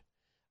that good.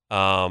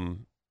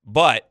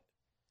 But,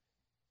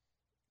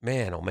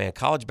 man, oh, man,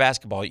 college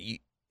basketball,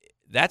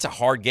 that's a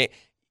hard game.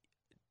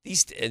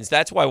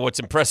 That's why what's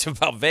impressive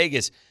about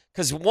Vegas,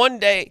 because one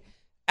day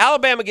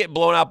Alabama get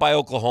blown out by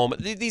Oklahoma.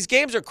 These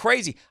games are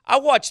crazy. I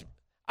watched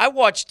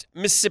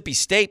Mississippi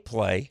State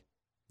play.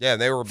 Yeah,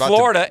 they were about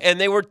Florida,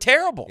 and they were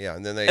terrible. Yeah,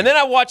 and then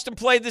I watched them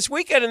play this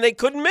weekend, and they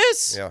couldn't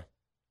miss. Yeah.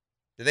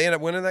 Did they end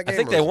up winning that game? I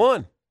think they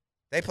won.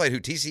 They played who?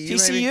 TCU.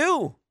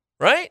 TCU,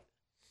 right?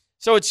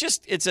 So it's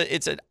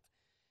a,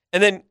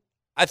 and then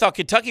I thought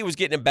Kentucky was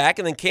getting it back,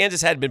 and then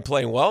Kansas had been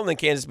playing well, and then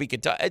Kansas beat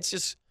Kentucky. It's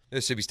just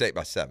Mississippi State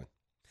by 7.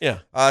 Yeah.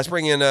 Let's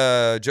bring in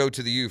Joe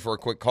to the U for a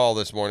quick call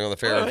this morning on the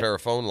Fair and Fair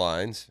phone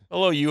lines.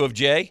 Hello, U of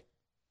J.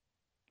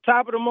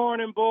 Top of the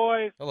morning,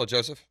 boys. Hello,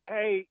 Joseph.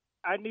 Hey,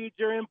 I need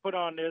your input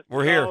on this.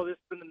 We're here. This has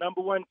been the number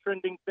one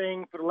trending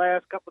thing for the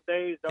last couple of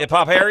days. Hip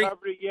Hop Harry?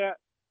 Covered it yet.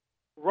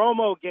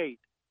 Romo Gate.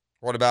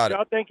 What about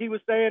Y'all think he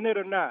was saying it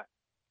or not?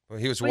 Well,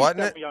 he was Please what?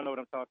 tell me y'all know what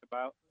I'm talking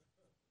about.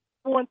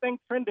 One thing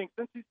trending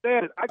since he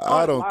said it.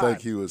 I don't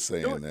think he was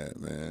saying that,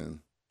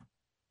 man.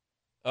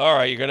 All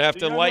right, you're going to have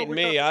to y'all know enlighten what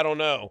me. I don't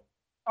know.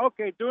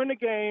 Okay, during the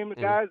game, the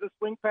guy's a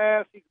swing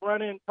pass. He's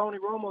running. Tony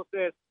Romo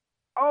says,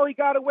 "Oh, he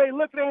got away.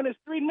 Look at his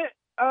street.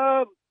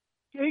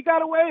 He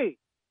got away."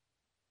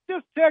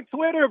 Just check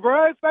Twitter,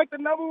 bro. It's like the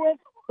number one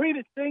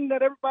tweeted thing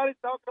that everybody's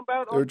talking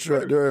about.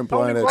 They're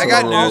implying that. I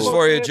got news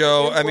for you,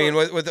 Joe. I mean,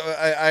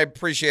 I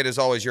appreciate as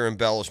always your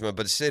embellishment,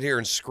 but to sit here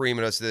and scream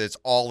at us that it's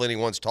all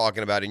anyone's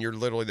talking about, and you're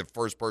literally the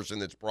first person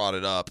that's brought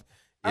it up.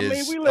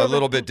 Is a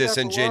little bit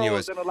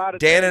disingenuous.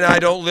 Dan and I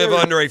don't live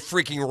under a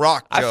freaking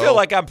rock, Joe. I feel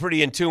like I'm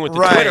pretty in tune with the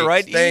Twitter,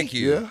 right? Thank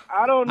you. Yeah.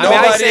 I don't know.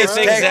 Nobody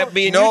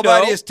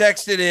has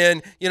texted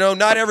in.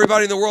 Not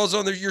everybody in the world's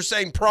on you're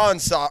saying prawn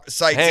sites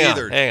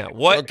either. Hang on.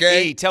 What?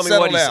 Okay? Tell me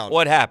Settle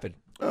what happened.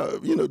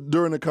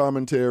 During the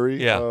commentary,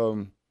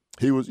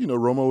 he was,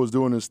 Romo was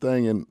doing his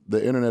thing, and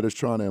the internet is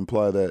trying to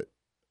imply that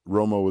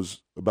Romo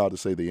was about to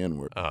say the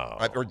N-word. Oh,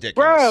 ridiculous.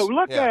 Bro,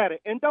 look at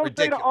it. And don't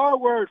say the R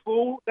word,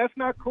 fool. That's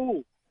not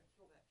cool.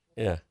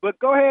 Yeah. But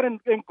go ahead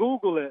and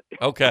Google it.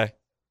 Okay.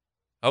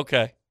 All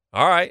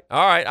right.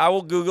 I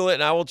will Google it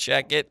and I will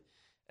check it.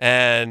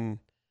 And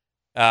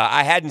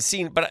I hadn't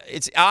seen it, but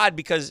it's odd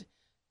because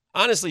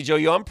honestly, Joe,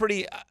 we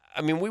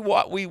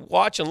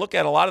watch and look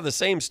at a lot of the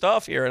same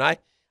stuff here, and I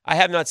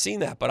have not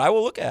seen that, but I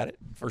will look at it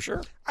for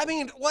sure. I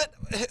mean,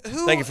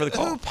 Thank you for the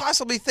call. Who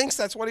possibly thinks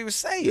that's what he was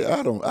saying?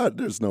 Yeah,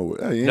 there's no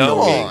way. Come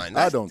on.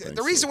 I don't think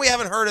the reason we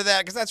haven't heard of that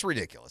because that's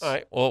ridiculous. All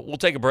right. Well, we'll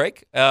take a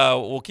break.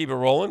 We'll keep it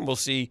rolling. We'll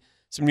see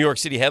some New York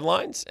City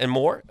headlines and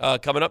more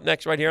coming up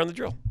next right here on The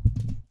Drill.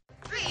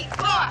 3, 4,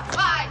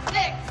 5,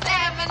 6,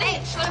 7,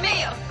 8,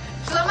 Schlemiel,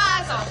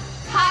 Schlemazel,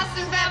 Haas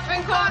and Pfeffer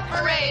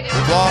Incorporated.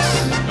 We've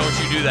lost. Don't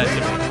you do that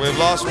to me. We've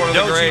lost one of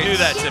the greats. Don't you do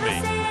that to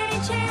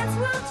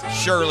me.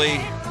 Shirley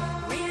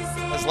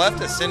has left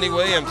us. Cindy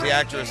Williams, the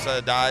actress,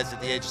 dies at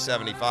the age of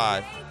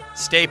 75.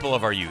 Staple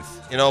of our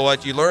youth. You know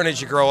what? You learn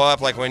as you grow up.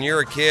 Like when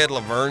you're a kid,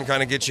 Laverne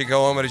kind of gets you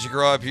going, but as you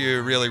grow up,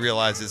 you really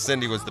realize that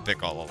Cindy was the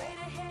pick all along.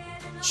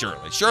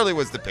 Shirley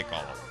was the pick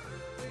all along.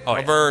 Oh,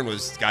 Laverne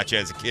got you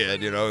as a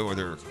kid, with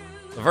her.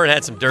 Laverne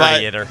had some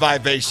dirty in her.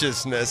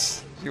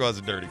 Vivaciousness. She was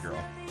a dirty girl.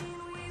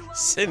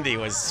 Cindy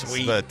was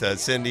sweet. But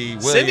Cindy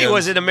Williams. Cindy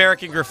was in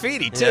American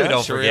Graffiti, too, Yeah,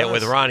 don't sure forget, is.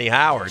 with Ronnie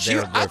Howard.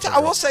 I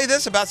will say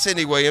this about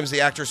Cindy Williams,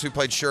 the actress who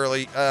played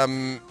Shirley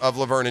of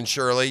Laverne and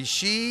Shirley.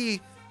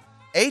 She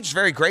aged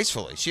very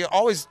gracefully. She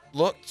always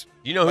looked.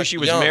 You know who she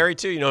was young. married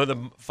to? You know who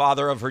the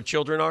father of her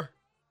children are?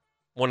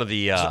 One of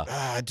the.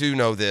 I do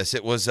know this.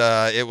 It was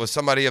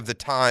somebody of the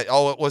time.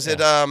 Oh, it was It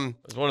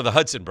was one of the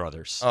Hudson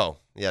brothers. Oh,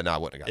 yeah. No, I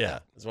wouldn't have got Yeah,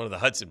 that. it was one of the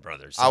Hudson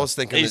brothers. I was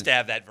thinking they used that- to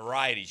have that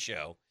variety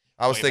show.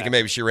 I was way thinking back.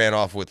 maybe she ran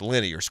off with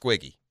Lenny or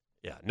Squiggy.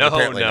 Yeah,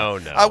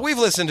 no. We've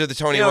listened to the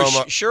Tony You know,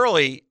 Romo.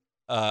 Shirley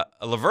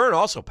Laverne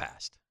also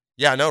passed.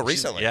 Yeah, no,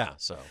 recently. Yeah,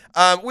 so.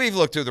 We've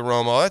looked through the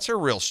Romo. That's a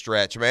real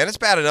stretch, man. It's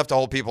bad enough to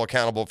hold people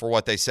accountable for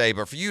what they say,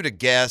 but for you to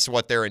guess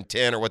what their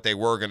intent or what they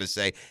were going to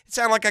say, it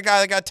sounded like a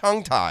guy that got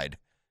tongue-tied.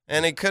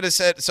 And he could have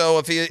said,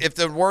 so if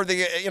the word,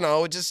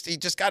 he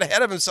just got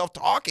ahead of himself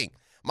talking.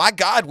 My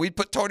God, we'd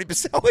put Tony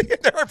Baselli in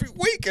there every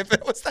week if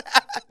it was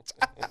that.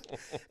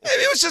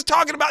 He was just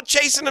talking about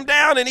chasing him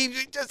down, and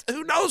he just,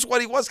 who knows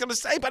what he was going to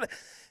say, but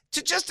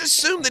to just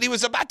assume that he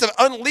was about to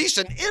unleash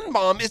an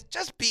N-bomb is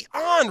just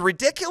beyond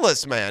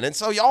ridiculous, man. And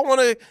so y'all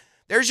want to,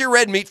 there's your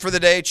red meat for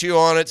the day, chew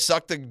on it,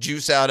 suck the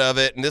juice out of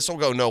it, and this will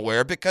go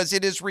nowhere because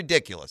it is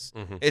ridiculous.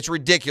 Mm-hmm. It's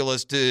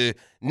ridiculous to,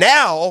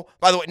 now,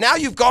 by the way, now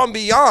you've gone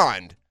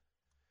beyond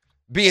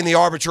being the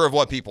arbiter of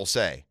what people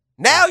say.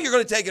 Now you're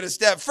going to take it a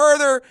step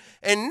further,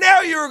 and now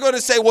you're going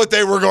to say what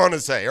they were going to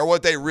say or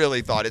what they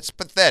really thought. It's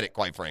pathetic,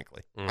 quite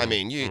frankly. I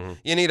mean, you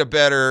need a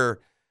better,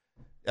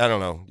 I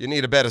don't know, you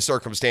need a better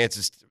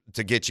circumstances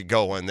to get you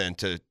going than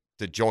to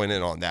join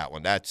in on that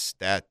one.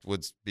 That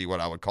would be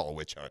what I would call a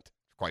witch hunt,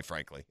 quite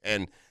frankly.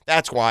 And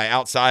that's why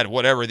outside of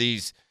whatever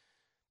these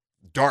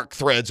dark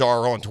threads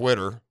are on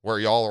Twitter, where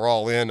y'all are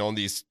all in on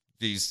these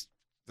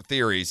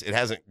theories, it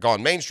hasn't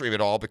gone mainstream at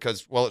all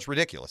because, well, it's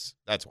ridiculous.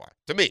 That's why,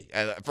 to me,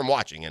 from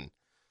watching. And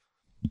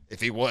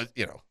if he was,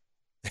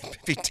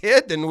 if he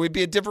did, then we'd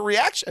be a different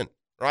reaction,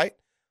 right?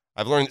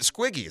 I've learned that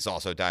Squiggy has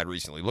also died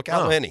recently. Look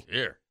out, Lenny.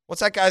 Here. What's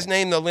that guy's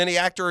name? The Lenny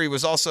actor. He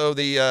was also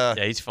the. Yeah,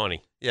 he's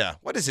funny. Yeah.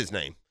 What is his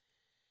name?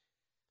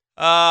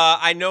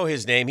 I know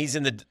his name. He's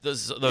in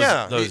those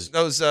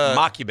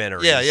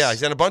mockumentaries. Yeah.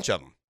 He's in a bunch of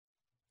them.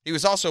 He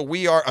was also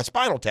We Are a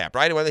Spinal Tap,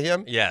 right? With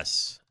him.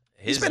 Yes.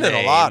 He's been in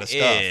a lot of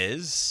stuff.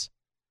 Is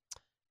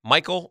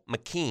Michael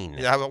McKean.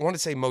 Yeah, I wanted to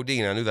say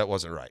Modine. I knew that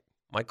wasn't right.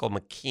 Michael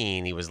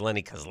McKean. He was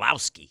Lenny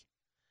Kozlowski.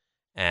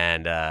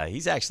 And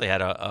he's actually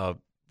had a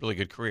really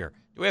good career.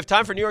 Do we have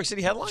time for New York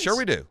City headlines? Sure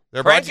we do.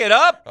 Crank it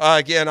up.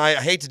 Again, I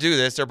hate to do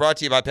this. They're brought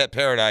to you by Pet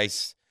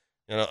Paradise,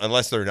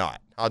 unless they're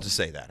not. I'll just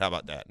say that. How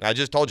about that? I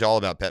just told you all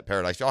about Pet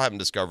Paradise. Y'all haven't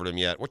discovered them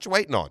yet. What you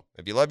waiting on?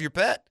 If you love your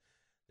pet,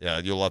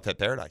 you'll love Pet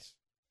Paradise.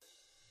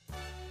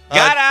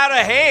 Got out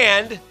of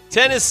hand.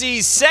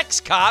 Tennessee's sex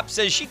cop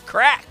says she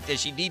cracked as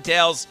she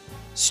details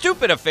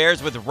stupid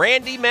affairs with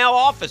Randy male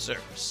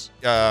officers.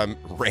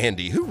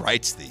 Randy, who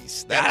writes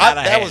these? Got out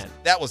of hand.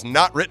 That was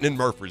not written in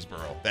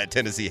Murfreesboro, that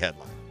Tennessee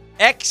headline.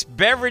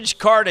 Ex-beverage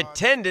cart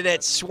attendant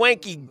at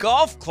Swanky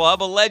Golf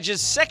Club alleges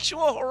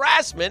sexual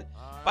harassment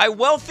by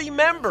wealthy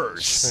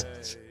members.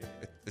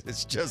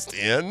 It's just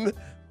in?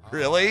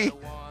 Really?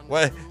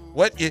 What?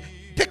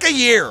 Pick a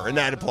year and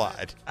that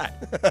applied.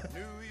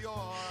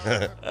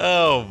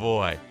 Oh,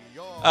 boy.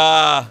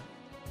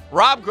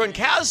 Rob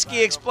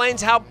Gronkowski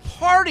explains how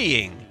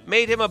partying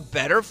made him a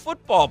better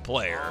football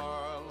player.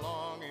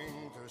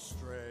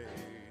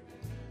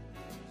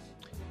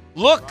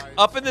 Look,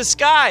 up in the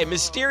sky,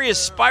 mysterious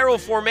spiral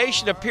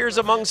formation appears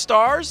among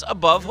stars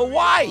above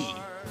Hawaii.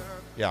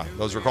 Yeah,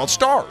 those are called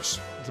stars.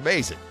 It's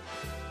amazing.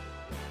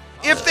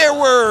 If there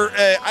were,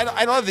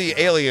 I love the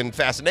alien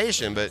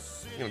fascination, but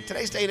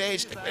today's day and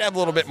age, they have a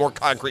little bit more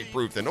concrete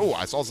proof than,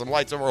 I saw some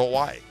lights over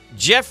Hawaii.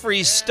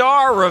 Jeffree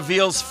Star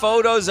reveals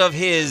photos of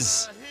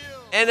his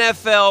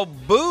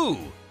NFL boo.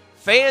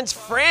 Fans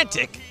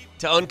frantic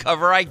to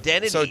uncover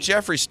identity. So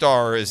Jeffree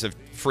Star is a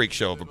freak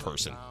show of a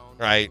person,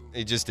 right?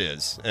 He just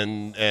is,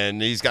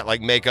 and he's got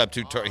like makeup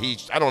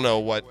I don't know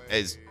what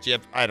is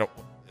Jeff.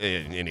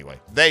 Anyway,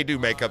 they do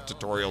makeup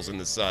tutorials and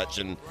the such,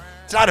 and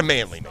it's not a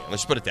manly man.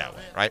 Let's put it that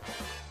way, right?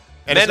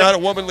 And it's not a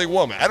womanly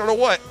woman. I don't know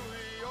what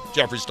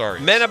Jeffree Star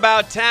is. Men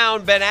About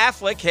Town, Ben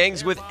Affleck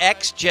hangs with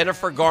ex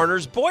Jennifer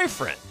Garner's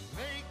boyfriend.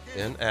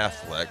 Ben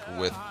Affleck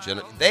with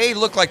Jennifer. They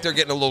look like they're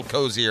getting a little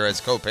cozier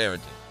as co-parenting.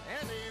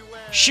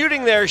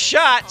 Shooting their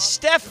shot,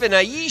 Steph and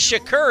Ayesha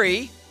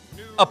Curry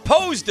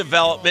oppose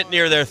development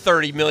near their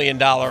 $30 million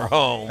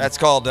home. That's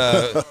called,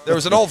 there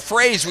was an old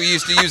phrase we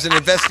used to use in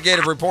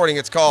investigative reporting.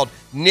 It's called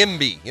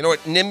NIMBY. You know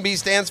what NIMBY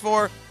stands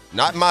for?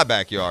 Not in my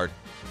backyard.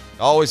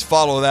 I always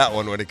follow that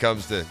one when it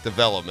comes to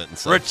development and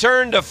such.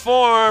 Return to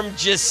form,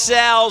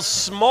 Giselle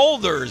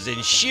smolders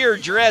in sheer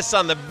dress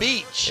on the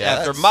beach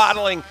after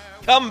modeling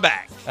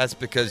comeback. That's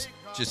because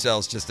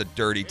Giselle's just a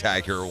dirty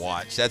Tiger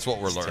watch. That's what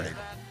we're learning.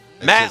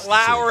 Matt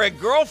Lauer and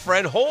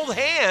girlfriend hold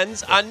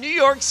hands on New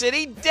York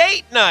City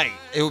date night.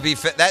 It would be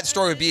that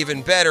story would be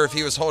even better if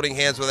he was holding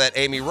hands with that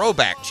Amy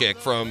Roback chick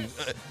from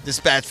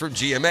Dispatch from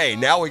GMA.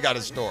 Now we got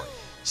a story.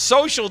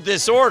 Social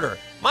disorder.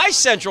 My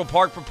Central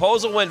Park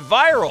proposal went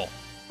viral.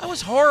 I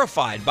was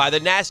horrified by the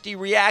nasty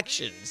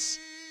reactions.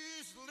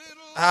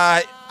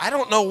 I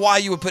don't know why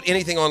you would put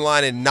anything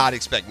online and not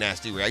expect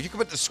nasty reactions. You can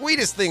put the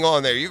sweetest thing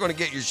on there. You're going to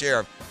get your share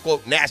of,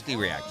 quote, nasty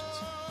reactions.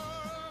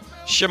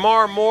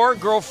 Shamar Moore,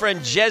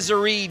 girlfriend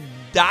Jezere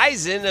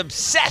Dyson,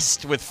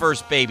 obsessed with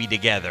first baby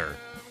together.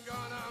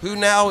 Who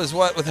now is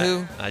what with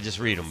who? I just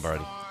read them,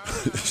 buddy.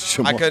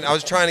 I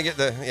was trying to get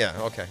the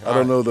okay. I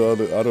don't know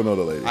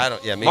the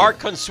lady. Mark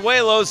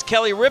Consuelo's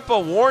Kelly Ripa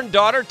warned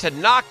daughter to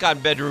knock on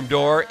bedroom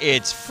door.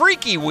 It's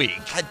Freaky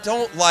Week. I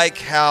don't like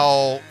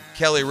how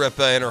Kelly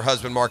Ripa and her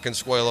husband Mark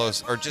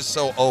Consuelos are just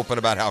so open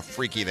about how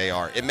freaky they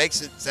are. It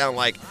makes it sound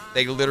like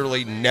they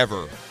literally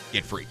never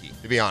get freaky,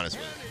 to be honest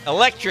with you.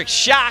 Electric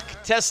shock.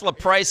 Tesla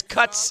price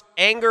cuts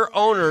anger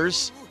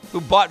owners who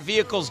bought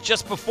vehicles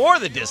just before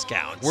the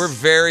discounts. We're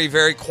very,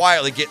 very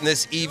quietly getting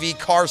this EV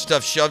car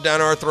stuff shoved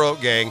down our throat,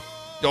 gang.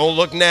 Don't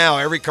look now.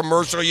 Every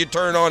commercial you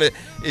turn on is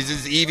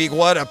this EV.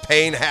 What a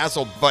pain,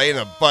 hassle, pain in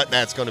the butt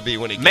that's going to be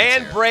when he gets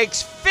Man here.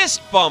 breaks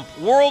fist bump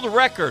world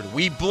record.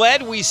 We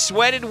bled, we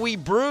sweated, we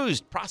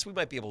bruised. Pross, we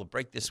might be able to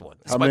break this one.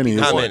 This How might many?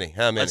 Be How one. many?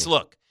 How many? Let's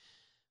look.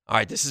 All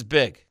right, this is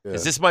big. Yeah.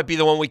 'Cause this might be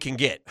the one we can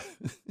get.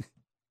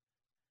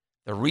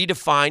 The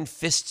redefined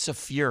Fists of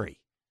Fury.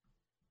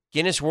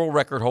 Guinness World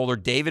Record holder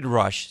David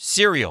Rush,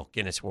 serial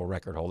Guinness World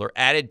Record holder,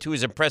 added to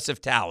his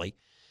impressive tally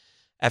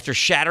after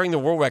shattering the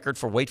world record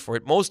for, wait for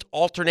it, most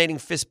alternating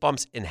fist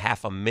bumps in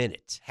half a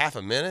minute. Half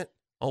a minute?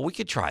 Oh, we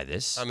could try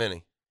this. How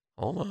many?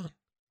 Hold on.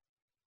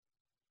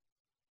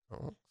 Oh,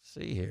 let's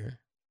see here.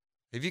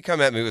 If you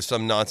come at me with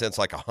some nonsense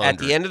like 100. At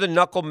the end of the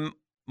knuckle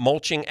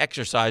mulching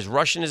exercise,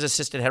 Rush and his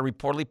assistant had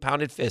reportedly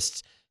pounded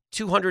fists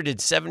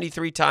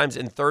 273 times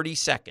in 30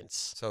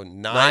 seconds. So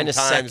nine a times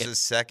second. a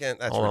second?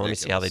 That's Hold on, ridiculous. let me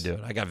see how they do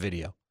it. I got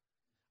video.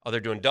 Oh,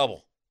 they're doing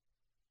double.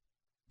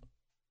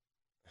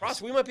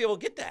 Ross, we might be able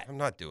to get that. I'm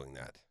not doing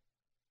that.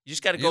 You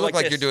just got to You go look like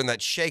like this. you're doing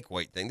that shake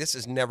weight thing. This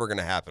is never going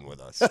to happen with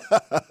us.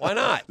 Why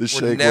not? The We're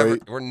shake never,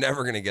 weight. we're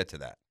never going to get to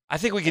that. I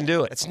think we can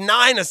do it. It's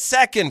 9 a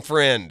second,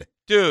 friend.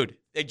 Dude,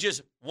 they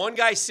just, one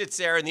guy sits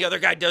there and the other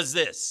guy does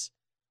this.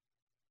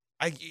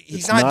 He's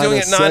It's not 9 doing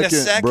a it 9 a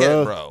second, second,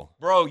 bruh. bro.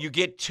 Bro, you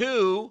get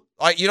two.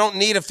 All right, you don't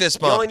need a fist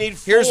You bump. only need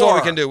Here's what we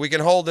 4. can do. We can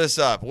hold this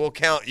up. We'll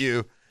count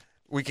you.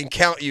 We can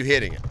count you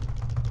hitting it.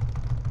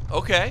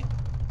 Okay.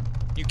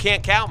 You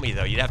can't count me,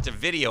 though. You'd have to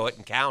video it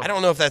and count I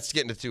don't know if that's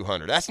getting to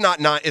 200. That's not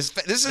 9. This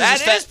is That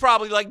just is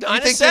probably like 9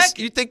 a think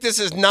second. you think this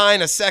is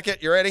 9 a second?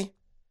 You ready?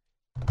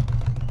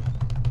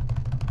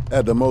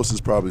 At the most, it's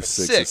probably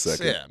 6 a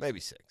second. Yeah, maybe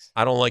 6.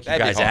 I don't like your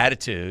That'd be guys' hard.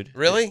 attitude.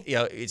 Really? You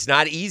know, it's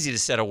not easy to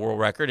set a world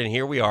record, and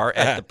here we are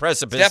at the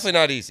precipice Definitely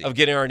not easy. of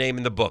getting our name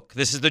in the book.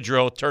 This is the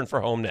drill. Turn for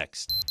home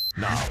next.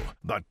 Now,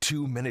 the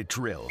 2-minute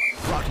drill,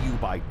 brought to you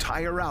by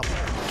Tire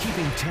Outlet,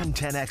 keeping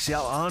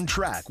 1010XL on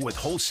track with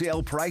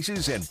wholesale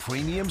prices and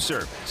premium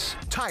service.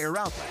 Tire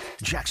Outlet,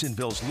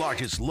 Jacksonville's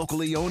largest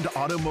locally owned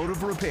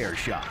automotive repair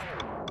shop.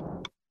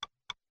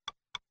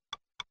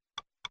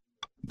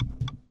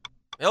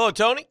 Hello,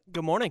 Tony.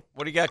 Good morning.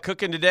 What do you got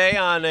cooking today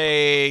on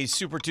a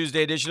Super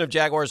Tuesday edition of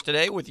Jaguars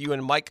Today with you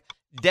and Mike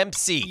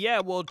Dempsey? Yeah,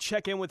 we'll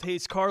check in with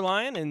Hayes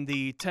Carlyon in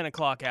the 10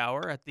 o'clock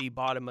hour at the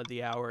bottom of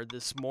the hour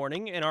this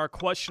morning. And our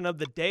question of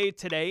the day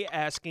today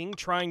asking,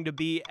 trying to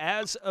be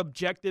as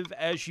objective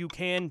as you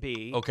can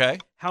be. Okay.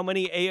 How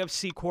many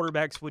AFC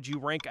quarterbacks would you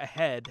rank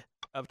ahead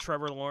of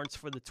Trevor Lawrence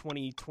for the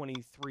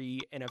 2023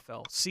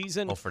 NFL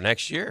season? Oh, for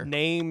next year.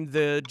 Name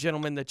the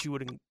gentleman that you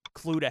would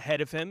include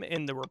ahead of him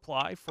in the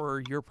reply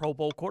for your Pro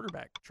Bowl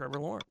quarterback, Trevor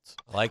Lawrence.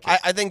 I like it.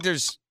 I think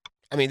there's,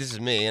 I mean, this is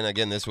me, and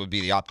again, this would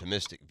be the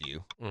optimistic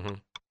view. Mm-hmm.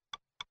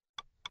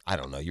 I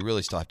don't know. You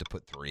really still have to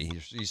put 3.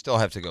 You still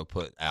have to go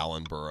put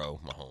Allen,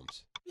 Burrow,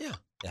 Mahomes. Yeah.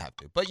 You have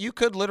to. But you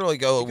could literally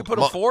go. You could put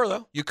him 4,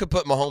 though. You could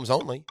put Mahomes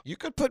only. You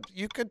could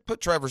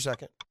put Trevor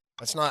second.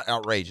 That's not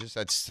outrageous.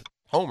 That's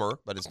Homer,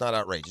 but it's not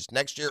outrageous.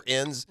 Next year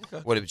ends.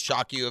 Okay. Would it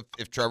shock you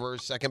if Trevor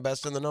is second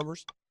best in the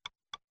numbers?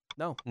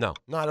 No. No.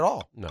 Not at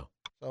all. No.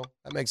 So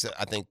that makes it,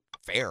 I think,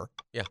 fair.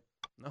 Yeah.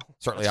 No.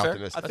 Certainly That's fair.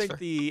 optimistic. I think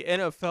the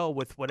NFL,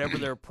 with whatever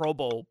their Pro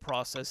Bowl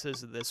process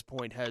is at this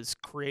point, has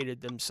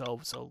created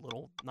themselves a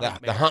little nightmare.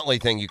 The Huntley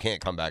thing you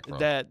can't come back from.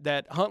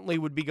 That Huntley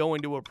would be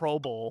going to a Pro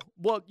Bowl.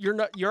 Well,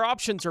 your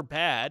options are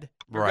bad.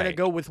 You're going to Right.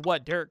 go with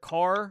what? Derek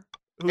Carr?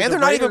 Who And the they're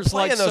not even Raiders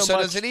playing like those, so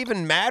much. does it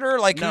even matter?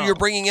 Like No. who you're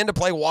bringing in to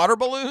play water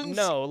balloons?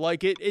 No,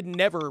 like it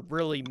never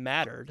really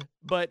mattered.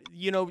 But,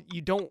 you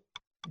don't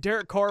 –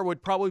 Derek Carr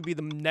would probably be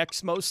the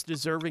next most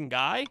deserving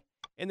guy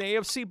in the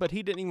AFC, but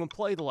he didn't even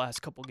play the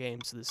last couple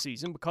games of the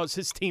season because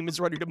his team is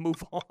ready to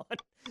move on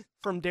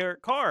from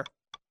Derek Carr.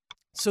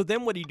 So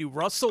then what do you do?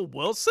 Russell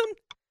Wilson?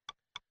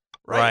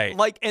 Right.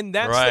 Like, and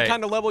that's Right. the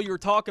kind of level you're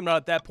talking about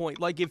at that point.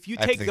 Like, if you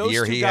After take the those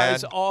year two he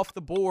guys had? off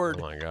the board,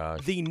 Oh, my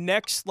gosh. the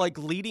next,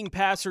 leading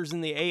passers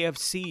in the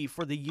AFC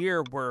for the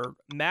year were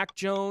Mac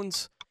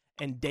Jones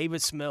and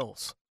Davis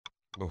Mills.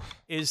 Oof.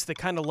 Is the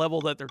kind of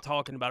level that they're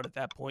talking about at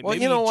that point. Well,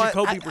 Maybe you know what?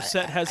 Jacoby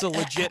Brissett has a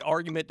legit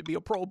argument to be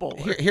a Pro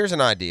Bowler. Here's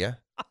an idea,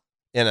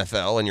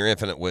 NFL and your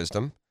infinite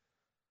wisdom.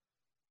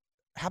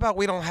 how about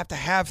we don't have to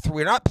have three?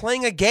 We're not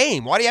playing a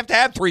game. Why do you have to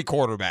have three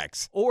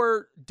quarterbacks?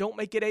 Or don't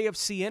make it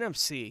AFC,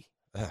 NFC.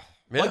 Yeah.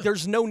 Like,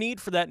 there's no need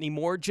for that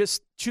anymore.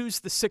 Just choose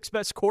the 6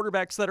 best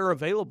quarterbacks that are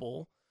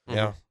available.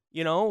 Yeah.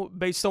 You know,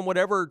 based on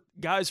whatever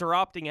guys are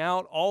opting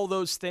out, all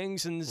those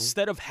things. And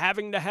instead of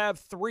having to have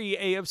 3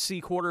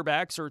 AFC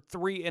quarterbacks or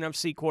 3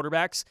 NFC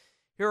quarterbacks,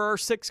 here are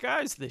 6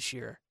 guys this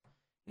year.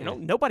 You know,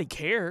 nobody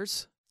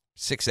cares.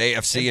 6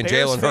 AFC and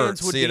Bears Jalen fans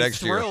Hurts. would See you be next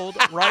thrilled,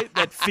 year. right?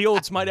 That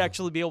Fields might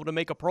actually be able to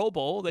make a Pro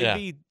Bowl. They'd Yeah.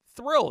 be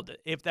thrilled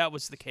if that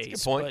was the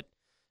case. point. But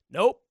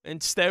nope.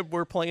 Instead,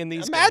 we're playing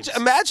these Imagine, games.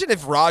 imagine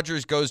if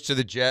Rodgers goes to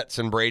the Jets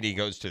and Brady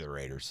goes to the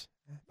Raiders.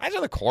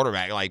 Imagine the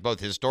quarterback, like both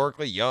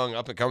historically young,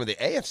 up and coming. The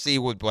AFC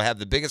would have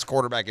the biggest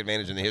quarterback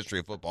advantage in the history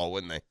of football,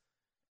 wouldn't they?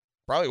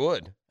 Probably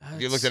would.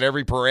 If you looked at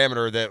every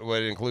parameter that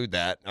would include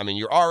that. I mean,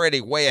 you're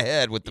already way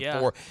ahead with the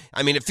 4.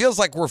 I mean, it feels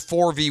like we're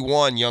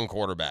 4v1 young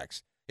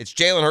quarterbacks. It's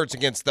Jalen Hurts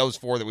against those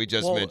 4 that we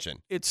just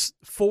mentioned. It's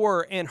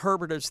 4 and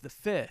Herbert is the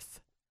 5th.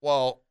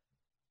 Well,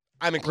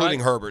 I'm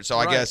including Herbert, so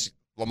I guess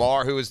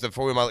Lamar, who is the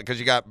 4, because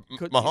you got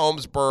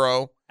Mahomes,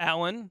 Burrow,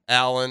 Allen.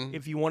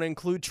 If you want to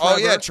include Trevor. Oh,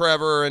 yeah,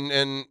 Trevor and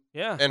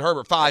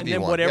Herbert, 5v1. And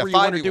then whatever you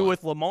want to do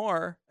with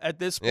Lamar, at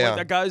this point, Yeah.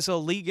 that guy's a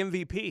league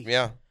MVP.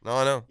 Yeah, no,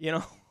 I know. You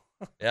know?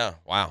 Yeah,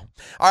 wow.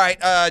 All right,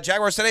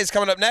 Jaguars Today is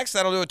coming up next.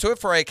 That'll do it to it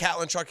for a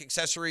Catlin Truck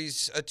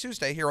Accessories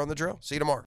Tuesday here on The Drill. See you tomorrow.